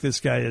narcissistic this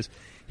guy is.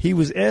 He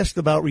was asked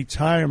about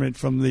retirement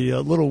from the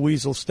little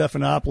weasel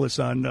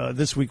Stephanopoulos on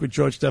This Week with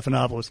George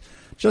Stephanopoulos.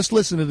 Just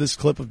listen to this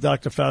clip of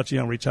Dr.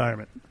 Fauci on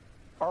retirement.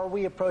 Are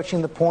we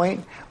approaching the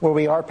point where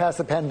we are past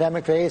the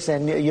pandemic phase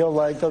and you'll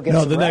go get No,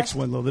 some the rest? next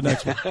one, though. The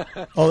next one.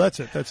 Oh, that's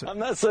it. I'm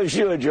not so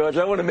sure, George.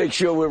 I want to make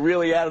sure we're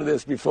really out of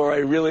this before I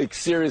really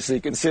seriously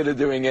consider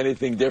doing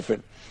anything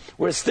different.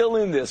 We're still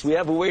in this. We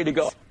have a way to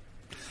go.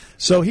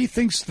 So he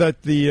thinks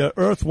that the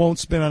Earth won't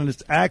spin on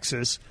its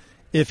axis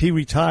if he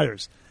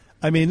retires.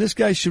 I mean, this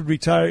guy should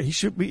retire. He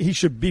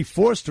should be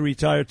forced to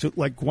retire to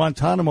like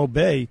Guantanamo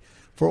Bay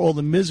for all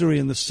the misery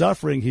and the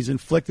suffering he's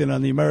inflicted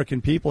on the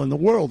American people and the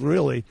world,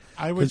 really.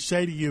 I would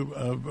say to you,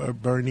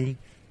 Bernie,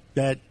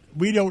 that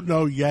we don't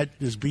know yet.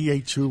 There's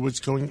BA2, what's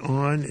going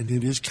on, and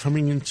it is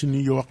coming into New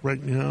York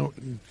right now.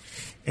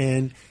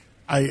 And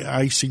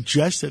I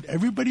suggest that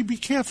everybody be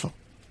careful.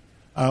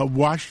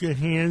 Wash your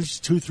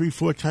hands 2, 3,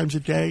 4 times a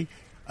day.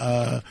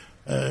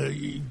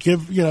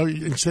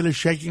 Instead of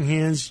shaking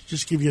hands,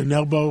 just give you an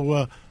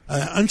elbow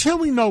until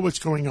we know what's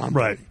going on.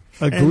 Right.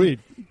 Agreed.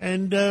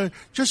 And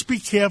just be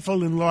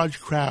careful in large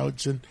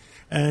crowds.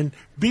 And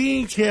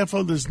being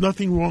careful, there's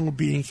nothing wrong with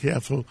being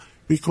careful,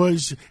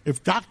 because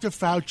if Dr.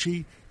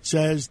 Fauci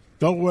says,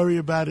 don't worry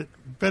about it,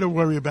 better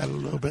worry about it a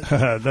little bit.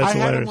 That's I hilarious.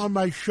 had him on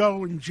my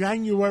show in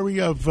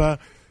January of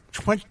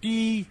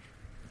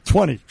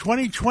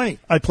 2020.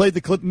 I played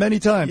the clip many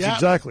times, Yeah,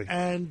 exactly.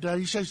 And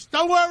he says,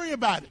 don't worry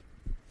about it.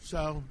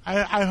 So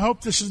I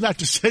hope this is not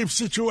the same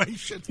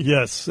situation.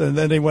 Yes, and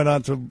then they went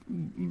on to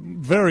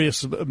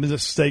various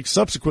mistakes,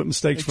 subsequent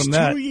mistakes from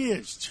that. 2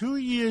 years. 2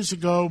 years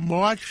ago,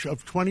 March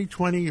of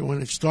 2020,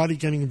 when it started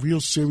getting real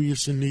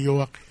serious in New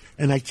York,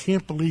 and I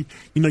can't believe,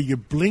 you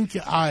blink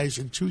your eyes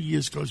and 2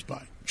 years goes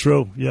by.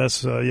 True,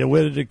 yes.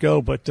 Where did it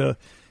go? But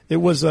it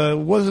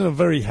wasn't a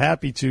very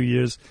happy 2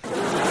 years.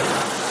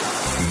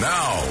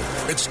 Now,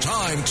 it's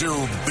time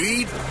to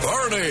Beat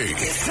Bernie.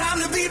 It's time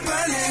to beat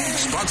Bernie.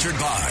 Sponsored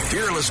by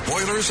Fearless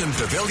Boilers and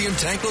Pavilion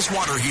Tankless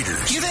Water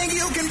Heaters. You think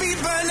you can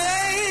beat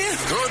Bernie?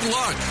 Good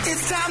luck.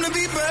 It's time to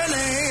beat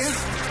Bernie.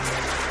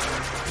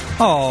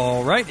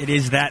 All right, it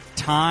is that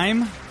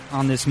time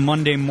on this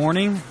Monday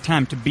morning.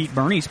 Time to beat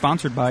Bernie,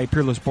 sponsored by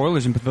Peerless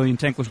Boilers and Pavilion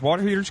Tankless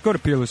Water Heaters. Go to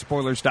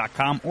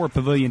peerlessboilers.com or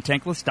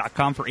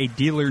paviliontankless.com for a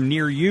dealer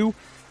near you.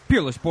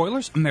 Peerless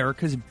Boilers,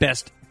 America's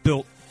best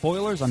built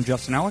boilers. I'm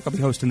Justin Alec. I'll be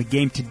hosting the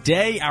game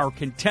today. Our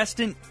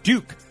contestant,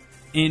 Duke,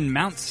 in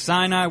Mount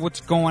Sinai. What's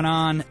going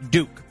on,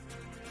 Duke?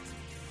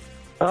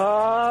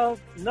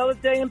 Another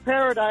day in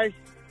paradise.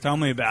 Tell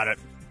me about it.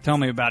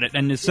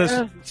 And it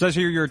says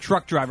here you're a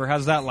truck driver.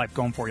 How's that life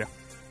going for you?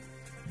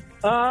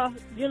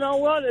 You know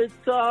what?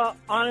 It's on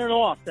and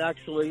off,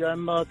 actually.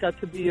 I'm got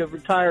to be a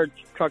retired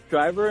truck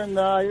driver, and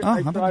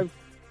I drive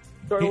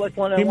sort of like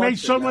one. He made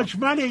so much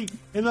money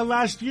in the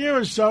last year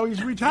or so,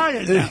 he's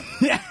retired now.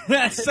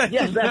 That's true.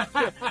 Yeah,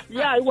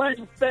 I went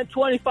and spent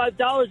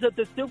 $25 at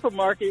the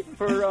supermarket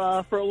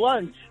for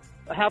lunch,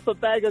 half a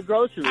bag of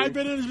groceries. I've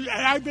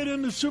been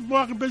in the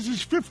supermarket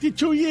business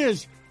 52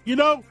 years. You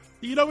know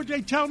what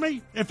they tell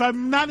me? If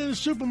I'm not in the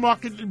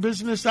supermarket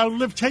business, I'll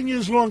live 10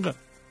 years longer.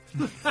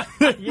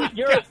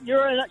 You're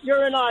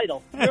an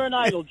idol. You're an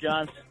idol,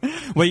 John.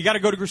 Well, you got to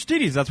go to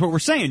Gristedes. That's what we're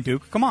saying,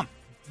 Duke. Come on.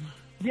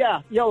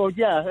 Yeah.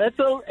 It's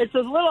a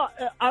little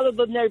out of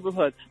the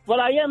neighborhood, but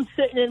I am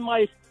sitting in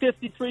my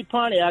 '53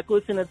 Pontiac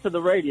listening to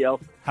the radio.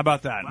 How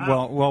about that?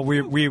 Wow. Well,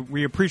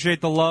 we appreciate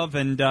the love,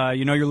 and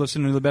you're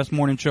listening to the best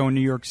morning show in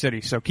New York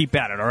City. So keep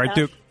at it, all right,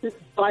 Duke?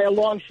 By a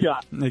long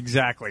shot.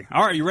 Exactly.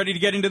 All right, you ready to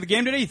get into the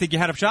game today? You think you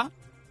had a shot?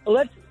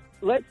 Let's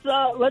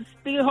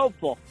be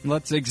hopeful.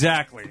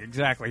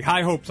 Exactly.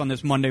 High hopes on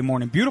this Monday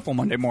morning. Beautiful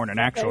Monday morning,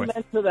 actually.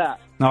 Amen to that.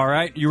 All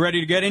right, you ready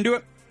to get into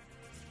it?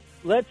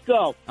 Let's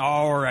go.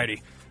 All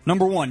righty.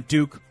 Number one,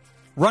 Duke.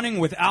 Running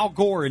with Al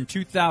Gore in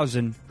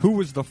 2000, who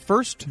was the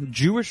first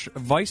Jewish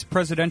vice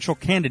presidential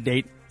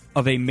candidate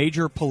of a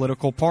major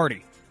political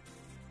party?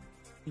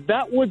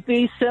 That would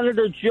be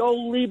Senator Joe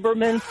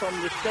Lieberman from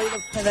the state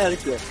of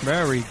Connecticut.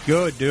 Very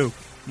good, Duke.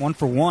 1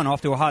 for 1,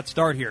 off to a hot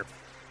start here.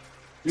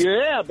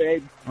 Yeah,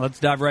 babe. Let's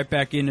dive right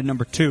back into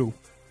number 2.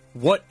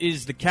 What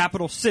is the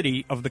capital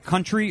city of the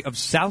country of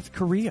South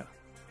Korea?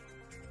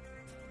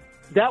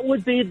 That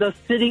would be the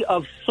city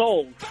of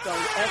Seoul, spelled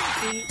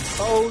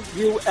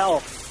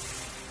S-C-O-U-L.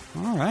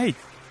 All right.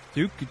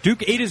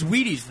 Duke ate his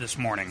Wheaties this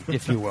morning,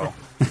 if you will.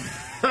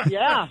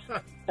 Yeah,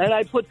 and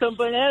I put some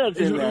bananas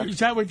in there. Is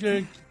that what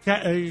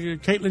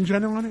Caitlyn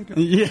Jenner wanted?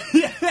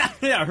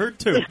 Yeah, her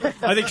too.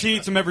 I think she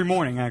eats them every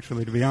morning,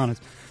 actually, to be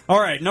honest. All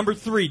right, number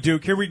 3,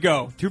 Duke. Here we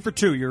go. 2 for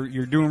 2.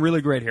 You're doing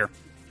really great here.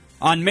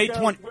 On May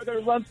 20... We're going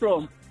to run through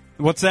them.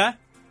 What's that?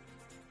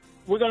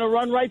 We're going to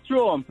run right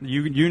through them.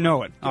 You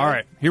know it. All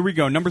right, here we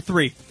go. Number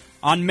 3.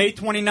 On May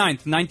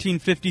 29th,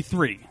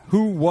 1953,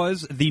 who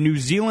was the New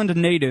Zealand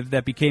native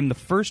that became the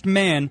first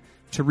man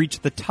to reach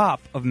the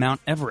top of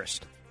Mount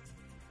Everest?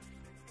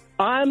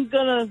 I'm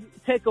going to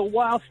take a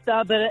wild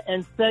stab at it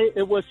and say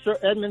it was Sir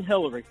Edmund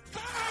Hillary.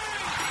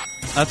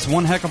 That's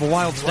one heck of a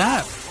wild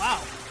stab.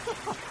 Wow.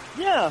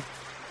 Yeah.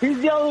 He's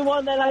the only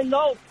one that I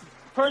know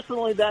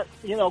personally that,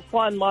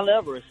 climbed Mount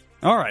Everest.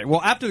 All right.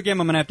 Well, after the game,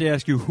 I'm going to have to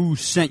ask you who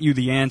sent you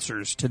the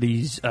answers to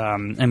these,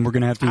 and we're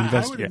going to have to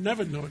investigate. I would have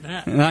never known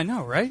that. I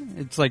know, right?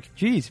 It's like,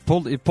 geez,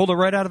 pulled it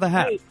right out of the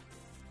hat. Hey,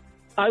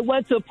 I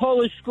went to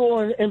Polish school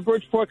in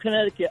Bridgeport,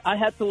 Connecticut. I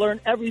had to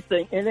learn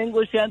everything in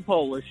English and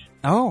Polish.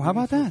 Oh, how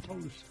about that?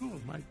 Polish school,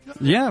 my God.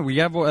 Yeah, we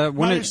have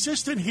my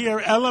assistant here,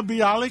 Ella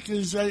Bialik,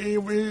 is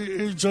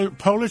a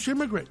Polish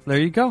immigrant. There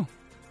you go.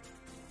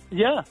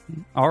 Yeah.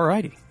 All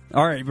righty.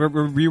 All right,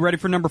 are you ready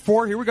for number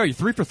 4? Here we go. You're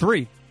 3 for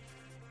 3.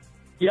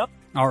 Yep.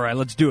 All right,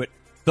 let's do it.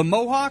 The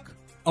Mohawk,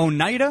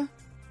 Oneida,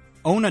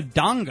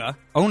 Onondaga,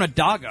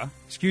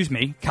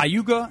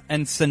 Cayuga,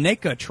 and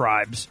Seneca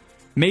tribes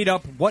made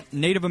up what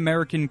Native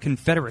American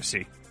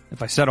confederacy?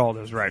 If I said all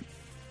those right.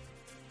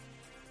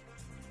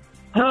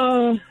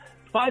 5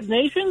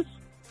 nations?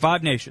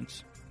 5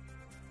 nations.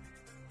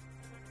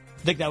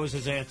 I think that was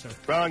his answer.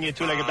 Wrong, you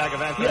two-legged bag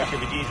of ants. That should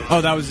be Jesus.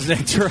 Oh, that was his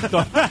answer.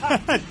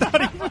 I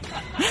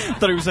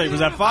thought he was saying, was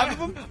that 5 of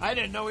them? I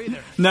didn't know either.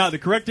 No, the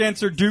correct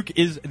answer, Duke,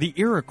 is the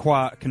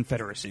Iroquois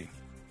Confederacy.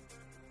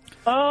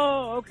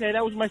 Oh, okay.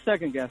 That was my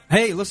second guess.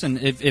 Hey, listen,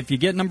 if you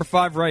get number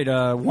 5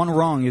 right, 1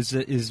 wrong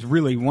is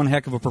really one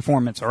heck of a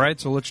performance. All right,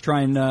 so let's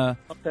try and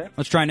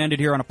end it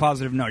here on a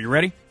positive note. You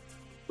ready?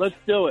 Let's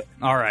do it.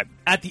 All right.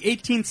 At the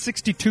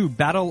 1862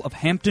 Battle of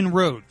Hampton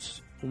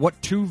Roads,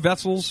 what 2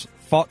 vessels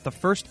fought the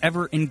first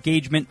ever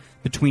engagement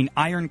between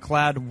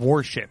ironclad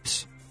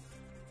warships?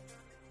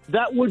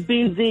 That would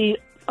be the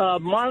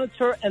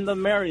Monitor and the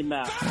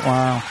Merrimack.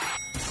 Wow.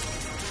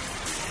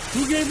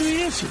 Who gave me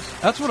the answers?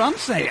 That's what I'm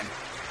saying.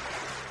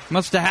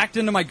 Must have hacked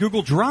into my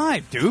Google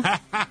Drive, Duke. Hey,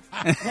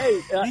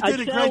 I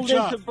channeled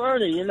into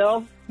Bernie,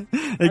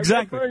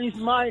 Exactly. I Bernie's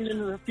mind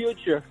into the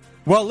future.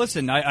 Well,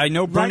 listen, I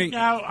know Bernie. Right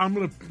now, I'm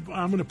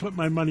gonna put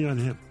my money on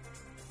him.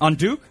 On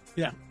Duke?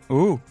 Yeah.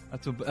 Ooh,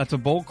 that's a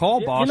bold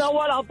call, boss. You know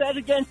what? I'll bet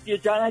against you,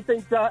 John. I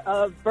think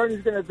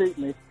Bernie's going to beat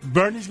me.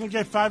 Bernie's going to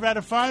get 5 out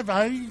of 5.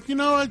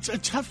 It's a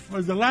tough.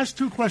 The last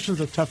 2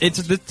 questions are tough.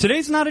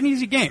 Today's not an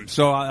easy game,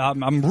 so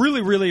I'm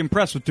really, really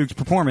impressed with Duke's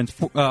performance.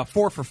 4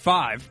 for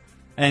 5.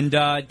 And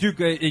Duke,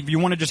 if you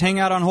want to just hang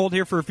out on hold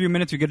here for a few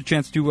minutes, you get a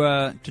chance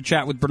to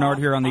chat with Bernard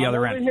here on the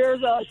other end.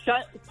 Here's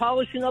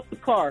polishing up the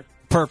car.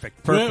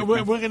 Perfect.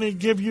 We're going to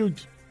give you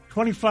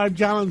 25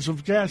 gallons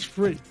of gas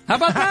free. How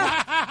about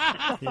that?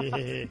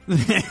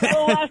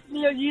 It'll last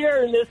me a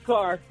year in this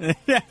car.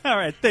 Yeah, all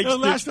right. Thanks. It'll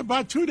last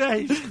about 2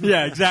 days.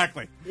 Yeah,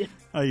 exactly.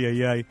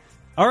 Ay.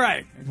 All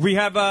right. We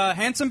have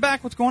Hanson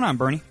back. What's going on,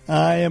 Bernie?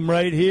 I am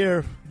right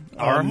here.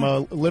 I'm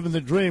living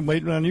the dream,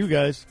 waiting on you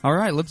guys. All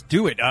right, let's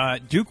do it.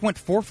 Duke went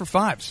 4 for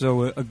 5,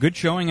 so a good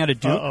showing out of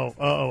Duke.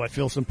 I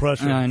feel some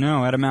pressure. I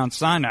know, out of Mount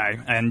Sinai.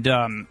 And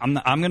I'm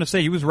going to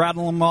say he was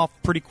rattling them off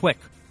pretty quick.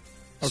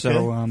 Okay.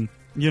 So,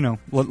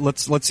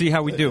 let's see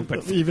how we do.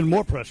 But even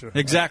more pressure.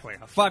 Exactly.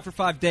 A 5 for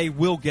 5 day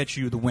will get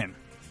you the win.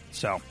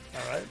 So, all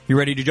right. You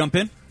ready to jump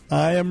in?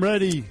 I am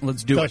ready.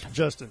 Let's do it.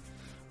 Justin.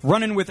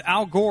 Running with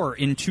Al Gore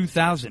in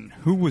 2000,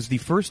 who was the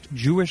first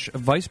Jewish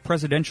vice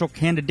presidential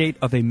candidate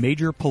of a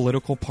major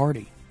political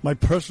party? My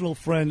personal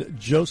friend,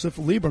 Joseph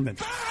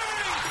Lieberman.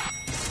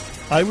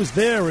 I was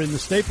there in the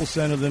Staples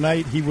Center the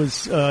night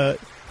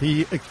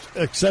he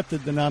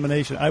accepted the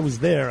nomination. I was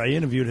there. I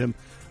interviewed him.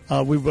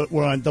 We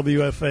were on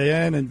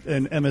WFAN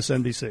and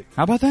MSNBC.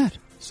 How about that?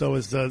 So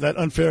is that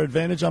unfair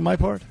advantage on my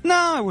part? No,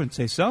 I wouldn't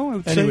say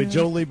so. Anyway,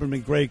 Joe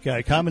Lieberman, great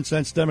guy. Common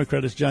sense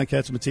Democrat, as John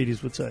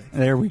Catsimatidis would say.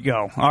 There we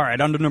go. All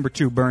right, on to number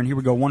 2, Bern. Here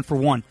we go, 1 for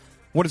 1.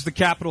 What is the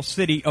capital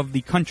city of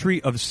the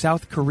country of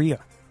South Korea?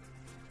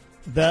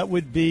 That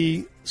would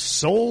be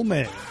Seoul,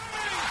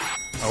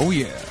 Oh,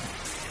 yeah.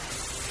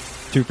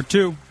 2 for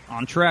 2.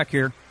 On track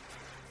here.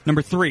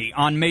 Number 3,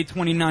 on May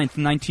 29th,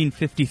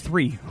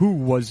 1953, who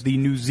was the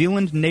New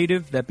Zealand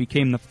native that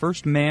became the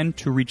first man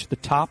to reach the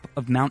top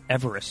of Mount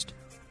Everest?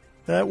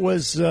 That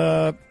was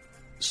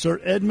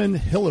Sir Edmund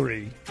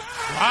Hillary.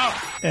 Wow.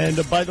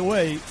 And by the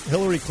way,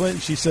 Hillary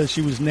Clinton, she says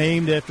she was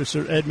named after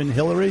Sir Edmund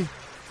Hillary.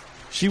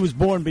 She was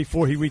born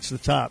before he reached the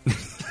top.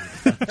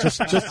 just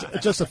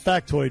a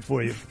factoid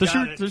for you.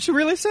 Does she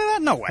really say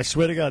that? No way. I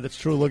swear to God, that's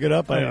true. Look it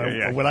up.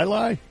 Would I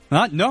lie?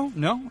 No.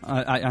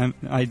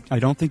 I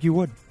don't think you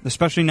would,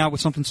 especially not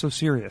with something so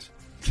serious.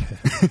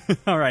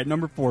 All right,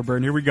 number 4,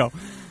 Bern. Here we go.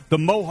 The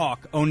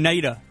Mohawk,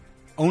 Onondaga,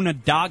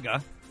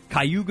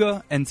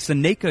 Cayuga, and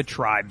Seneca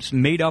tribes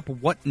made up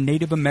what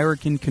Native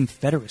American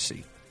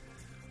confederacy?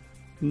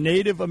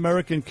 Native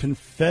American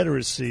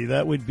Confederacy.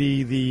 That would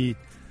be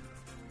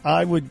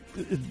I would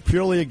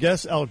purely a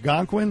guess,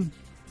 Algonquin.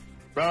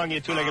 Wrong, you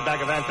two-legged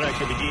bag of anthrax,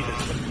 you'll be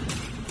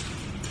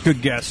Jesus.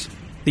 Good guess.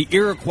 The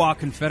Iroquois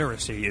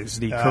Confederacy is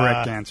the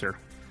correct answer.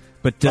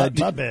 But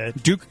not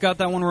bad. Duke got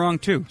that one wrong,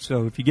 too.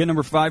 So if you get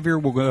number 5 here,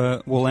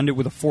 we'll end it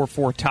with a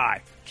 4-4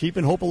 tie.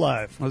 Keeping hope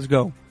alive. Let's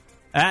go.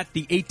 At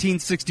the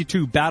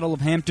 1862 Battle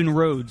of Hampton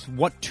Roads,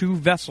 what 2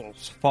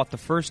 vessels fought the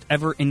first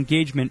ever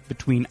engagement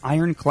between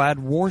ironclad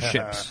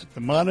warships?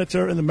 The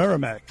Monitor and the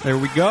Merrimack. There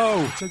we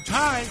go. It's a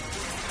tie.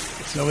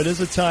 So it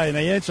is a tie, and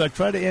I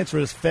tried to answer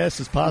it as fast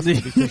as possible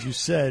because you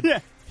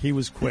said he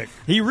was quick.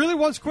 He really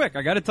was quick,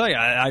 I got to tell you.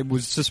 I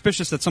was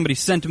suspicious that somebody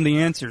sent him the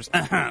answers,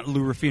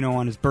 Lou Ruffino,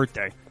 on his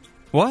birthday.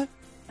 What?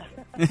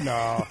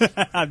 No.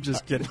 I'm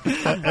just kidding.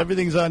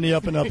 Everything's on the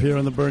up and up here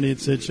on the Bernie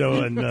and Sid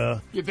Show,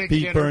 and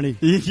beat Bernie.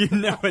 You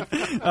know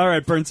it. All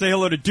right, Bern, say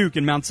hello to Duke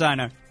in Mount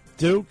Sinai.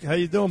 Duke, how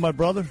you doing, my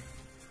brother?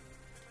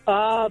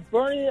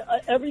 Bernie,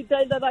 every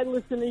day that I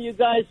listen to you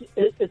guys,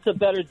 it's a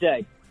better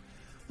day.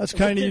 That's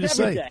kind of you to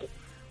say. Day.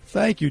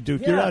 Thank you,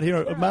 Duke. Yeah, You're out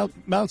here. Yeah.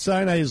 Mount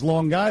Sinai is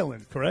Long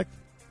Island, correct?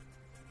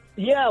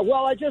 Yeah,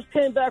 well, I just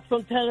came back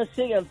from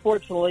Tennessee,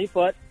 unfortunately,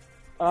 but,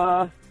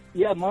 Mount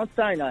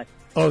Sinai.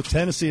 Oh,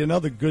 Tennessee,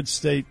 another good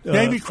state.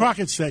 Davy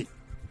Crockett State.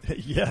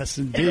 Yes,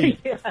 indeed.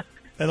 Yeah.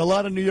 And a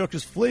lot of New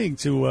Yorkers fleeing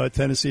to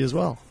Tennessee as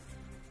well.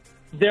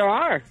 There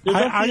are.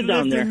 I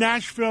lived in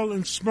Nashville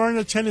and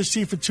Smyrna,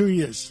 Tennessee for 2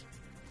 years.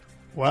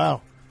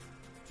 Wow.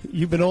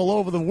 You've been all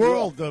over the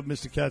world,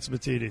 Mr.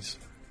 Katsimatidis.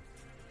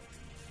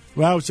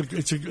 Well,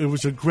 it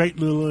was a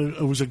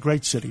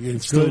great city.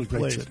 It's still a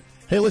great city.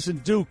 Hey, listen,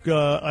 Duke,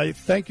 I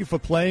thank you for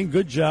playing.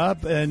 Good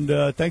job,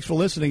 and thanks for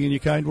listening and your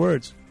kind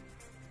words.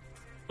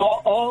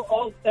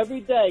 All every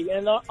day,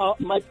 and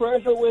my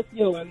prayers are with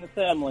you and the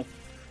family.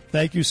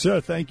 Thank you,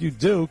 sir. Thank you,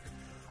 Duke.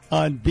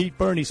 On Beat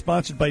Bernie,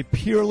 sponsored by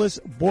Peerless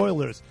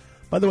Boilers.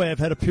 By the way, I've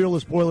had a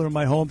Peerless boiler in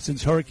my home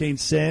since Hurricane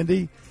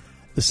Sandy.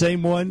 The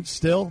same one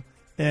still,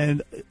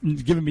 and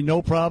giving me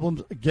no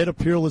problems. Get a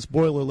Peerless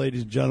boiler,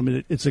 ladies and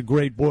gentlemen. It's a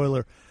great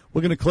boiler.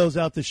 We're going to close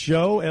out the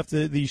show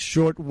after these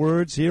short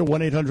words here.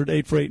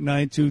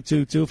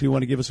 1-800-848-9222 if you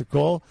want to give us a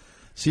call.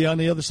 See you on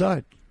the other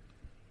side.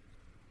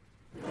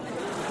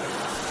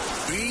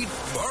 Beat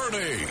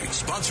Bernie,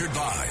 sponsored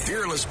by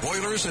Fearless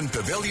Boilers and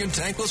Pavilion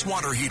Tankless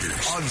Water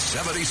Heaters on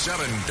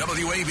 77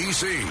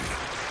 WABC.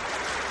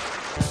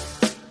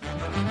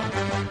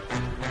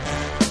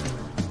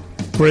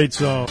 Great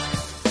song.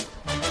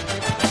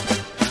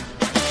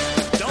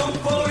 Don't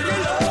pour your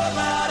love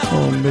out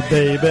on me,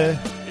 baby.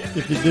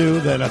 If you do,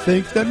 then I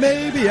think that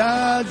maybe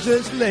I'll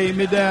just lay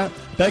me down.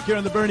 Back here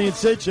on the Bernie and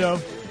Sid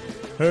Show.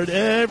 Heard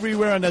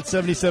everywhere on that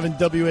 77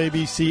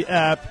 WABC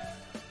app.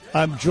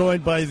 I'm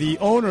joined by the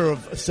owner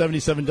of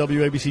 77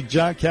 WABC,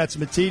 John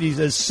Katsimatidis,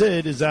 as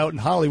Sid is out in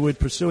Hollywood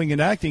pursuing an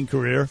acting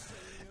career.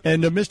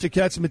 And Mr.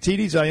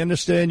 Katsimatidis, I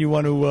understand you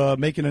want to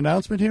make an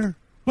announcement here?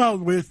 Well,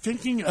 we're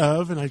thinking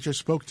of, and I just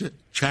spoke to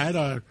Chad,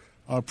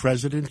 our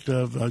president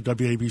of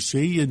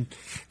WABC,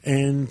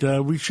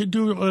 and we should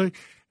do a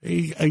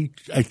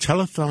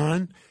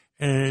telethon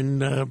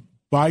and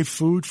buy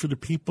food for the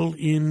people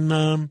in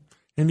the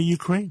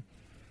Ukraine.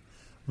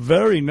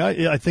 Very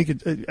nice. I think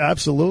it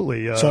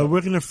absolutely. So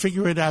we're going to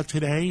figure it out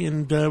today,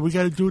 and we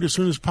got to do it as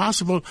soon as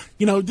possible.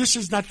 You know, this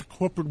is not the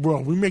corporate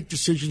world. We make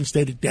decisions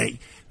day to day.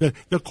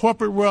 The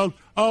corporate world,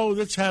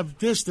 let's have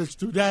this, let's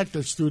do that,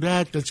 let's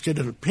get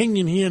an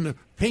opinion here and an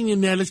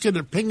opinion there, let's get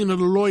an opinion of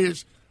the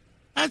lawyers.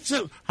 That's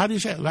it. How do you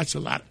say it? That's a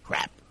lot of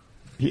crap.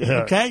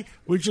 Yeah. Okay?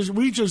 We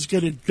just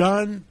get it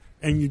done,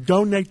 and you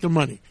donate the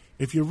money.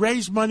 If you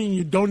raise money and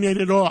you donate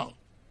it all,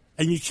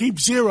 and you keep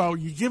zero,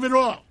 you give it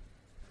all.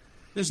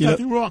 There's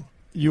nothing wrong.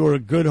 You are a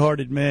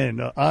good-hearted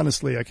man.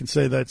 Honestly, I can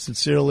say that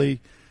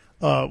sincerely.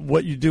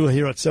 What you do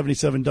here at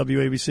 77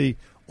 WABC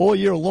all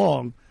year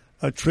long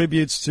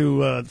tributes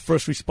to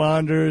first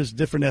responders,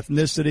 different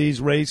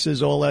ethnicities,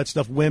 races, all that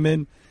stuff,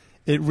 women.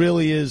 It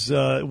really is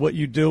what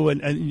you do,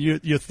 and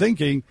your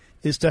thinking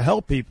is to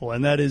help people,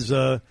 and that is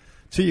to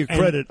your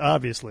credit,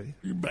 obviously.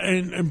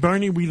 And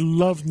Bernie, we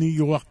love New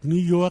York. New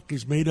York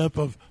is made up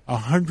of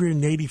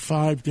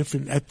 185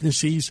 different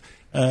ethnicities.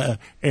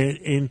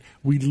 And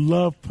we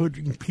love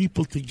putting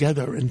people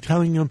together and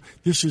telling them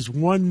this is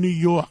one New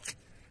York.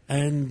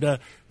 and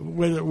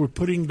whether we're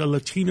putting the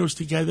Latinos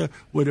together,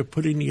 whether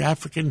putting the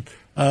African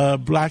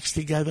blacks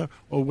together,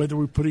 or whether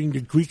we're putting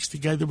the Greeks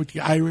together with the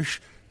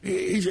Irish.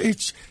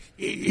 It's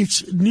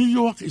New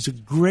York is the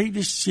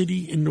greatest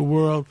city in the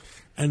world,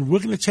 and we're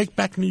going to take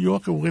back New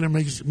York, and we're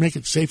going to make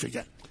it safe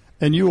again.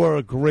 And you are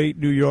a great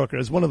New Yorker.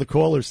 As one of the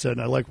callers said,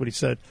 and I like what he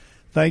said,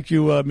 thank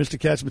you, Mr.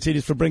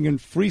 Catsimatidis, for bringing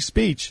free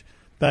speech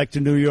back to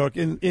New York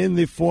in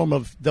the form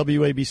of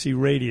WABC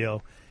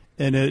Radio,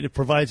 and it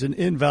provides an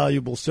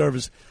invaluable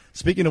service.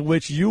 Speaking of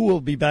which, you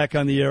will be back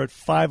on the air at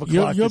 5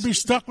 o'clock. You'll be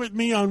stuck with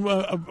me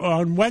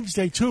on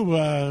Wednesday, too,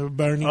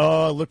 Bernie.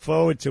 Oh, I look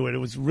forward to it. It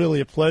was really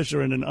a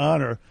pleasure and an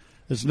honor.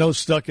 There's no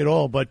stuck at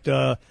all, but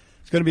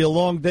it's going to be a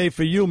long day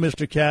for you,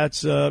 Mr.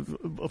 Katz.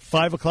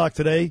 5 o'clock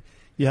today,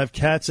 you have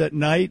Katz at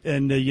Night,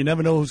 and you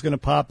never know who's going to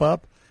pop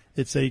up.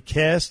 It's a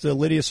cast,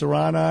 Lydia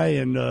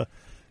Serrani, and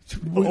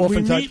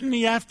we meet in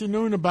the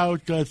afternoon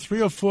about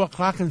 3 or 4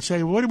 o'clock and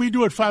say, what do we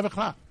do at 5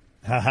 o'clock?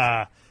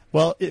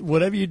 Well,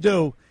 whatever you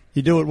do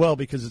it well,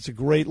 because it's a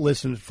great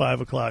listen at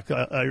 5 o'clock.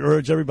 I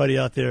urge everybody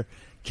out there,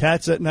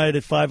 Katz at Night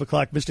at 5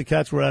 o'clock. Mr.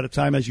 Katz, we're out of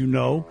time, as you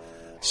know.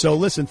 So,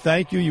 listen,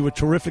 thank you. You were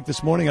terrific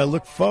this morning. I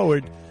look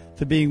forward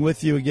to being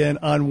with you again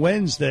on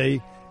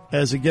Wednesday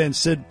as, again,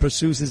 Sid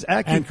pursues his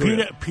acting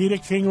career. And Peter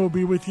King will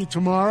be with you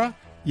tomorrow.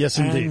 Yes,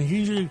 indeed. And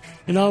he's,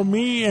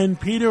 me and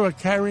Peter are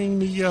carrying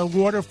the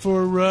water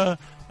for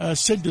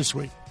Sid this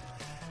week.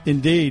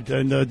 Indeed.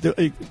 And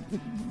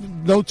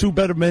no two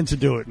better men to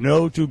do it.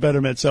 No two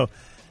better men. So,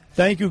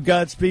 thank you.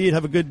 Godspeed.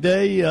 Have a good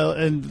day.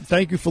 And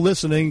thank you for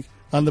listening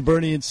on the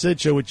Bernie and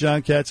Sid Show with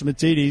John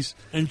Catsimatidis.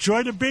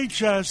 Enjoy the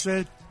beach,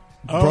 Sid.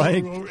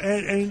 Brian.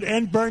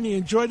 And Bernie,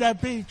 enjoy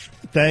that beach.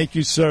 Thank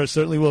you, sir.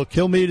 Certainly will.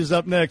 Kilmeade is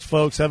up next,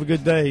 folks. Have a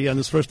good day on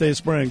this first day of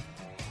spring.